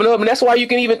you toughen up, and that's why you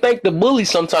can even thank the bully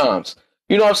sometimes.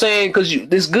 You know what I'm saying? Because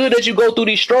it's good that you go through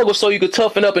these struggles so you can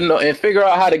toughen up and figure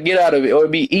out how to get out of it, or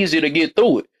it'd be easier to get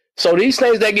through it. So these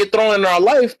things that get thrown in our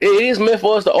life, it is meant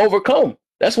for us to overcome.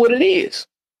 That's what it is.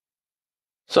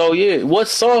 So yeah,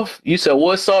 what's soft? You said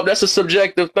what's soft? That's a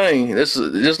subjective thing. That's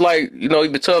just like,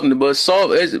 even toughness, but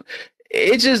soft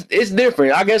it's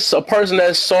different. I guess a person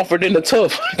that's softer than the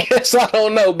tough. I guess, I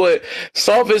don't know, but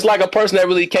soft is like a person that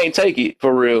really can't take it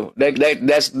for real.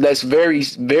 That's very,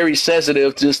 very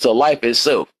sensitive just to life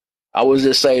itself. I would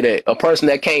just say that a person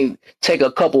that can't take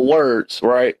a couple words,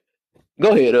 right?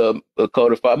 Go ahead,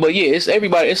 Codify. But yeah, it's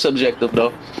everybody. It's subjective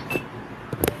though.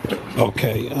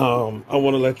 Okay, I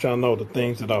want to let y'all know the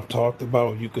things that I've talked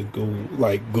about. You could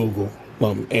Google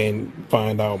and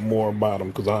find out more about them,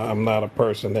 because I'm not a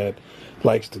person that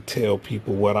likes to tell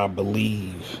people what I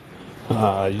believe.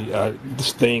 The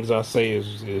things I say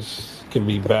is can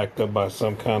be backed up by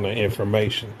some kind of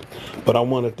information. But I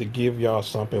wanted to give y'all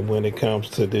something when it comes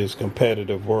to this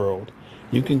competitive world.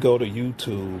 You can go to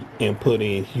YouTube and put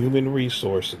in human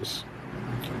resources.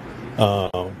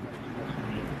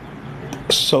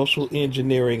 Social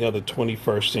engineering of the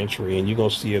 21st century, and you're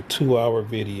going to see a 2-hour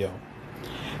video.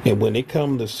 And when they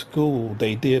come to school,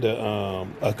 they did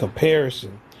a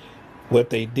comparison. What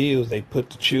they did is they put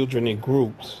the children in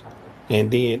groups,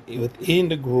 and then within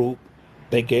the group,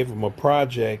 they gave them a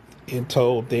project and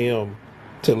told them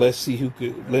to let's see who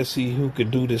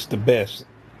could do this the best.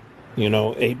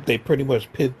 They pretty much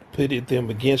pitted them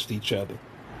against each other.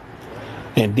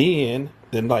 And then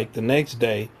the next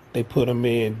day, they put them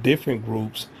in different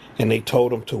groups, and they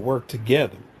told them to work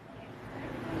together.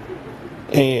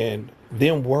 And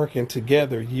them working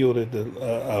together yielded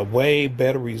a way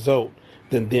better result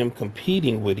than them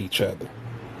competing with each other.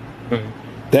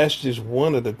 Mm-hmm. That's just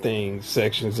one of the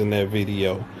sections in that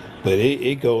video, but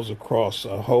it goes across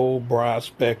a whole broad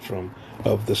spectrum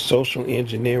of the social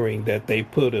engineering that they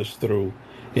put us through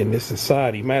in this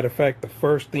society. Matter of fact, the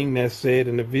first thing that's said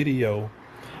in the video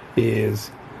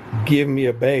is, "Give me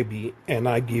a baby and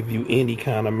I give you any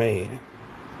kind of man."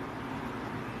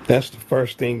 That's the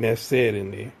first thing that's said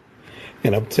in there.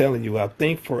 And I'm telling you, I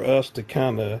think for us to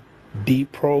kind of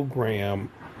deprogram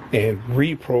and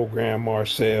reprogram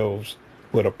ourselves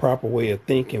with a proper way of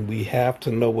thinking, we have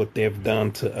to know what they've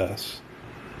done to us.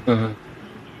 Mhm.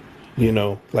 You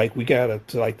know, like we gotta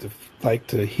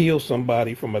to heal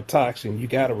somebody from a toxin, you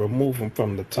gotta remove them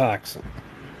from the toxin.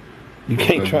 You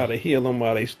can't try to heal them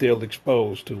while they still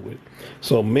exposed to it.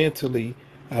 So mentally,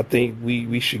 I think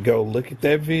we should go look at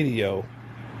that video.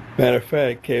 Matter of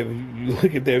fact, Kevin, you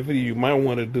look at that video, you might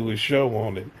want to do a show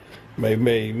on it.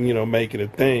 Make it a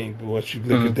thing. But once you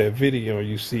look at that video,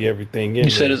 you see everything in You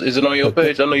said, there. is it on your But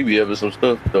page? I know you be having some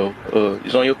stuff though.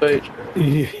 It's on your page.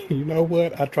 you know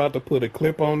what? I tried to put a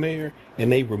clip on there,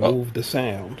 and they Oh, removed the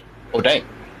sound. oh dang!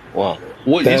 Wow.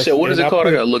 What you said? What is And it I called? I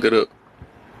put gotta look it up.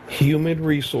 human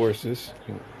resources.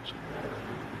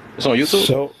 It's on YouTube.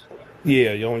 So,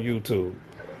 yeah, you're on YouTube.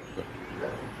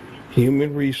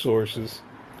 Human resources,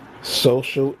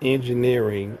 social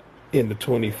engineering in the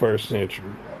 21st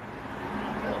century,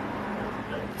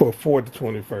 or for the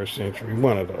 21st century,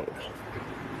 one of those.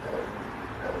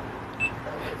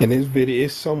 In this video,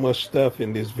 it's so much stuff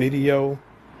in this video,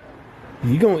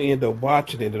 you're going to end up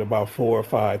watching it about 4 or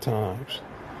 5 times.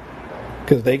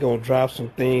 Because they going to drop some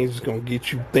things, it's going to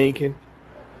get you thinking,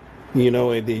 and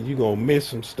then you're going to miss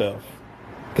some stuff.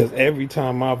 Because every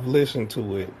time I've listened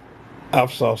to it,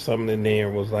 I've saw something in there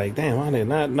and was like, damn, I did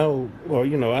not know, or,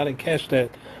 I didn't catch that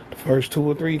the first 2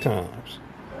 or 3 times.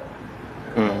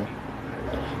 Mm.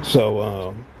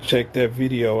 So check that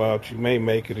video out. You may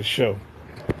make it a show.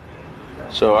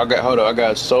 So I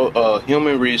got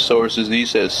human resources. He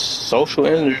says social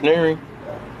engineering.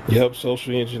 Yep,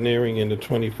 social engineering in the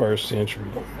 21st century,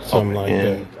 something like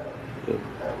that.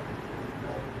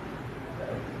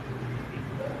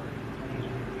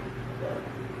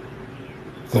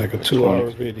 It's like a 2-hour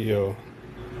video.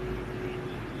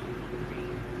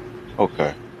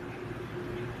 Okay.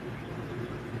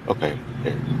 Okay.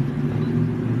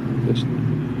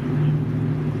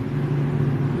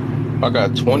 I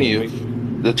got the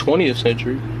 20th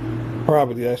century.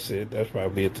 Probably that's it. That's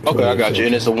probably it. Okay, I got you.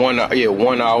 And it's a 1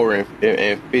 hour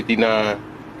and 59.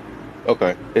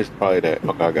 Okay, it's probably that.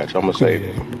 Okay, I got you. I'm gonna save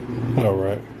it. All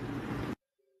right.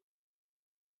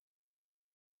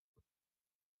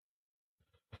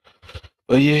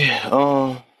 But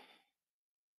yeah,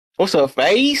 what's up,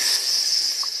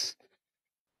 face?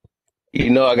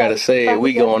 I gotta say it.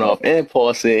 We going off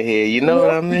impulse in here. You know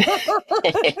what I mean?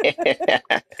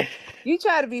 You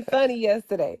tried to be funny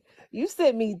yesterday. You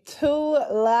sent me 2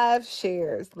 live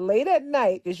shares late at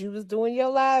night because you was doing your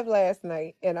live last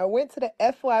night. And I went to the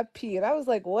FYP and I was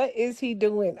like, what is he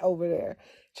doing over there?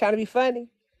 Trying to be funny?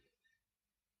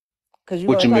 Because you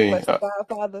What want to you talk mean? about your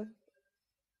Godfather?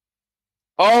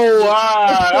 Oh,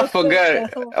 wow, I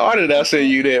forgot. Why did I say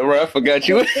you that, bro? I forgot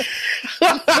you.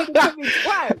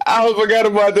 I forgot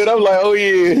about that. I'm like, oh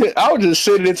yeah. I was just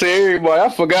sending it to everybody. I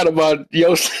forgot about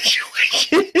your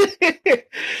situation.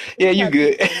 Yeah, you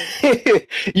good.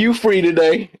 You free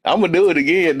today. I'm gonna do it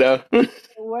again though.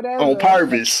 Whatever. On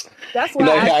purpose. That's You why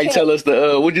know how I you kept tell us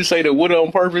would you say the what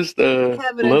on purpose?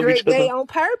 having a Love great each other. day on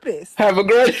purpose. Have a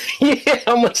great yeah,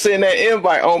 I'm gonna send that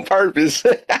invite on purpose.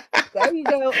 There you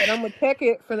go. And I'm going to check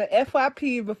it from the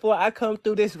FYP before I come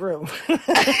through this room.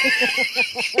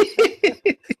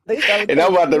 And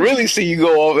I'm about to really see you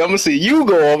go off. I'm going to see you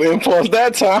go off impulse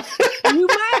that time. You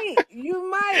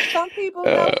might. Some people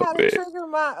know how to trigger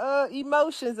my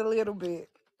emotions a little bit.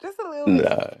 Just a little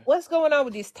bit. What's going on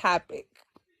with this topic?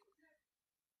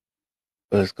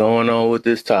 What's going on with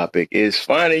this topic is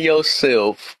finding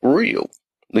yourself real.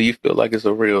 Do you feel like it's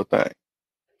a real thing?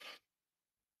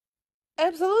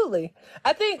 Absolutely.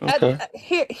 I think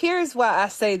here's why I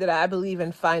say that I believe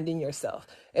in finding yourself.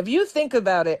 If you think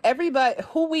about it, everybody,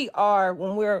 who we are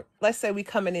when let's say we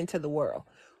coming into the world,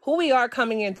 who we are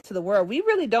coming into the world, we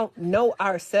really don't know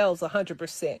ourselves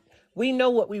 100%. We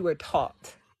know what we were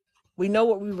taught. We know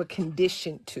what we were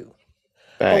conditioned to.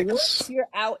 But once you're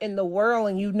out in the world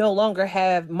and you no longer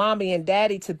have mommy and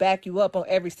daddy to back you up on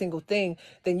every single thing,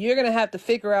 then you're going to have to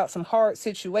figure out some hard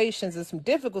situations and some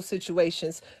difficult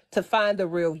situations to find the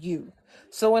real you.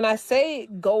 So when I say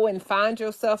go and find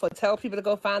yourself or tell people to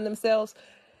go find themselves,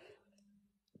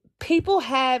 people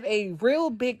have a real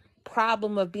big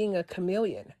problem of being a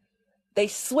chameleon. They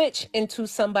switch into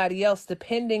somebody else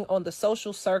depending on the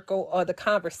social circle or the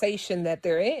conversation that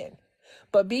they're in.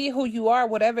 But be who you are,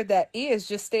 whatever that is,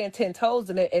 just stand 10 toes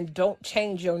in it and don't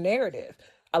change your narrative.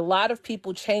 A lot of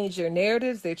people change their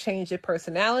narratives, they change their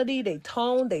personality, they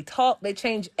tone, they talk, they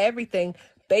change everything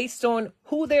based on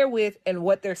who they're with and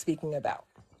what they're speaking about.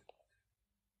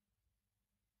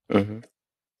 Mm-hmm.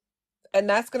 And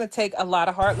that's going to take a lot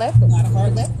of hard lessons.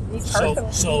 Me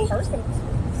personally. So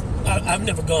I've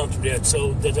never gone through that.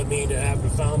 So does that mean that I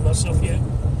haven't found myself yet?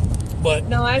 But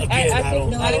no, I think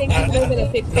you live in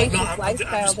a fictitious I'm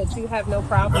lifestyle just, that you have no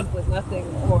problems with nothing,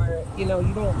 or you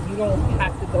don't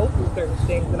have to go through certain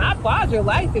things. And I applaud your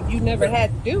life if you never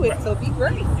had to do it. So be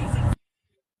great.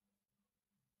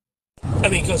 I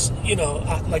mean, because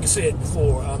like I said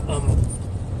before, I'm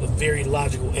a very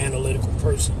logical, analytical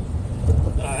person.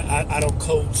 I don't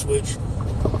code switch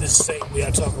the same way I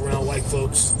talk around white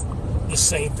folks. The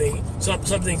same thing.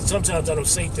 Sometimes I don't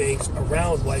say things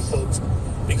around white folks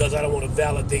because I don't want to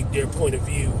validate their point of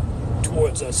view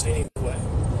towards us anyway.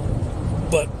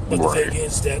 But the thing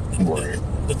is that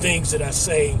the things that I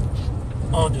say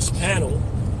on this panel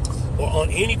or on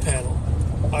any panel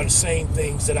are the same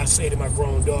things that I say to my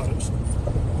grown daughters,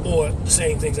 or the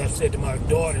same things I said to my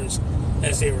daughters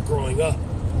as they were growing up.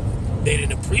 They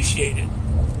didn't appreciate it.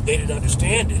 They didn't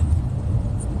understand it.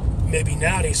 Maybe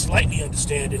now they slightly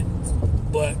understand it,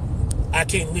 but I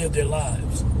can't live their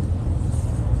lives.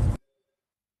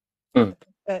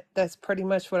 That's pretty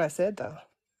much what I said, though.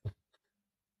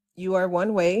 You are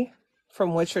one way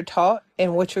from what you're taught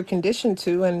and what you're conditioned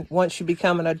to, and once you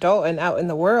become an adult and out in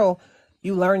the world,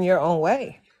 you learn your own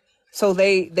way. So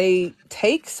they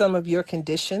take some of your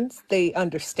conditions, they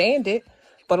understand it,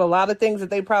 but a lot of things that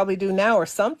they probably do now, or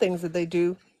some things that they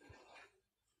do,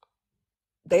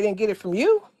 they didn't get it from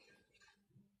you.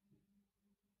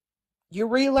 You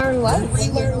relearn life.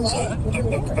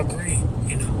 Agree,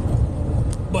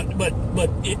 But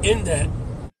in that,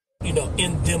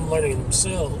 in them learning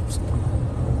themselves,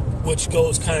 which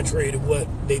goes contrary to what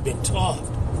they've been taught,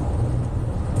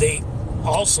 they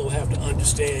also have to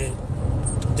understand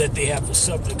that they have to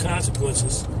suffer the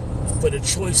consequences for the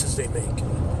choices they make.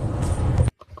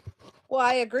 Well,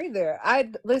 I agree there.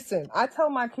 I tell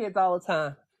my kids all the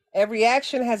time, every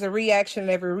action has a reaction,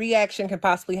 and every reaction can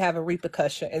possibly have a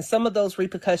repercussion. And some of those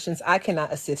repercussions I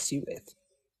cannot assist you with.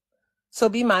 So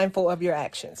be mindful of your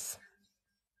actions.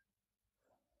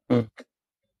 I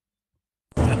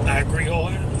agree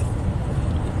wholeheartedly.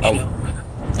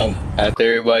 After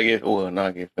everybody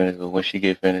not get finished, but when she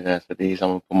get finished after these, I'm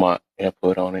gonna put my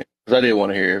input on it. Because I did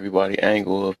want to hear everybody's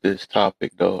angle of this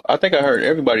topic, though. I think I heard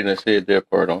everybody that said their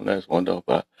part on this one, though.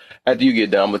 But after you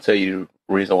get done, I'm gonna tell you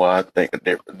the reason why I think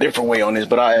a different way on this.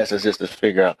 But I asked us just to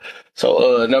figure out.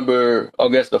 So, I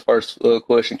guess the first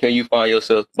question: can you find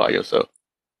yourself by yourself?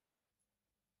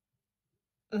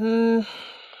 You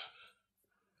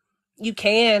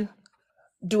can.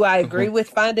 Do I agree with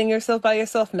finding yourself by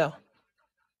yourself? No.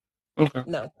 Okay.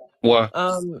 No. Why?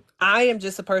 I am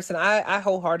just a person. I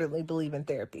wholeheartedly believe in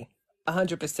therapy,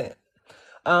 100%.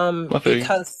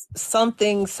 Because some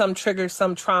things, some triggers,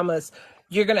 some traumas,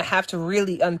 you're gonna have to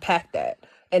really unpack that.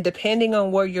 And depending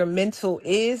on where your mental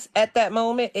is at that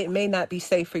moment, it may not be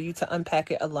safe for you to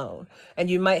unpack it alone. And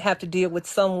you might have to deal with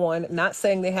someone, not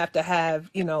saying they have to have,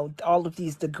 all of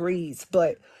these degrees,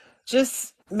 but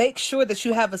just make sure that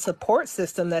you have a support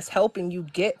system that's helping you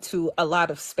get to a lot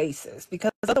of spaces,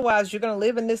 because otherwise you're going to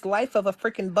live in this life of a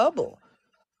freaking bubble,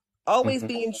 always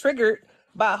being triggered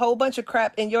by a whole bunch of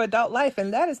crap in your adult life.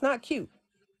 And that is not cute.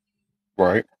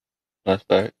 Right. That's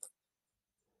that.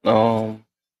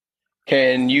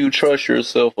 Can you trust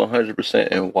yourself 100%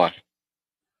 and why?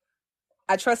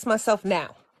 I trust myself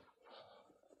now.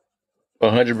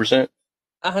 100%?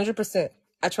 100%.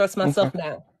 I trust myself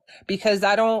now because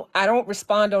I don't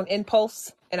respond on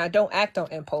impulse, and I don't act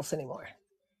on impulse anymore.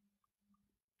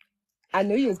 I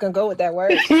knew you was going to go with that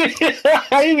word.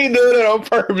 I ain't even doing it on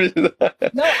purpose.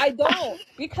 No, I don't.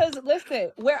 Because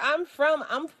listen, where I'm from,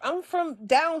 I'm from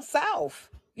down south.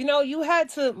 You had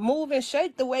to move and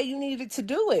shake the way you needed to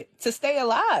do it to stay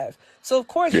alive. So of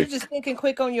course you're just thinking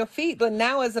quick on your feet. But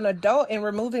now as an adult and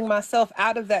removing myself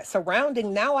out of that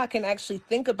surrounding, now I can actually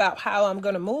think about how I'm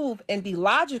going to move and be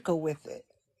logical with it.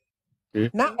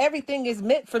 Not everything is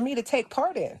meant for me to take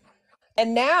part in.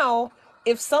 And now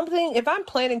if I'm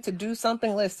planning to do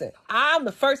something, listen, I'm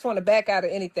the first one to back out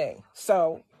of anything.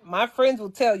 So my friends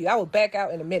will tell you I will back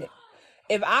out in a minute.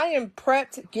 If I am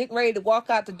prepped, getting ready to walk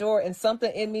out the door, and something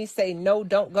in me say, no,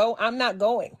 don't go, I'm not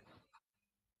going.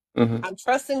 I'm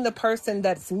trusting the person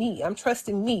that's me. I'm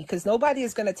trusting me, because nobody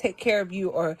is going to take care of you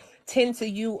or tend to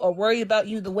you or worry about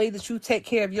you the way that you take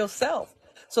care of yourself.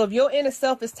 So if your inner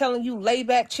self is telling you lay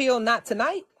back, chill, not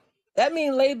tonight, that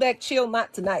means lay back, chill,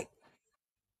 not tonight.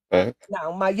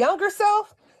 Now, my younger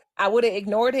self, I would have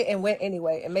ignored it and went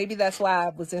anyway. And maybe that's why I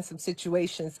was in some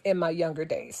situations in my younger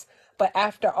days. But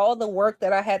after all the work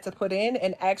that I had to put in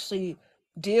and actually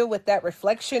deal with that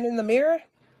reflection in the mirror,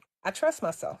 I trust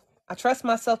myself. I trust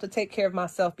myself to take care of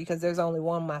myself because there's only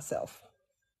one myself.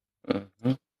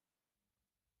 Hmm.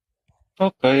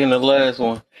 Okay, and the last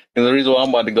one. And the reason why I'm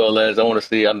about to go last, I want to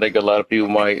see. I think a lot of people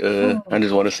might. I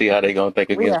just want to see how they gonna think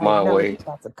We against already my know you ways.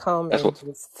 about to come That's and what.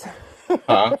 just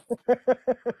Huh?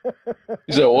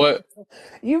 You said what?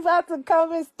 you about to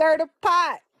come and stir the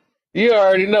pot. You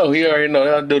already know. He already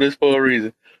know. I do this for a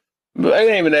reason. But it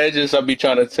ain't even that. It's just I be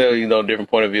trying to tell different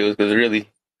point of views because really,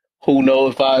 who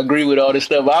knows if I agree with all this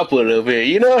stuff I put up here?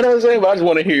 You know what I'm saying? But I just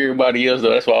want to hear everybody else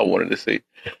though. That's what I wanted to see.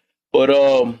 But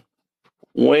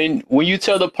when you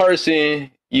tell the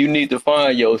person you need to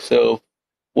find yourself,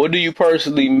 what do you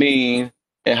personally mean,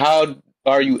 and how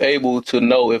are you able to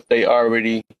know if they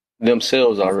already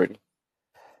themselves already?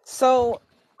 So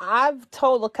I've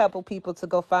told a couple people to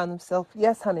go find themselves.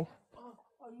 Yes, honey.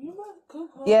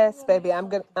 Yes, baby. I'm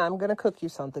gonna cook you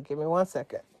something. Give me 1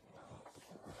 second.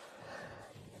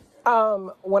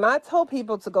 When I tell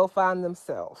people to go find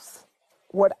themselves,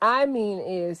 what I mean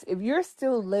is if you're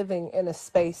still living in a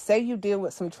space, say you deal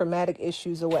with some traumatic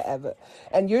issues or whatever,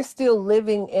 and you're still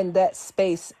living in that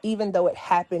space even though it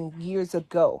happened years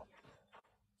ago,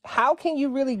 how can you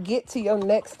really get to your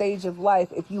next stage of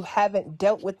life if you haven't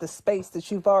dealt with the space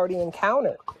that you've already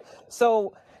encountered?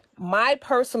 So my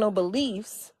personal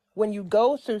beliefs, when you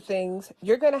go through things,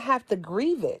 you're going to have to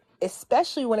grieve it,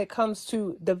 especially when it comes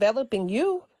to developing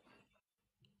you.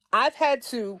 I've had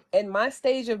to, in my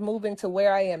stage of moving to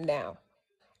where I am now,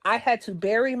 I had to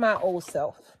bury my old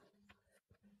self,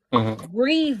 Mm-hmm.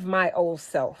 grieve my old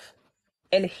self,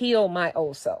 and heal my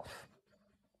old self.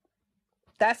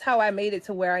 That's how I made it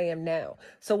to where I am now.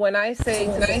 So when I say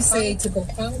to go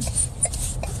find,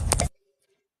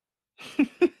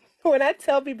 when I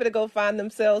tell people to go find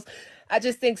themselves, I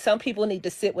just think some people need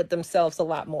to sit with themselves a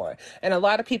lot more. And a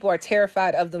lot of people are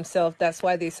terrified of themselves. That's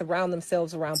why they surround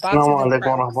themselves around boxers Assalamu and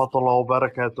alaikum wa crowds. rahmatullahi wa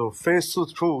barakatuh. Face to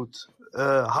truth.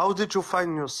 How did you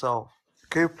find yourself?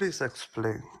 Can you please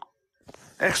explain?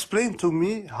 Explain to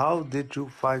me, how did you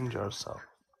find yourself?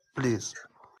 Please.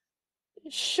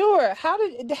 Sure.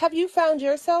 Have you found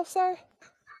yourself, sir?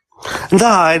 No,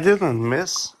 I didn't,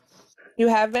 miss. You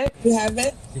haven't?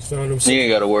 He found You himself.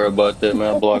 ain't got to worry about that,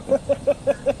 man. Block him.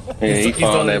 Yeah, he He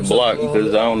found found that himself block alone.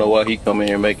 because I don't know why he come in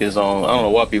here and make his own. I don't know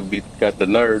why people got the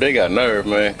nerve. They got nerve,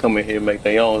 man. Come in here and make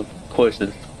their own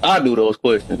questions. I do those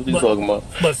questions. What you But talking about?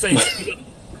 but face.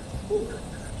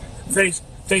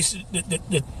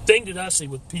 The thing that I see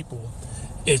with people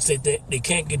is that they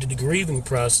can't get to the grieving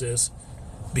process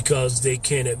because they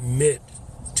can't admit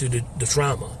to the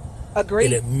trauma and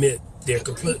Agreed. admit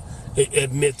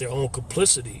their own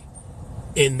complicity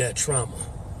in that trauma.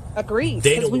 Agreed.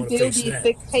 They Because don't we want to build face these that.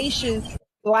 fictitious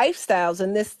lifestyles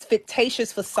and this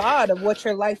fictitious facade of what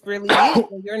your life really is.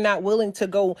 And you're not willing to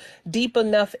go deep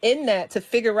enough in that to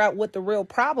figure out what the real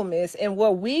problem is. And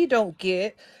what we don't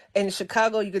get in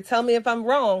Chicago, you could tell me if I'm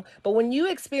wrong, but when you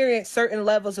experience certain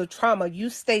levels of trauma, you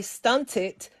stay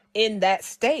stunted in that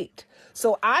state.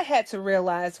 So I had to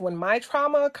realize when my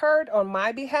trauma occurred on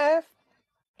my behalf,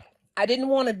 I didn't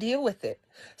want to deal with it.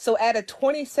 So at a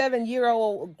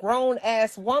 27-year-old grown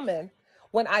ass woman,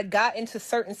 when I got into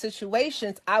certain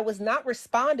situations, I was not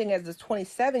responding as a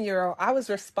 27-year-old. I was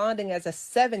responding as a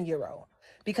 7-year-old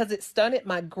because it stunted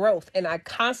my growth and I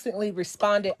constantly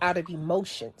responded out of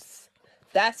emotions.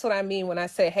 That's what I mean when I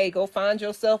say, hey, go find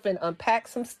yourself and unpack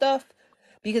some stuff,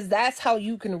 because that's how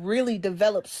you can really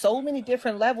develop so many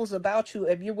different levels about you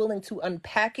if you're willing to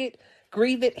unpack it,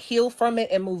 grieve it, heal from it,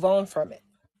 and move on from it.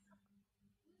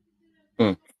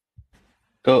 Hmm.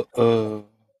 Go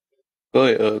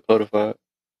ahead, Codified.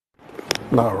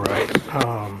 All right.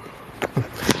 I'm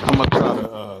gonna try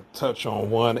to touch on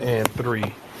 1 and 3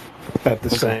 at the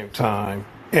Okay. same time.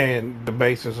 And the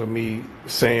basis of me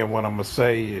saying what I'm gonna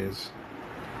say is,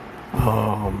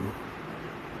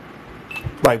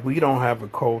 like, we don't have a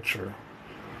culture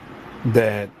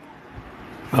that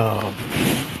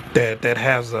that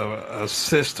has a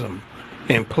system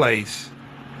in place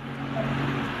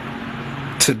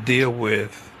to deal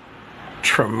with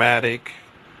traumatic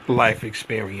life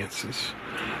experiences,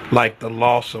 like the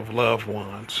loss of loved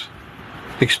ones,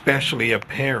 especially a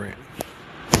parent.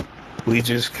 We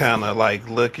just kind of like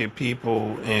look at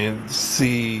people and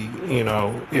see,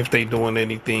 if they doing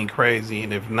anything crazy,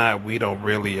 and if not, we don't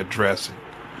really address it.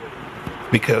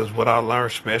 Because what I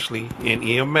learned, especially in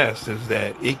EMS, is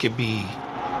that it could be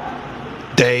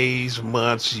days,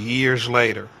 months, years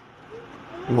later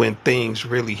when things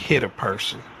really hit a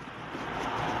person.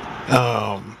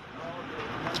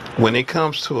 When it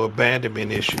comes to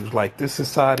abandonment issues, like this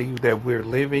society that we're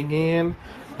living in,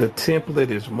 the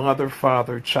template is mother,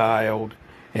 father, child,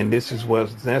 and this is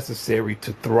what's necessary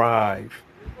to thrive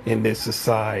in this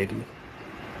society.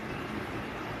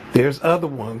 There's other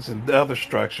ones and other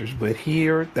structures, but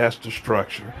here, that's the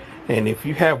structure. And if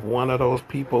you have one of those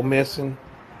people missing,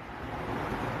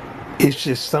 it's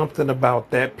just something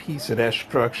about that piece of that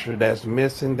structure that's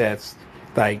missing, that's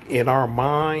like in our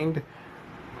mind,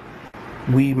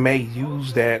 we may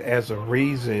use that as a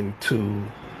reason to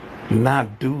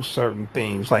not do certain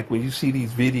things. Like when you see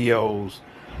these videos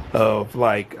of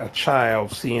like a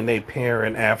child seeing their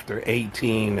parent after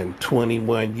 18 and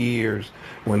 21 years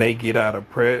when they get out of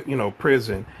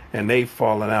prison, and they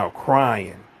falling out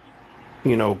crying,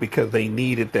 because they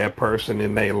needed that person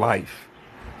in their life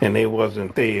and they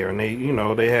wasn't there, and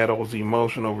they had those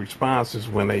emotional responses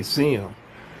when they see them.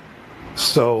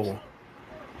 So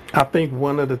I think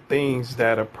one of the things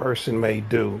that a person may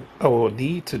do or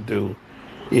need to do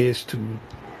is to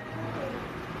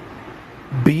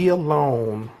be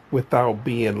alone without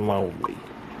being lonely.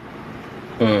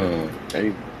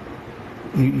 Hey,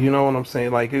 You know what I'm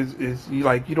saying? Like it's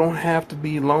like you don't have to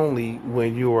be lonely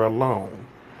when you're alone.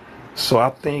 So I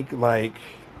think like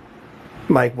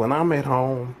when I'm at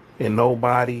home and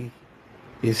nobody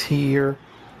is here,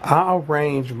 I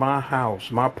arrange my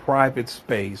house, my private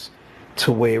space,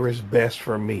 to where it's best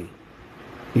for me.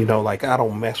 Like I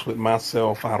don't mess with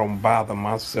myself, I don't bother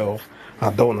myself,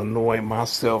 I don't annoy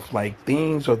myself. Like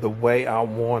things are the way I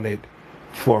want it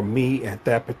for me at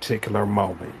that particular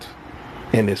moment.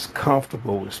 And it's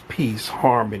comfortable, it's peace,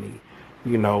 harmony,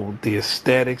 the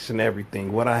aesthetics and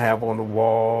everything, what I have on the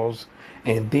walls.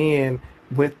 And then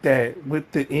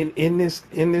in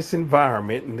this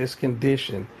environment, in this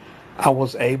condition, I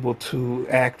was able to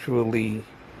actually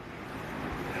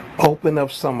open up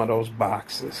some of those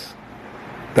boxes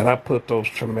that I put those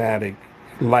traumatic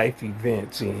life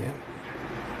events in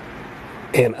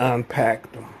and unpack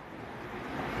them.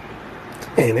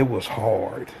 And it was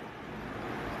hard.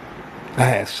 I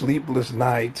had sleepless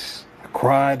nights. I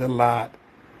cried a lot.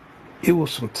 It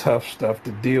was some tough stuff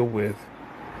to deal with.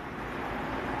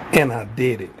 And I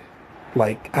did it.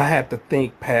 Like I had to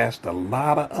think past a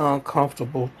lot of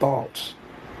uncomfortable thoughts.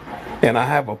 And I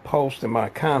have a post in my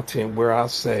content where I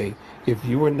say, if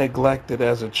you were neglected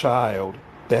as a child,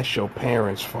 that's your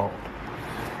parents' fault.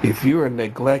 If you are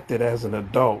neglected as an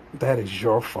adult, that is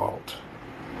your fault.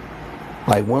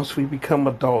 Like once we become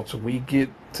adults and we get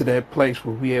to that place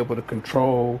where we're able to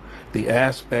control the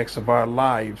aspects of our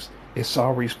lives, it's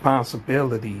our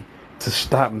responsibility to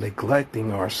stop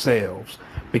neglecting ourselves,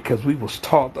 because we was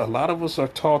taught, a lot of us are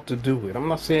taught to do it. I'm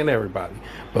not saying everybody,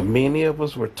 but many of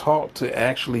us were taught to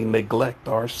actually neglect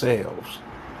ourselves.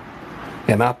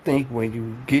 And I think when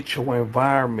you get your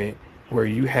environment where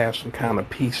you have some kind of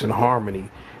peace and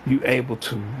harmony, you able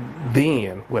to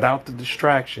then, without the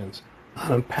distractions,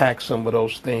 unpack some of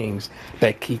those things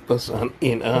that keep us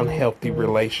in unhealthy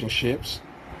relationships,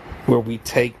 where we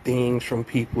take things from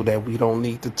people that we don't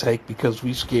need to take because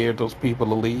we scared those people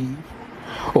to leave,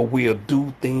 or we'll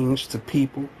do things to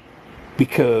people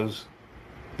because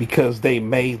they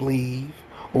may leave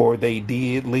or they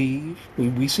did leave.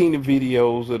 We seen the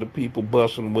videos of the people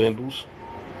busting windows,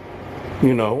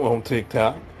 on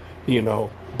TikTok.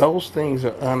 Those things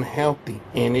are unhealthy,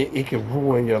 and it can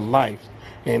ruin your life.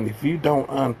 And if you don't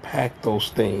unpack those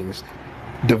things,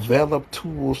 develop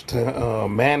tools to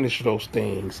manage those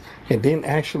things, and then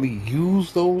actually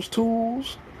use those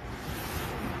tools,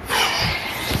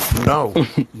 no,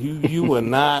 you will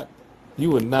not, be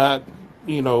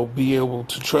able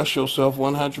to trust yourself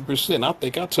 100%. I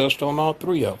think I touched on all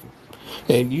three of them.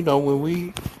 And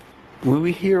when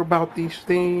we hear about these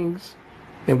things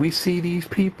and we see these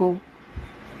people,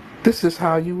 this is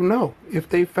how you know if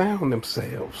they found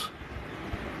themselves.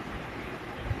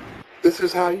 This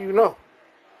is how you know.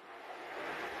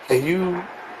 And you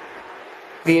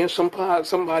being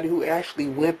somebody who actually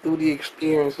went through the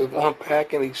experience of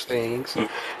unpacking these things.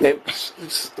 And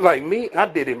like me, I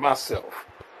did it myself.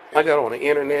 I got on the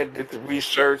internet, did the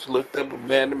research, looked up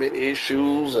abandonment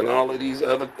issues and all of these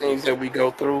other things that we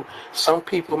go through. Some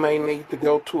people may need to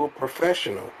go to a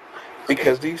professional,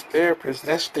 because these therapists,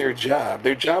 that's their job.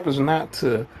 Their job is not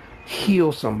to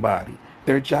heal somebody.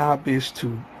 Their job is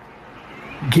to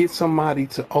get somebody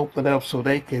to open up so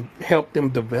they can help them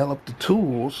develop the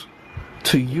tools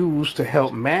to use to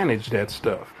help manage that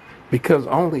stuff, because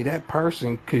only that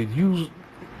person could use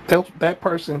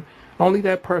only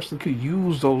that person could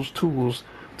use those tools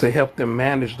to help them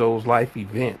manage those life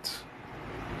events.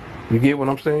 You get what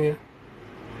I'm saying?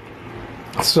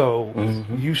 So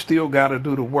Hmm. you still got to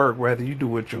do the work, whether you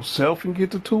do it yourself and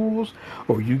get the tools,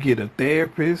 or you get a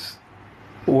therapist,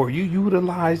 or you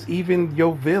utilize even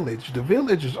your village. The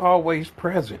village is always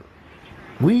present.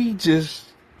 We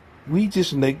just we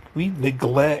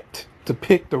neglect to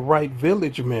pick the right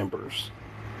village members.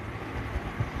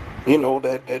 You know,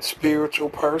 that spiritual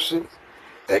person,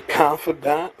 that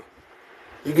confidant.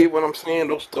 You get what I'm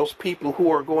saying? Those people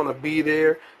who are going to be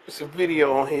there. There's a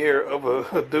video on here of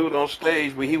a dude on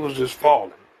stage where he was just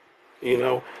falling. You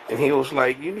know, and he was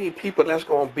like, you need people that's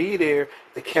going to be there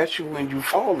to catch you when you're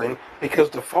falling, because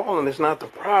the falling is not the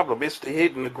problem. It's the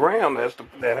hitting the ground that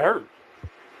hurt.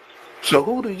 So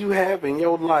who do you have in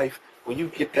your life when you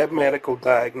get that medical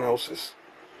diagnosis?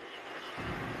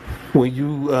 When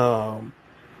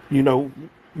you know,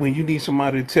 when you need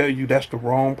somebody to tell you that's the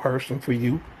wrong person for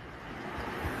you,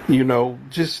 you know,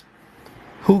 just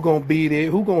who gonna be there?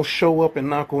 Who gonna show up and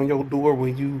knock on your door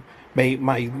when you may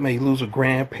lose a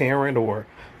grandparent or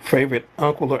favorite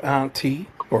uncle or auntie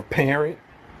or parent?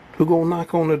 Who gonna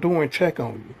knock on the door and check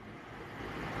on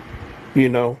you? You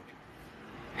know,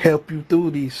 help you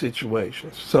through these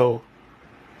situations. So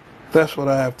that's what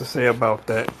I have to say about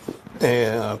that.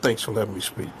 And thanks for letting me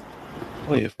speak.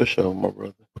 Oh yeah, for sure, my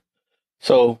brother.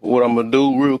 So what I'm gonna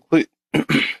do real quick,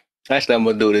 actually I'm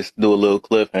gonna do a little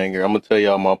cliffhanger. I'm gonna tell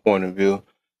y'all my point of view,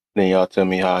 then y'all tell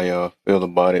me how y'all feel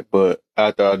about it. But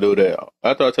after I do that,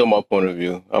 after I tell my point of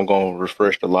view, I'm gonna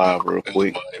refresh the live real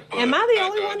quick. Am I the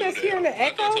only one that's hearing the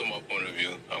echo?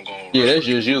 Yeah, that's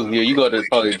just you. Yeah, you got to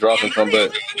probably drop and come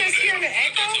back.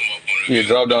 Yeah,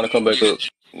 drop down and come back up.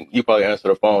 You probably answer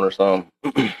the phone or something.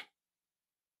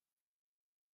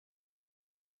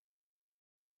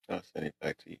 I'll send it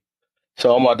back to you.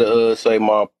 So I'm about to say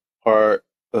my part,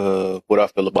 what I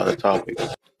feel about the topic.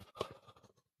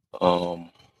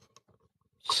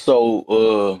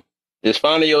 So is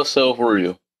finding yourself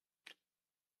real?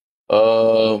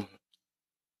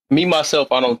 Me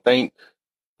myself, I don't think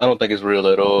it's real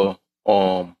at all.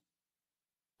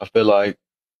 I feel like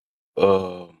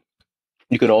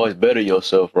you can always better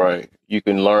yourself, right? You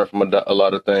can learn from a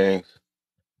lot of things.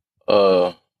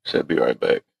 Should be right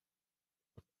back.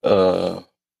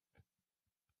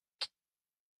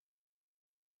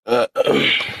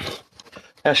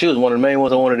 She was one of the main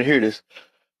ones I wanted to hear this,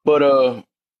 but I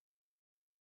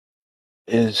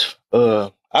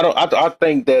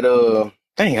think that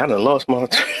dang, I done lost my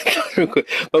real quick.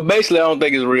 But basically, I don't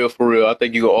think it's real for real. I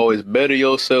think you can always better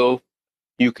yourself.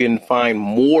 You can find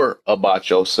more about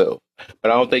yourself,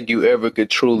 but I don't think you ever could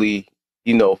truly,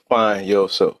 find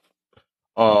yourself.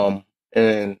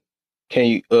 And can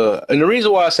you? And the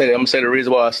reason why I say that, I'm gonna say the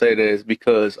reason why I say that is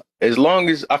because as long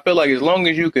as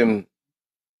you can,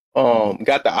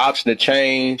 got the option to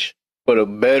change for the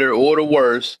better or the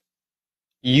worse,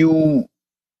 you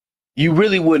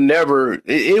really would never,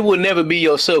 it would never be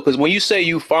yourself. Because when you say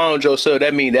you found yourself,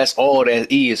 that means that's all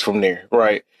that is from there,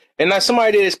 right? And now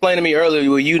somebody did explain to me earlier,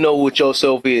 well, you know what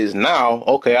yourself is now.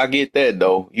 Okay, I get that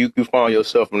though. You found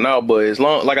yourself from now, but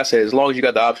like I said, as long as you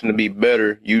got the option to be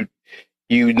better, you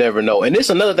never know. And this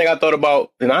is another thing I thought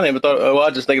about, and I never thought. Well, I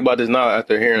just think about this now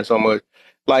after hearing so much.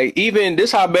 Like even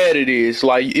this, how bad it is.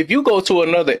 Like if you go to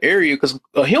another area, because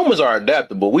humans are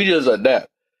adaptable, we just adapt.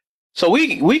 So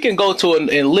we can go to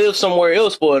and live somewhere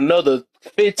else for another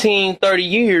 15, 30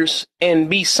 years and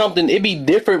be something. It'd be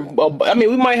different. I mean,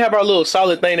 we might have our little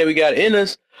solid thing that we got in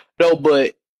us, though,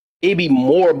 but it'd be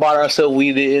more about ourselves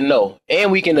we didn't know.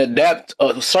 And we can adapt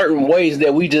certain ways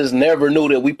that we just never knew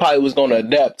that we probably was going to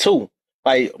adapt to.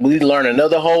 Like we learn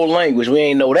another whole language. We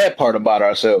ain't know that part about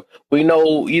ourselves. We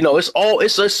know,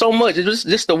 it's so much. It's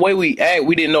just the way we act.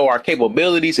 We didn't know our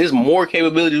capabilities. It's more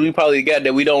capabilities we probably got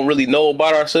that we don't really know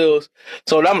about ourselves.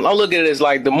 So I'm looking at it as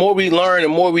like the more we learn, the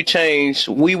more we change,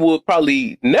 we will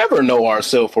probably never know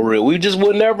ourselves for real. We just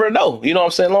would never know. You know what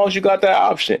I'm saying? As long as you got that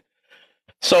option.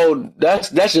 So that's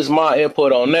just my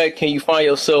input on that. Can you find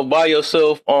yourself by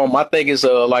yourself? I think it's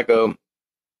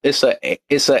it's a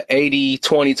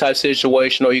 80-20 type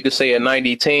situation, or you could say a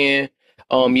 90-10.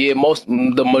 Yeah,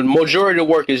 the majority of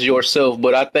the work is yourself,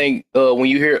 but I think when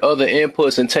you hear other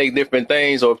inputs and take different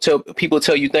things, or people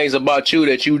tell you things about you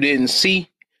that you didn't see,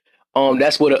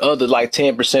 that's where the other like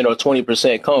 10% or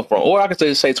 20% come from. Or I could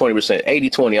say 20%,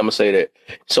 80-20. I'm gonna say that.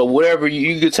 So whatever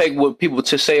you could take what people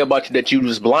to say about you that you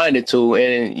was blinded to,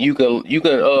 and you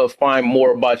can find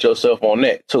more about yourself on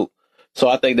that too. So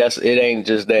I think it ain't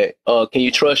just that. Can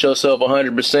you trust yourself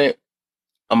 100%?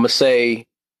 I'm gonna say,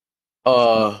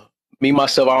 me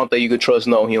myself, I don't think you could trust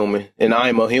no human, and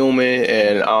I'm a human,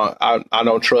 and I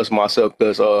don't trust myself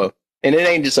because and it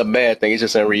ain't just a bad thing. It's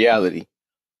just in reality.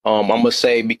 I'm gonna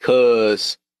say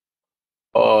because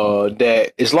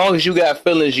that as long as you got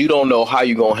feelings, you don't know how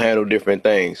you gonna handle different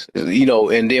things, you know.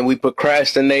 And then we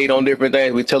procrastinate on different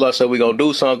things. We tell ourselves we're gonna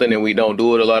do something and we don't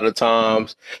do it a lot of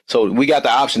times. So we got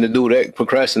the option to do that,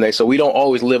 procrastinate. So we don't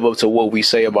always live up to what we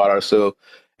say about ourselves.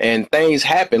 And things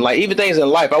happen, like even things in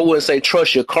life. I wouldn't say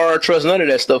trust your car, trust none of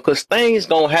that stuff, because things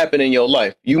gonna happen in your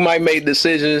life. You might make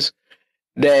decisions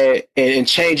that and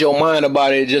change your mind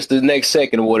about it just the next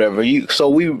second or whatever. So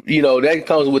we, you know, that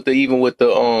comes with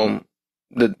the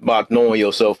about knowing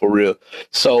yourself for real.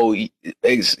 So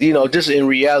it's, you know, just in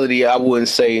reality, I wouldn't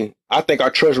say, I think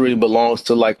our trust really belongs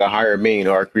to like a higher being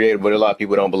or a creator, but a lot of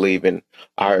people don't believe in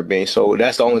a higher being. So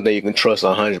that's the only thing you can trust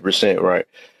 100%, right?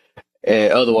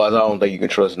 And otherwise, I don't think you can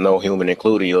trust no human,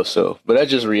 including yourself. But that's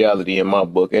just reality in my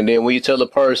book. And then when you tell a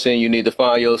person you need to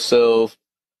find yourself,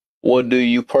 what do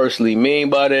you personally mean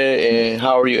by that? And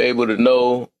how are you able to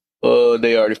know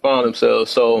they already found themselves?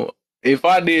 So if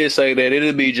I did say that,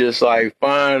 it'd be just like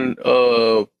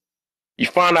you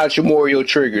find out your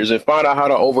triggers and find out how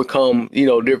to overcome, you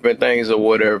know, different things or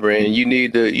whatever. And you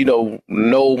need to, you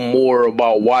know more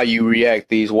about why you react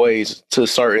these ways to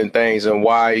certain things and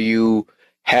why you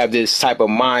have this type of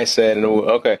mindset. And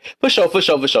okay, for sure.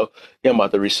 Yeah, I'm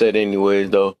about to reset anyways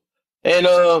though.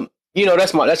 And you know,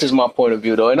 that's just my point of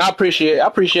view though. And I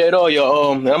appreciate all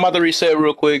your and I'm about to reset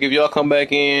real quick. If y'all come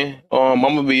back in, I'm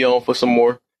gonna be on for some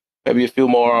more, maybe a few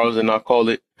more hours, and I'll call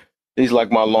it. This is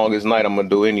like my longest night I'm gonna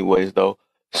do anyways though.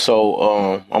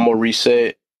 So I'm gonna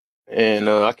reset and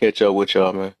I'll catch up with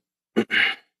y'all, man. Give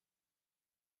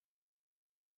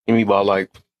me about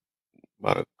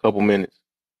a couple minutes.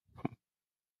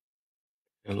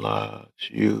 And live,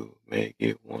 you may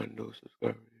get one new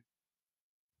subscriber.